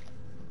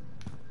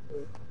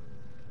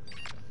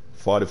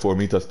 44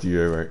 meters to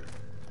your right.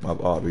 My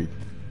heartbeat.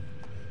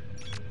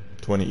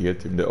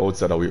 28, him the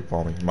outside away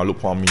from me. My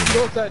look on me.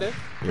 Go outside there.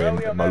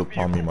 Yeah, my look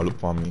on me.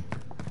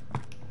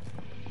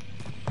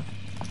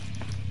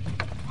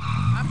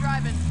 I'm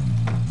driving.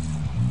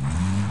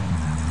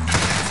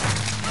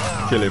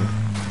 Kill him.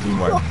 Team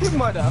wipe. Fucking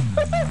mother.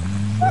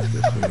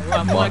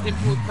 I'm going to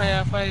put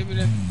fire 5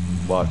 minutes.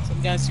 But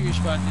Some guys serious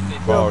spot in there.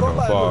 far.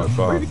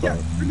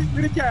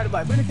 Bring the car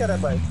by.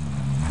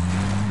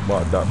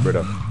 But that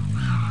brother.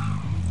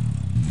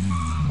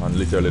 And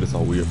literally this is a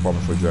weird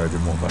promise for driving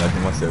him up. And I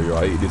think myself, yo,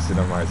 I eat this in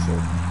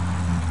myself.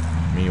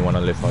 Me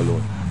wanna left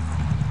alone.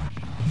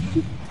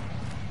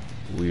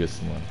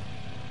 Waste man.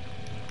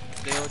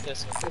 They out there,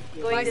 so.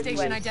 Buy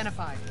station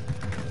identified.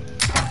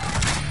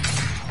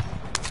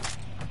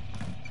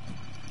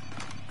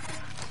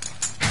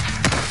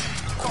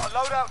 Got a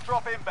loadout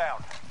drop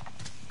inbound.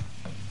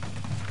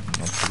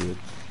 That's good.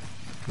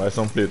 Buy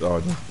some plate,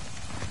 Arjun.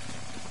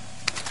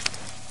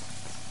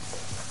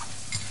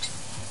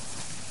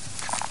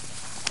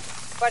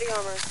 Body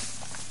armor.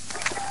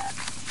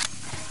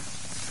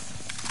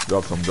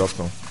 Drop some.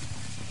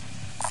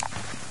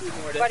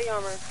 Body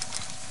armor.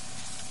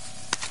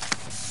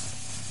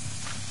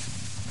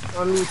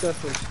 Unloot that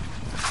thing.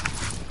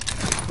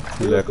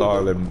 You like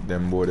all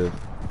them boarded.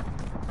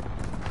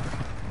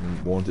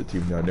 Wanted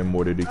team now, them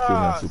boarded they kill me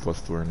at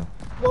Superstore now.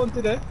 Go on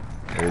today.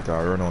 Wait,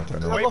 I run out, I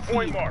know.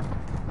 Waypoint mark.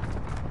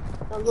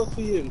 I'll go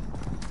for you.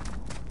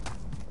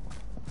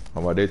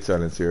 How about dead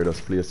silence here,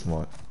 just play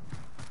smart.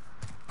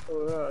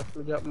 Alright,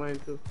 I'll drop mine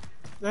too.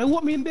 Now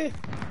what me in there?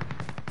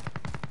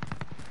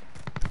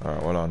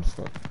 Alright, hold on,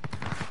 Scott.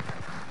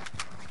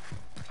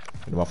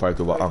 They might fight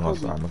over hangers,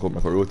 so I make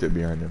a rotate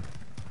behind them.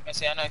 I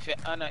say, I know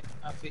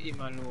if him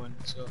alone,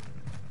 so.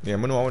 Yeah,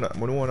 I don't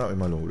want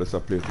him alone. Let's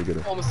play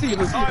together. Oh, I see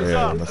them.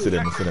 Yeah, I see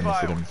them.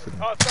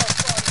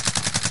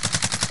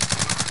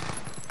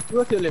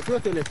 Rotate left.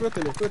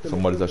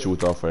 Somebody's a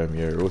shoot off for him,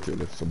 yeah, rotate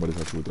left. Somebody's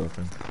a shoot off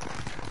for him.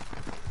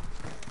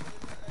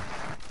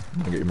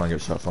 He might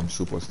get shot from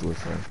superstore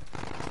side.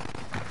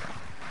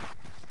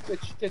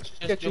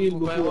 Catch him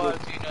before.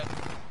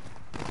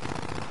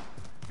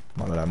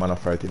 Man, I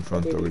fight in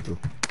front of it too.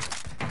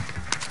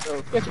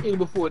 No, catch him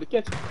before.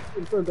 Catch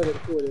in front of them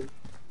before them.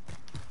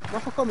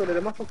 Must come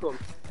there, must come.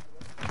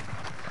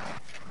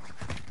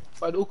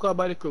 By the hook or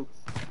by the crook.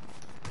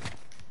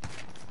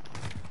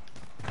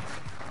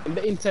 And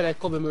the inside I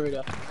cover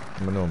murder.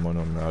 No,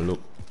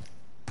 look.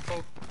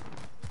 Oh.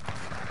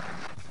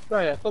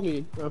 Right, come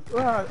in.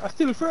 I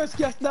still first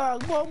gas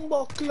dog,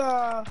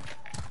 Bumbuckler.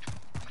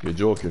 You're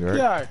joking, right?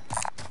 Yeah.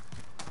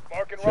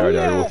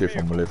 Yeah, rotate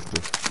from my left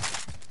too.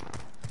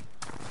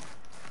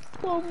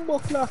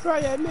 Bumbuckler,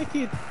 Fryer, make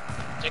it.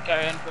 Check her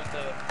in front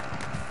of you.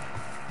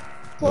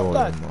 Fuck No,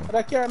 that. no.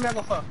 That carry me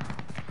go for.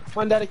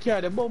 Man that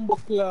carry the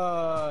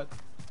Bumbuckler.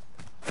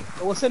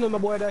 I was sending my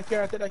boy that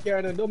carry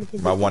and don't make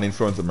him. I have one in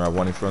front of me,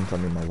 One in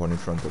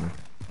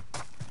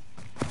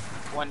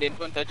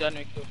front of John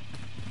Wick too.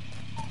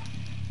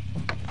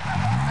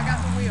 I got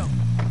the wheel.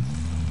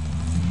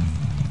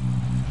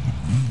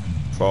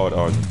 Forward,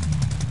 Arden.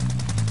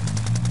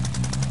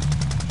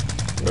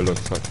 Well done,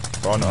 Scott.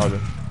 Forward,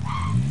 Arden.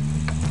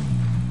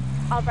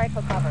 I'll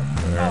rifle cover.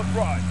 Yeah.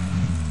 Right.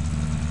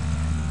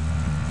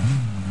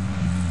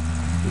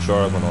 You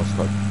sure I'm gonna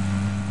Scott?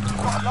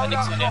 Go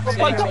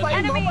on top of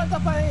him. Go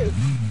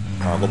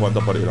on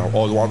top of the hill.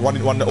 Oh,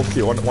 one up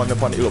here, one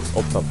up on the hill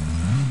up top.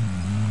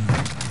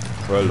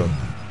 Well done.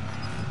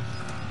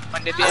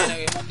 On the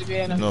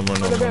behind. No.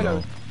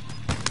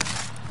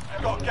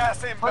 Got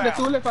gas inbound. On the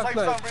two left hand Safe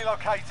side. zone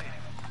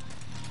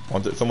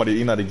relocated. Somebody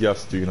in the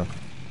gas too, you know.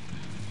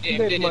 Yeah,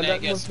 Dead did man, I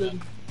that guess. must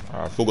be-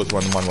 Focus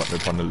one man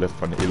on the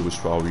left on the hill which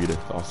far away there.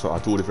 So I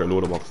told if I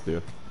load the box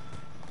there.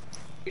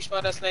 Which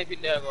one that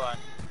sniping there go on?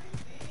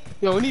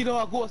 Yo, we need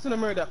our ghosts in the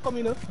murder. Come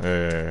in,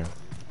 Yeah.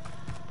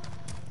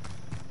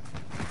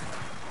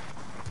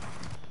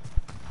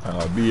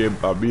 Be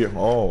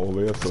oh, over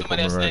here, so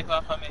Somebody on the right. snipe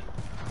off of me.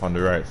 On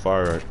the right,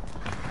 far right.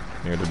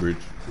 Near the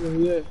bridge.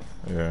 Yeah.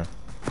 Yeah.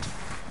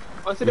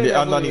 What's the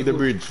Underneath the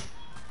bridge.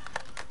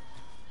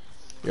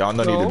 Yeah,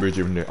 underneath No. the bridge,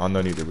 even there.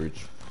 Underneath the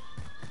bridge.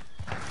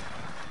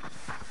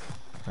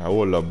 I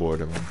hold that board,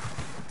 man.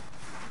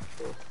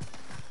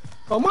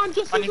 Oh man,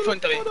 just One in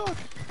front of it.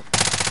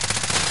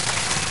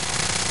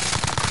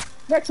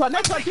 Next one to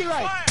your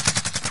right.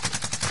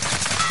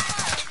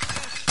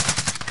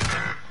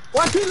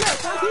 One to your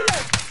left.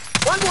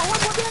 One more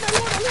behind the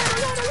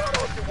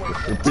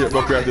loader. And plate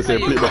back here to say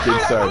plate back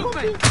inside.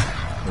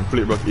 And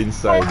plate back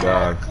inside,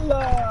 dog.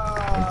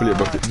 And plate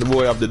back. The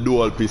boy have the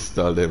dual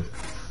pistol, them.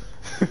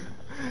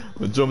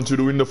 I jump through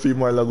the window for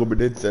while I go be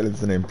dead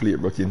silence and then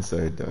plate back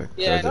inside, dog.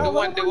 Yeah, the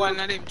one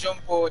of them jump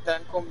out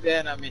and come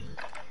behind of me.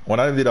 One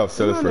of them did have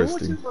self first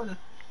thing.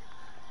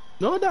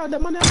 No, the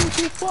man is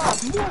too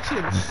fast. Watch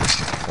him.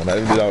 One of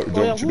them did have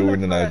jump through the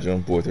window and I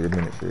jump out every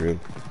minute for real.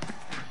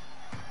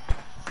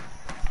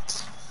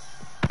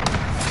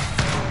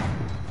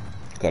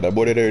 Cause that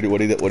body there, what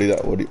did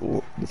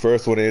the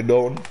first one they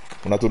down.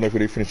 I'm not know if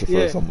they finish the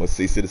first one, but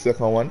see the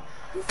second one,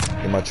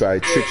 he might try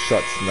trick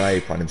shot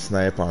snipe and him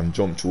snipe and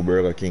jump through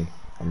Burger King.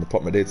 And I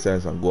pop my dead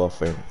silence and go off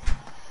him.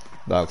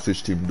 Dog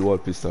switch team dual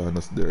pistol and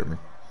that's there, man.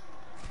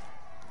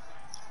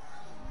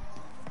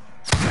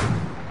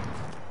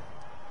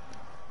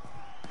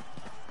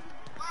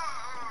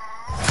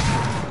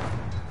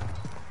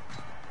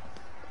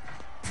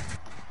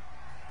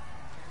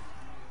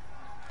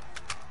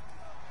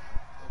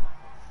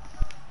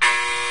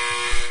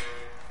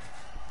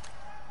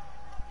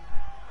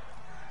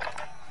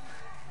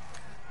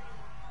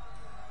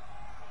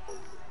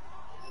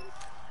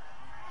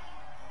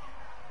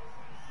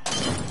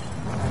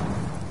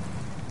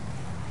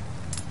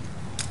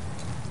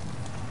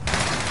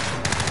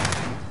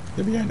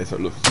 They're behind us,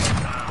 look.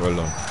 Well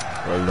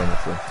done, my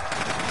friend.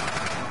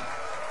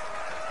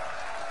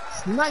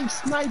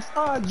 Snipes,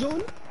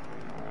 John.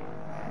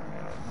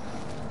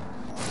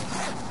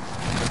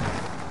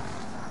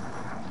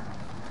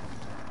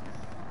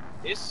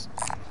 This?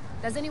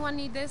 Does anyone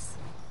need this?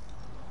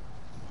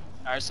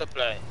 Our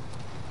supply.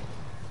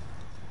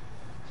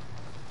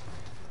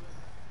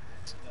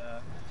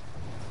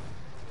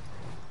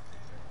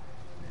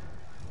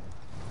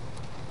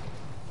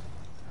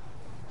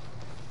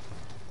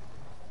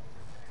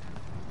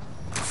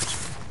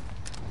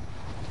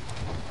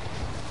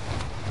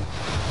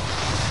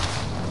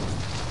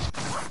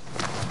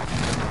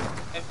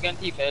 Can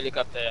keep a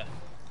helicopter.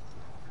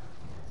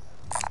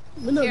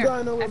 Me not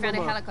going nowhere, I found a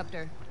mama.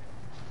 helicopter.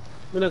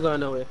 Me not going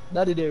nowhere.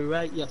 Daddy there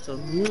right here, so.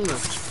 Can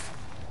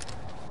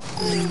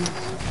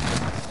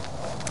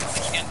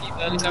keep a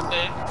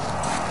helicopter.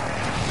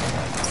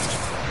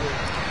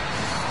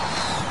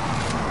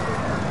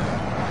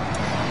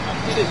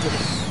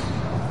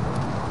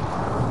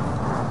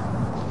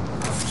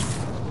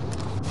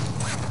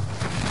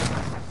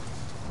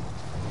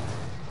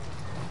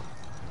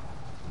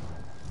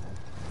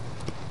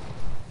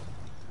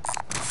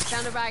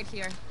 ride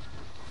here.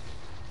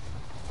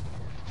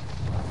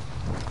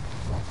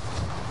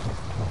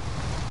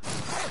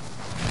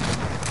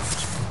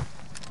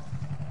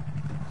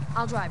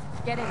 I'll drive.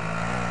 Get in.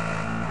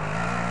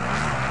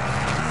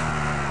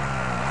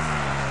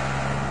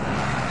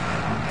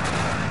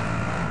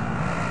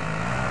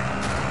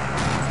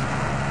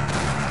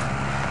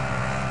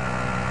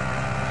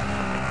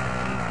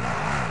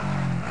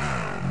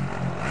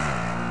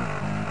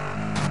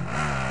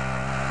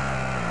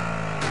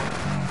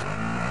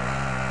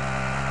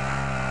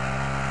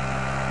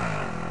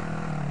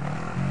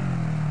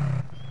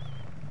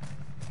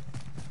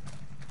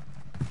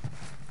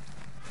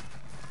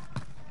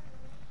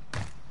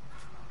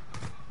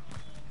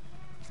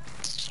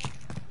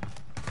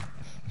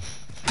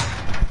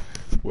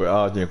 We're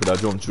out here, could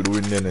have jumped through the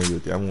window and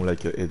you I move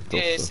like your head tough.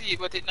 Yeah, So. see,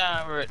 but it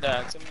not work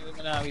that. Some of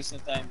them not wasting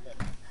time. But...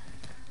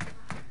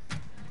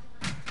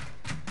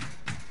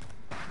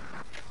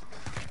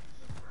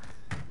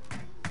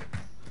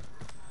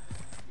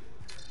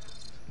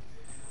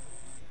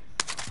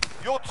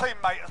 Your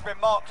teammate has been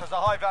marked as a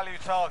high-value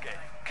target.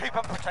 Keep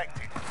them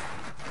protected.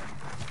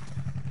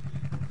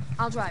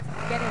 I'll drive.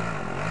 Get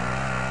in.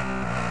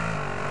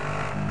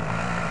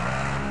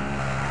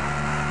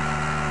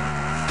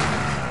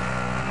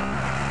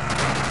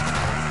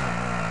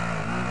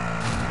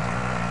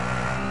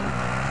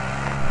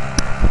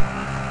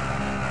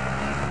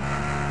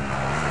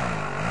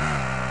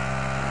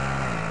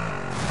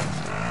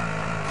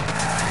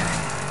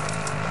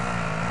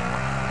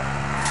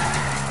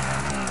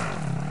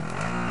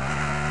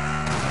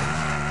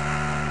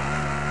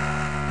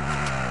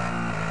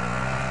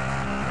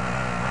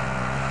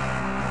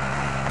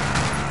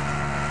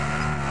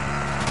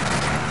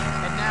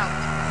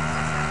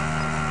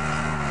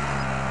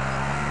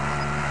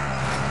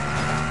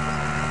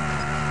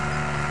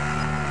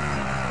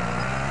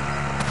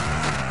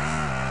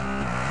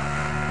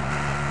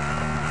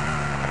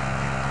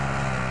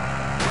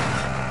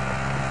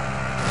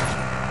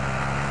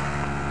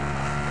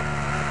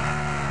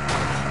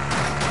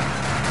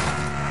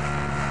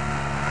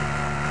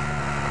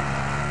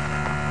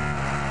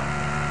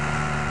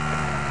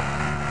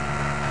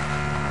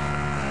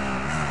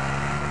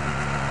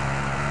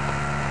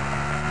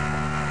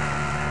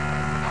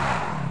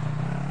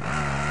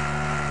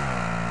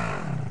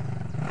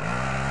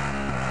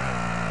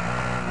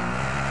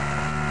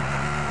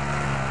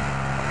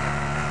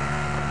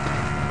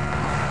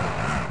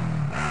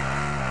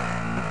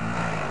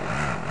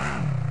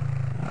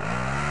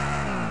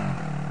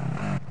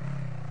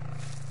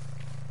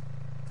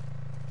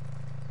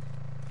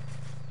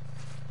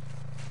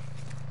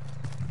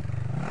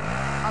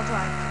 I'll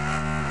drive.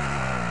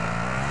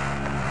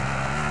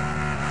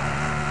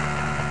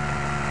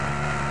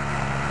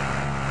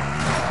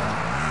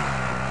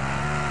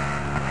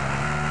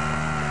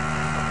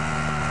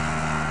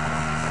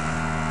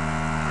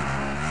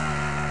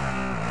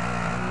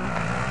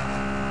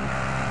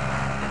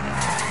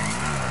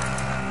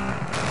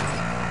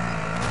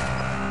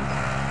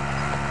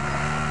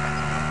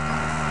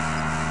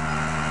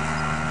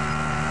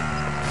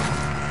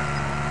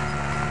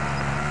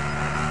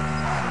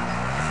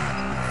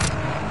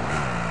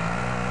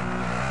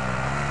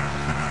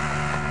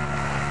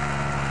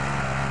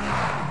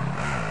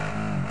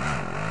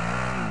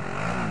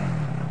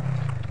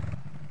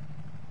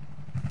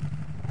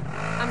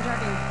 I'm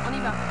driving. On y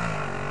va.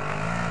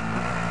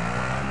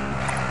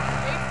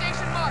 Aid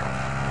station marked.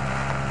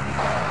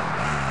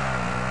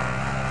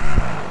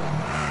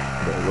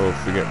 But we'll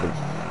forget the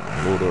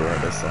loader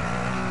right there, so.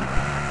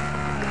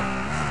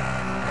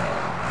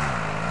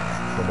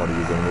 Somebody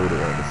using loader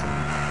right there, so.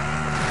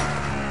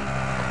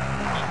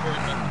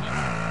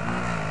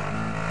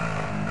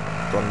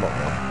 Gun back,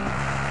 man.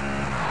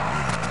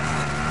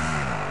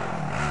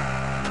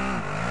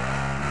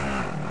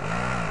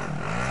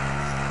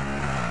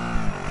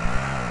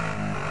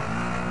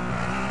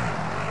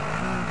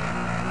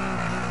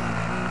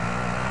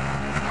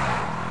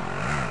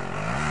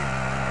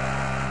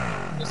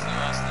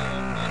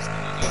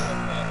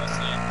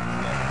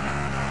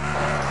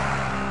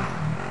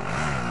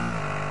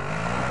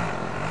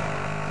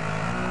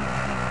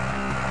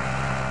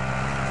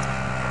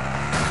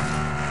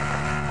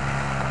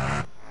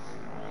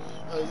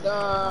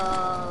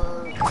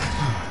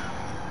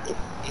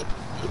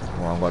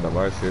 Well, I'm going to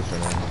buy station.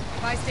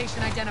 Buy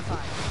station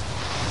identified.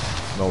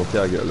 No, we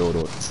can't get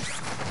loaded.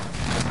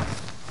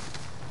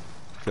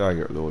 Can't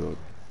get loaded.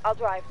 I'll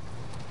drive.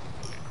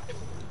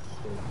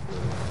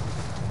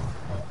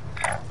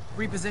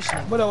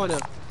 Repositioning. What I want to?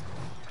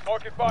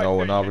 No,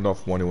 we don't have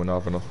enough money. We don't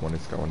have enough money.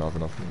 We don't have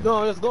enough money.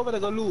 No, let's go over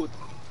there and loot.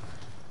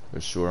 You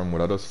sure? I'm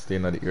going to just stay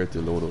in the air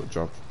till load out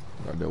drop.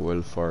 That they're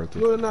well far to.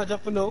 No, not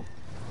drop for now.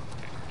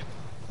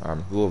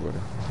 Go over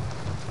there.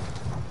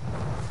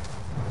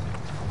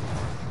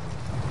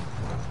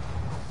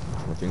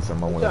 I think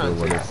someone want to go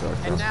over there, so I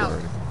transfer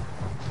already.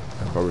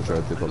 I probably try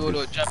to take up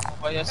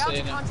this.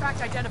 Bounty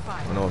contract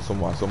identified. No,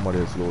 somebody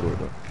is loaded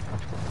though.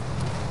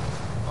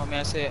 Oh, man,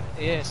 I say,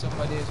 yeah,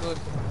 somebody is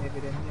loaded. Maybe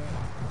then,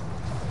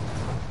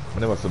 I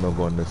never saw no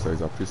gun this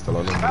size, a pistol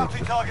alone.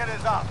 Bounty target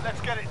is up.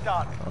 Let's get it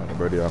done. The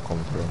brother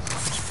come from.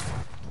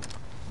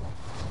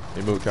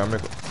 Maybe we can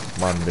make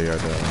man there.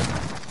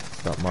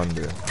 That man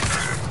there.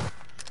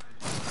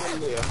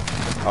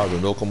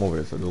 Don't come over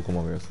here, sir. Don't come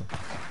over here, sir.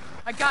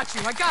 I got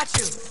you.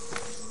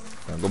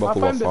 Yeah, go back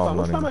over farm,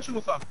 man.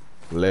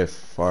 Left,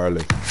 far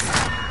left.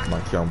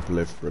 My camp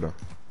left, brother.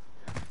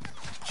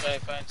 Try to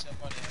find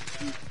somebody.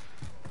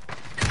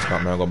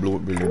 That man gonna blow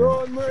up building.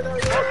 Road murder,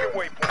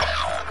 road.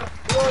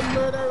 Road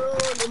murder,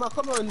 road. They might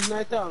come on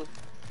night time.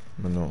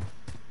 No.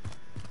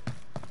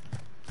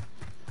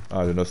 I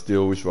don't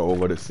still wish for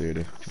over the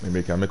city. Maybe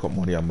I can make up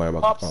money and buy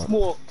back. Pop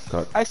smoke.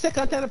 I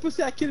second time the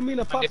pussy I kill me in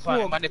a pop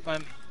smoke. Man,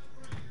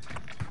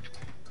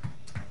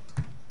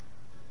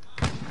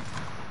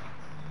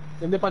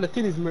 them on the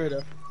tin is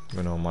murder.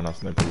 You know, man, I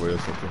sniper where you're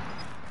sucking.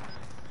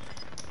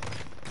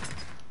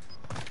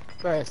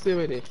 Right, stay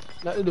with it.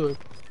 Not the door.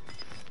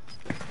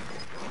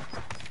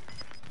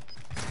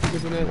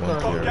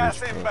 Got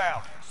gas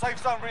inbound. Safe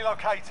zone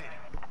relocated.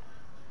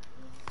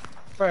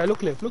 Alright,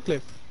 look left, look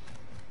left.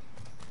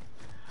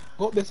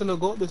 Go up this one,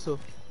 go up this one.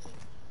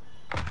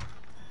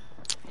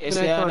 Yes,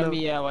 yeah,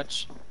 me I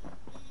watch.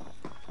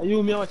 Are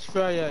you me watch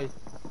fry eyes?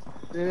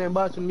 Then I'm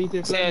about to meet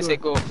him. Say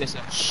go up this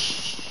one.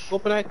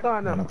 Open that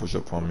corner. Man, push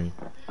up on me.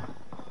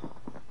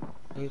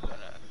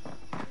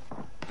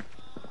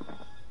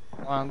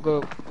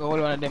 Go all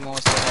one of them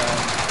most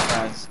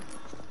cars.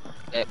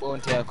 That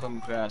bounty I come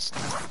across.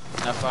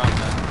 I found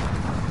that.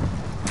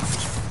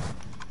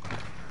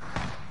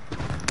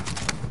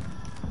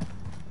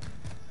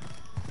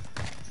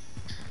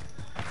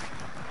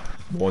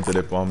 Bounty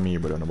dep on me,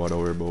 but I don't bother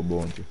worry about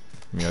bounty.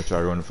 Me I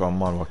try run from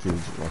man what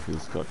kills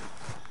Scott.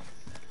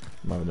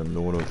 Man them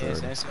load out yes,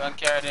 already. yes, one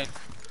carried it.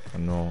 I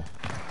know.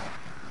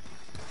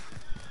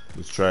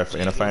 Just try for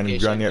and find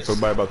granite for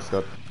buy back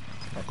Scott.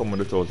 I come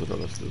with the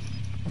 $1,000 still.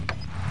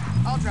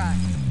 I'll drive.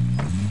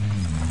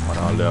 Man,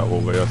 all that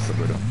over here, so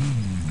brother.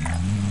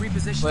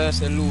 Reposition. Where's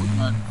the loot,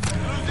 man?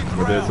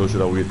 But there, so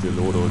should I wait till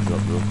load out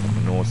drop, bro. I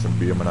know some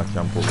beer, man, I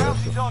camp over there,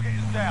 Bounty so. target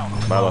is down.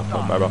 Buy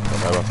back,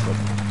 Scott.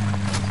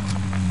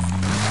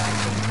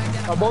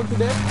 A bounty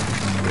there?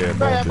 Yeah,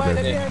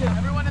 bounty there.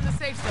 Everyone in the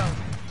safe zone.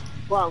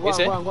 Go on.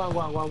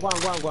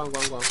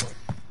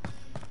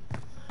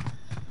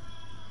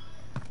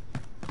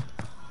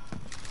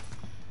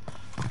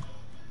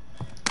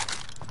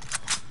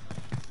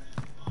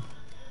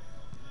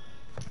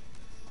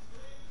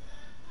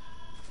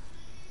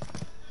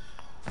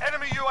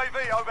 Enemy UAV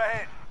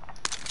overhead.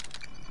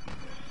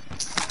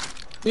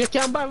 You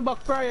can buy me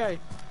back fry eye.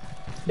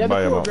 Yeah,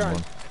 Buy the him up, program.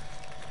 man.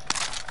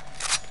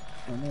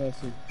 I never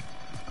see.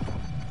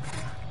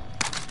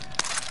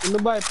 You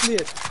buy a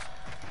plate.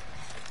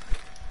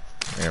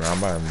 Yeah, man,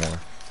 buy him more.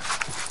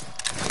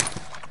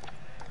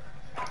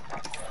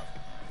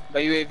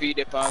 By UAV,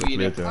 the power Plate,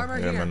 video.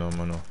 yeah, man,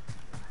 no.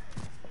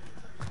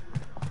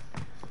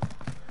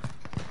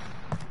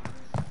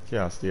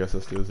 Can't stay as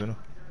still, you know.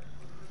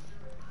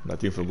 That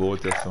thing for go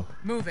out there, so.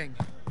 Moving.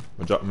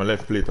 I drop my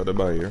left plate at the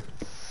bar here.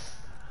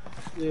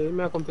 Yeah, you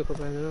may come pick up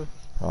right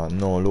now.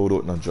 No, load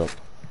out, not drop.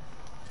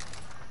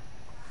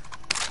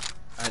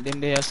 Them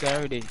they are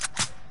already.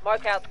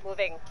 Mark out,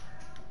 moving.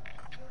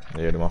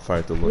 Yeah, they might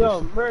fight over Yo,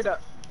 this. murder.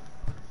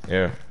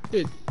 Yeah.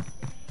 Dude,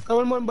 come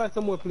on, man, buy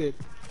some more plate.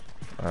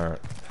 Alright.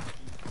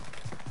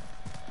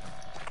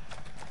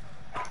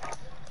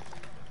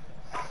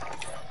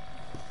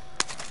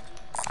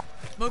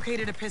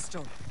 Located a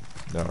pistol.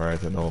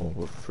 Alright, I know.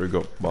 We'll frig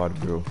up bad,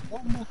 bro.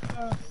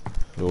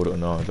 Load out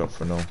now, drop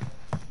for now.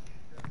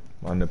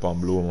 Man, they on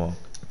blue, man.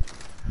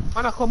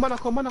 Man, I come.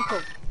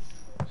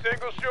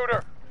 Single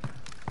shooter.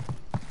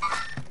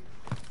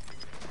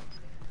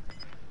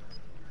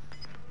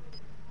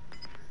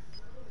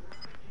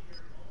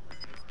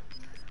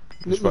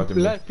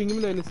 Light ping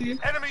him in the scene.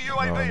 Enemy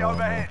UAV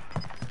overhead.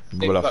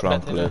 Go la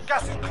flank left.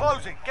 Gas is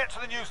closing. Get to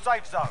the new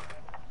safe zone.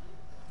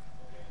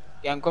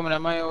 Yeah, I'm coming at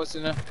my house,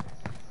 you know.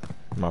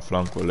 My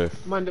flank go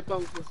left. Man, the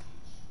punk.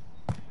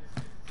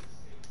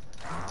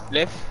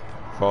 Left.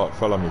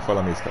 Follow me,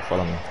 Scott,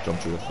 follow me. Jump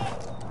through this.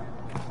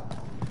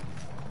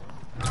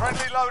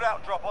 Friendly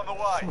loadout drop on the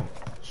way.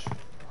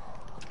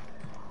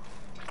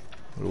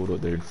 Load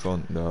out there in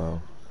front,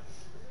 now.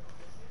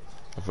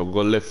 If I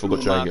go left, I go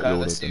try and get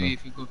loaded, you know.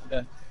 If you go for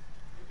that.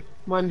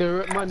 Man,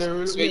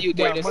 the So you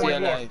get to see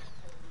alive.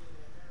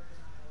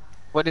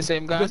 What the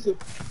same guy?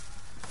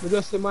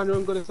 Just the man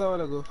run go this hour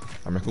ago.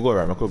 I could go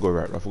right, I could go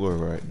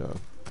right, dog.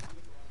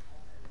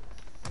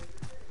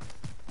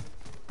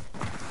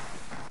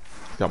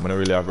 Can't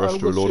really have rushed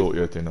to load out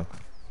yet, you know.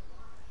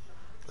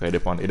 Cause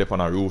it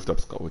depend on rooftop,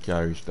 Scott, we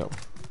can't reach that one.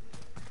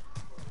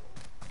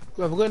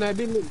 So I'm going to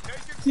building.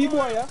 See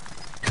boy, yeah?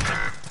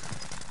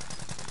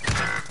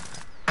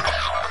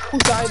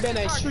 Who's I been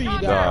a tree,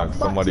 dog? Dog,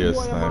 somebody is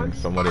time.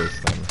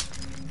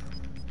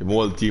 The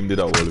whole team did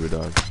that well with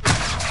dog.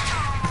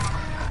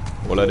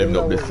 All of them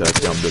up this side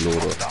camp below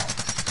though.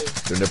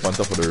 Then they're on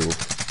top of the roof.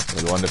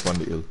 The one up on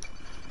the hill.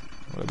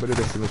 Well, I better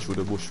just see me through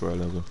the bush for a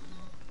while ago.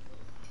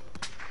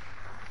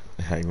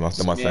 You must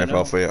have a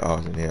sniper for your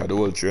arm. Yeah, the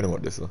whole training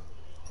about this.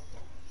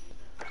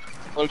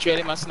 Whole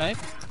training must snipe?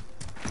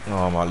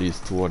 At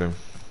least 2 of them.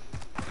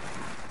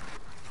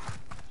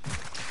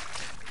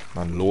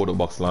 And load the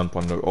box land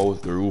on the house,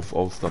 the roof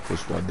house that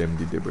push what them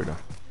did there, brother.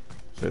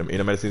 So them in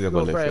the medicine you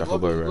go left, you have to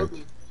go right.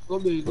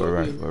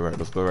 Go right,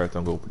 just go right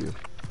and go play.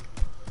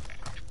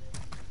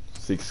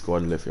 6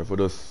 squad left, you have to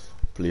just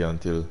play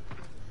until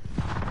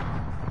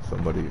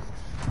somebody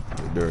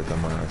dirt a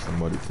man or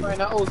somebody kill.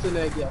 Find a house in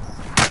there, yes.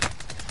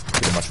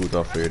 Them a shoot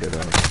off further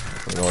than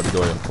you know the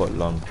door you cut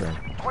long time.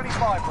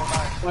 25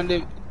 remain. When they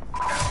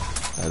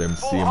Them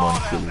see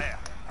man kill.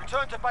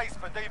 Return to base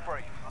for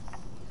debrief.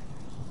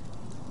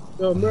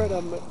 no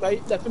murder,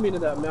 that's me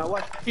that man. I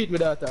watch feed with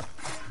that.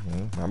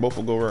 I'm about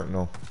to go work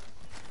now.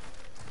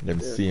 Them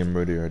see him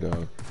brother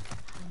dog.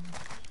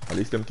 At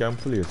least them can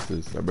play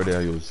still. So brother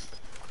I use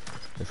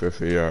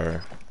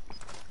FFAR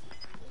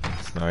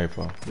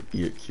sniper with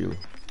 8 kill.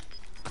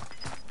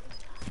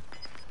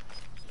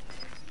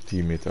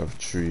 Teammate have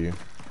 3.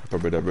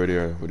 Probably the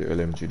brother with the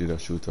LMG did a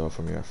shoot off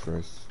for me at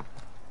first.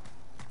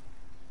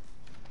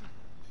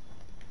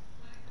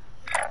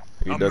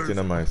 Eat that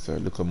in my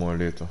side, look more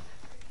later.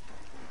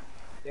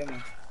 Yeah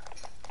man.